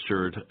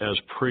ministered as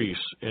priest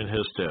in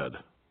his stead.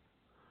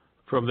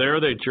 From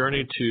there they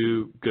journeyed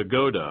to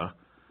Gaggodah,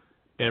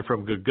 and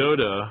from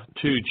Gaggodah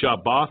to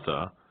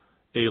Jabbatha,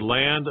 a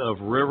land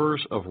of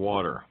rivers of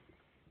water.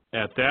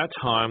 At that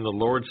time the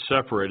Lord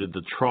separated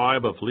the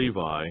tribe of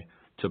Levi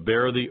to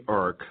bear the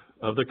ark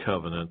of the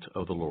covenant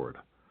of the Lord,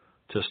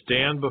 to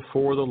stand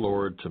before the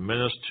Lord to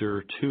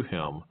minister to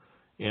him,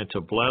 and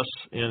to bless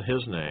in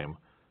his name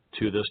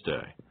to this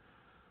day.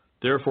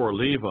 Therefore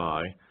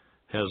Levi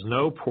has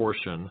no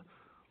portion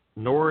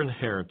nor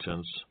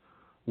inheritance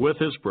with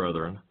his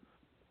brethren.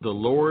 The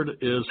Lord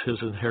is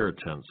his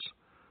inheritance,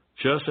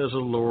 just as the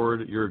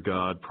Lord your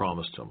God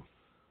promised him.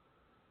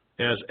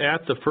 As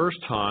at the first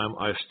time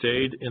I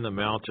stayed in the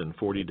mountain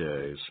 40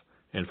 days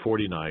and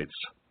 40 nights,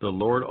 the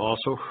Lord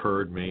also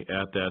heard me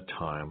at that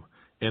time,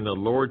 and the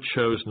Lord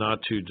chose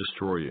not to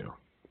destroy you.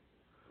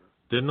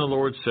 Then the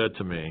Lord said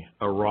to me,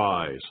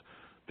 Arise,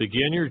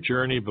 begin your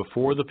journey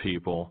before the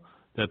people,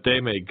 that they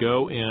may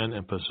go in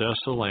and possess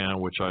the land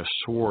which I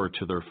swore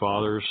to their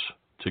fathers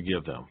to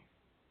give them.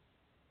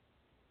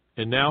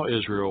 And now,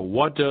 Israel,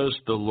 what does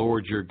the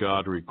Lord your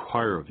God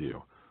require of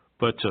you,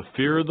 but to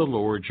fear the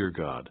Lord your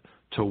God,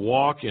 to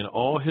walk in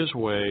all his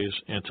ways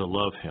and to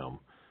love him,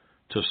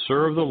 to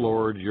serve the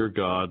Lord your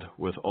God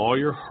with all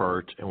your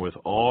heart and with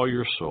all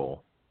your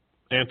soul,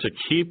 and to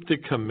keep the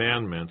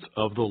commandments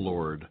of the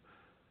Lord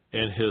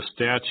and his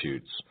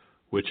statutes,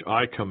 which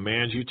I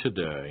command you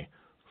today,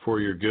 for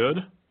your good?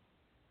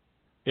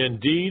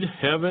 Indeed,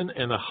 heaven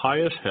and the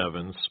highest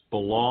heavens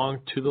belong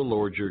to the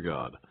Lord your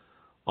God,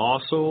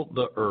 also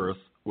the earth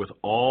with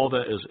all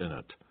that is in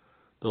it.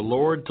 The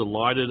Lord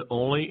delighted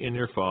only in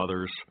your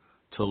fathers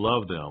to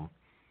love them,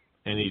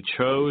 and he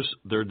chose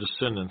their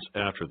descendants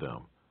after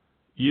them,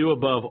 you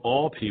above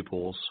all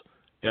peoples,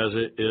 as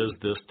it is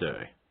this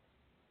day.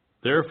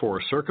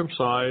 Therefore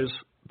circumcise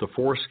the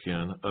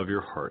foreskin of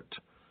your heart,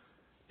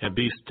 and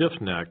be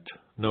stiff-necked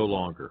no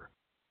longer.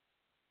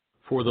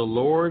 For the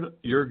Lord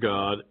your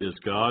God is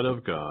God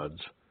of gods,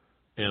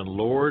 and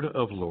Lord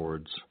of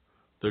lords,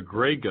 the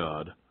great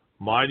God,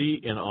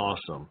 mighty and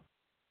awesome,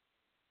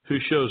 who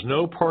shows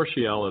no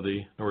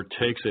partiality nor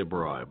takes a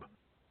bribe.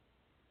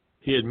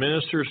 He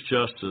administers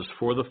justice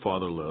for the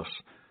fatherless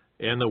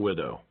and the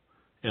widow,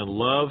 and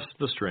loves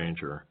the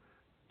stranger,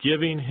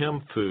 giving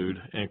him food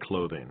and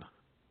clothing.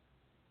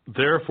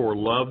 Therefore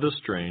love the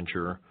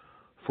stranger,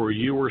 for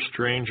you were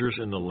strangers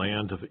in the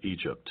land of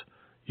Egypt.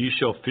 You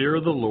shall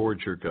fear the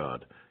Lord your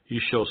God.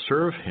 You shall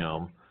serve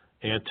him,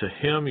 and to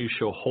him you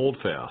shall hold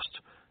fast,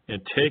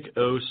 and take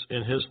oaths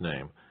in his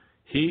name.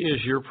 He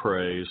is your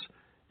praise,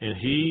 and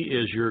He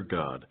is your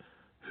God,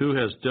 who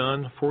has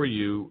done for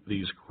you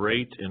these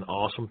great and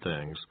awesome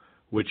things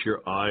which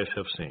your eyes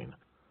have seen.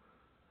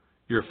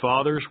 Your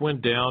fathers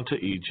went down to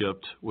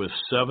Egypt with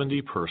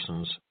 70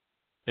 persons,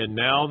 and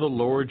now the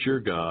Lord your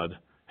God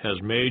has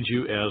made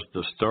you as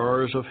the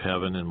stars of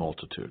heaven in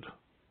multitude.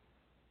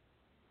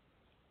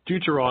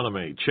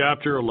 Deuteronomy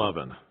chapter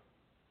 11.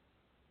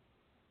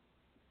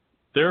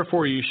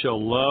 Therefore you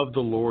shall love the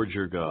Lord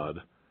your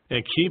God,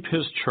 and keep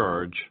His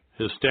charge,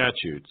 His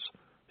statutes,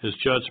 His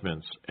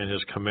judgments, and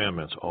His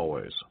commandments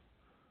always.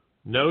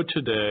 Know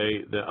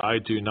today that I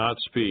do not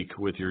speak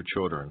with your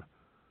children,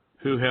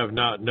 who have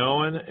not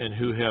known and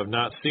who have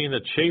not seen the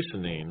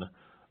chastening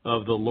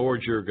of the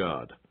Lord your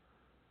God,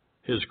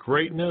 His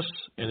greatness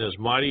and His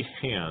mighty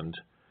hand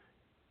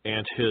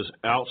and His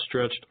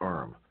outstretched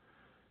arm,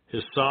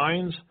 His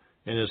signs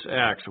and His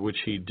acts which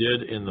He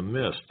did in the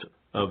midst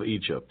of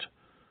Egypt,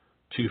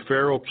 to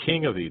Pharaoh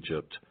king of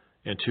Egypt,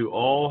 and to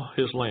all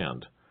his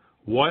land,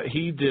 what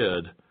He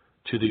did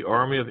to the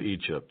army of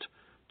Egypt,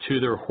 to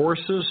their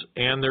horses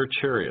and their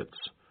chariots,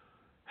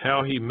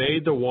 how He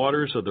made the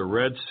waters of the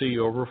Red Sea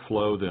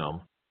overflow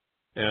them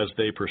as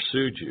they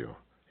pursued you,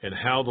 and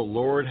how the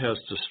Lord has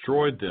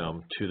destroyed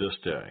them to this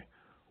day,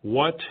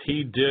 what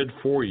He did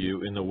for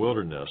you in the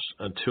wilderness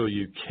until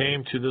you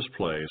came to this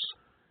place,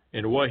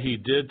 and what He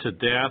did to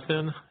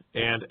Dathan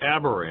and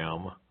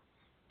Abiram,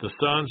 the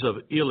sons of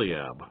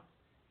Eliab,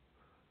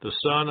 the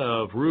son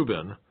of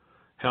Reuben,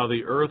 how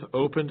the earth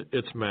opened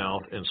its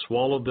mouth and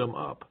swallowed them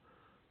up,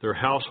 their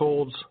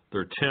households,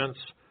 their tents,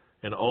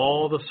 and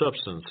all the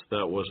substance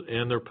that was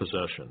in their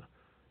possession,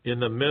 in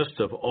the midst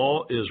of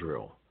all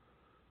Israel.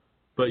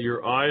 But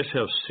your eyes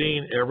have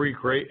seen every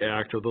great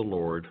act of the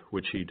Lord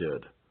which He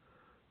did.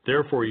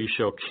 Therefore you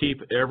shall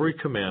keep every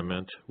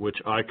commandment which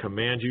I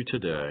command you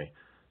today,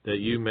 that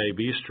you may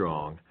be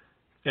strong,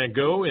 and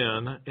go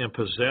in and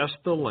possess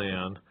the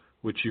land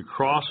which you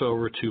cross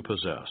over to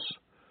possess,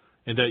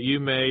 and that you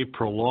may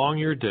prolong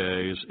your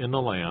days in the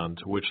land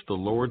which the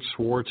Lord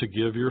swore to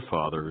give your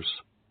fathers,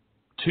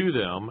 to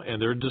them and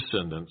their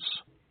descendants,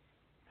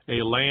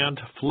 a land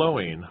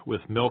flowing with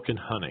milk and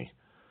honey.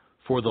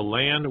 For the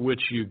land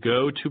which you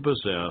go to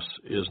possess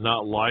is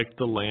not like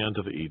the land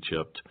of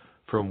Egypt,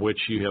 from which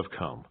you have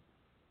come,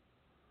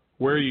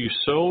 where you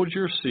sowed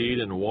your seed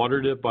and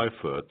watered it by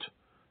foot,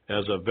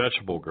 as a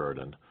vegetable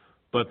garden.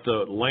 But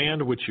the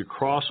land which you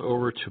cross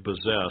over to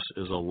possess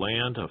is a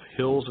land of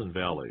hills and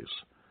valleys,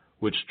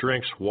 which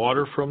drinks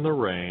water from the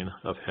rain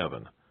of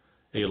heaven,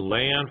 a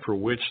land for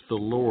which the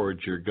Lord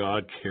your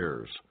God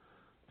cares.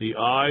 The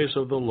eyes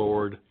of the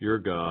Lord your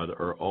God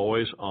are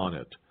always on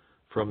it,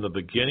 from the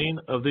beginning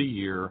of the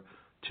year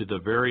to the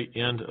very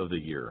end of the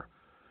year.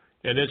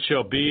 And it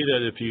shall be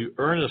that if you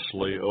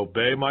earnestly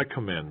obey my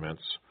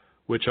commandments,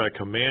 which I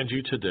command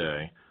you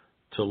today,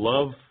 to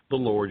love the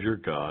Lord your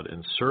God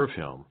and serve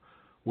Him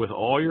with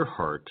all your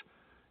heart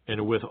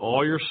and with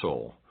all your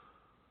soul,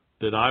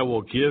 that I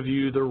will give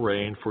you the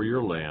rain for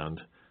your land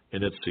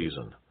in its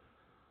season,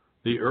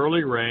 the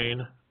early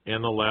rain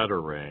and the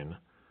latter rain,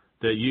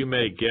 that you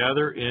may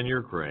gather in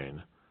your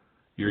grain,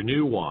 your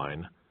new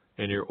wine,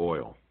 and your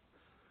oil.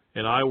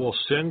 And I will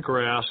send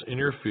grass in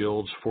your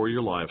fields for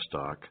your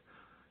livestock,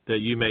 that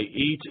you may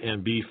eat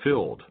and be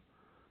filled.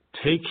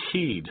 Take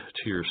heed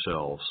to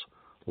yourselves,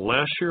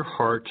 lest your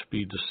heart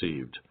be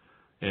deceived,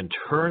 and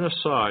turn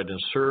aside and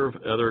serve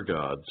other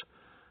gods,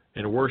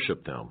 and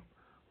worship them,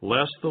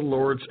 lest the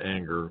Lord's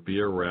anger be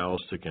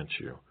aroused against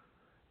you,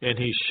 and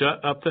He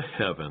shut up the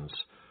heavens,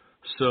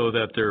 so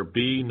that there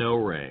be no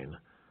rain,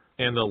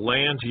 and the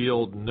land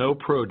yield no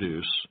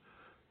produce,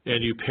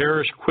 and you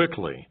perish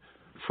quickly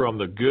from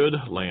the good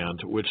land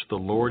which the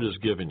Lord has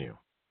given you.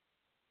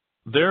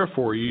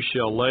 Therefore you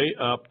shall lay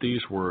up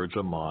these words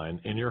of mine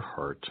in your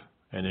heart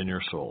and in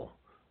your soul,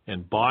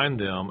 and bind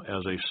them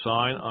as a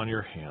sign on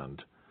your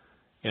hand,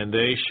 and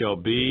they shall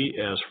be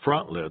as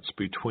frontlets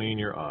between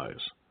your eyes.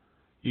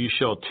 You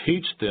shall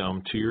teach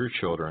them to your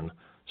children,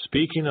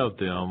 speaking of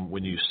them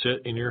when you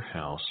sit in your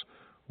house,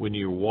 when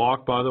you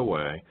walk by the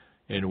way,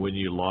 and when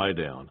you lie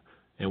down,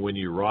 and when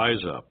you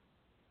rise up.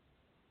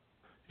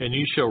 And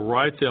you shall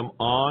write them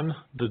on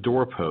the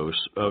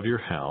doorposts of your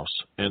house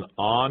and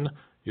on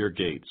your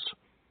gates,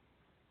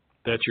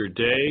 that your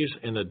days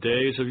and the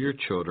days of your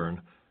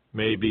children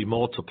may be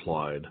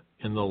multiplied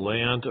in the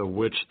land of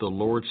which the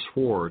Lord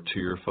swore to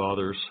your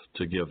fathers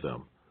to give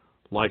them,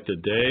 like the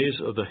days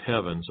of the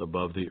heavens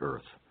above the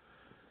earth.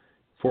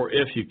 For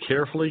if you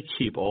carefully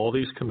keep all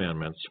these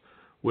commandments,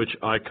 which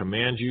I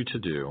command you to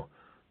do,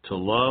 to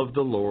love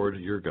the Lord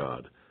your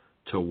God,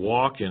 to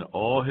walk in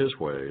all His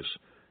ways,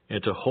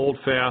 and to hold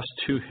fast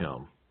to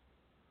Him,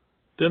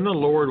 then the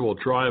Lord will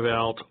drive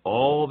out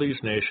all these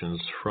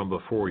nations from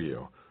before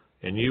you,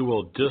 and you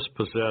will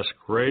dispossess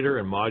greater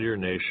and mightier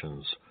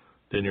nations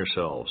than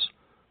yourselves.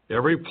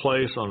 Every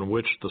place on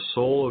which the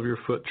sole of your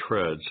foot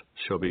treads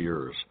shall be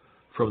yours,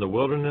 from the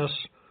wilderness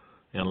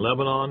and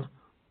Lebanon,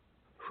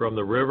 from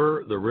the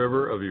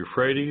river of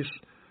Euphrates,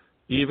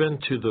 even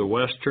to the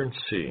western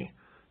sea,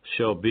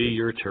 shall be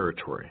your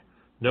territory.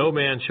 No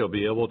man shall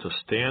be able to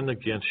stand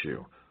against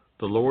you.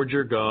 The Lord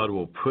your God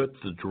will put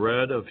the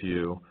dread of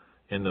you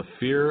and the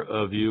fear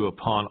of you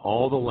upon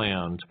all the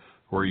land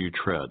where you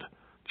tread,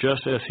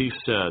 just as he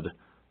said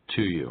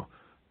to you,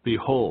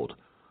 Behold,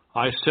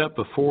 I set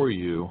before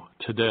you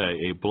today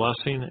a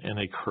blessing and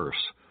a curse.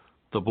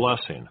 The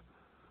blessing,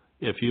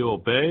 if you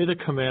obey the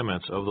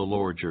commandments of the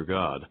Lord your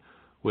God,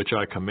 which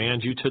I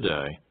command you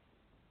today,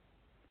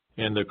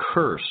 and the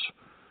curse,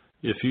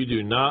 if you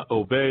do not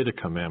obey the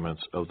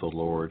commandments of the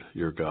Lord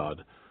your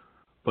God,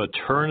 but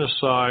turn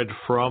aside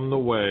from the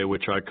way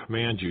which I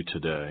command you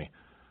today,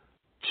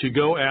 to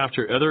go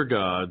after other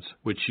gods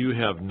which you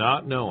have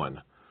not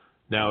known.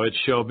 Now it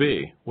shall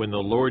be, when the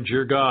Lord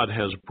your God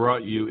has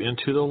brought you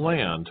into the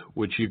land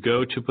which you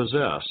go to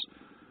possess,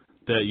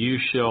 that you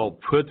shall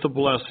put the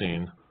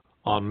blessing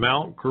on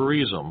Mount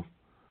Gerizim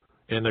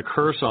and the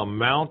curse on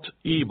Mount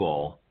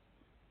Ebal.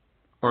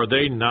 Are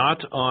they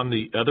not on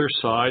the other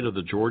side of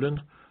the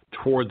Jordan,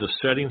 toward the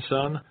setting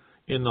sun,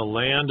 in the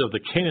land of the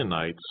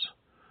Canaanites,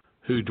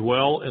 who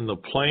dwell in the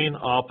plain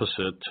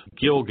opposite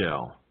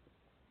Gilgal,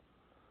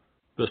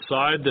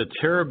 beside the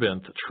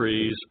terebinth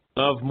trees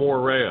of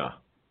Moriah?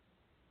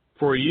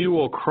 For you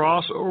will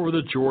cross over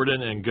the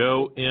Jordan and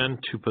go in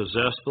to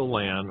possess the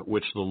land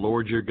which the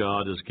Lord your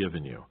God has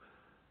given you,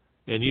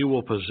 and you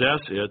will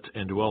possess it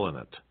and dwell in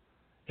it.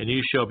 And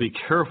you shall be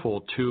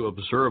careful to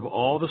observe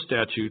all the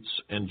statutes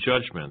and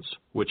judgments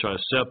which I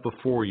set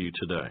before you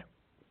today.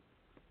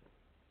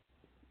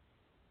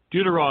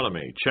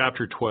 Deuteronomy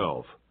chapter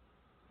 12.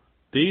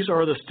 These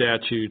are the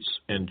statutes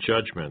and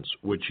judgments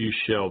which you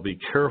shall be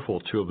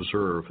careful to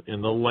observe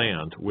in the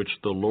land which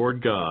the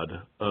Lord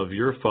God of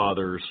your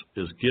fathers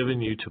is giving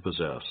you to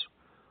possess,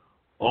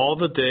 all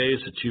the days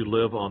that you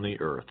live on the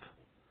earth.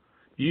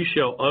 You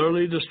shall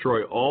utterly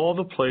destroy all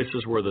the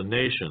places where the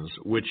nations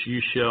which you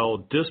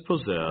shall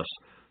dispossess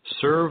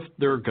serve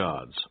their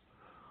gods,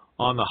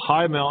 on the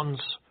high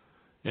mountains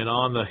and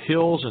on the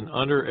hills and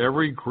under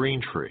every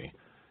green tree,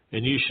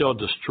 and you shall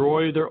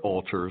destroy their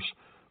altars,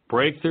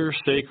 break their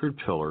sacred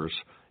pillars,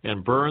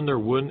 and burn their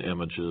wooden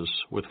images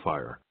with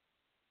fire.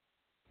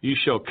 You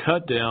shall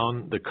cut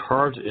down the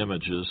carved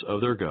images of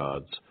their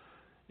gods,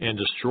 and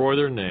destroy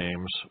their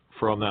names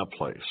from that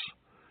place.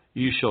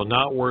 You shall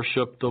not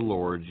worship the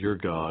Lord your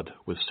God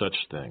with such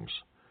things,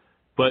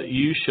 but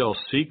you shall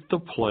seek the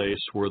place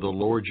where the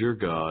Lord your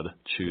God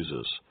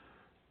chooses,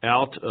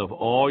 out of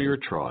all your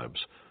tribes,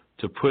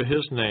 to put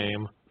his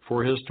name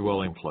for his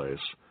dwelling place,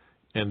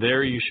 and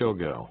there you shall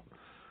go.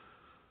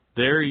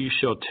 There you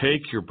shall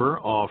take your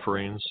burnt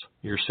offerings,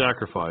 your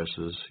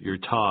sacrifices, your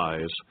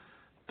tithes,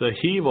 the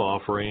heave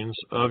offerings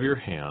of your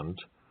hand,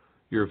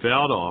 your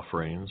vowed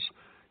offerings,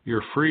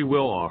 your free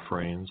will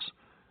offerings,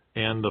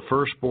 and the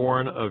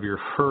firstborn of your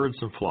herds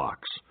and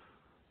flocks.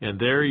 And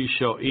there you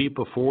shall eat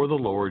before the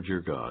Lord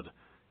your God,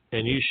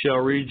 and you shall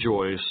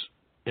rejoice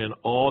in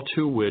all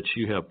to which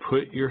you have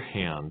put your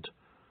hand,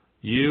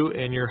 you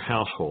and your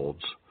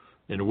households,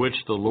 in which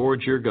the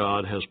Lord your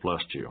God has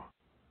blessed you.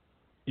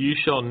 You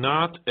shall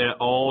not at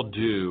all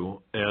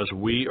do as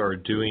we are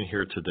doing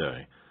here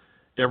today,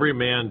 every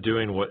man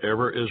doing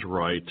whatever is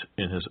right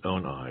in his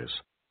own eyes.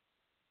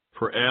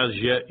 For as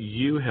yet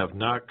you have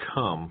not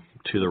come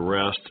to the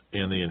rest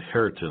and the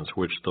inheritance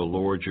which the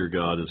Lord your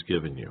God has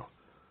given you.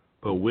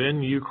 But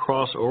when you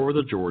cross over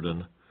the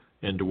Jordan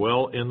and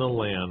dwell in the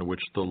land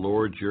which the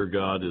Lord your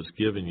God has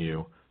given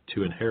you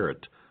to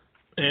inherit,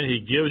 and he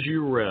gives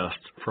you rest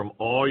from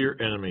all your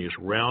enemies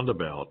round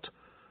about,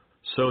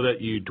 so that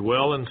you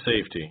dwell in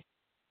safety,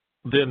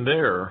 then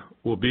there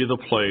will be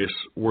the place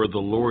where the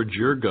Lord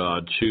your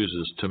God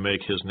chooses to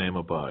make his name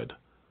abide.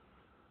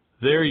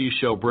 There you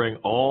shall bring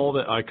all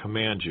that I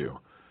command you,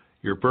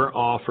 your burnt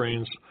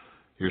offerings,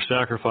 your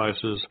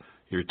sacrifices,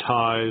 your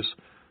tithes,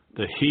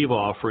 the heave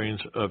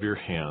offerings of your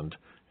hand,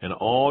 and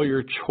all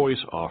your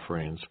choice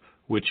offerings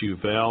which you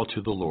vow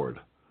to the Lord.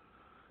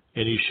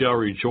 And you shall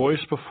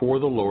rejoice before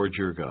the Lord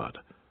your God,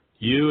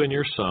 you and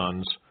your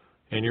sons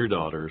and your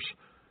daughters,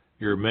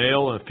 your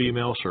male and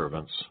female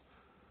servants,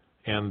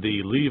 and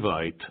the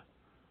Levite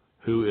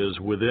who is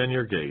within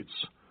your gates,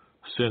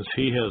 since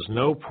he has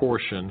no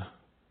portion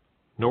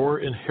nor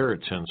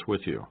inheritance with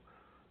you.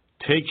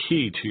 Take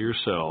heed to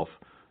yourself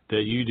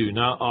that you do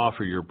not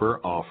offer your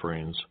burnt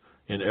offerings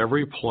in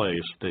every place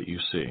that you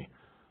see,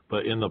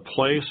 but in the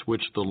place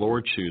which the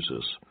Lord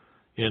chooses,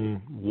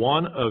 in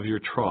one of your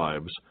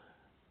tribes.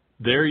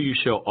 There you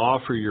shall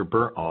offer your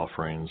burnt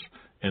offerings,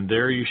 and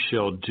there you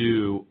shall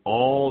do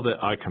all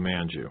that I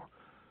command you.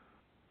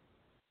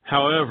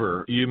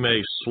 However, you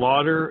may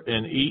slaughter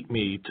and eat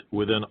meat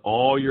within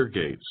all your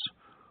gates,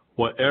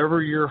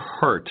 whatever your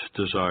heart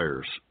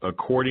desires,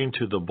 according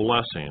to the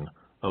blessing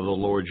of the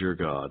Lord your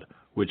God,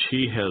 which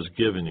he has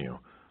given you.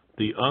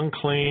 The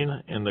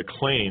unclean and the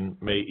clean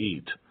may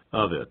eat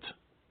of it,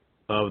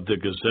 of the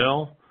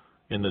gazelle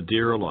and the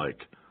deer alike.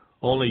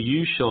 Only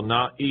you shall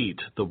not eat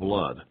the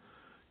blood.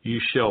 You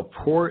shall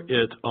pour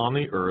it on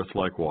the earth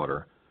like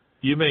water.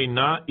 You may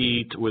not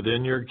eat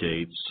within your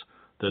gates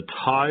the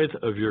tithe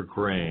of your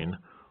grain,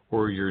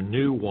 or your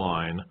new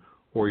wine,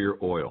 or your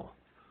oil.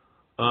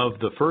 of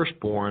the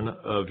firstborn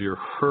of your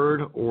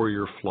herd or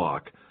your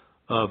flock,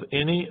 of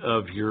any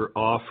of your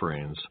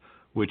offerings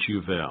which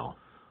you vow,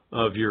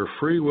 of your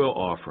freewill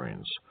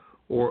offerings,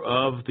 or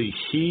of the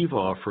heave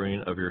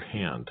offering of your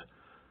hand.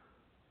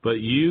 But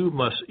you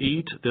must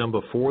eat them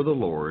before the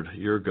Lord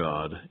your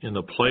God in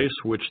the place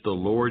which the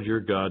Lord your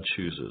God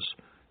chooses,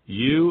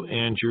 you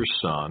and your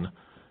son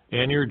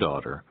and your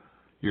daughter,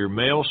 your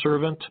male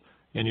servant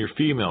and your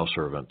female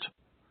servant,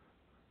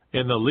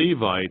 and the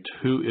Levite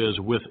who is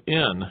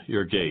within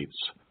your gates.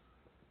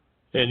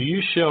 And you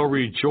shall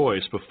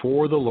rejoice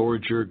before the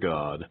Lord your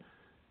God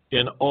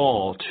in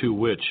all to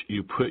which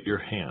you put your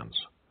hands.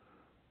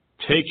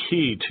 Take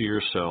heed to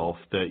yourself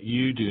that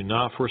you do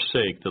not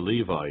forsake the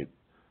Levite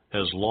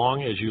as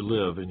long as you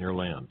live in your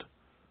land.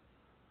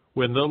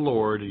 When the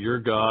Lord your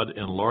God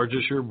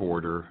enlarges your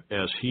border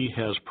as he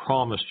has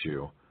promised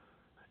you,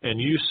 and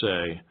you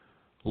say,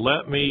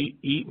 "Let me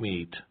eat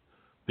meat,"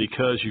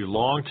 because you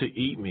long to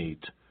eat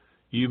meat,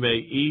 you may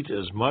eat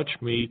as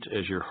much meat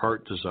as your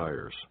heart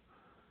desires.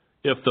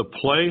 If the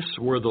place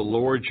where the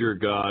Lord your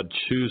God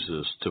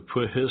chooses to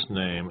put his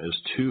name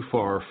is too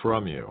far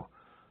from you,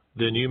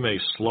 then you may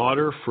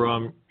slaughter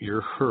from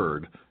your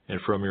herd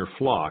and from your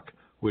flock,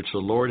 which the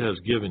Lord has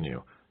given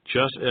you,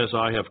 just as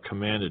I have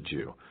commanded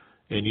you,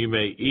 and you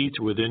may eat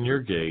within your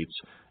gates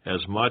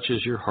as much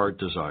as your heart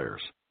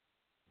desires.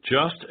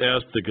 Just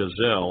as the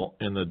gazelle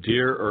and the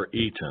deer are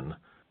eaten,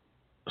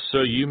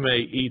 so you may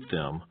eat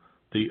them.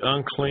 The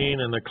unclean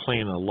and the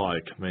clean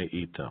alike may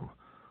eat them.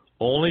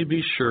 Only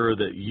be sure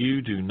that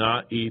you do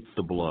not eat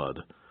the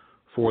blood,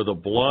 for the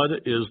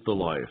blood is the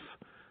life.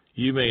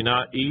 You may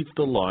not eat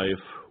the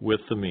life with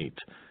the meat.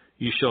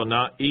 You shall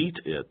not eat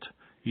it.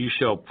 You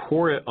shall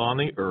pour it on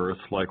the earth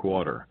like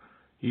water.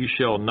 You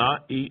shall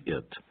not eat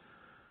it,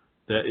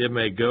 that it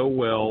may go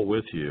well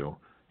with you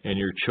and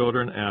your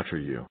children after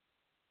you.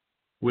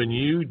 When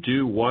you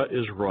do what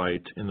is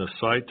right in the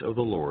sight of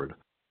the Lord,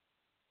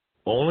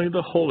 only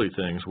the holy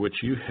things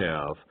which you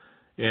have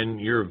and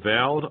your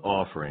vowed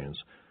offerings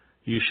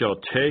you shall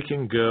take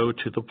and go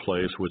to the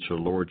place which the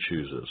Lord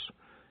chooses,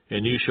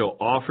 and you shall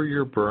offer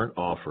your burnt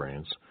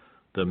offerings,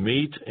 the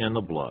meat and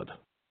the blood,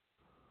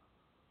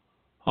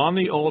 on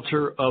the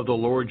altar of the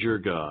Lord your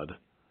God,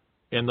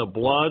 and the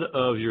blood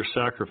of your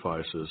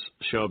sacrifices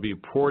shall be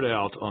poured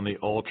out on the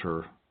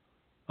altar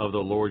of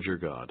the Lord your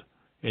God,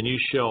 and you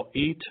shall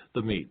eat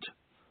the meat.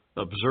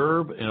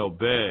 Observe and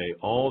obey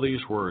all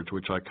these words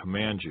which I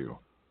command you,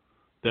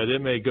 that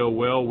it may go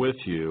well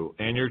with you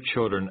and your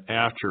children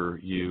after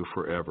you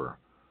forever,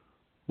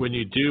 when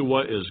you do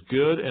what is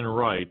good and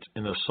right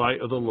in the sight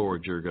of the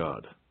Lord your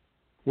God.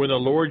 When the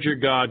Lord your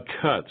God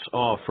cuts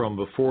off from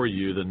before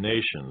you the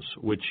nations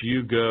which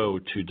you go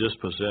to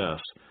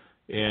dispossess,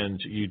 and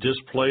you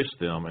displace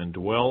them and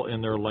dwell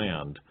in their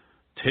land,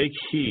 take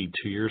heed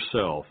to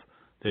yourself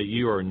that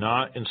you are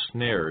not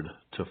ensnared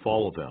to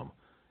follow them,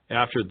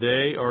 after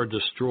they are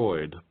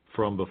destroyed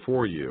from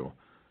before you,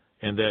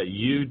 and that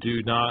you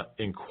do not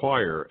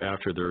inquire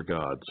after their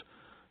gods,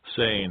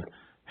 saying,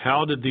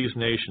 "How did these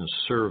nations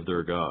serve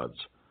their gods?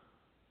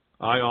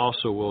 I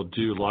also will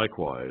do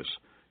likewise."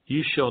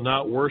 You shall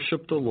not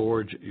worship the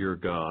Lord your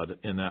God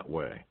in that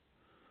way.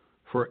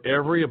 For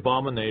every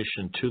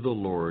abomination to the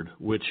Lord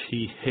which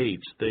he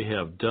hates they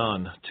have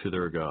done to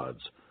their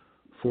gods,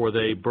 for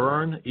they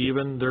burn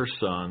even their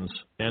sons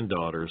and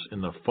daughters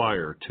in the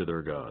fire to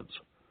their gods.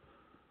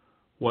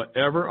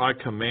 Whatever I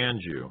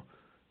command you,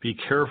 be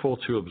careful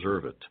to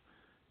observe it.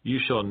 You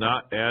shall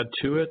not add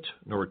to it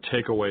nor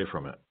take away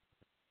from it.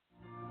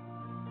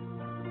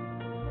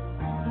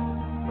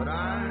 But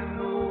I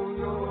know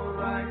you're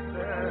right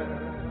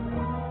there,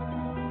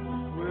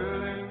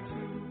 willing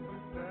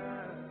to be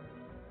there.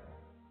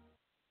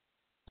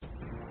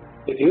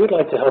 If you would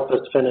like to help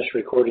us finish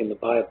recording the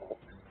Bible,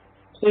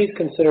 please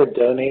consider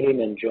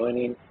donating and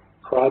joining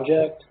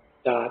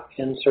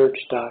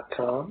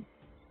project.nsearch.com.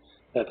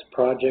 That's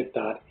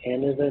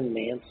project.n as in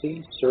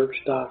Nancy,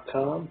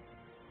 search.com,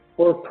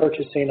 or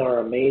purchasing our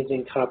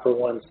amazing Copper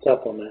One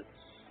supplement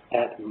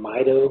at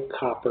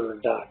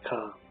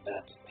mitocopper.com.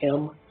 That's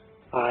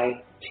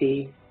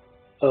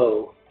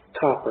MITO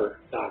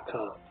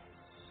copper.com.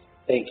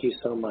 Thank you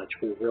so much.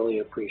 We really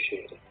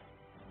appreciate it.